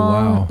tomorrow, y'all.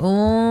 wow.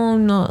 Oh,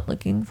 I'm not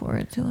looking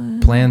forward to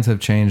it. Plans have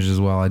changed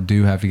as well. I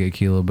do have to get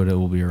Kilo, but it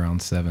will be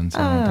around 7, so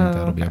I don't think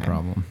that'll be a okay.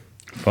 problem.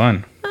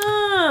 Fun.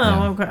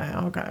 Oh,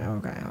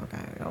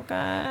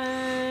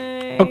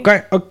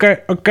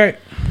 Okay.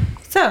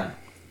 So,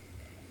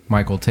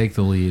 Michael, take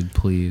the lead,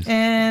 please.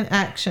 and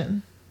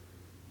action.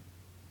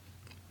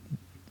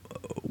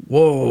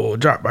 Whoa,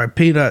 drop my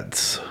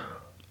peanuts.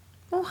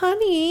 Oh,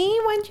 honey,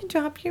 why'd you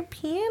drop your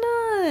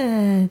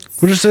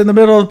peanuts? We're just in the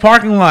middle of the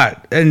parking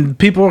lot, and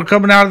people are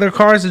coming out of their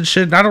cars and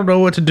shit, and I don't know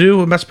what to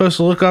do. Am I supposed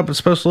to look up? Am I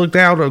supposed to look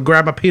down or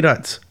grab my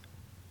peanuts?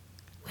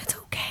 It's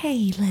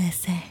okay,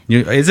 listen.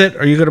 Is it?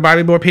 Are you going to buy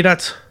me more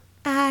peanuts?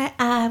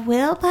 I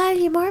will buy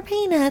you more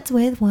peanuts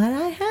with what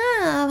I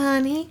have,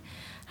 honey.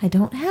 I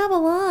don't have a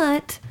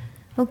lot,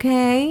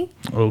 okay?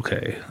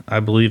 Okay, I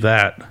believe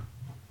that.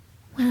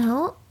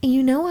 Well,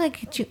 you know I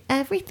get you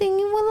everything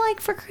you would like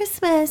for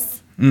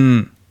Christmas.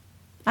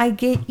 I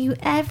get you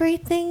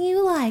everything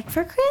you like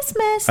for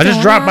Christmas. I just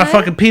don't dropped my I?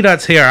 fucking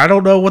peanuts here. I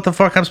don't know what the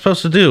fuck I'm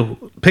supposed to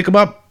do. Pick them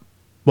up?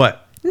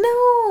 What?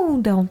 No,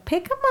 don't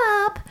pick them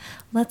up.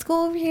 Let's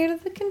go over here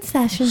to the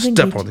concessions and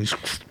Step get on you, these.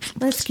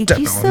 let's get step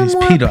you on some these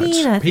more peanuts.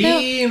 peanuts. Now,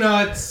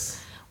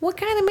 Peanuts. what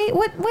kind of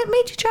what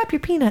made you drop your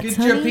peanuts,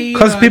 Get your honey?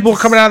 Because people were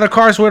coming out of their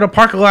cars. We're in a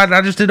parking lot, and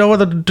I just didn't know what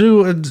to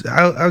do. And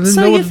I didn't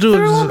So know you what to do.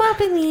 threw them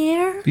up in the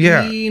air?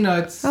 Yeah.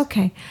 Peanuts.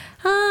 Okay.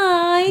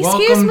 Hi,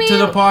 excuse Welcome me. to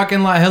the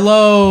parking lot.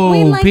 Hello,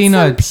 We'd like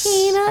peanuts. some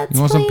peanuts. You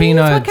want some please?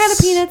 peanuts? What kind of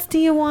peanuts do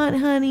you want,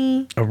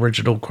 honey?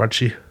 Original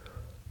crunchy.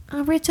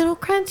 Original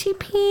crunchy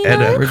peanuts.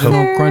 And a Original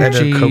or-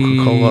 crunchy.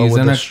 Coca-Cola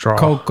with and a straw.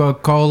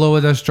 Coca-Cola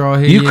with a straw.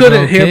 Here You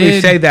couldn't go, hear me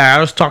kid. say that.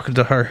 I was talking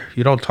to her.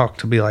 You don't talk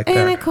to me like And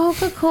a that.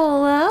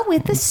 Coca-Cola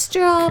with a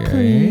straw, Okay,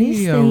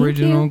 please. Thank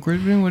original you.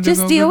 crispy with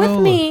Just the deal with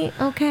Coca-Cola. me,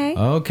 okay?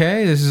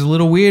 Okay, this is a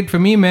little weird for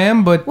me,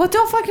 ma'am, but Well,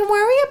 don't fucking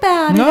worry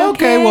about it,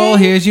 okay. Well,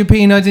 here's your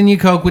peanuts and your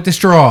Coke with the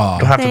straw.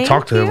 Don't have to Thank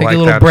talk to her you. Like like a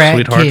little that, brat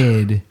sweetheart.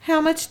 kid. How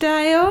much do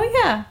I owe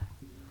ya?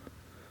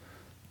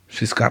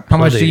 She's got How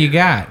much plenty. do you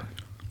got?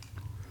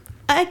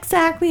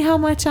 Exactly how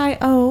much I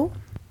owe.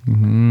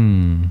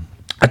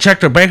 I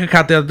checked her bank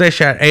account the other day.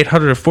 She had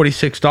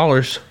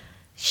 $846.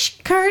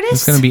 Curtis.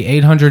 It's going to be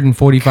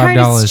 $845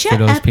 Curtis, for shut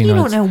those up. You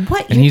peanuts. don't know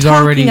what and you're he's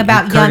talking already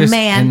about, Curtis, young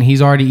man. And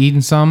he's already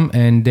eaten some,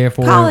 and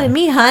therefore Calling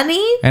me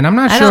honey? And I'm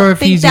not I sure don't if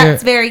think he's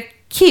that's very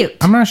cute.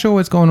 I'm not sure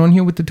what's going on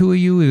here with the two of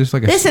you. It's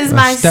like This is a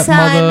my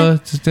stepmother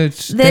This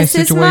is my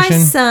situation.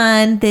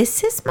 son.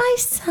 This is my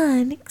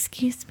son.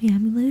 Excuse me,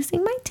 I'm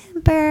losing my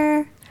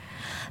temper.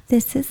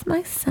 This is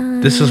my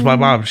son. This is my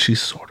mom.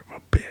 She's sort of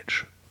a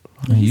bitch.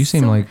 You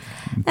seem like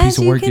a piece As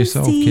of you work can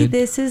yourself, see, kid.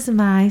 this is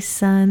my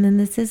son, and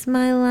this is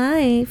my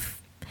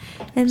life,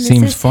 and this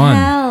Seems is fun.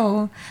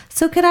 hell.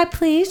 So, could I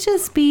please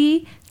just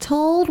be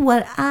told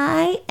what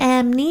I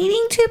am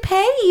needing to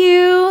pay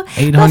you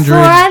 800 before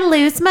I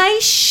lose my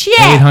shit?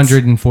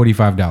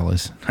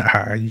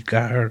 $845. You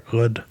got her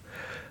good.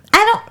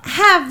 I don't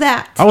have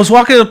that. I was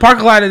walking in the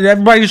parking lot and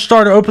everybody just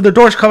started to open the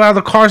doors, come out of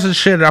the cars and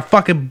shit. And I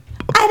fucking.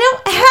 I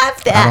don't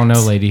have that. I don't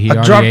know, lady. He I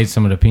already dropped- ate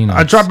some of the peanuts.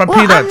 I dropped my Well,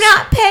 peanuts. I'm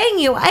not paying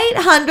you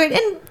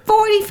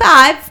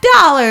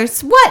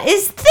 $845. What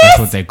is That's this?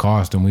 what they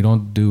cost, and we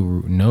don't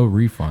do no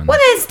refund. What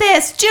is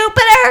this,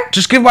 Jupiter?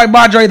 Just give my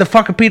Madre the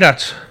fucking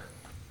peanuts.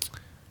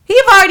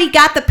 You've already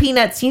got the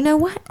peanuts. You know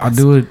what? I'll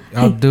do it.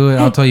 I'll do it.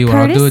 hey, I'll tell you what.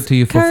 I'll do Curtis, it to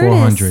you for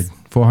Curtis,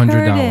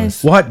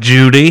 $400. What,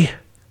 Judy?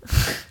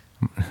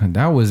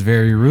 That was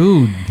very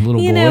rude,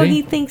 little You boy. know,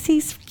 he thinks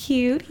he's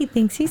cute. He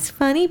thinks he's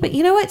funny. But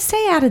you know what?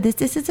 Stay out of this.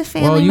 This is a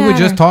family well, you matter. were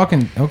just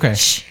talking. Okay.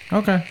 Shh.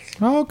 Okay.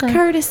 Oh, okay.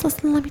 Curtis,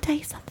 listen, let me tell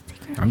you something.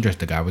 I'm just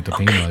the guy with the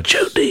peanuts.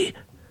 Judy.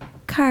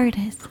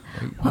 Curtis,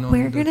 what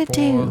we're going to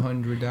do,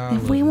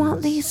 if we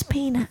want these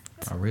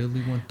peanuts, I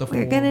really want the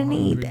we're going to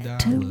need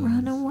to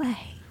run away.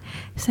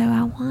 So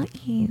I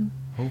want you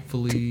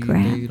hopefully to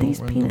grab these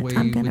peanuts.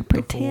 I'm going to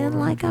pretend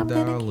like I'm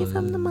going to give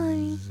them the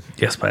money.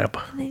 Yes, ma'am.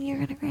 And then you're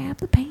going to grab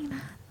the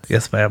peanuts.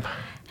 Yes, ma'am.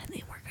 And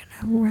then we're going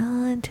to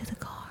run to the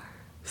car.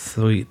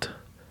 Sweet.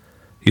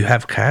 You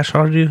have cash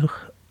on you?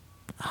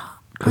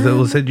 Because it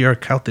was in your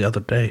account the other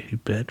day, you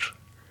bitch.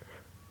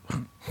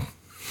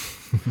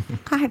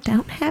 I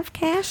don't have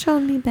cash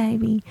on me,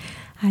 baby.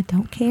 I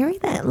don't carry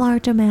that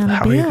large amount of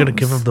How bills. are you going to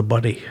give him the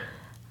money?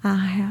 I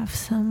have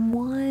some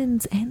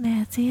ones, and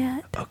that's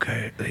it.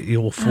 Okay,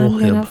 you will fool I'm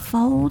him. going to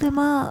fold him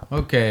up.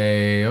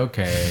 Okay.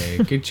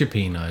 Get your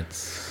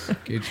peanuts.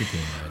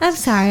 I'm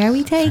sorry, are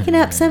we taking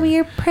up some of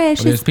your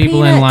precious There's people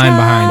peanut in line time?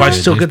 behind Do I you.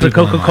 still There's get the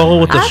people in line Coca-Cola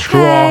with the behind straw?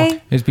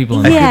 Okay. There's people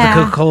in I line. get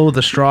the Coca-Cola with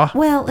the straw?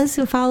 Well,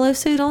 listen, follow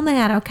suit on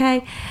that,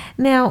 okay?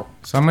 Now,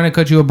 So I'm gonna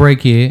cut you a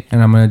break here,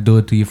 and I'm gonna do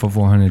it to you for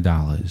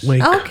 $400.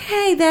 Wait.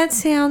 okay, that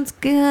sounds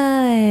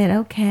good.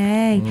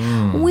 Okay.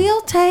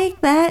 We'll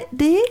take that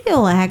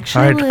deal,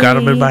 actually. I got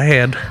him in my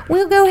hand.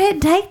 We'll go ahead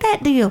and take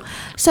that deal.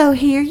 So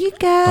here you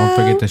go. Don't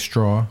forget the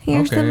straw.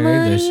 Here's the okay,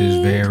 money. this is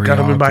very Got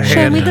 'em in my awkward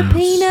hand. Show me the and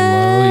peanuts.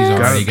 slow. He's Got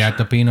already it. got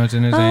the peanuts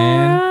in his All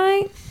hand.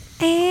 right.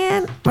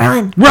 And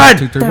run. Run!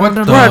 2, 3, what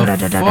the fuck?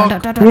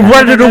 We're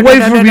running away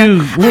from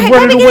you. We're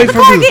running away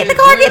from Get in you. the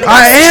car, get in the car.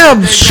 I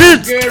am!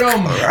 Shit! Get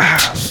him!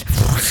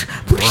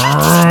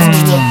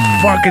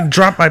 Fucking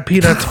drop my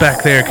peanuts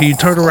back there. Can you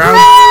turn around?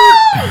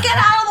 Get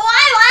out of the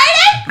way,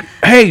 lady.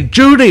 Hey,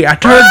 Judy, I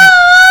turned...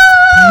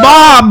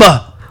 Mom!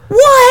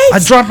 What? I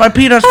dropped my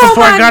peanuts Oh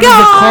before I my got in the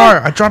God.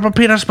 car. I dropped my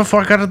peanuts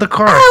before I got in the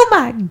car. Oh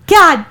my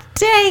God,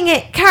 dang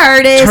it,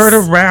 Curtis. Turn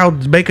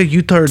around. Make a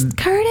U-turn.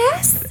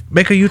 Curtis?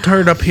 Make a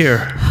U-turn up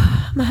here.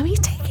 Mommy's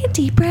taking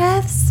deep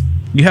breaths.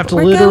 You have to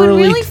We're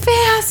literally... going really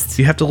fast.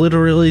 You have to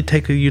literally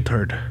take a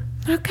U-turn.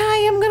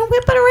 Okay, I'm going to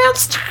whip it around.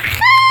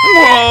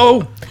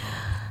 Whoa!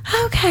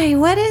 Okay,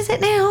 what is it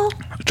now?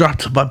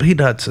 Dropped my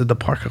peanuts in the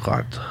parking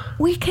lot.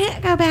 We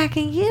can't go back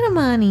and get them,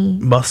 honey.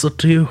 Muscle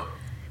to you.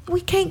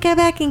 We can't go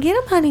back and get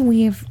them, honey.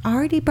 We have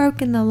already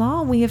broken the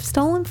law. We have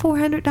stolen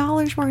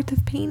 $400 worth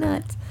of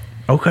peanuts.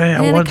 Okay, I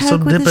And a want Coke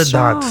some with a Dippin'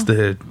 straw. Dots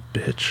then,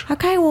 bitch.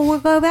 Okay, well, we'll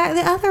go back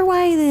the other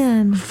way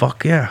then.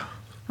 Fuck yeah.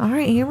 All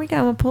right, here we go.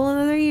 I'm going to pull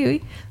another U.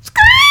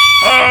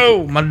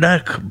 Oh, my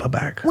neck, my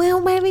back.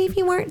 Well, maybe if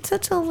you weren't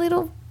such a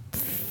little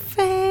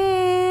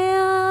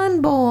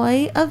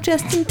fanboy of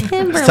Justin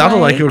Timberlake. Sounded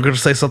like you were going to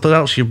say something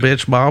else, you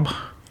bitch, Mom.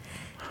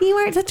 If you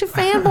weren't such a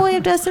fanboy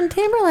of Justin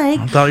Timberlake,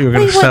 I thought you were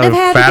going to we wouldn't say have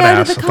had fat to go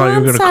ass. to I the thought you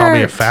were going to call me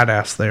a concert. fat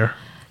ass there.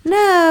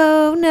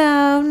 No.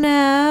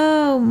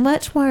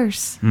 Much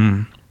worse.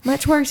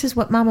 Much worse is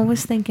what Mama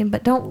was thinking,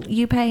 but don't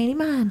you pay any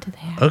mind to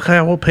that. Okay,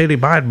 I won't pay any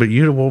mind, but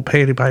you won't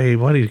pay anybody any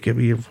money to give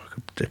me your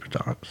fucking Dippin'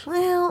 Dots.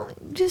 Well,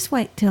 just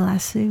wait till I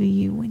sue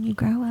you when you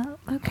grow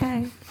up,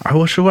 okay? I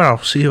wish you well.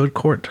 See you in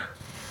court.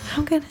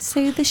 I'm going to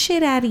sue the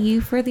shit out of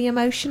you for the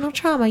emotional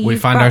trauma We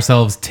you've find brought.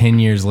 ourselves 10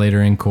 years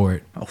later in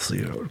court. I'll see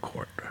you in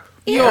court.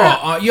 Your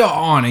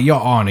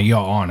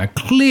Honor.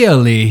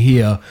 Clearly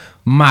here,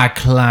 my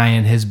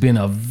client has been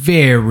a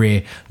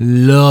very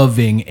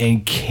loving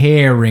and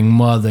caring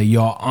mother,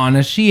 Your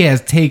Honor. She has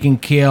taken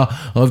care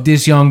of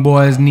this young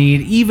boy's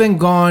need, even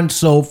gone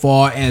so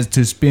far as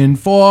to spend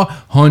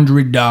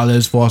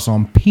 $400 for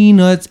some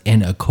peanuts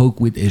and a Coke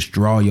with a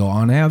straw, Your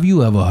Honor. Have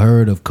you ever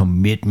heard of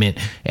commitment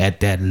at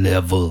that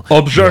level?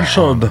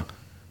 Objection.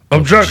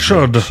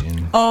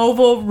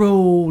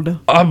 Overruled.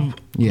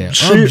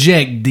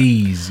 Object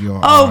these,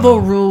 Your Honor.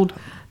 Overruled.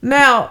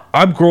 Now,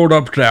 I'm grown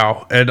up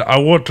now, and I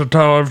want to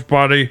tell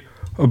everybody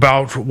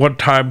about what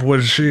time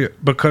was she,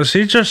 because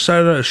he just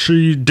said that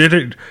she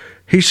didn't.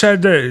 He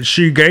said that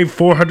she gave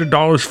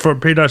 $400 for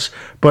peanuts,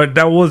 but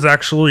that was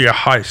actually a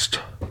heist.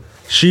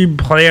 She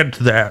planned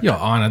that. Your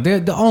Honor,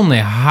 the only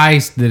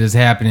heist that is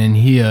happening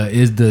here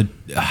is the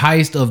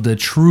heist of the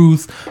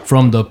truth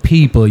from the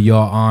people,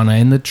 Your Honor.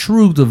 And the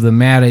truth of the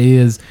matter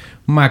is,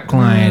 my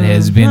client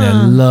has been a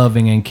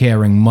loving and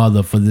caring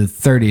mother for the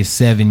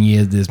 37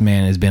 years this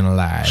man has been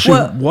alive. She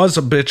was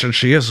a bitch, and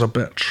she is a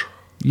bitch.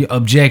 Your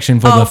objection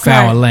for the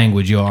foul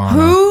language, Your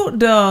Honor. who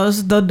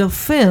does the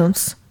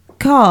defense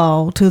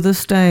call to the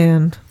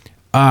stand?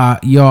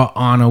 Your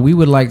Honor, we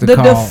would like to The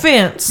call...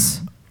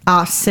 defense,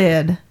 I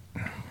said.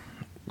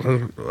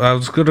 I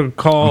was going to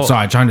call... I'm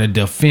sorry, trying to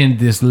defend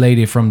this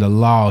lady from the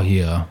law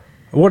here.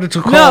 What did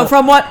you call... No,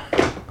 from what?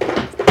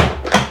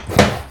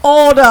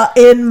 Order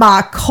in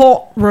my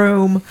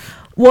courtroom.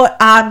 What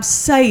I'm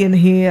saying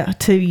here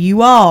to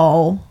you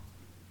all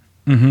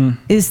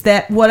is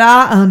that what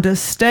I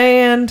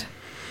understand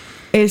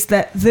is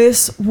that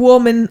this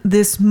woman,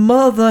 this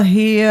mother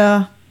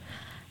here,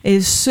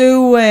 is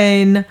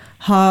suing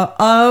her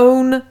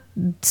own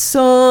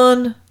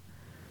son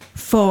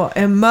for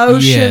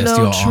emotional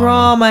Your Honor.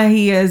 trauma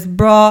he has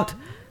brought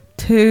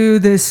to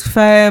this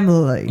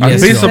family.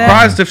 I'd be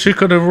surprised if she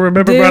could have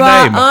remembered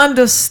my name. I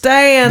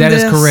understand That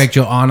this? is correct,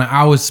 Your Honor.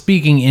 I was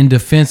speaking in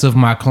defense of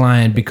my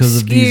client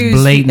because of these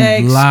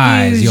blatant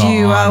lies,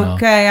 Your Honor.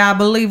 Okay, I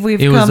believe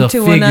we've It come was a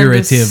to an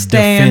figurative,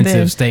 understanding.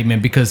 defensive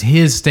statement because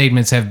his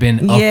statements have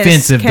been Yes,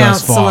 offensive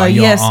thus far, Counselor,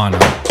 Your yes. Honor.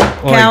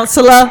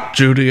 Counselor.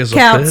 Judy is a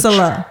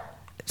Counselor.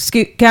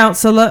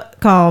 Counselor,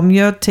 calm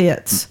your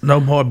tits.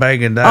 No more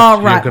banging that.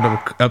 All right. You're going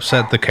to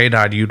upset the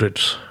K9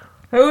 units.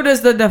 Who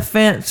does the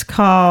defense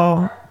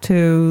call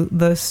to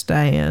the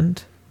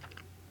stand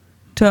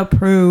to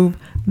prove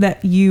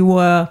that you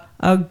were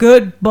a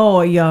good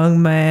boy,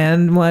 young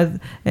man?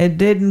 It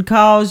didn't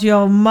cause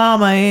your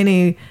mama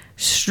any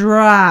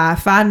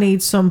strife. I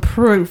need some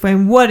proof.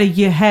 And what do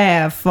you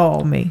have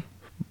for me?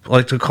 I'd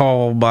like to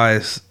call my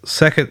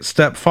second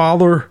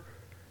stepfather,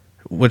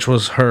 which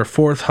was her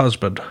fourth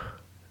husband.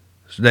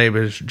 His name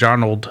is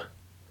Donald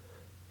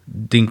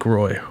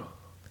Dinkroy.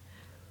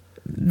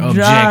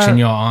 Objection,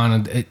 Your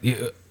Honor.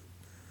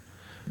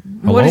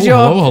 What is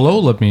your- Hello.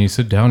 Let me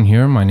sit down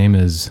here. My name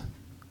is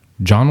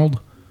Jonald.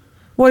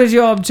 What is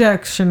your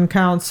objection,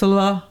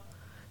 Counselor?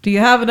 Do you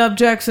have an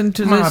objection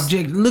to this?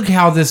 Look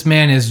how this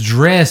man is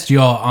dressed,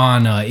 Your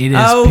Honor. It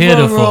is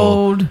pitiful.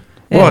 Overruled.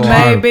 It What?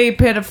 may be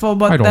pitiful, I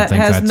but don't that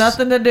think has that's-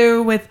 nothing to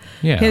do with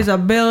Yeah. his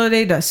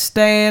ability to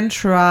stand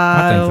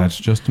trial. I think that's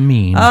just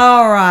mean.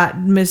 All right,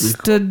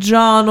 Mr.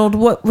 Donald,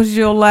 what was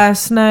your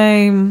last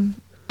name?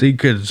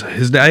 Deacons.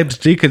 His name's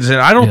Deacons, and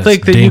I don't Yes,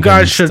 think that you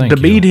guys Dinkins, should thank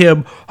demean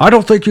him. I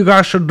don't think you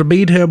guys should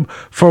demean him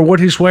for what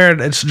he's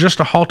wearing. It's just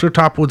a halter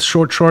top with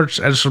short shorts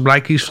and some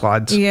Nike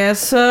slides. Yes,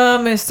 sir,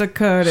 Mr.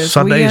 Curtis.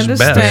 Sunday's we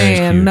best.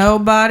 understand. Cute.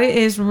 Nobody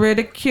is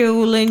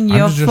ridiculing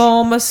your just-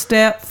 former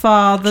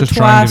stepfather Just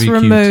trying to twice be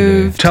cute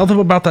removed. Tell them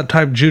about that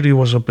time Judy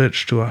was a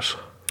bitch to us.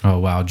 Oh,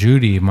 wow.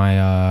 Judy,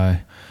 my,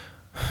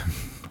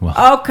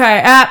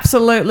 Okay,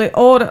 absolutely.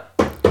 Order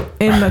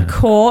in the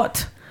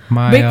court.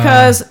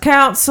 Because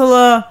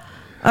counselor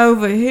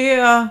over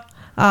here,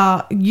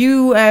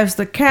 you as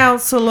the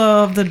counselor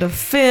of the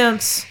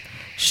defense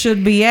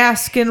should be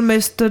asking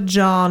Mr.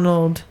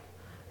 Donald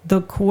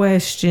the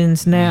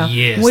questions now.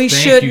 Yes, we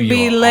thank shouldn't you,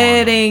 be Your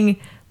letting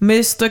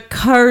Mr.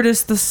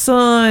 Curtis the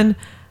son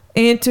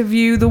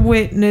interview the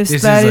witness.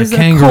 This That is is a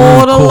kangaroo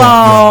court of court, Your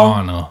law.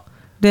 Honor.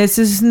 This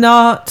is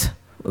not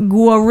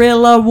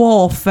guerrilla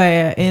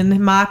warfare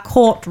in my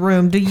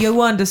courtroom. Do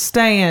you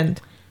understand?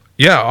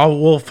 Yeah,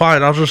 well,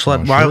 fine. I'll just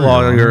let my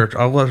lawyer.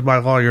 I'll let my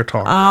lawyer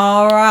talk.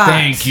 All right.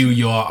 Thank you,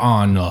 Your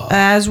Honor.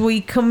 As we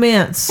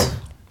commence.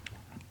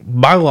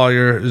 My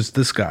lawyer is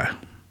this guy.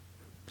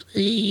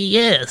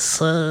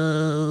 Yes,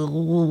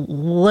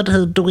 what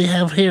do we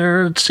have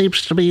here? It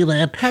seems to me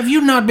that... Have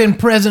you not been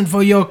present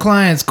for your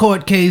client's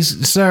court case,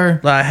 sir?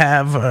 I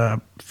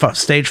have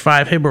stage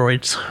 5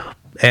 hemorrhoids.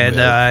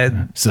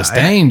 And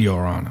sustained,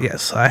 Your Honor.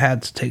 Yes, I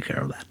had to take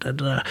care of that.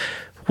 And,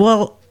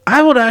 well,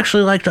 I would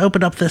actually like to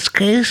open up this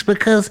case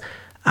because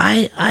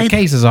The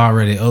case is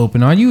already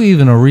open. Are you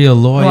even a real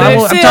lawyer?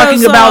 Well, I'm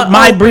talking about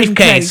my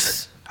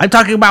briefcase. I'm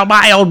talking about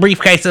my old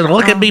briefcase, and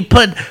look at me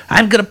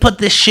I'm gonna put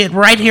this shit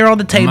right here on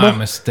the table. My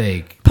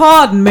mistake.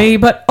 Pardon me,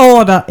 but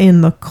order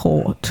in the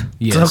court.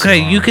 Yes, it's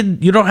okay.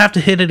 You don't have to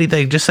hit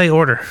anything. Just say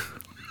order.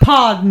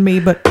 Pardon me,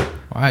 but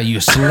Why are you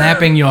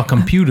slapping your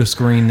computer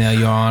screen there,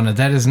 Your Honor?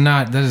 That is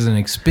an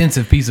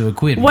expensive piece of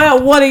equipment.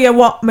 well, what do you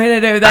want me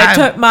to do? They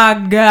took my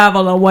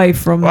gavel away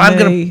from me.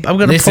 I'm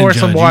gonna Listen, pour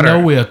Judge, some water. You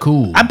know we're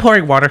cool. I'm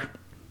pouring water.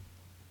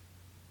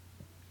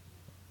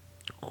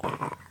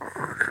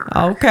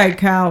 Okay,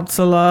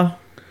 counselor.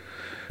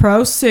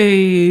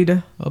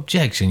 Proceed.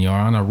 Objection, Your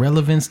Honor.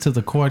 Relevance to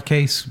the court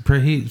case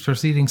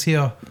proceedings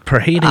here.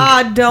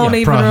 I don't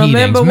even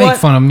remember Make what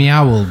fun of me.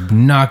 I will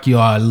knock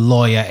your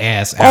lawyer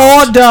ass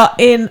out. order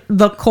in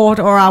the court,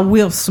 or I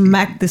will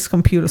smack this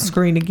computer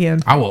screen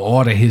again. I will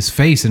order his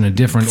face in a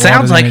different order.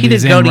 Sounds like than he it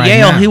is didn't go in to right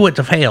Yale. now. He went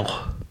to Hale.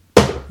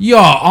 Your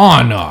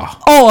Honor.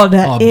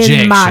 Order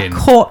in my Objection.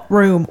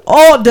 courtroom.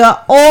 Order.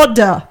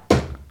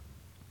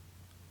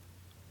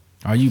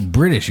 Are you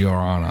British, Your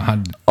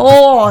Honor?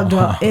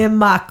 Order in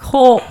my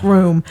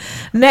courtroom.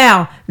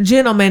 Now,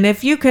 gentlemen,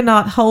 if you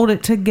cannot hold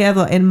it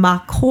together in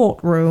my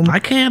courtroom, I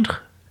can't.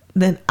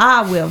 Then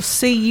I will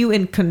see you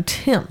in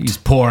contempt. He's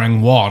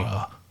pouring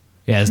water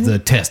as the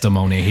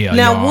testimony here.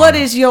 Now, Your what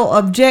Honor. is your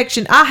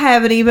objection? I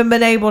haven't even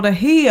been able to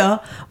hear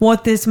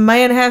what this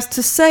man has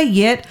to say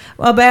yet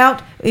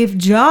about if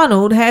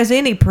Donald has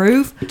any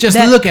proof. Just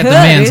that look at the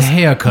man's Curtis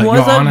haircut, was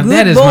Your a Honor. good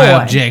That is boy.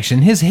 my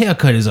objection. His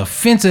haircut is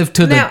offensive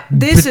to Now,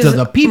 this to is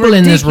the people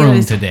in this room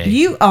ridiculous. today.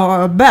 You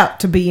are about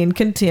to be in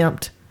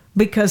contempt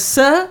because,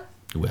 sir,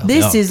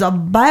 this no. is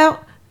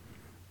about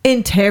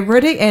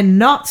integrity and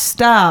not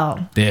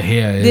style. Their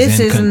hair is This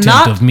in is contempt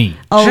not of me.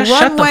 a Just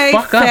shut the runway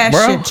fuck up,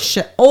 fashion bro.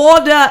 show.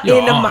 Order Your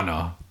in the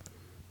Honor.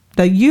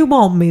 Do you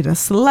want me to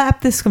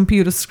slap this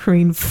computer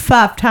screen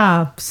 5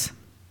 times?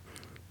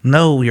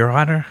 No, Your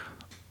Honor.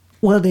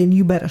 Well, then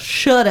you better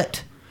shut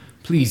it.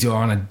 Please, Your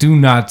Honor, do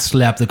not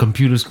slap the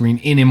computer screen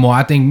anymore.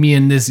 I think me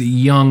and this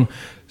young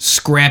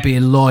scrappy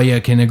lawyer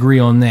can agree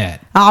on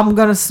that. I'm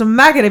gonna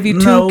smack it if you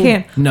two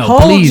can't. No,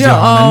 hold please, your Your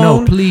Honor.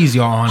 own. No, please,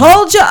 Your Honor.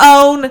 Hold your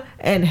own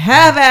and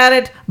have at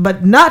it,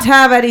 but not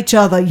have at each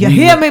other. You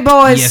hear me,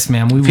 boys? Yes,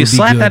 ma'am. We If will you be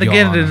slap good, that Your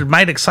again, Honor. it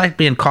might excite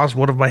me and cause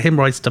one of my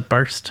hemorrhoids to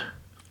burst.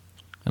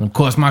 And of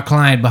course, my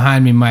client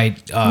behind me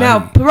might. Now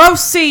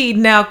proceed,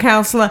 now,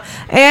 counselor.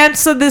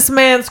 Answer this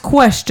man's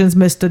questions,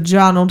 Mr.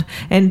 Donald,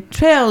 and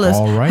tell us,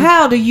 All right.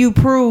 how do you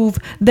prove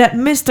that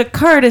Mr.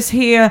 Curtis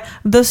here,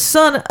 the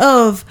son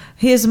of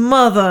his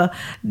mother,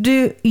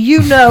 do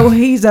you know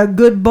he's a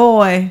good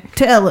boy?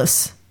 Tell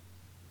us,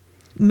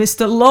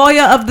 Mr.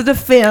 Lawyer of the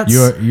defense.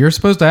 You're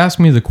supposed to ask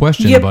me the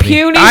question, You buddy.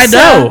 puny I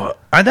son. know.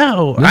 I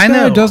know. This I guy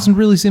know. doesn't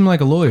really seem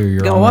like a lawyer, Your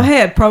Go Honor.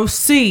 ahead,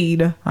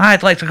 proceed.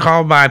 I'd like to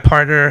call my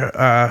partner.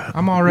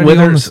 I'm already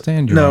Withers. on the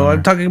stand, Your No, Honor.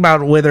 I'm talking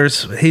about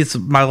Withers. He's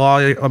my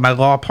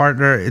law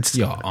partner. It's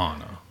Your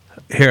Honor.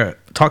 here.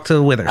 Talk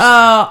to Withers.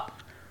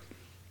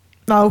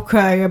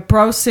 Okay,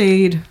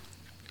 proceed.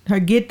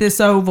 Get this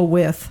over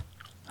with.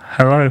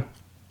 Hello.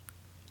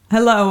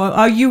 Hello,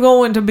 are you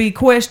going to be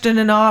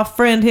questioning our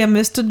friend here,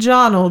 Mr.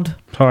 Donald?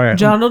 Sorry.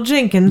 Donald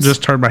Jenkins.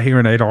 Just turned my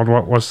hearing aid on.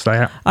 What was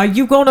that? Are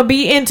you going to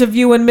be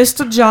interviewing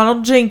Mr.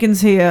 Donald Jenkins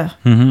here?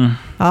 Mm-hmm.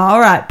 All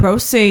right,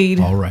 proceed.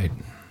 All right.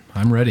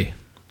 I'm ready.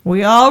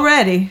 We all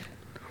ready.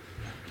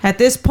 At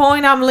this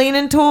point, I'm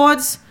leaning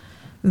towards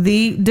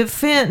the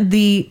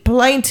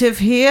plaintiff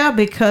here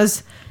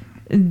because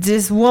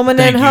this woman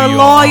Thank and you, her Your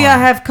lawyer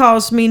Honor. have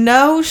caused me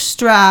no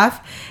strife,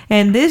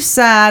 and this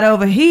side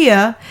over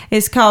here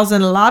is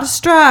causing a lot of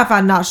strife.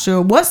 I'm not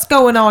sure what's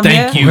going on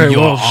Thank here. you, Okay,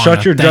 Your well, Honor.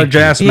 shut your Thank judge you.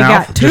 ass You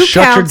mouth. got two Just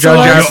shut your judge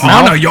counselors. ass Your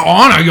mouth. Honor, Your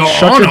Honor, Your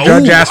Shut Honor. your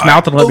judge Ooh, ass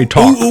mouth and let me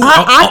talk.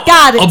 I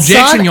got it,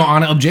 Objection, son. Your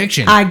Honor.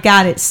 Objection. I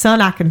got it, son.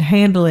 I can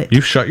handle it.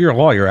 You shut your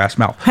lawyer ass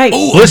mouth. Hey,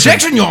 Ooh, Listen.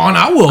 objection, Your Honor.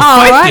 I will All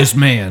fight right. this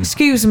man.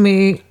 Excuse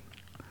me,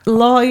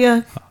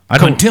 lawyer.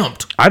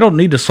 Contempt. I don't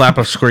need to slap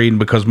a screen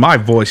because my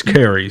voice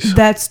carries.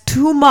 That's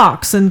 2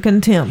 marks in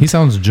contempt. He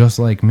sounds just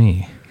like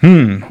me.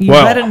 You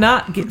well, better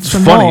not get It's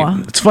some funny.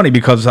 more. It's funny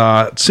because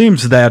it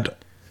seems that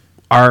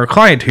our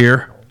client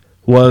here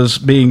was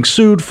being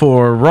sued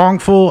for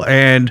wrongful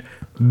and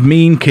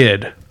mean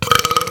kid.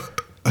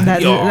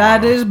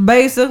 That is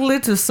basically,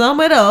 to sum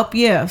it up,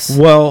 yes.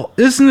 Well,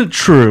 isn't it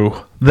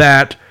true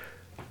that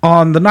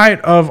on the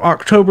night of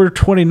October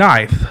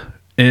 29th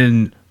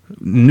in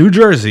New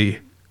Jersey,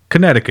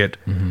 Connecticut,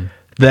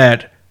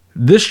 that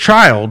this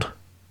child,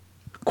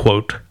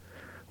 quote,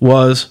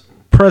 was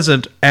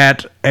present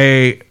at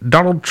a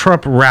Donald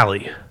Trump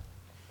rally?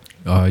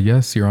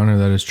 Yes, Your Honor,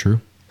 that is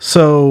true.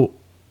 So,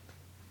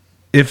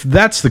 if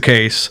that's the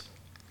case,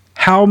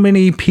 how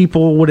many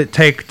people would it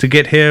take to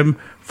get him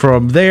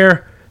from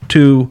there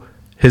to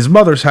his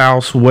mother's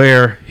house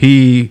where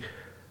she,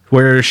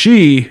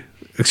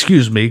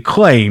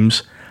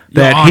 claims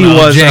that Your he Honor,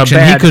 was objection. a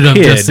bad He could have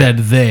kid? just said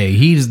they.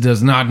 He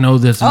does not know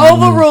this.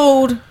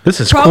 Overruled. This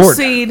is court.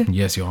 Proceed.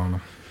 Yes, Your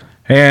Honor.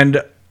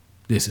 And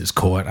This is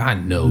court. I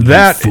know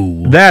that you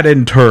fool. that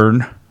in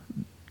turn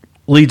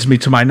leads me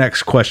to my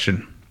next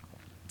question.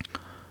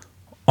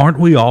 Aren't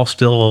we all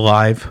still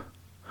alive?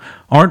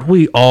 Aren't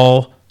we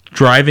all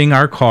driving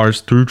our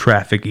cars through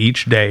traffic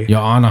each day?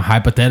 Your Honor,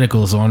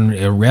 hypotheticals on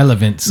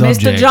irrelevant subjects.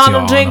 Mr. Your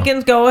Donald Honor.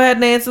 Jenkins, go ahead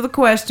and answer the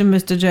question,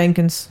 Mr.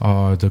 Jenkins.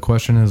 The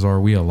question is, are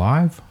we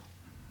alive?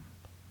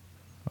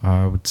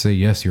 I would say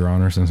yes, Your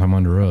Honor, since I'm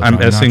under oath. I'm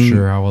not guessing-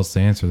 sure how else to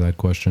answer that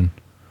question.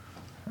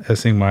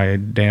 Essing my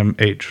damn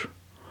H.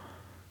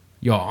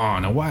 Your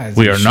Honor, why is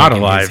We he are not shaking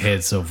alive. his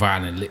head so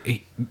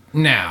violently?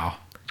 Now,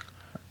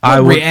 I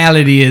what would-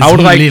 reality is I would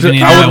he like to- living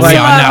in? I would that like- we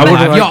are I not would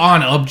alive? like- Your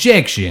Honor,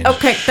 objection.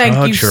 Okay, thank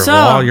you, Shut your sir.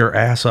 lawyer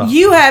ass up.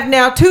 You have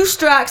now 2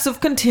 strikes of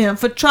contempt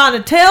for trying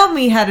to tell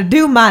me how to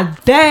do my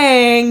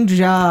dang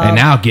job. And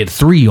I'll get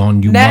 3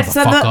 on you, that's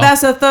motherfucker.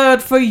 that's a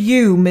third for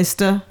you,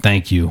 mister.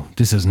 Thank you.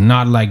 This is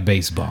not like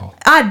baseball.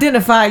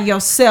 Identify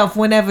yourself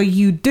whenever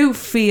you do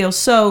feel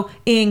so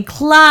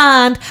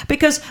inclined,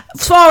 because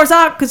as far as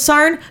I'm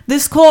concerned,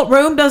 this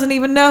courtroom doesn't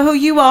even know who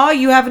you are.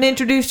 You haven't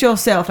introduced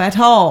yourself at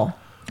all.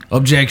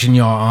 Objection,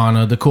 Your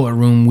Honor. The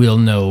courtroom will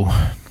know.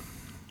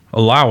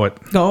 Allow it.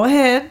 Go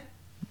ahead.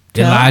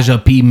 Elijah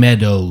P.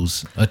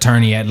 Meadows,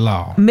 attorney at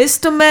law.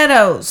 Mr.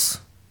 Meadows,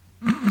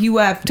 you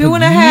have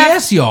 2.5.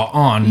 Yes, Your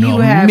Honor. You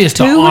have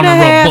Mr. 2.5.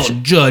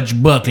 Honorable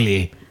Judge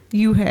Buckley.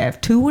 You have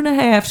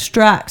 2.5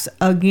 strikes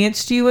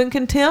against you in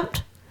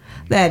contempt.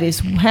 That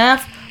is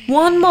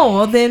one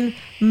more than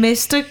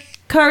Mr.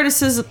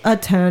 Curtis's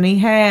attorney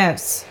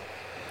has.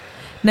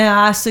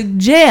 Now, I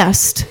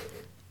suggest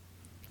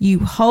you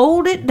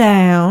hold it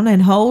down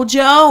and hold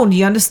your own. Do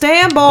you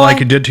understand, boy? Like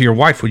you did to your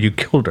wife when you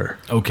killed her.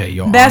 Okay,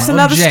 Your Honor. That's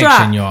another Objection,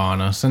 strike. Your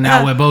Honor. So now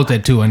Uh, we're both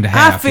at 2.5.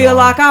 I feel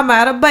like I'm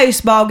at a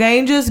baseball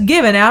game just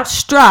giving out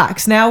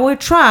strikes. Now we're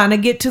trying to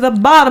get to the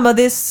bottom of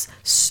this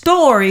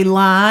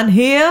storyline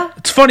here.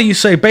 It's funny you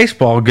say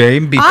baseball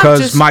game because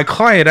just- my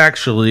client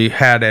actually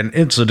had an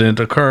incident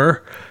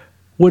occur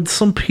with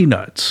some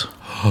peanuts.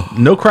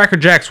 No Cracker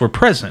Jacks were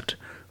present,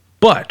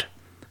 but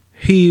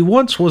he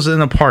once was in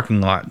a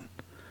parking lot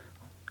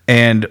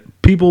and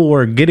people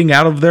were getting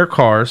out of their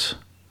cars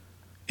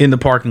in the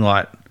parking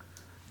lot.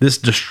 This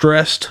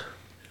distressed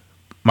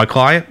my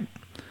client,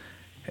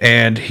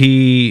 and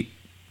he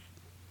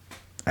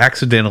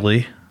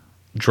accidentally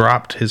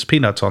dropped his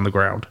peanuts on the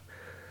ground.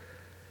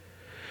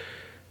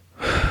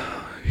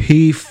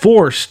 He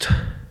forced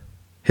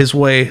his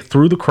way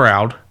through the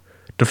crowd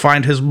to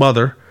find his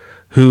mother,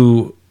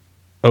 who,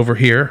 over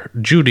here,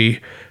 Judy,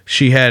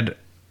 she had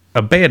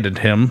abandoned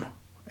him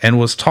and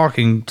was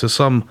talking to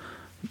some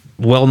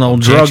well-known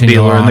drug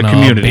dealer in the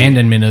community.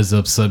 Abandonment is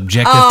a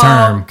subjective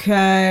term.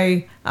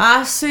 Okay,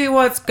 I see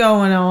what's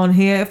going on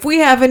here. If we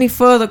have any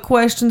further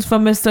questions for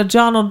Mr.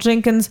 Donald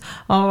Jenkins,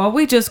 or are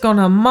we just going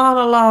to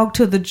monologue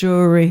to the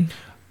jury?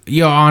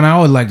 Your Honor,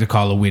 I would like to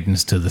call a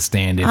witness to the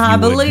stand if I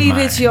you would believe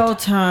mind. it's your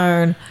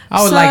turn.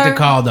 I would like to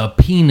call the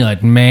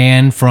peanut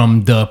man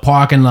from the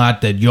parking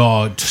lot that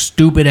your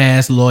stupid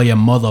ass lawyer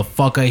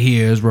motherfucker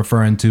here is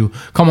referring to.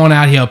 Come on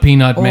out here,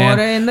 peanut man.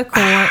 Order in the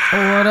court.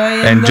 Order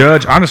in And the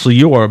Judge, honestly,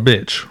 you are a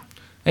bitch.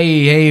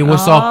 Hey,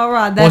 what's up? All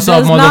right, that what's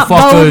does up, not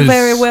motherfuckers? bode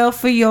very well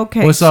for your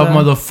case. What's up, sir.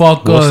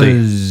 motherfuckers? We'll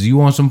see. You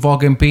want some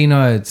fucking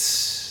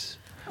peanuts?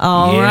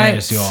 All right.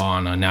 Yes, Your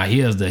Honor. Now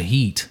here's the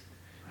heat.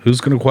 Who's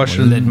going to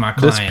question Let my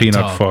this client peanut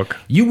talk. fuck?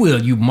 You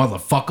will, you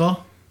motherfucker.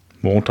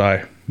 Won't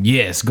I?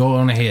 Yes, go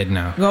on ahead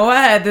now. Go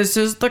ahead. This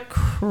is the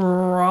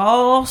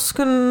cross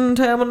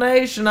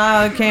contamination.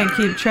 I can't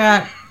keep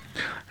track.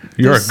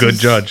 You're This a good is-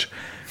 judge.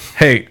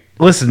 Hey,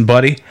 listen,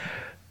 buddy.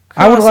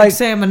 I would Cross like...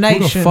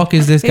 examination. Who the fuck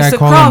is this guy it's a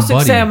calling him cross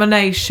buddy?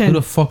 examination. Who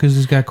the fuck is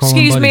this guy calling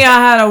Excuse buddy? me, I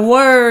had a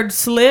word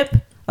slip,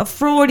 a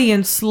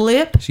Freudian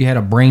slip. She had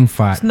a brain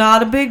fight. It's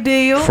not a big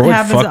deal. Freud it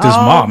happens fucked his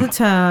all mom. the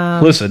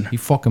time. Listen, He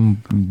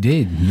fucking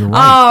did. You're right.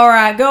 All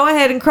right, go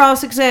ahead and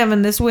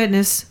cross-examine this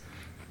witness.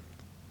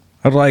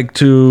 I'd like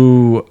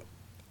to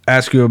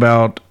ask you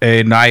about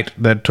a night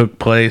that took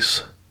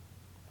place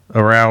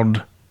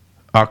around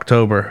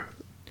October.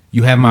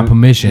 You have my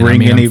permission.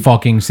 Ring any- I'm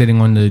fucking sitting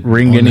on the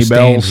ring on the any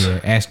stand bells?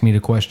 here. Ask me the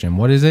question.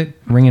 What is it?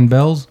 Ringing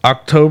bells?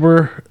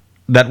 October,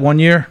 that one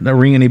year, that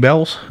ring any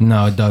bells?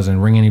 No, it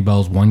doesn't. Ring any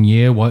bells? 1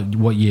 year?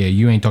 What year?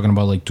 You ain't talking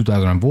about like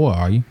 2004,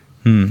 are you?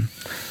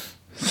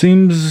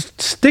 Seems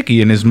sticky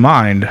in his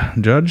mind,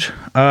 Judge.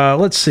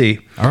 Let's see.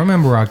 I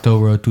remember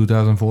October of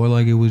 2004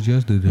 like it was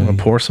yesterday. I'll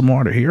pour some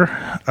water here.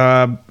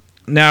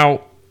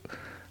 Now,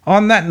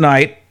 on that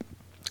night,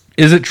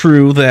 is it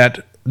true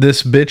that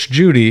this bitch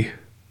Judy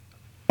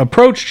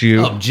approached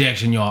you?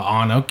 Objection, Your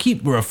Honor.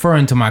 Keep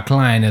referring to my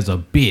client as a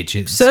bitch.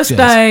 It's just-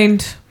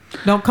 Sustained.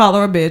 Don't call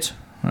her a bitch.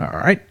 All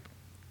right.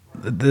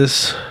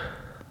 This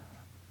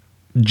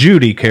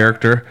Judy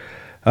character,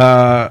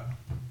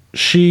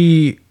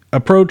 she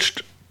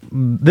approached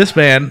this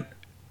man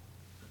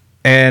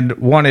and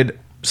wanted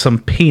some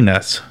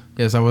peanuts.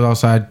 Yes, I was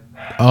outside.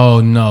 Oh,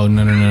 no.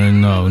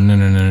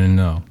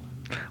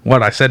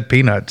 What? I said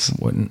peanuts.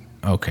 Wouldn't.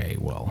 Okay,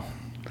 well.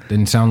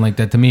 Didn't sound like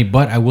that to me,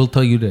 but I will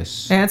tell you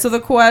this. Answer the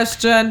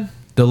question.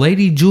 The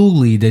lady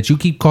Julie that you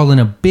keep calling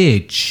a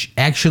bitch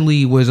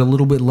actually was a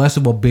little bit less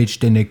of a bitch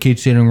than the kid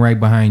sitting right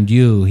behind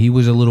you. He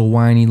was a little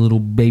whiny little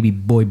baby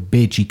boy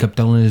bitch. He kept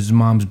telling his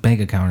mom's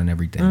bank account and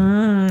everything.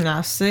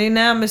 I see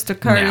now, Mr.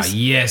 Now, Curtis.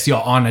 yes,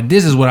 Your Honor,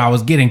 this is what I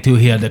was getting to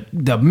here.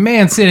 The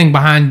man sitting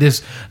behind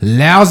this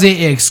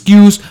lousy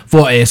excuse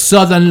for a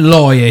southern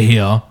lawyer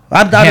here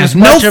I'm not has as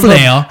no much of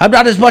flair. I'm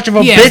not as much of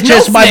a He has bitch no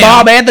as my flair.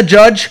 mom and the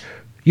judge.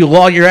 You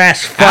lawyer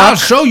ass I'll fuck.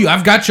 show you.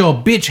 I've got your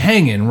bitch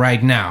hanging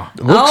right now.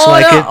 Looks order,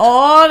 like it.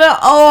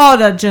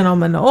 order,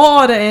 gentlemen.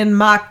 Order in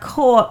my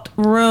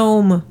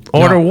courtroom.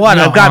 Order what?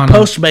 Your I've got Honor.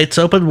 Postmates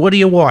open. What do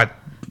you want?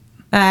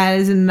 That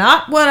is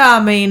not what I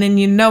mean, and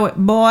you know it,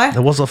 boy.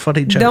 That was a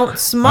funny joke. Don't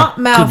smart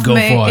I mouth could go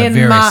me for a in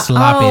very my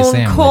sloppy own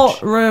sandwich.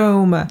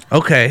 courtroom.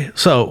 Okay,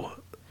 so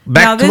Now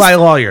back to this- my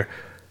lawyer.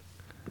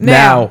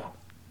 Now,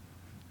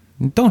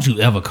 Don't you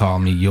ever call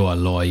me your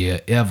lawyer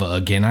ever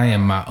again. I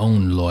am my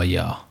own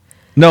lawyer.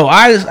 No,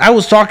 I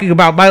was talking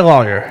about my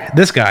lawyer.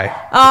 This guy.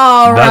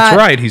 all right. That's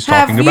right, he's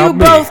talking Have about you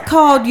me. both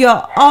called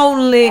your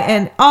only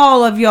and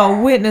all of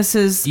your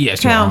witnesses,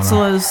 Yes, Your Honor.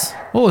 counselors?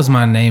 What was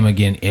my name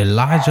again?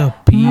 Elijah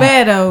P.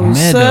 Meadows,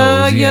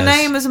 sir. Your yes.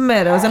 name is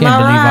Meadows. Am Can't I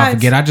believe right? I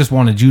forget. I just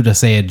wanted you to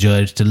say it,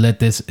 Judge, to let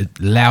this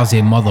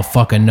lousy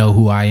motherfucker know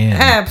who I am.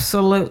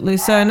 Absolutely,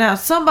 sir. Now,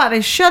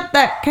 somebody shut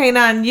that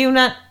canine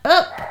unit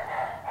up.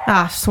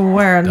 I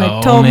swear, and they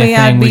The told only me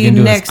I'd thing we be can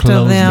do is next to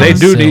close them. They do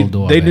cell need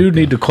door they back do there.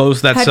 need to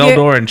close that Have cell you-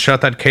 door and shut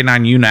that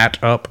canine unit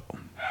up.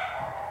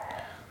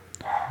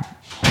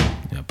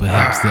 Yeah,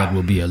 perhaps that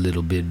will be a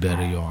little bit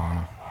better, Your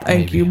Honor.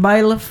 Thank Maybe. you,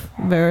 bailiff,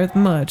 very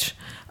much.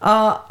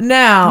 Now,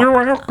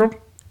 welcome.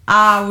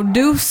 I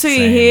do see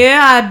Same. here,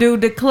 I do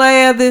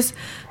declare this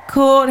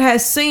court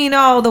has seen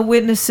all the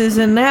witnesses,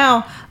 and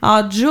now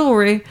our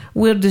jury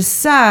will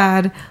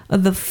decide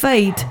the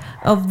fate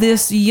of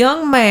this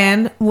young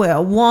man,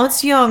 well,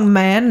 once young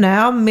man,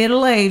 now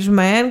middle-aged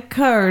man,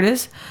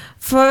 Curtis,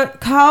 for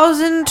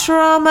causing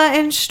trauma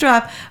and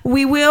strife.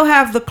 We will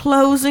have the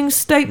closing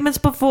statements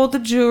before the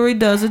jury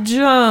does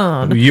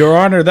adjourn. Your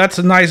Honor, that's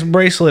a nice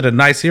bracelet and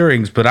nice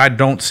earrings, but I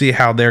don't see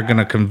how they're going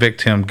to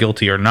convict him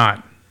guilty or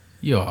not.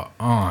 Your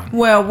Honor.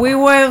 Well, we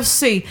will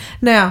see.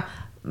 Now,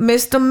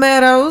 Mr.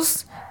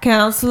 Meadows,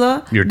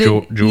 counselor, Your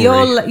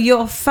jewelry.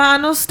 your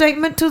final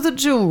statement to the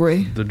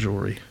jury. The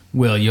jewelry.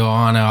 Well, Your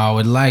Honor, I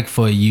would like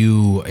for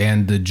you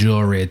and the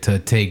jury to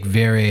take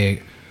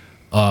very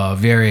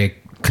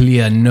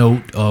clear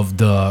note of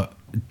the.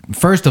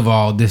 First of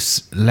all,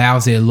 this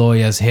lousy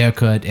lawyer's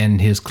haircut and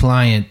his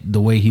client,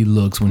 the way he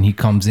looks when he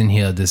comes in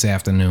here this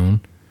afternoon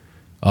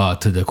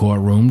to the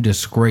courtroom,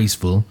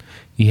 disgraceful.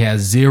 He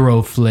has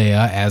zero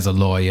flair as a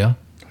lawyer.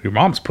 Your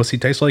mom's pussy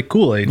tastes like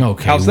Kool-Aid.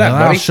 Okay, how's that,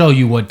 buddy? I'll show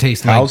you what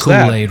tastes like How's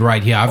that? Kool-Aid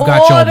right here. I've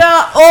got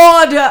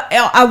Order!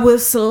 I will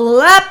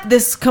slap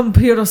this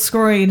computer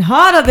screen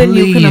harder than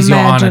you can Please, Your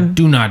imagine. Honor,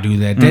 do not do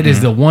that. That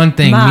is the one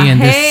thing My me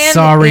and this hand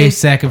sorry is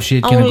sack of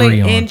shit can only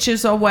agree on.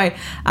 inches away.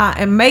 I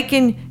am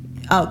making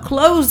a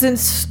closing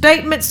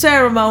statement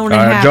ceremony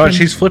happen. Judge,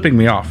 he's flipping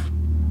me off.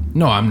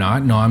 No, I'm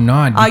not. No, I'm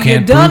not. Are you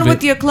can't done prove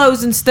with it. your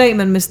closing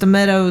statement, Mr.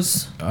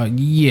 Meadows?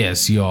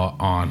 Yes, Your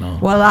Honor.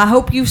 Well, I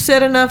hope you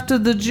said enough to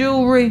the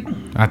jury.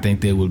 I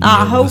think they will be I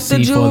able hope to see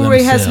the for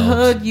jury has themselves.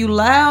 heard you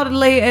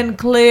loudly and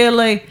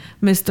clearly,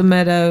 Mr.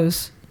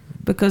 Meadows,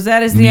 because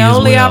that is the Me as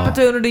only well.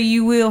 opportunity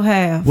you will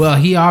have. Well,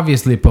 he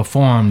obviously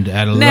performed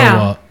at a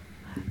lower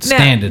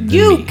standard than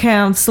you, me.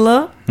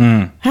 counselor,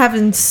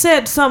 having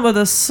said some of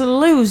the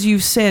slews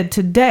you've said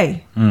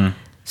today,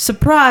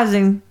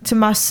 surprising to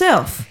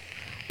myself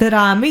that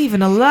I'm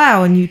even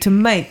allowing you to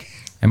make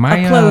Am I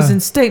a closing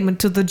statement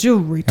to the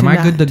jury Am tonight.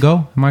 I good to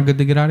go? Am I good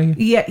to get out of here?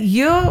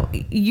 Yeah,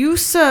 you,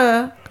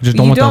 sir. Just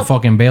don't want the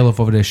fucking bailiff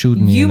over there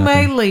shooting me. You or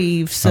may nothing.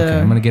 leave, sir. Okay,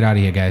 I'm gonna get out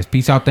of here, guys.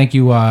 Peace out. Thank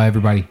you,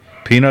 everybody.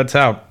 Peanuts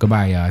out.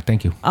 Goodbye.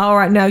 Thank you. All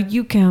right, now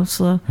you,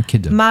 counselor.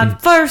 kid's a My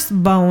bitch.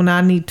 first bone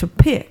I need to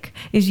pick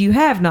is you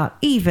have not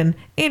even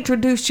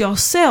introduced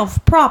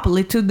yourself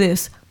properly to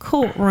this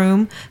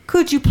courtroom.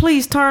 Could you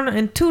please turn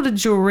into the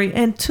jury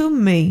and to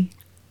me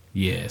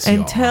Yes. and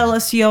Your tell Honor.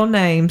 us your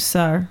name,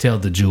 sir? Tell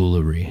the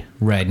jewelry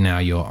right now,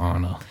 Your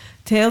Honor.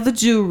 Tell the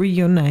jury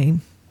your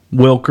name.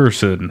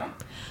 Wilkerson.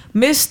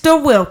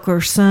 Mr.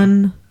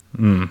 Wilkerson,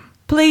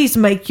 please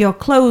make your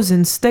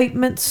closing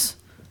statements.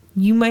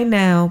 You may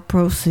now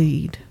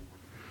proceed.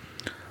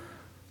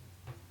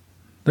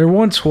 There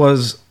once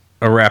was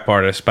a rap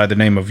artist by the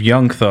name of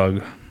Young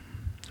Thug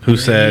who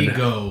said,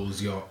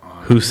 goes, Your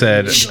Honor. who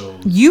said,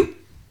 You?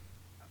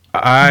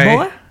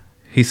 Boy?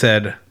 he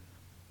said,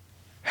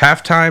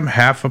 halftime,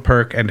 half a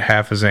perk, and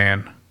half a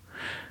Xan.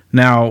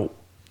 Now,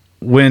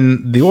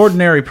 when the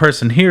ordinary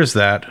person hears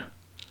that,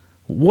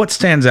 what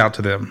stands out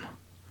to them?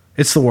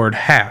 It's the word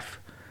half,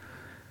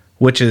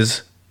 which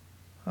is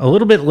a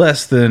little bit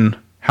less than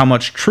how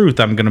much truth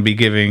I'm going to be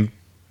giving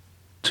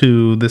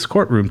to this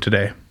courtroom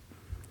today.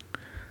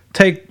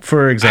 Take,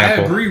 for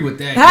example... I agree with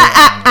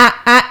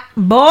that.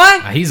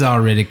 Boy, He's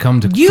already come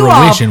to you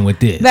fruition with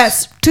this.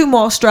 That's 2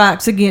 more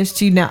strikes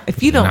against you now.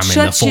 If you don't And I'm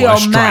shut in the your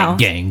strike mouth,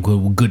 gang.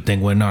 Good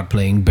thing we're not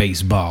playing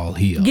baseball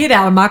here. get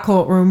out of my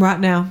courtroom right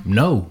now.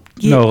 No.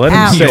 No, let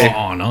out. him stay. Your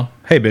Honor.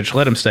 Hey, bitch,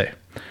 let him stay.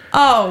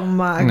 Oh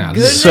my Now,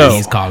 goodness. So-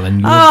 he's calling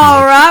you.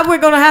 All right, we're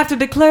going to have to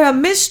declare a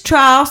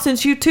mistrial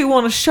since you two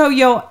want to show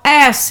your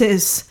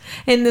asses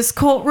in this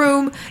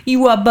courtroom.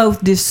 You are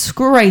both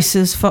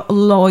disgraces for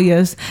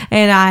lawyers,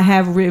 and I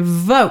have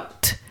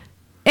revoked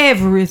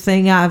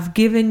everything I've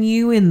given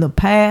you in the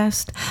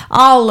past.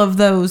 All of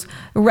those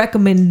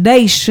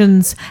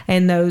recommendations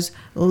and those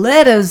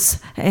letters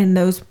and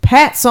those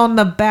pats on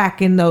the back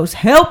and those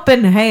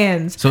helping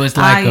hands. So it's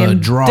like I a am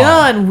draw.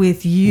 done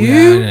with We're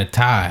you. in a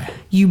tie.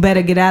 You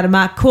better get out of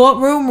my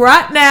courtroom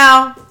right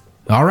now.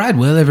 All right.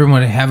 Well,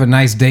 everyone, have a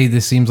nice day.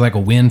 This seems like a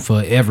win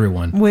for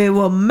everyone. We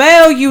will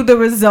mail you the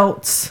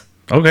results.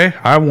 Okay,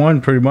 I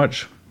won pretty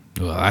much.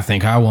 Well, I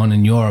think I won,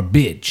 and you're a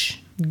bitch.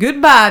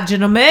 Goodbye,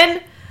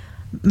 gentlemen.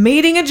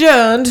 Meeting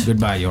adjourned.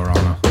 Goodbye, Your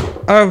Honor.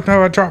 Oh,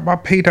 no, I dropped my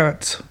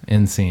peanuts.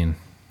 End scene.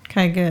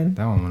 Okay, good.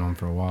 That one went on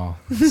for a while.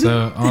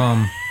 So,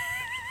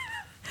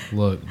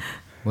 look,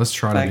 let's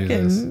try to do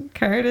this. Fucking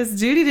Curtis.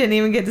 Judy didn't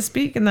even get to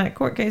speak in that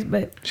court case,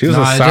 but She was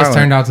No, a it silent. just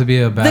turned out to be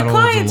a battle the of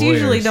clients the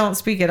usually lawyers. don't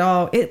speak at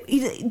all.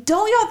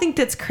 Don't y'all think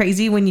that's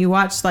crazy when you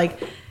watch, like,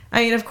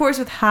 I mean, of course,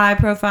 with high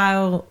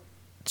profile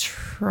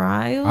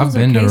trials. I've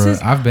been or cases,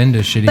 to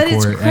shitty but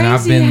it's court, and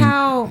I've crazy been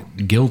how-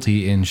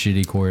 guilty in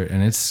shitty court,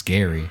 and it's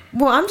scary.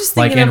 Well, I'm just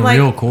Like thinking in of like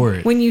real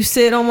court. when you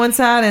sit on one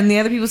side and the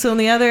other people sit on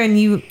the other, and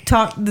you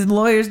talk the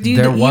lawyers.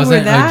 There you wasn't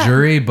were that? a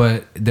jury,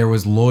 but there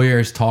was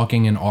lawyers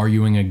talking and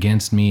arguing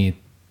against me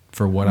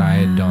for what I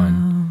had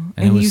done,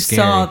 And it was you scary.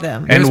 saw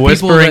them. There And was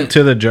people whispering that-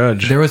 to the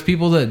judge. There was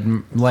people that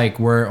like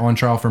were on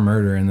trial for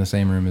murder in the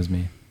same room as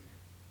me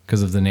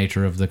because of the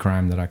nature of the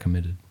crime that I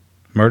committed.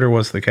 Murder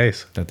was the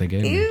case. That they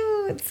gave me.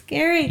 Ew, it's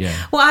scary. Yeah.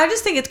 Well, I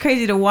just think it's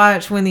crazy to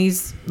watch when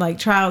these like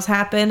trials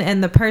happen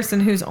and the person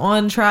who's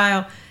on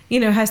trial, you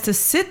know, has to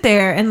sit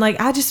there and like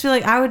I just feel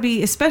like I would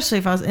be, especially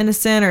if I was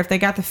innocent or if they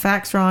got the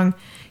facts wrong,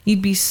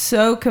 you'd be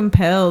so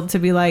compelled to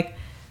be like,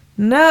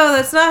 no,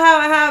 that's not how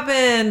it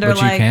happened. Or But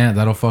like, you can't.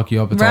 That'll fuck you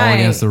up. It's all Right.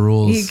 against the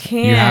rules. You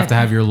can't. You have to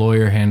have your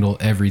lawyer handle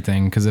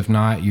everything because if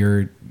not,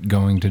 you're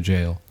going to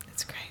jail.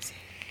 It's crazy.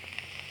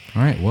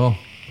 All right, well,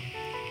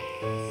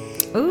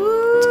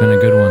 Ooh. it's been a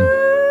good one.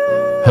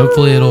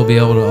 Hopefully it'll be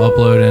able to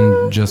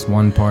upload in just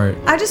one part.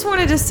 I just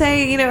wanted to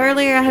say,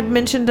 earlier I had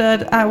mentioned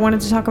I wanted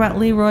to talk about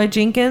Leroy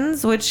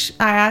Jenkins, which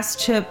I asked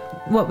Chip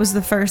what was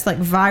the first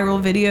viral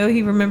video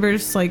he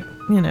remembers, World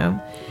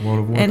of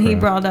Warcraft. and he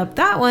brought up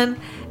that one.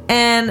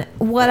 And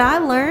what I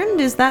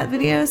learned is that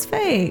video is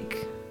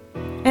fake.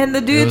 And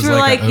the dudes were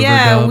like,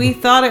 yeah, we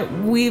thought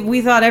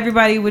we thought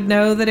everybody would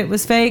know that it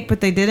was fake, but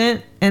they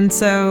didn't. And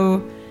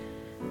so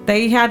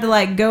they had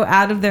to go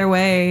out of their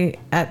way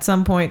at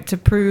some point to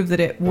prove that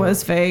it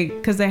was fake,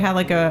 because they had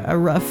a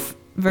rough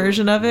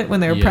version of it when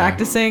they were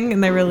practicing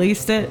and they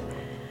released it.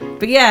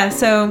 But yeah,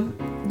 so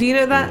do you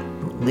know that,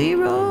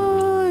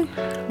 Leroy?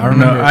 I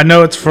remember. I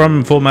know it's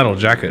from Full Metal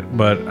Jacket,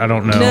 but I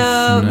don't know.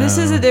 No, this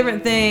is a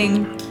different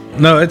thing.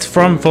 No, it's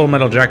from Full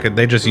Metal Jacket.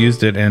 They just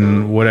used it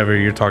in whatever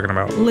you're talking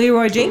about.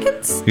 Leroy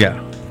Jenkins? Yeah.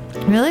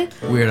 Really?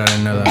 Weird, I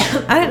didn't know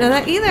that. I didn't know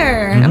that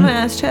either. I'm gonna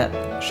ask Chip.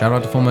 Shout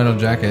out to Full Metal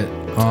Jacket.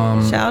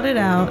 Shout it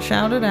out.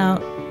 Shout it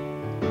out.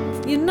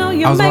 You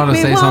I was about to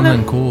say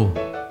something cool.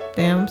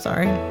 Damn, I'm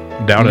sorry.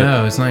 Doubt it.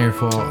 No, it's not your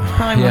fault.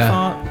 Probably my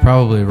fault.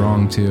 Probably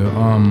wrong too.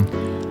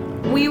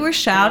 We were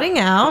shouting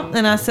out,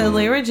 and I said,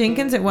 Leroy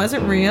Jenkins, it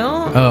wasn't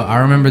real. Oh, I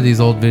remember these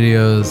old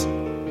videos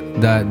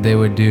that they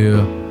would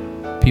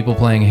do, people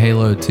playing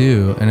Halo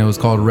 2, and it was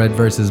called Red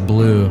versus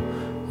Blue,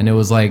 and it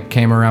was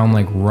came around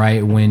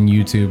right when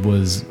YouTube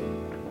was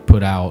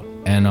put out,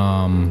 and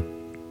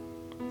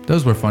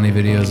those were funny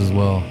videos as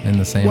well in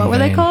the same What were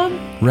they vein. called?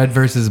 Red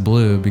versus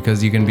Blue,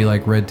 because you can be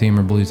red team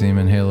or blue team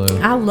in Halo.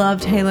 I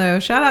loved Halo.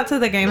 Shout out to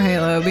the game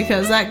Halo,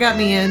 because that got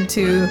me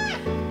into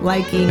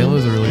liking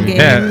Halo's a really good games.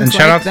 Yeah, and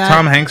shout out that. to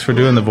Tom Hanks for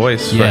doing the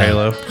voice for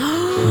Halo.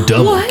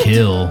 Double What?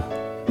 kill.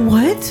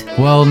 What?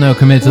 Well, no,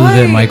 commit to the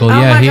bit, Michael. Oh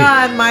yeah, my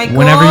God, Michael.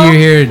 Whenever you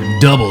hear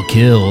double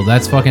kill,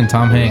 that's fucking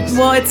Tom Hanks.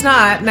 Well, it's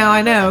not. Now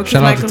I know. 'Cause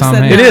Shout out to Michael Tom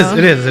said Hanks. no.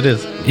 It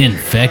is.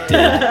 Infected.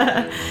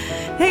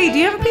 Hey, do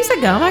you have a piece of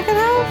gum I can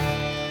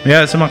have?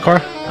 Yeah, it's in my car.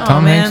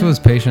 Tom man. Hanks was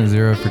patient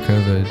zero for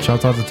COVID.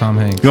 Shout out to Tom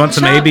Hanks. You want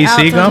some Shout out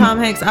ABC to gum? Tom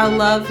Hanks. I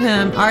love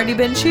him. Already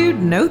been chewed?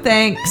 No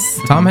thanks.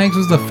 Tom Hanks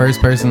was the first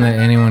person that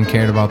anyone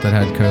cared about that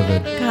had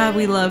COVID. God,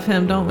 we love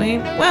him, don't we?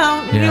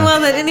 Well, Yeah.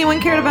 that anyone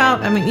cared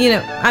about. I mean,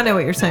 I know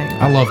what you're saying.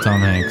 I love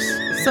Tom Hanks.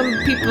 Some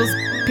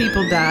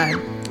people died.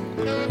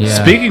 Yeah.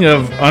 Speaking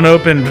of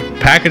unopened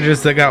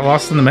packages that got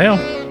lost in the mail,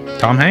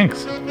 Tom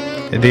Hanks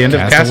at the end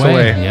of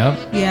Castaway. Yep.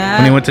 Yeah.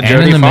 When he went to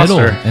And Jodie in the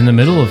Foster. in the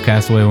middle of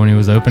Castaway, when he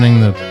was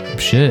opening the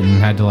shit and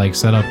had to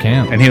set up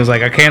camp. And he was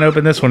like, I can't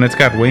open this one. It's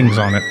got wings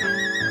on it.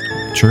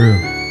 True.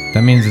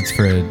 That means it's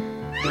for a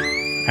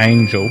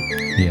angel.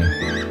 Yeah.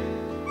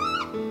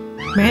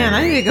 Man,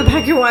 I need to go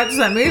back and watch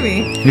that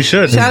movie. You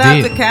should. Shout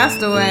out to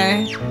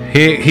Castaway.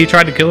 He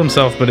tried to kill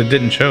himself, but it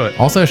didn't show it.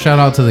 Also, shout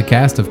out to the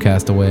cast of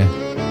Castaway.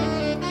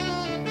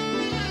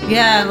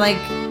 Yeah,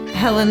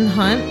 Helen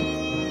Hunt.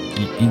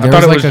 I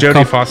thought it was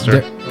Jodie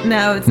Foster.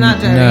 No, it's not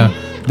Jodie. No.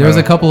 There was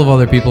a couple of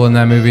other people in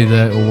that movie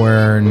that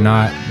were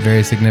not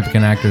very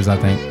significant actors, I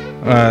think.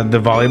 The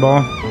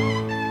volleyball.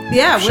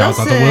 Yeah, Shouts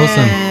Wilson. out to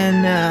Wilson.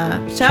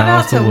 Shout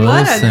out to what a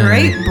Wilson.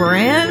 great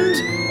brand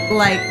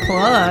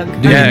plug. I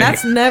Yeah. mean,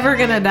 that's never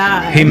gonna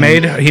die. He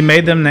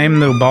made them name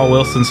the ball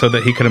Wilson so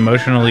that he could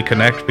emotionally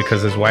connect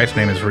because his wife's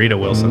name is Rita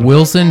Wilson.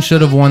 Wilson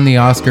should have won the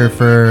Oscar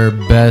for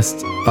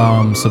Best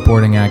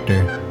Supporting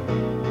Actor.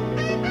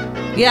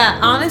 Yeah,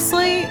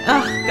 honestly,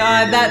 oh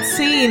god, that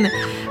scene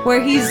where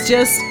he's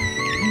just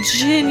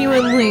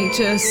genuinely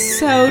just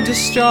so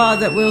distraught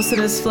that Wilson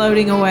is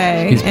floating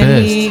away. He's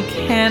and he pissed.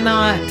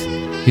 cannot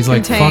He's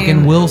like, contain.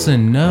 fucking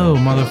Wilson, no,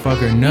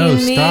 motherfucker, no,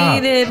 he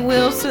stop. needed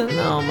Wilson.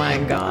 Oh my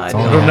god.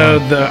 I don't know.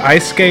 The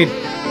ice skate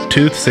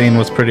tooth scene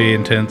was pretty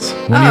intense.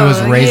 When he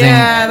was raising,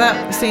 yeah,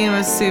 that scene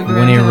was super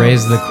when he intense.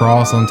 raised the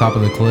cross on top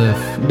of the cliff.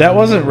 That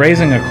wasn't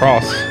raising a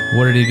cross.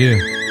 What did he do?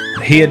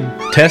 He had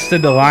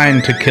tested the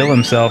line to kill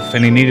himself,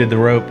 and he needed the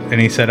rope. And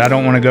he said, "I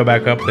don't want to go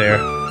back up there."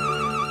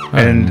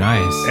 And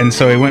nice. And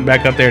so he went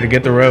back up there to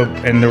get the rope.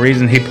 And the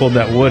reason he pulled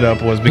that wood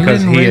up was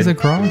because he didn't raise had, a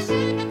cross.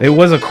 It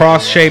was a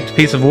cross-shaped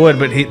piece of wood,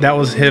 but that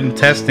was him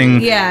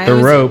testing the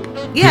rope.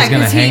 Yeah,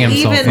 because he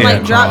even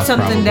dropped cross,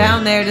 something probably.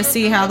 down there to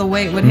see how the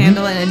weight would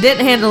handle it, and it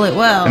didn't handle it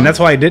well. And that's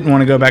why he didn't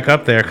want to go back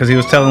up there, because he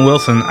was telling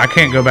Wilson, "I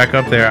can't go back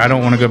up there. I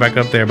don't want to go back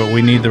up there, but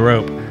we need the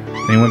rope."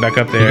 And he went back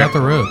up there. He got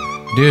the rope.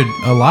 Dude,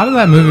 a lot of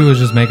that movie was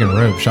just making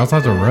rope. Shouts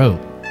out to rope.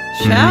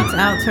 Shouts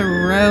out to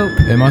Rope.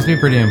 It must be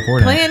pretty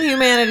important. Playing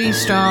humanity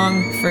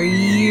strong for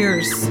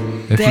years,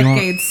 If you want-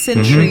 decades,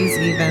 centuries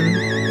even.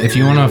 If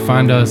you want to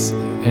find us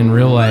in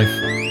real life,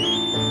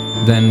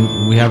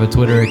 then we have a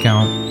Twitter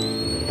account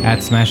at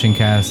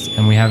SmashingCast,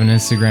 and we have an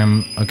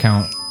Instagram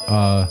account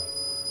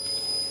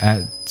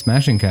at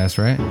SmashingCast,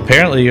 right?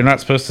 Apparently, you're not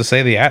supposed to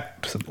say the @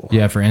 symbol.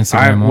 Yeah, for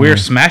Instagram. We're only.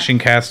 Smashing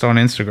Cast on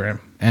Instagram.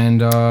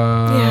 And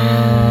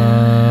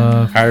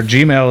our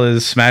Gmail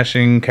is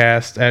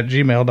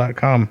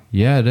smashingcast@gmail.com.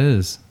 Yeah, it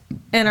is.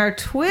 And our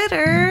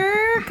Twitter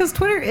because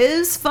Twitter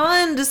is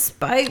fun,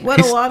 despite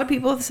what a lot of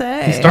people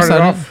say. He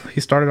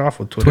started off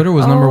with Twitter. Twitter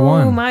was number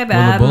one. Oh, my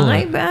bad.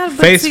 My bad.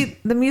 But see,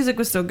 the music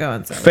was still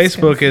going. So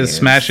Facebook is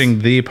smashing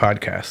the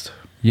podcast.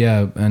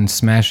 Yeah, and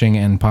smashing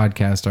and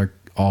podcast are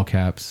all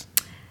caps.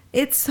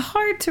 It's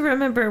hard to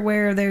remember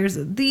where there's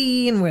a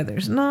the and where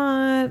there's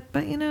not,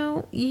 but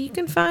you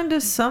can find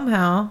us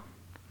somehow.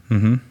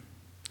 Mm-hmm.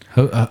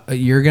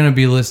 You're going to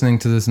be listening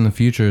to this in the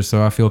future,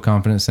 so I feel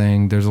confident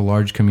saying there's a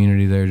large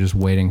community there just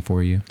waiting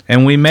for you.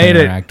 And we made to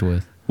it. Interact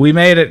with. We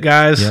made it,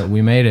 guys. Yeah,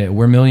 we made it.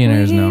 We're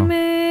millionaires now.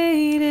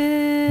 Made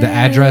it. The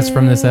address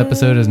from this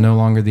episode is no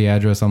longer the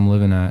address I'm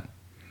living at.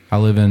 I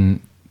live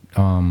in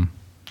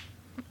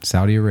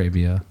Saudi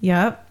Arabia.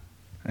 Yep.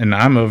 And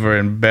I'm over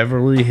in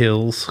Beverly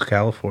Hills,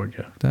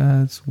 California.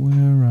 That's where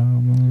I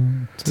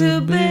want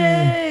to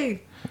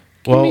be.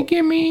 Well,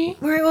 gimme.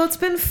 All right, well, it's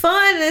been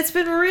fun. It's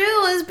been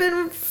real. It's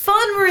been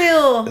fun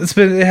real.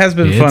 It has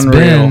been fun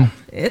real.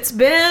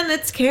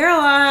 It's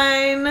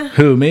Caroline.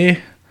 Who,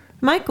 me?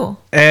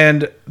 Michael.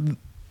 And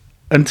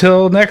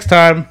until next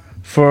time,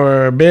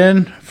 for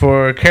Ben,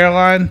 for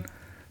Caroline,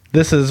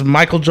 this is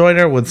Michael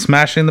Joyner with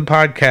Smashing the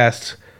Podcast.